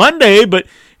on Monday, but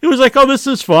it was like, oh, this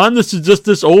is fun. This is just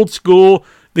this old school,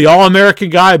 the All-American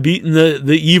guy beating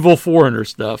the evil foreigner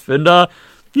stuff. And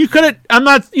you could have,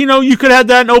 you could have had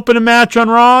that and open a match on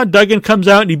Raw. Duggan comes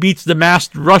out and he beats the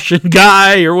masked Russian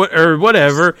guy or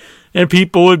whatever, and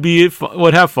people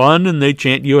would have fun and they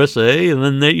chant USA, and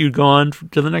then you'd go on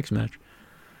to the next match.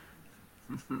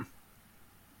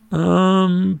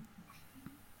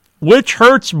 Which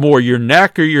hurts more, your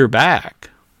neck or your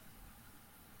back?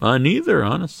 Neither,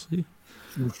 honestly.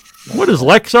 What is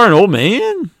Lexar, an old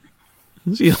man?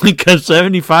 Is he like a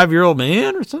 75-year-old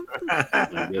man or something?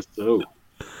 I guess so.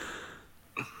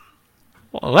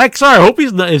 Well, Lexar, I hope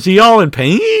is he all in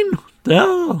pain?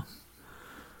 No.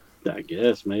 I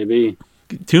guess, maybe.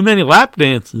 Too many lap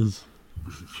dances.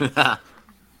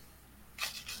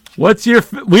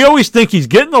 We always think he's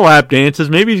getting the lap dances.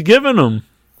 Maybe he's giving them.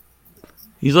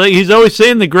 He's always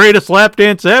saying the greatest lap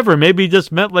dance ever. Maybe he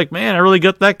just meant like, man, I really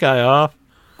got that guy off.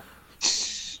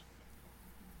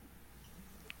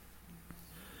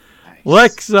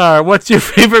 Lexar, what's your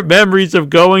favorite memories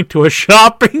of going to a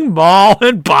shopping mall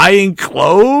and buying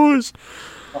clothes?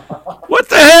 What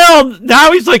the hell?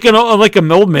 Now he's like an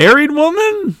old married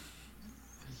woman?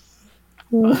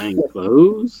 Buying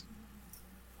clothes?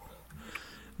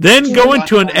 Then going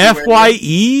to an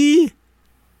FYE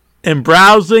and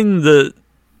browsing the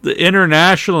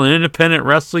international and independent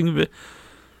wrestling.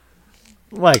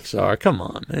 Lexar, come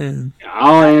on, man.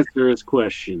 I'll answer his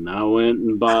question. I went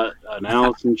and bought an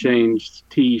Allison Chains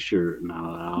T-shirt. And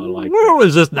I like. What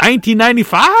was this?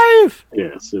 1995?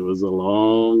 Yes, it was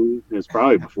it's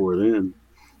probably before then.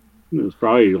 It was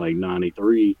probably like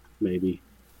 93, maybe.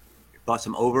 Bought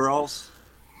some overalls?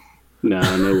 No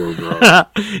overalls.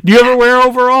 Do you ever wear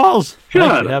overalls?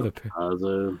 Shut I have a pair. I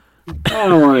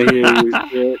don't want to hear your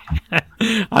shit.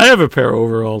 I have a pair of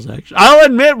overalls, actually. I'll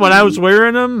admit, when I was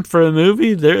wearing them for the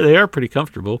movie, they are pretty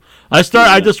comfortable. I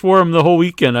just wore them the whole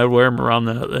weekend. I'd wear them around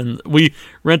and we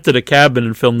rented a cabin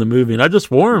and filmed the movie, and I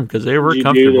just wore them because they were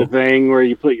comfortable. You do the thing where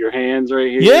you put your hands right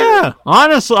here? Yeah,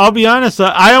 honestly, I'll be honest.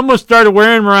 I almost started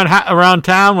wearing them around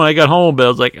town when I got home, but I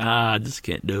was like, I just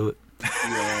can't do it.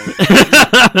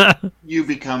 Yeah. You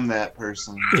become that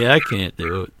person. Yeah, I can't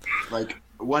do it. Like,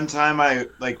 one time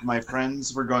my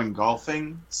friends were going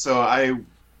golfing, so I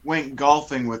went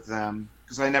golfing with them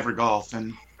because I never golf,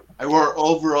 and I wore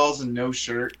overalls and no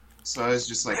shirt, so I was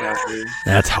just like out there.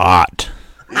 That's hot.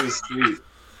 It was sweet.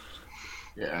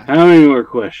 Yeah. How many more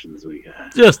questions we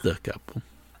got? Just a couple.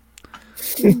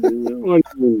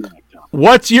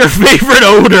 What's your favorite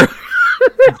odor?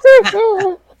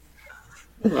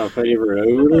 My favorite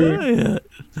odor?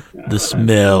 The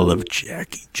smell of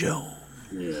Jackie Jones.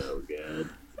 Oh,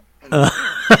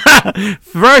 God.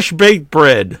 Fresh baked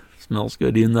bread. Smells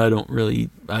good, even though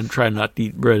I'm trying not to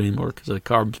eat bread anymore because of the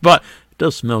carbs, but it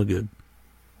does smell good.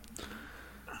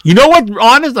 You know what?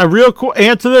 Honest, a real cool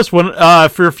answer this one.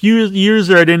 For a few years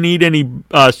there, I didn't eat any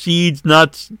seeds,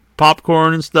 nuts,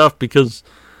 popcorn, and stuff because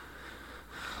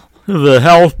of the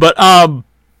health. But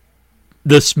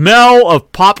the smell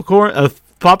of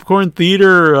popcorn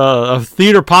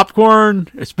theater popcorn,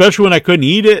 especially when I couldn't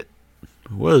eat it,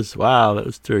 that was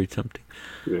very tempting.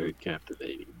 Very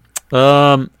captivating.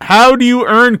 How do you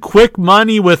earn quick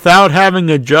money without having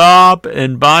a job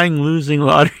and buying losing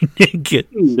lottery tickets?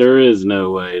 There is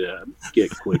no way to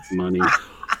get quick money.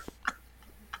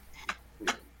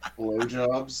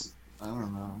 Blowjobs? I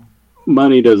don't know.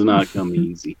 Money does not come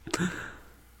easy.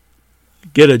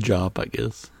 Get a job, I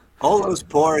guess. All those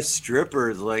poor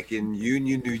strippers like in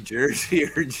Union, New Jersey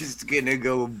are just going to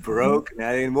go broke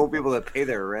now. They won't be able to pay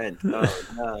their rent. Oh,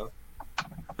 no.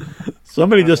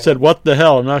 Somebody just said, what the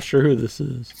hell? I'm not sure who this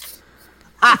is.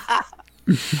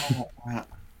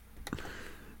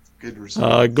 Good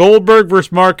result. Goldberg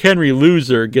versus Mark Henry.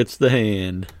 Loser gets the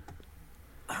hand.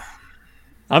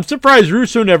 I'm surprised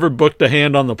Russo never booked a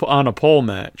hand on a pole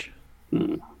match.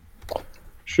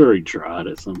 Sure he tried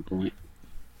at some point.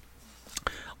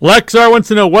 Lexar wants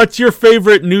to know, what's your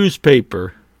favorite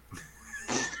newspaper?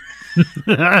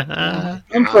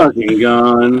 I'm fucking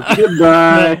gone.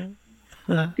 Goodbye.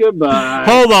 Goodbye.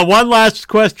 Hold on, one last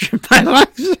question by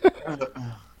Lexar.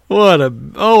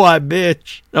 I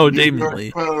bitch. Oh, Damon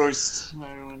Lee.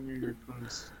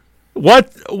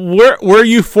 What? Were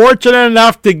you fortunate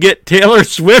enough to get Taylor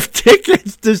Swift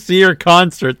tickets to see her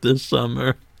concert this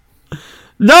summer?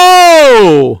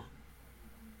 No.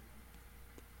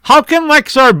 How can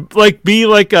Lexar like be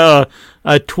like a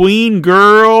tween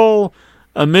girl,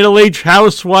 a middle-aged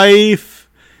housewife,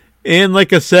 and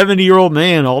like a 70-year-old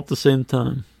man all at the same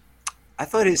time? I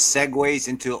thought his segues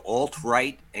into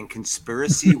alt-right and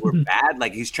conspiracy were bad.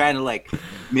 Like he's trying to like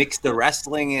mix the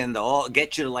wrestling and all,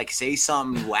 get you to like say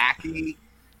something wacky.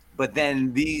 But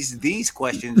then these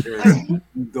questions are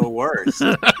the worst.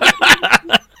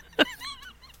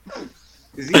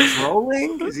 Is he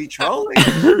trolling? Is he trolling?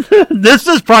 This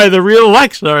is probably the real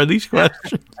Lexar, these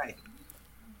questions.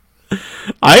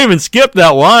 I even skipped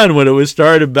that one when it was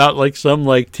started about like some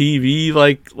like TV,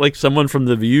 like someone from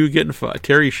The View getting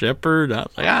Terry Shepard. I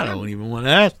was like, I don't even want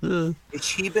to ask this. Has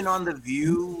she been on The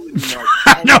View?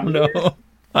 I don't know.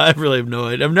 I really have no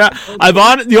idea.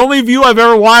 The only View I've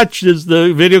ever watched is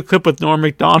the video clip with Norm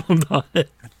Macdonald on it.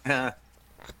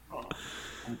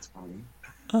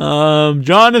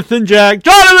 Jonathan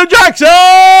Jackson!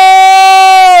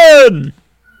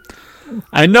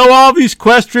 I know all these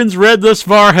questions read thus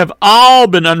far have all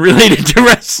been unrelated to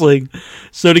wrestling.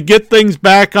 So to get things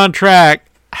back on track,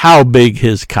 how big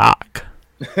his cock?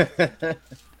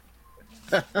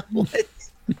 What?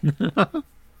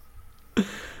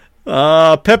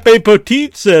 Pepe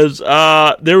Potit says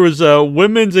there was a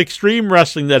women's extreme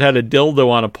wrestling that had a dildo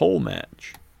on a pole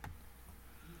match.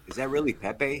 Is that really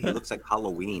Pepe? He looks like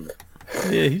Halloween.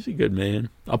 Yeah, he's a good man.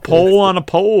 A pole on a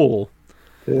pole.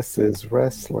 This is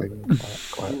wrestling.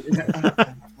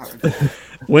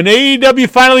 When AEW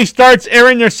finally starts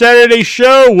airing their Saturday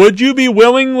show, would you be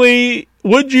willingly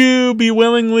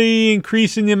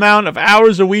increasing the amount of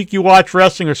hours a week you watch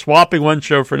wrestling or swapping one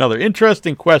show for another?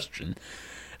 Interesting question.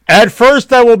 At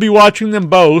first, I will be watching them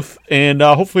both, and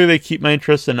hopefully they keep my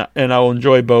interest, and I'll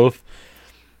enjoy both.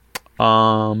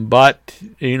 But,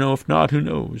 if not, who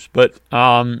knows? But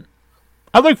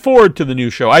I look forward to the new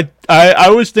show. I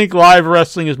always think live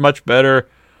wrestling is much better.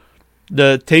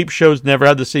 The tape shows never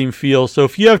had the same feel. So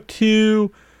if you have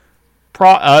two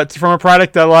from a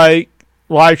product I like,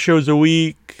 live shows a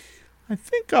week, I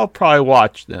think I'll probably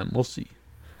watch them. We'll see.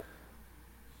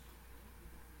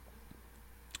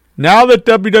 Now that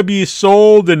WWE is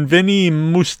sold and Vinny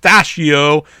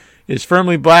Mustachio is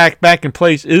firmly back in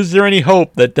place, is there any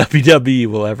hope that WWE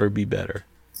will ever be better?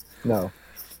 No.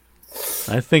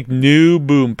 I think new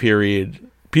boom period.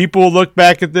 People will look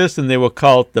back at this and they will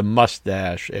call it the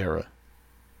mustache era.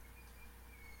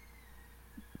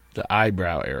 The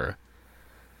eyebrow era.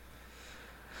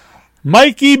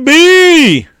 Mikey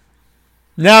B!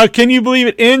 Now, can you believe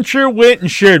it? Incher went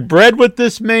and shared bread with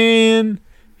this man.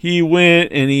 He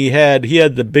went and he had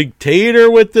the big tater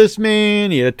with this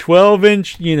man. He had a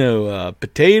 12-inch,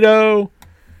 potato.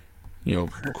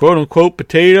 Quote unquote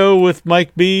potato with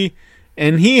Mike B.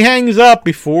 And he hangs up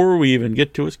before we even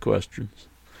get to his questions.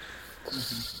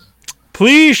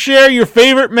 Please share your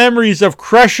favorite memories of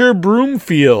Crusher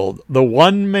Broomfield, the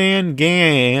one-man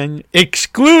gang,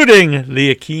 excluding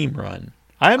the Akeem run.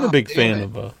 I'm a big fan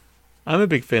of the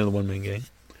one-man gang.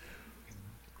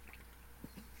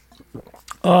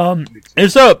 And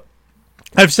so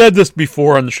I've said this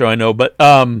before on the show, I know, but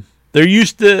there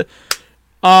used to,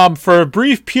 for a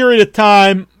brief period of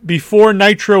time before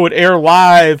Nitro would air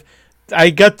live, I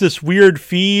got this weird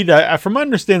feed. From my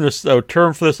understanding, there's a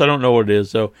term for this. I don't know what it is.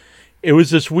 So it was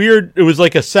this weird. It was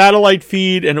like a satellite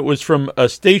feed, and it was from a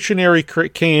stationary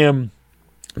cam,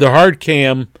 the hard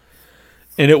cam,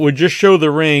 and it would just show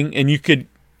the ring. And you could,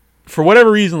 for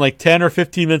whatever reason, like 10 or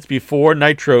 15 minutes before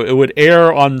Nitro, it would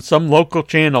air on some local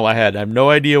channel I had. I have no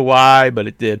idea why, but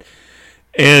it did.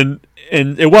 And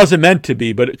it wasn't meant to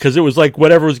be, but because it was like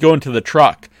whatever was going to the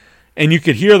truck. And you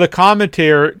could hear the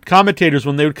commentators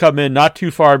when they would come in not too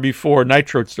far before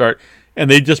Nitro would start, and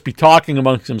they'd just be talking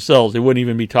amongst themselves. They wouldn't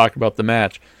even be talking about the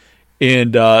match.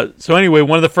 And so anyway,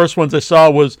 one of the first ones I saw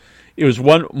was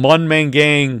one-man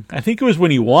gang. I think it was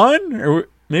when he won, or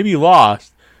maybe he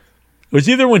lost. It was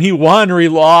either when he won or he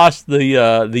lost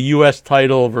the U.S.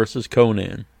 title versus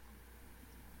Conan.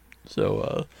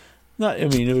 So,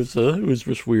 it was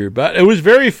just weird, but it was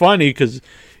very funny because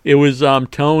it was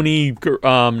Tony,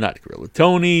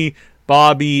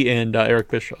 Bobby, and Eric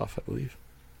Bischoff, I believe.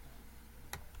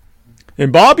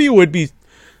 And Bobby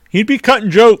he'd be cutting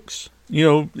jokes,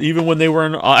 even when they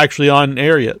weren't actually on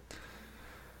air yet.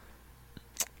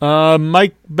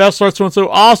 Mike Bessler wants to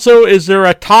also, is there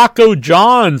a Taco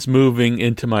John's moving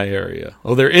into my area?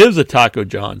 Oh, there is a Taco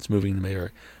John's moving into my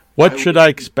area. What should I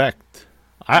expect?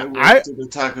 I worked at the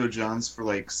Taco John's for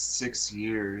like 6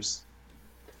 years.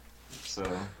 So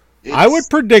I would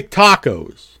predict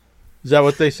tacos. Is that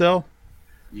what they sell?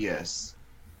 Yes.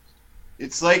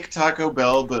 It's like Taco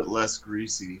Bell, but less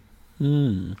greasy.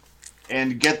 Hmm.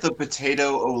 And get the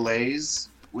potato olays.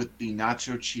 with the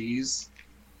nacho cheese.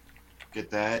 Get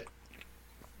that.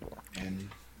 And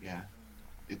yeah,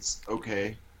 it's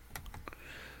okay.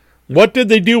 What did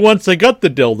they do once they got the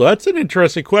dildo? That's an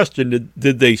interesting question.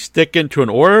 Did they stick into an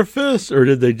orifice, or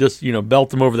did they just, belt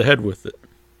them over the head with it?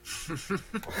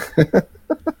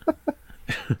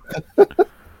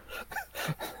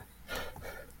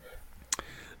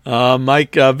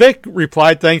 Mike Vic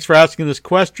replied, "Thanks for asking this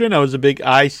question. I was a big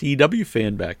ICW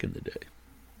fan back in the day."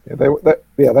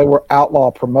 Yeah, they were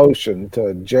outlaw promotion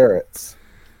to Jarrett's.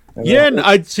 And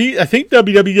I think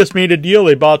WWE just made a deal.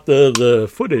 They bought the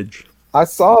footage. I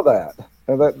saw that.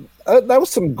 And that was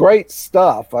some great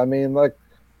stuff. I mean, like,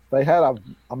 they had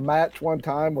a match one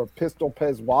time where Pistol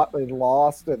Pez Watley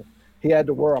lost, and he had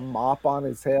to wear a mop on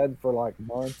his head for like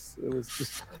months. It was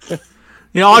just...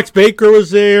 Alex Baker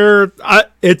was there.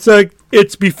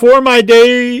 It's before my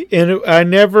day, and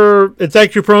it's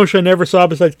actually a promotion I never saw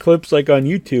besides clips like on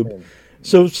YouTube.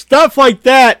 So stuff like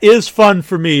that is fun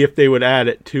for me if they would add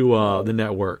it to the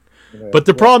network. But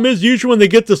the problem is, usually when they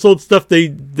get this old stuff,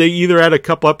 they either add a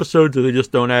couple episodes or they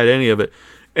just don't add any of it.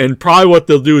 And probably what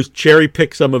they'll do is cherry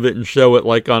pick some of it and show it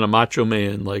like on a Macho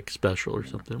Man like special or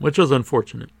something, which is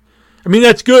unfortunate. I mean,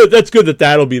 that's good. That's good that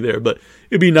that'll be there, but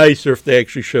it'd be nicer if they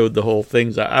actually showed the whole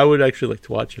things. I would actually like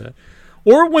to watch that.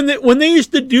 Or when they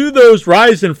used to do those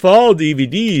Rise and Fall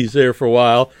DVDs there for a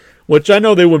while, which I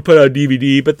know they wouldn't put out a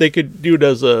DVD, but they could do it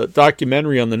as a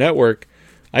documentary on the network.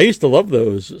 I used to love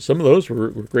those. Some of those were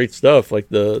great stuff, like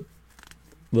the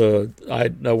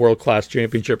World Class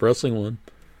Championship Wrestling one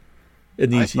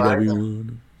and the ECW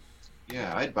one.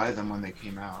 Yeah, I'd buy them when they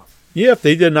came out. Yeah, if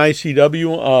they did an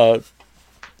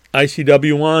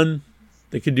ICW one,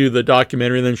 they could do the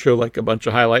documentary and then show like a bunch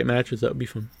of highlight matches. That would be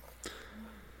fun.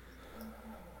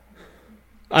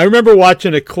 I remember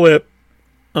watching a clip.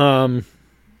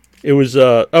 It was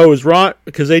Ron,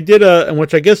 because they did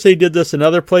which I guess they did this in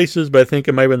other places, but I think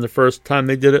it might have been the first time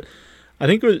they did it. I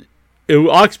think it was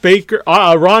Ox Baker,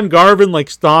 Ron Garvin like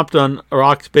stomped on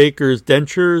Ox Baker's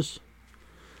dentures,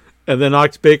 and then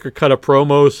Ox Baker cut a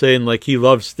promo saying like he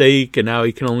loves steak and now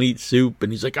he can only eat soup,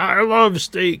 and he's like, "I love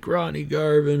steak, Ronnie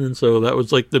Garvin," and so that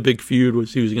was like the big feud,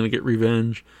 was he was going to get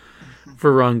revenge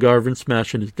for Ron Garvin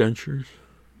smashing his dentures.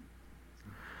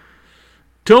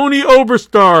 Tony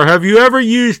Oberstar, have you ever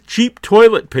used cheap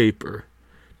toilet paper?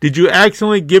 Did you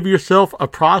accidentally give yourself a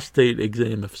prostate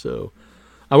exam? If so,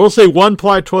 I will say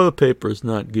one-ply toilet paper is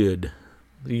not good.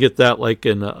 You get that like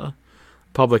in a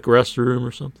public restroom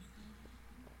or something.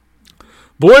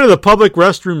 Boy, do the public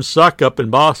restrooms suck up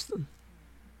in Boston.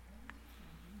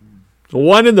 The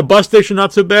one in the bus station,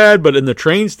 not so bad, but in the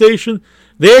train station,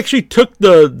 they actually took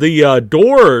the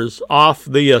doors off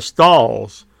the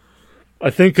stalls. I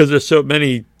think because there's so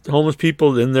many homeless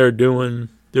people in there doing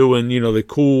the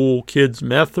cool kids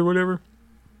meth or whatever.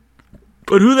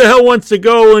 But who the hell wants to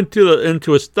go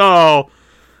into a stall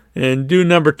and do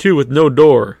number 2 with no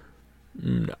door?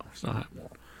 No, it's not happening.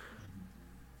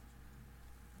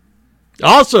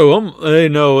 Also,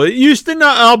 it used to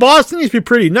not. Boston used to be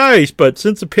pretty nice, but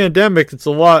since the pandemic, it's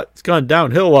gone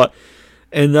downhill a lot.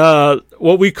 And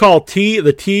what we call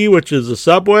the T, which is the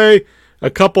subway. A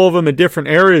couple of them in different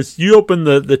areas. You open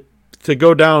to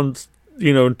go down,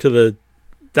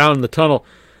 down in the tunnel,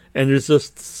 and there's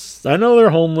just, I know they're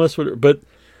homeless, but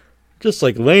just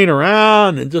like laying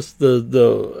around and just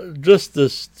the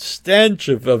stench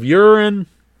of urine.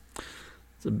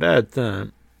 It's a bad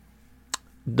time.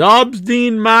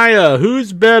 Dobsdean Maya,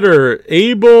 who's better,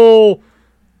 Abel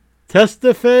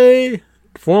Tesfaye,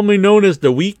 formerly known as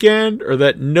The Weeknd, or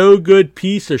that no good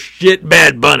piece of shit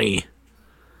Bad Bunny?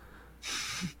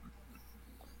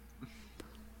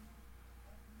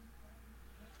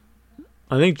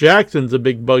 I think Jackson's a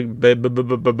big Bad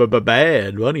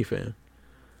Bunny fan.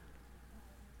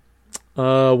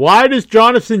 Why does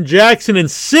Jonathan Jackson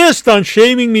insist on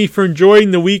shaming me for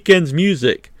enjoying The Weeknd's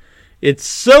music? It's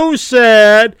so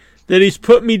sad that he's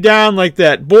put me down like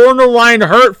that. Borderline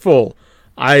hurtful.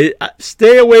 I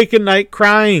stay awake at night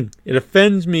crying. It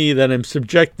offends me that I'm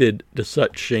subjected to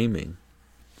such shaming.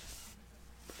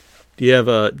 Do you have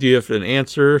an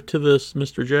answer to this,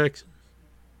 Mr. Jackson?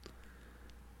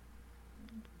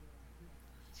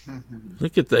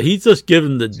 Look at that. He's just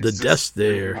giving the desk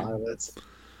there.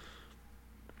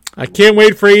 I can't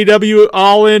wait for AEW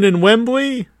All In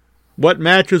Wembley. What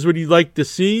matches would you like to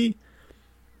see?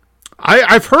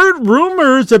 I've heard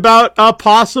rumors about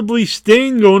possibly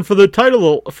Sting going for the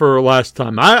title for last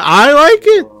time. I like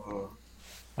it.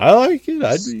 I like it.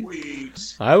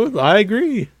 I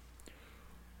agree.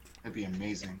 That'd be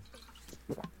amazing.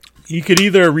 He could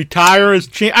either retire as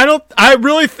champ. I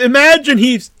really imagine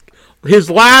he's his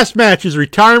last match, his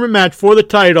retirement match for the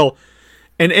title,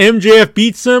 and MJF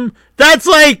beats him, that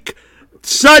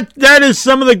is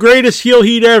some of the greatest heel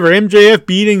heat ever. MJF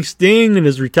beating Sting in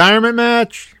his retirement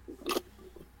match.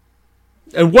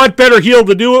 And what better heel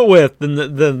to do it with than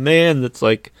the man that's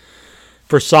like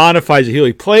personifies a heel.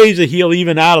 He plays a heel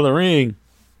even out of the ring.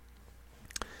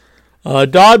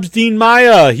 Dobbs Dean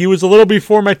Maya, he was a little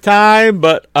before my time,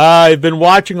 but I've been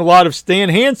watching a lot of Stan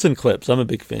Hansen clips. I'm a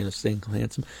big fan of Stan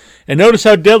Hansen. And notice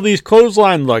how deadly his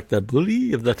clothesline looked. I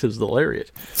believe that is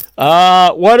hilarious.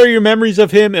 What are your memories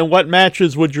of him, and what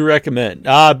matches would you recommend?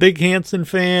 Big Hansen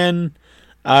fan.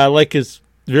 I like his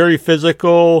very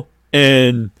physical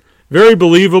and very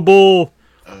believable.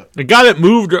 The guy that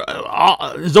moved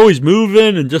is always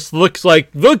moving and just looks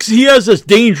he has this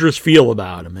dangerous feel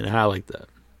about him, and I like that.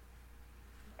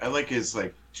 I like his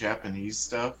like Japanese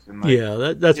stuff and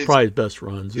that's probably his best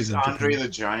runs. His Andre the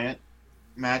Giant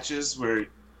matches where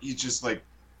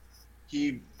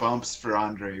he bumps for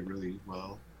Andre really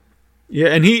well. Yeah,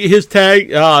 and his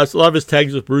tag, a lot of his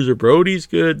tags with Bruiser Brody's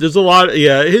good. There's a lot.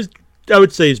 I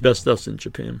would say his best stuff's in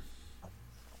Japan.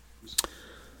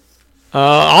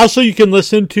 Also, you can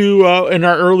listen to in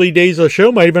our early days of the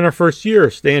show, might have been our first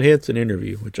year, Stan Hansen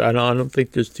interview, which I don't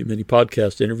think there's too many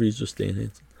podcast interviews with Stan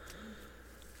Hansen.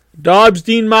 Dobbs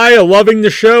Dean Maya, loving the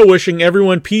show, wishing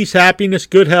everyone peace, happiness,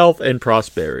 good health, and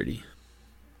prosperity.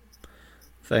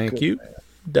 Thank you,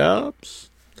 Dobbs.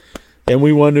 And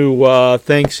we want to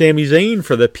thank Sami Zayn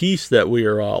for the peace that we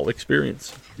are all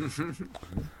experiencing.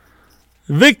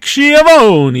 Vic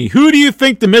Schiavone, who do you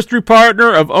think the mystery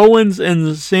partner of Owens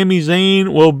and Sami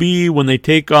Zayn will be when they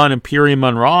take on Imperium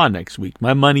on Raw next week?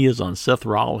 My money is on Seth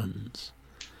Rollins.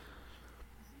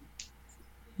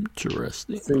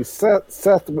 Interesting. See,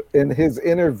 Seth in his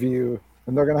interview,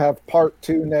 and they're going to have part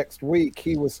 2 next week,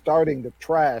 he was starting to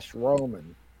trash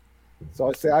Roman.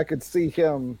 So I could see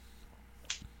him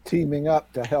teaming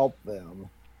up to help them.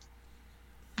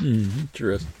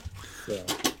 Interesting. So.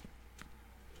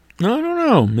 I don't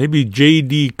know. Maybe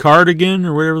J.D. Cardigan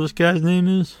or whatever this guy's name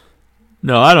is.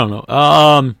 No, I don't know.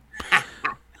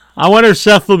 I wonder if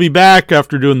Seth will be back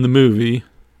after doing the movie.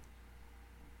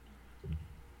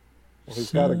 Well,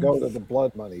 he's got to go to the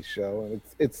Blood Money show, and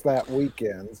it's that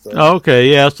weekend. So. Oh,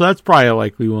 okay, yeah, so that's probably a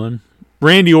likely one.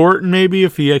 Randy Orton, maybe,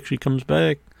 if he actually comes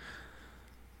back.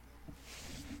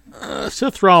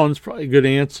 Seth Rollins, probably a good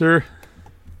answer.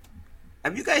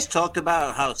 Have you guys talked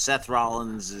about how Seth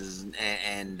Rollins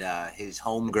and his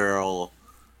homegirl,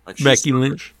 like Becky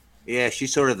Lynch? Yeah,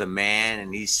 she's sort of the man,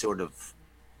 and he's sort of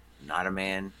not a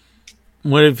man.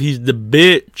 What if he's the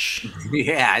bitch?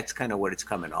 Yeah, it's kind of what it's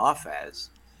coming off as.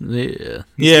 Yeah.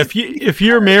 If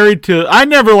you're married to, I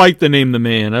never liked the name the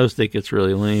man. I just think it's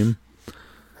really lame.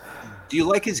 Do you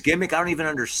like his gimmick? I don't even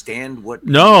understand what.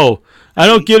 No, I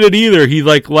don't get it either. He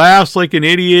laughs like an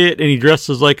idiot and he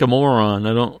dresses like a moron.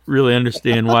 I don't really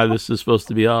understand why this is supposed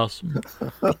to be awesome,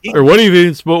 or what even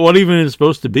is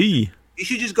supposed to be. You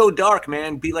should just go dark,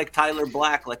 man. Be like Tyler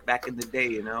Black, like back in the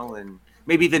day, and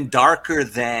maybe even darker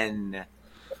than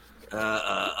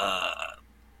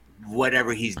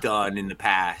whatever he's done in the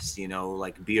past.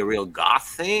 Like be a real goth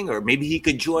thing, or maybe he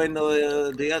could join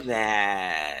the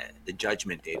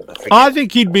Judgment Day. I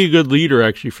think he'd be a good leader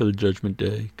actually for the Judgment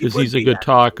Day because he's a good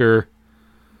talker.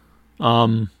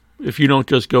 If you don't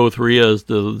just go with Rhea as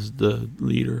the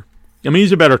leader, I mean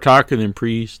he's a better talker than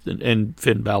Priest and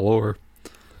Finn Balor.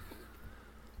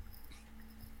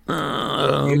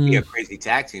 It'd be a crazy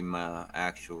tag team,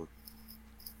 actual.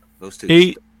 Those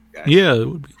two. Yeah, it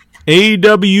would be.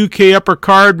 AEW UK upper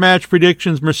card match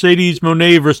predictions: Mercedes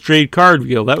Moné versus Jade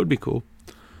Cargill. That would be cool.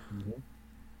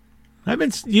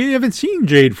 Mm-hmm. You haven't seen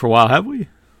Jade for a while, have we?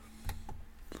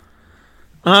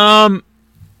 Hasn't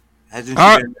she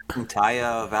been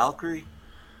Taya Valkyrie?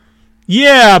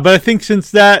 Yeah, but I think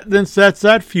since that's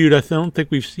that feud, I don't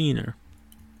think we've seen her.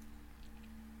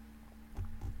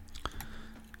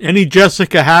 Any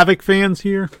Jessica Havoc fans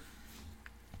here?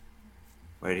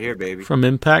 Right here, baby. From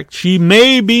Impact. She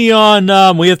may be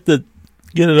on, we have to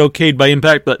get it okayed by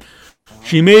Impact, but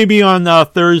she may be on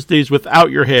Thursdays with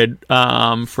Out Your Head.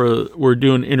 We're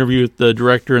doing an interview with the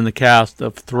director and the cast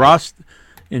of Thrust,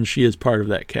 and she is part of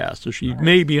that cast. So she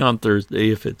may be on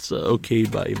Thursday if it's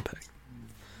okayed by Impact.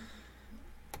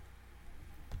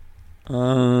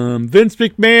 Vince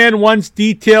McMahon once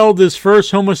detailed his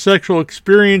first homosexual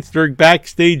experience during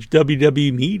backstage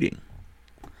WWE meeting.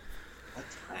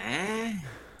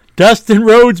 Dustin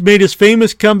Rhodes made his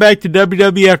famous comeback to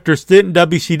WWE after a stint in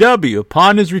WCW.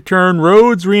 Upon his return,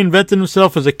 Rhodes reinvented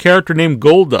himself as a character named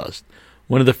Goldust.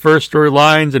 One of the first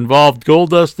storylines involved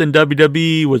Goldust in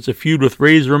WWE was a feud with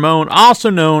Razor Ramon,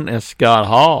 also known as Scott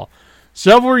Hall.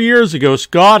 Several years ago,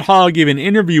 Scott Hall gave an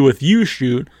interview with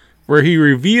YouShoot where he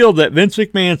revealed that Vince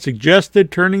McMahon suggested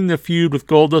turning the feud with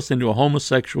Goldust into a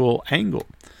homosexual angle.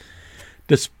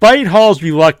 Despite Hall's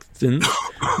reluctance,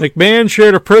 McMahon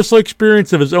shared a personal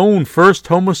experience of his own first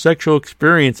homosexual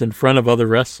experience in front of other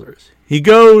wrestlers. He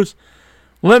goes,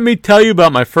 "Let me tell you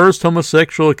about my first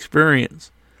homosexual experience.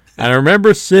 And I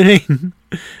remember sitting,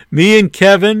 me and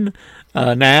Kevin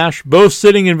Nash, both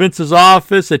sitting in Vince's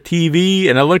office at TV,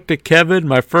 and I looked at Kevin.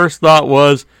 My first thought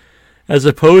was, as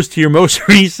opposed to your most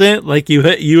recent, like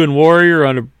you and Warrior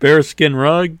on a bearskin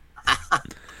rug."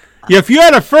 Yeah, if you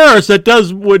had a first, that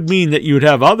would mean that you would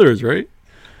have others, right?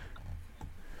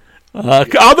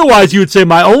 Otherwise, you would say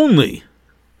my only,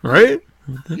 right?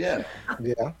 Yeah.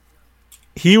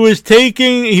 He was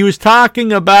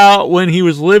talking about when he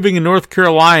was living in North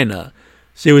Carolina.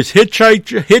 So he was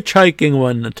hitchhiking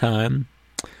one time.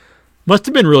 Must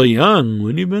have been really young,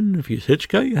 wouldn't he have been, if he was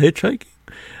hitchhiking?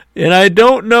 And I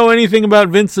don't know anything about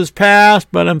Vince's past,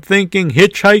 but I'm thinking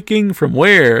hitchhiking from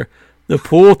where? The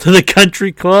pool to the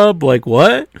country club? Like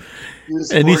what?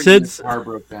 And he said, his car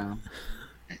broke down.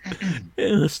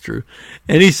 Yeah, that's true.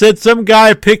 And he said some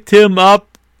guy picked him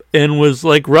up and was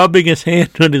like rubbing his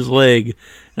hand on his leg.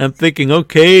 And I'm thinking,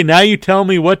 okay, now you tell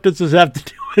me, what does this have to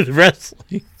do with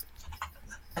wrestling?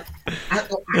 Is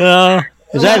that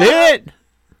it?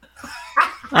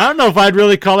 I don't know if I'd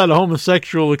really call that a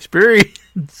homosexual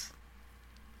experience.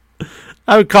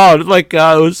 I would call it like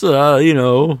I was,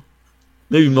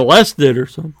 maybe molested or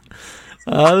something.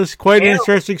 This is quite an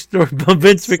interesting story about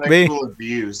Vince McMahon. Sexual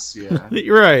abuse, yeah.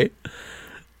 You're right.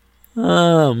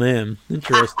 Oh, man.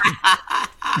 Interesting.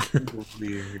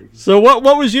 Weird. So what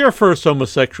was your first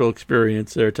homosexual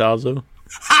experience there, Tazo?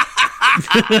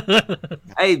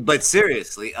 Hey, but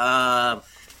seriously,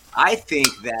 I think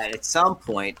that at some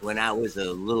point when I was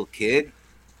a little kid,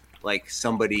 like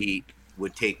somebody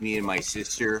would take me and my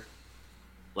sister,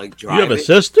 like drive. You have a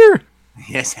sister?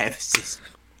 Yes, I have a sister.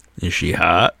 Is she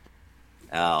hot?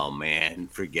 Oh man,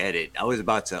 forget it. I was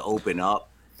about to open up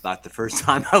about the first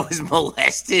time I was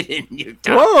molested in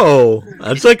Utah. Whoa,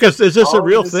 that's like is this a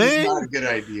real thing? Is not a good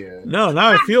idea. No,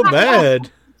 now I feel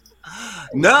bad.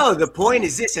 No, the point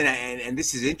is this, and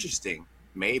this is interesting.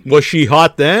 Maybe Was she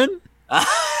hot then?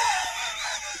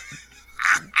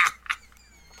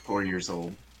 4 years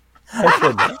old.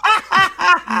 Seriously.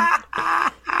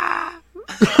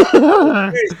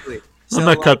 I'm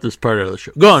gonna cut this part out of the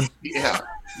show. Go on. Yeah.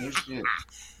 No shit.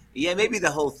 Yeah, maybe the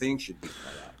whole thing should be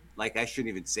cut out. Like I shouldn't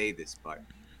even say this part.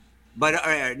 But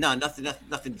no,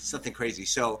 nothing crazy.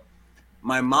 So,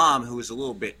 my mom, who was a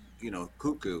little bit,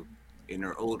 cuckoo in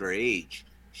her older age,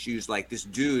 she was like this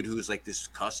dude who was like this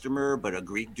customer, but a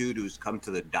Greek dude who's come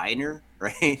to the diner,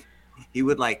 right? He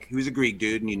was a Greek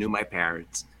dude, and he knew my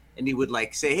parents, and he would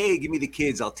like say, "Hey, give me the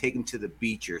kids. I'll take them to the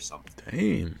beach or something."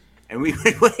 Damn. And we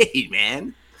would wait,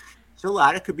 man. So a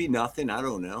lot, it could be nothing. I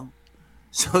don't know.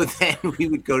 So then we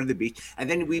would go to the beach, and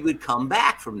then we would come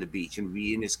back from the beach and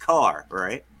be in his car,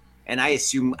 right? And I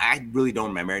really don't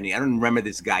remember anything. I don't remember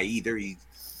this guy either. He's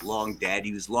long dead.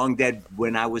 He was long dead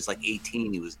when I was like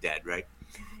 18. He was dead, right?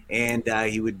 And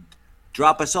he would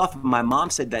drop us off. My mom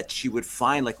said that she would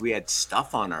find like we had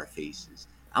stuff on our faces.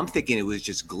 I'm thinking it was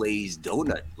just glazed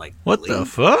donut. Like what the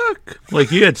fuck?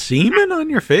 Like you had semen on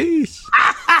your face?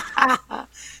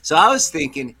 So I was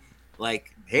thinking,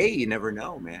 like, hey, you never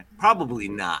know, man. Probably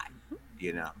not,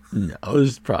 No, it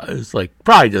was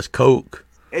probably just Coke.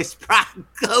 It's probably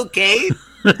cocaine.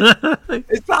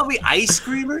 It's probably ice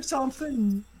cream or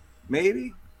something.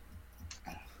 Maybe.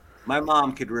 My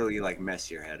mom could really like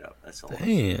mess your head up. That's all.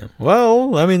 Damn.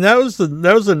 Well, I mean that was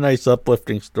a nice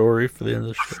uplifting story for the end of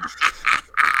the show.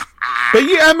 But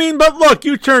yeah, but look,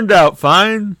 you turned out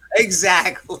fine.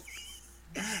 Exactly.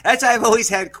 That's why I've always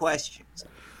had questions.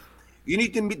 You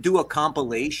need to do a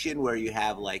compilation where you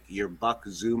have like your Buck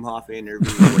Zumhoff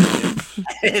interview,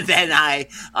 and then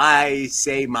I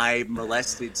say my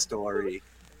molested story.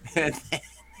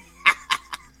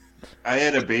 I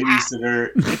had a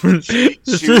babysitter. She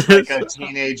was like a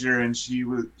teenager, and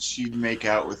she'd make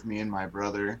out with me and my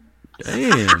brother.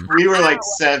 Damn. We were like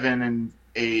 7 and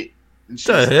 8, and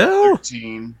she was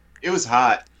 13. It was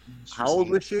hot. How old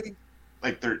was she?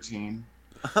 Like 13.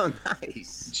 Oh,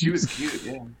 nice. She was cute.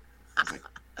 Yeah. I was like,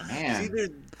 man. See,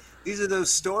 these are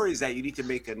those stories that you need to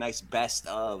make a nice best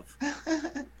of.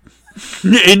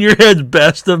 In your head's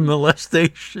best of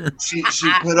molestation. She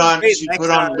put on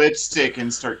lipstick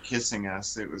and start kissing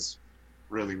us. It was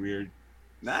really weird.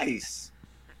 Nice.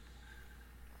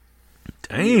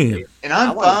 Damn. And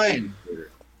I'm fine.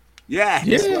 Yeah.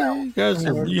 Yeah. You guys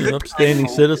are upstanding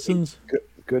citizens.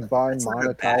 Goodbye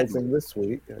monetizing this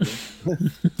week.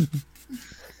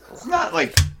 It's not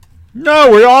like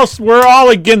No, we're all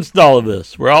against all of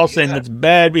this. We're all saying it's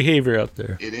bad behavior out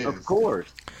there. it is. Of course.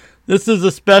 This is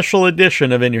a special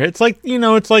edition of In Your Head. It's like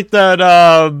it's like that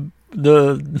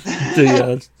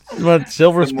what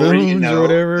Silver The more you Spoons know, or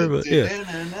whatever. But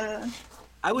yeah,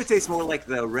 I would say it's more like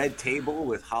the Red Table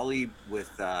with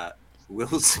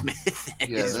Will Smith and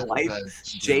his wife,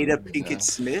 Jada Pinkett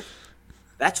Smith.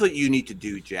 That's what you need to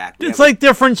do, Jack. it's like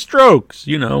Different Strokes.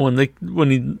 When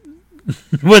the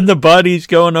buddy's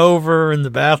going over in the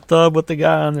bathtub with the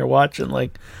guy and they're watching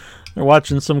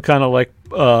some kind of like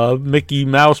Mickey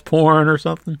Mouse porn or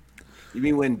something. You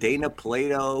mean when Dana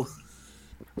Plato?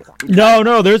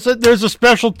 No. There's a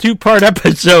special 2-part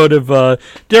episode of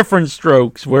Different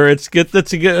Strokes where it's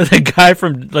a guy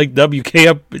from like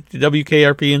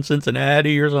WKRP in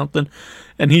Cincinnati or something,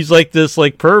 and he's like this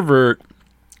like pervert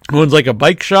who owns like a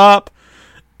bike shop,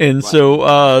 and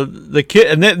so the kid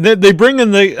and then they bring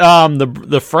in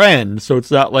the friend, so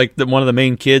it's not like one of the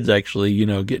main kids actually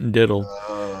getting diddled,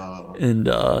 and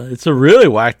it's a really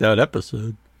whacked out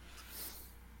episode.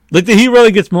 Like he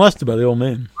really gets molested by the old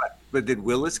man. But did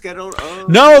Willis get out? Oh.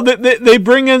 No, they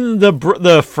bring in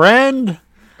the friend.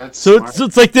 So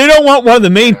it's like they don't want one of the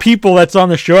main people that's on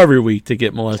the show every week to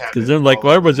get molested because they're like,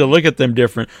 well, everybody's gonna look at them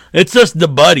different. It's just the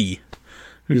buddy,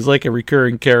 who's like a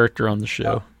recurring character on the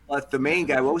show. The main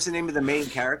guy. What was the name of the main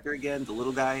character again? The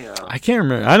little guy. I can't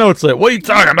remember. I know it's like, what are you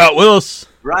talking about, Willis?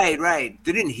 Right.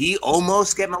 Didn't he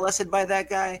almost get molested by that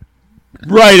guy?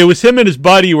 Right. It was him and his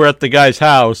buddy were at the guy's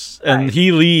house, and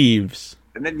he leaves.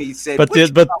 And then he said,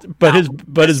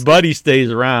 but his buddy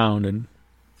stays around and.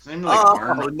 Seemed like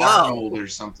Arnold or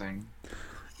something.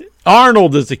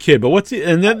 Arnold is the kid, but what's he?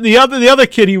 And then the other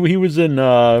kid, he was in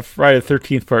Friday the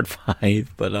 13th Part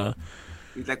 5, but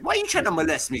he's like, why are you trying to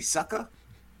molest me, sucker?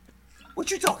 What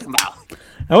you talking about?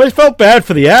 I always felt bad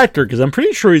for the actor because I'm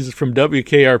pretty sure he's from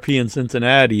WKRP in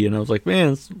Cincinnati, and I was like,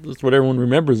 man, that's what everyone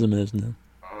remembers him as now.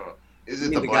 Is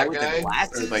it the black guy?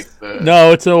 Or like the...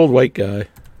 No, it's an old white guy.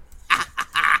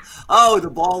 Oh, the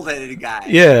bald-headed guy.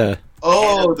 Yeah.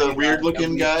 Oh, the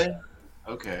weird-looking guy?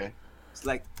 Okay. It's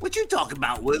like, what you talking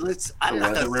about, Willis? I'm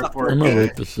not weather gonna report. I'm going to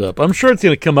look this up. I'm sure it's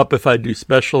going to come up if I do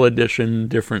special edition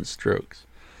Different Strokes.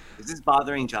 Is this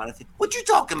bothering Jonathan? What you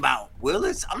talking about,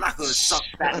 Willis? I'm not going to suck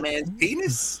that man's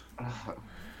penis.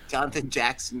 Jonathan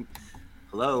Jackson.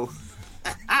 Hello.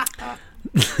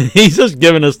 He's just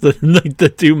giving us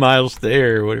the 2 mile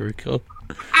stare or whatever it's called.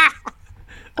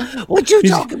 What you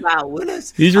talking about,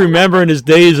 Willis? He's remembering his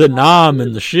days at Nam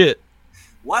and the shit.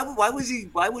 Why would he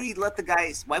let the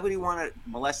guys? Why would he want to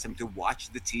molest him to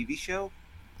watch the TV show?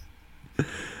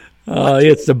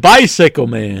 It's the Bicycle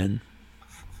Man.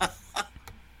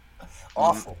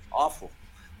 Awful.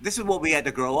 This is what we had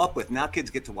to grow up with. Now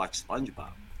kids get to watch SpongeBob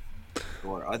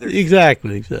or other.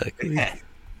 Exactly. Yeah.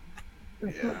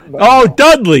 Oh,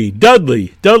 Dudley.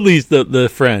 Dudley's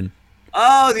the friend.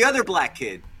 Oh, the other black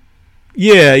kid.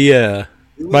 Yeah.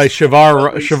 By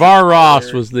Shavar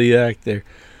Ross was the actor.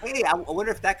 Hey, I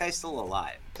wonder if that guy's still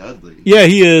alive. Dudley. Yeah,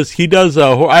 he is. He does.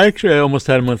 I almost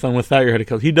had him on Without Your Head.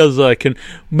 He does.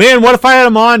 Man, what if I had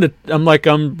him on? I'm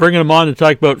bringing him on to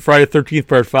talk about Friday the 13th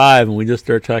Part 5, and we just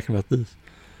start talking about this.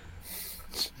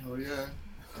 Oh yeah.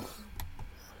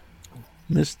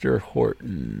 Mr.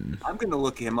 Horton. I'm gonna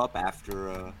look him up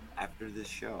after this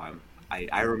show.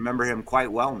 I remember him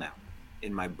quite well now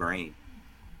in my brain.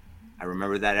 I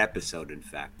remember that episode. In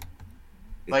fact,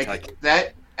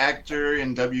 that actor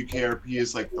in WKRP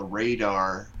is like the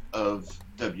radar of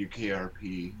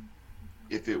WKRP.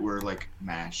 If it were like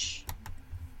MASH,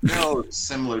 no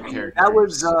similar character. That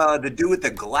was the dude with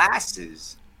the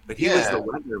glasses, but he was the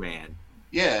weatherman.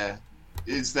 Yeah,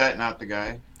 is that not the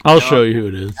guy? I'll show you who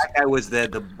it is. That guy was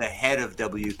the head of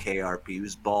WKRP. He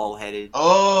was bald headed.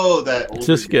 Oh, that. It's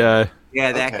this guy.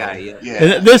 Yeah, that guy. Yeah.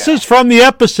 And this is from the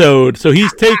episode, so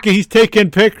he's taking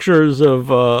pictures of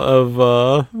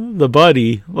the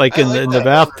buddy, like in the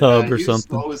bathtub or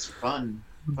something. Always funny.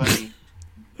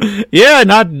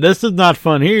 Yeah, this is not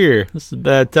fun here. This is a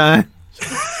bad time.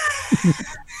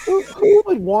 Who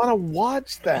would want to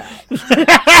watch that?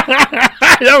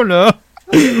 I don't know.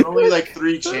 Only like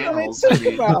 3 channels.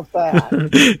 Think about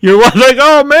that. You're like,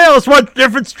 oh man, let's watch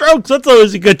Different Strokes. That's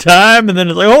always a good time. And then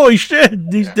it's like, holy shit,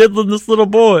 he's diddling this little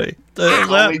boy. The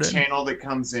only channel that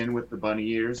comes in with the bunny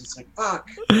ears. It's like, fuck.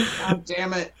 God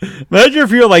damn it. Imagine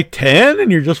if you're like 10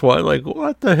 and you're just like,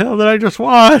 what the hell did I just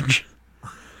watch?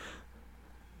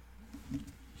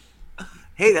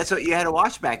 Hey, that's what you had to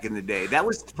watch back in the day. That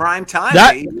was prime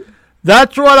time.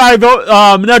 That's what I vote.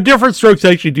 Now, Different Strokes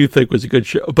I actually do think was a good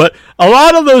show, but a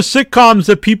lot of those sitcoms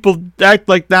that people act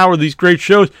like now are these great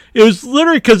shows, it was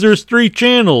literally because there's 3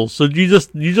 channels, so you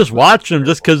just watch them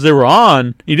just because they were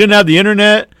on. You didn't have the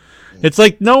internet. It's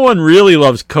like no one really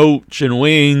loves Coach and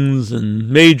Wings and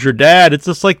Major Dad. It's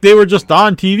just like they were just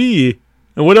on TV,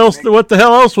 and what else? What the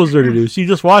hell else was there to do? So you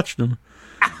just watched them.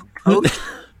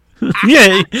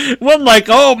 Yeah, it wasn't like,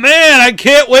 oh man, I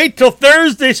can't wait till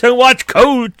Thursday to watch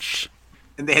Coach.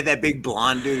 And they had that big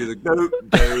blonde dude.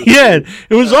 Like, Yeah,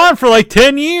 it was on for like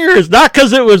 10 years. Not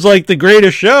because it was like the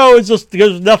greatest show. It's just because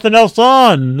there's nothing else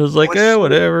on. It was like,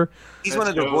 whatever. He's one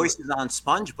of the voices on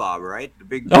SpongeBob, right? The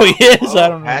big. Oh, he is? I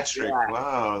don't know. Patrick,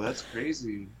 wow, that's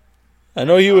crazy. I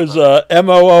know he was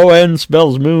MOON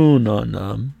spells moon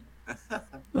on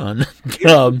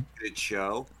Good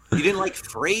show. You didn't like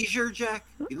Frasier, Jack?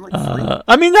 You didn't like Frasier?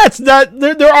 I mean, that's not.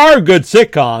 There are good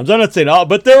sitcoms. I'm not saying all,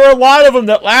 but there were a lot of them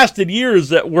that lasted years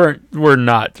that were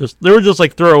not. They were just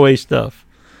like throwaway stuff.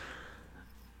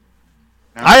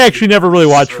 I actually never really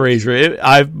watched Frasier.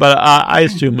 But I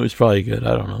assume it was probably good.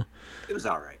 I don't know. It was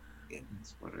all right. Yeah.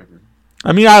 It's whatever.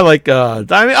 I mean, I like. All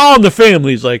in the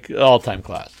Family is like all-time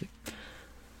classic.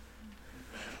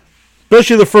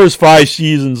 Especially the first 5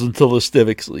 seasons until the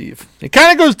Stivics leave. It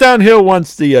kind of goes downhill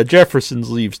once the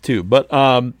Jeffersons leaves too. But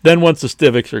then once the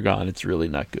Stivics are gone, it's really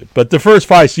not good. But the first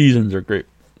 5 seasons are great.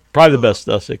 Probably the best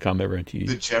sitcom ever on TV.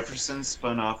 The Jeffersons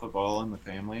spun off of All in the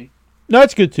Family? No,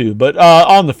 it's good too. But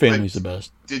On the Family's the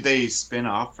best. Did they spin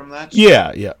off from that?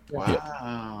 Yeah. Wow.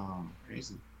 Yeah.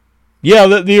 Crazy. Yeah,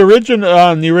 the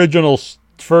original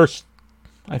first,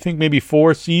 I think maybe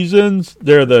 4 seasons,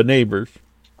 they're the neighbors.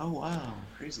 Oh, wow.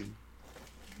 Crazy.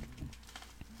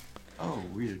 Oh,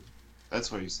 weird.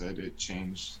 That's why you said it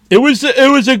changed. It was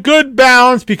a good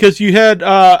balance because you had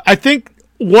I think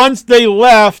once they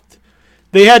left,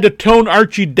 they had to tone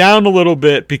Archie down a little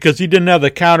bit because he didn't have the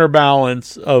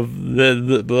counterbalance of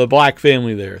the black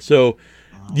family there. So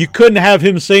you couldn't have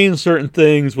him saying certain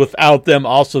things without them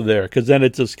also there, because then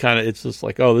it's just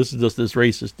like, oh, this is just this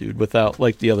racist dude without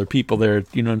like the other people there.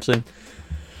 You know what I'm saying?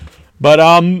 But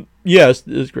yes,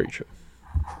 it's a great show.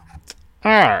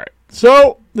 All right.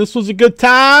 So, this was a good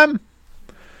time.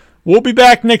 We'll be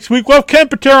back next week. We'll have Ken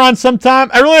Patera on sometime.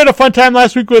 I really had a fun time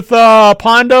last week with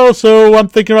Pondo, so I'm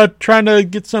thinking about trying to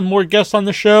get some more guests on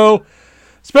the show.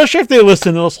 Especially if they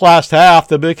listen to this last half.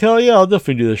 They'll be like, hell yeah, I'll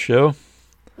definitely do this show.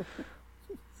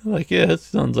 Like, yeah, it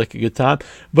sounds like a good time.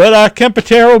 But Ken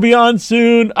Patera will be on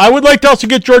soon. I would like to also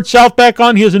get George South back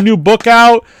on. He has a new book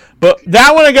out. But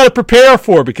that one I got to prepare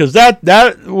for, because that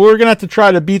we're going to have to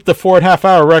try to beat the 4.5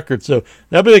 hour record. So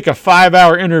that'll be like a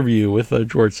 5-hour interview with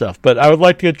George South. But I would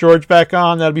like to get George back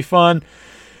on. That'll be fun.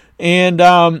 And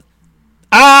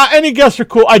any guests are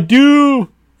cool. I do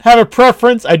have a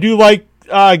preference. I do like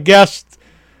guests.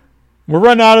 We're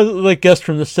running out of like guests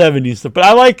from the 70s stuff, but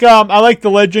I like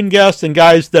the legend guests and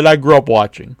guys that I grew up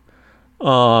watching.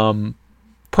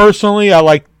 Personally, I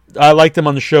like them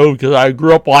on the show because I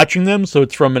grew up watching them, so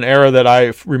it's from an era that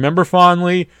I remember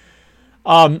fondly.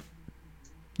 There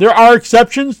are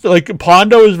exceptions, like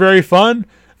Pondo is very fun,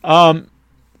 so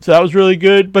that was really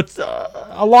good. But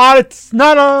a lot, it's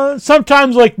not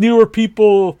sometimes like newer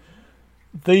people,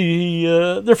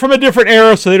 they're from a different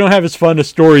era, so they don't have as fun as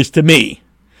stories to me.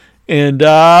 And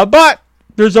but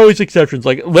there's always exceptions,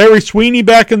 like Larry Sweeney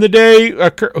back in the day,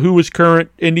 who was current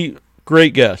indie,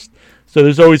 great guest. So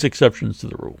there's always exceptions to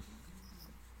the rule.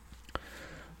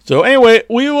 So anyway,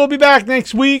 we will be back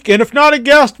next week, and if not a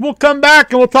guest, we'll come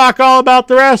back and we'll talk all about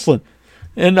the wrestling.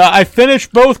 And I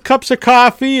finished both cups of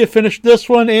coffee. I finished this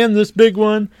one and this big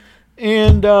one,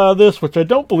 and this, which I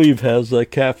don't believe has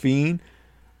caffeine.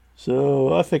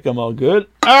 So I think I'm all good.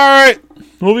 All right,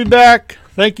 we'll be back.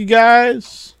 Thank you,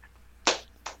 guys.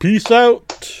 Peace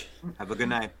out. Have a good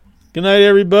night. Good night,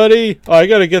 everybody. Oh, I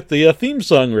got to get the theme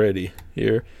song ready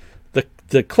here.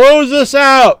 To close this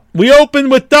out, we open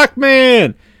with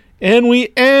Duckman, and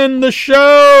we end the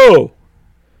show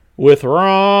with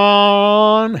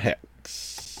Ron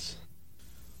Hex.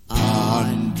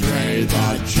 Andre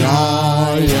the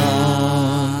Giant.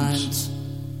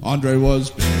 Andre was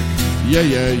big,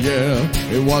 yeah.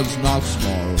 It was not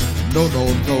small, no.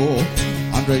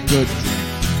 Andre could drink,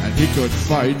 and he could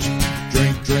fight.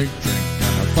 Drink, and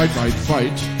a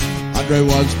fight. Andre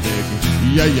was big,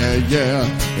 yeah.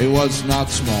 It was not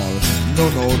small,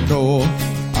 no.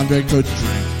 Andre could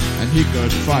drink, and he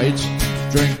could fight.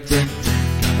 Drink, and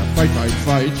a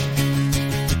fight.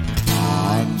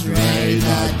 Andre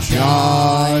the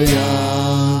Giant.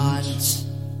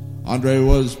 Andre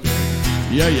was big,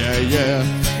 yeah.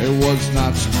 It was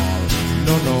not small,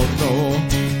 no.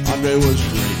 Andre was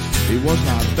great, he was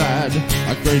not bad.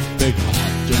 A great big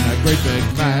heart and a great big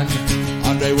man.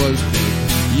 Andre was big,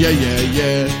 yeah, yeah,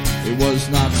 yeah. He was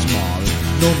not small,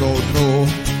 no, no, no.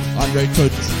 Andre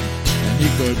could drink and he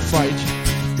could fight.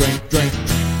 Drink, drink,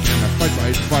 drink, and a fight,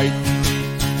 fight, fight.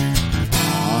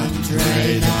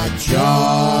 Andre the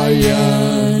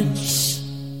Giant.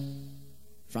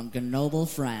 From Grenoble,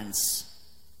 France.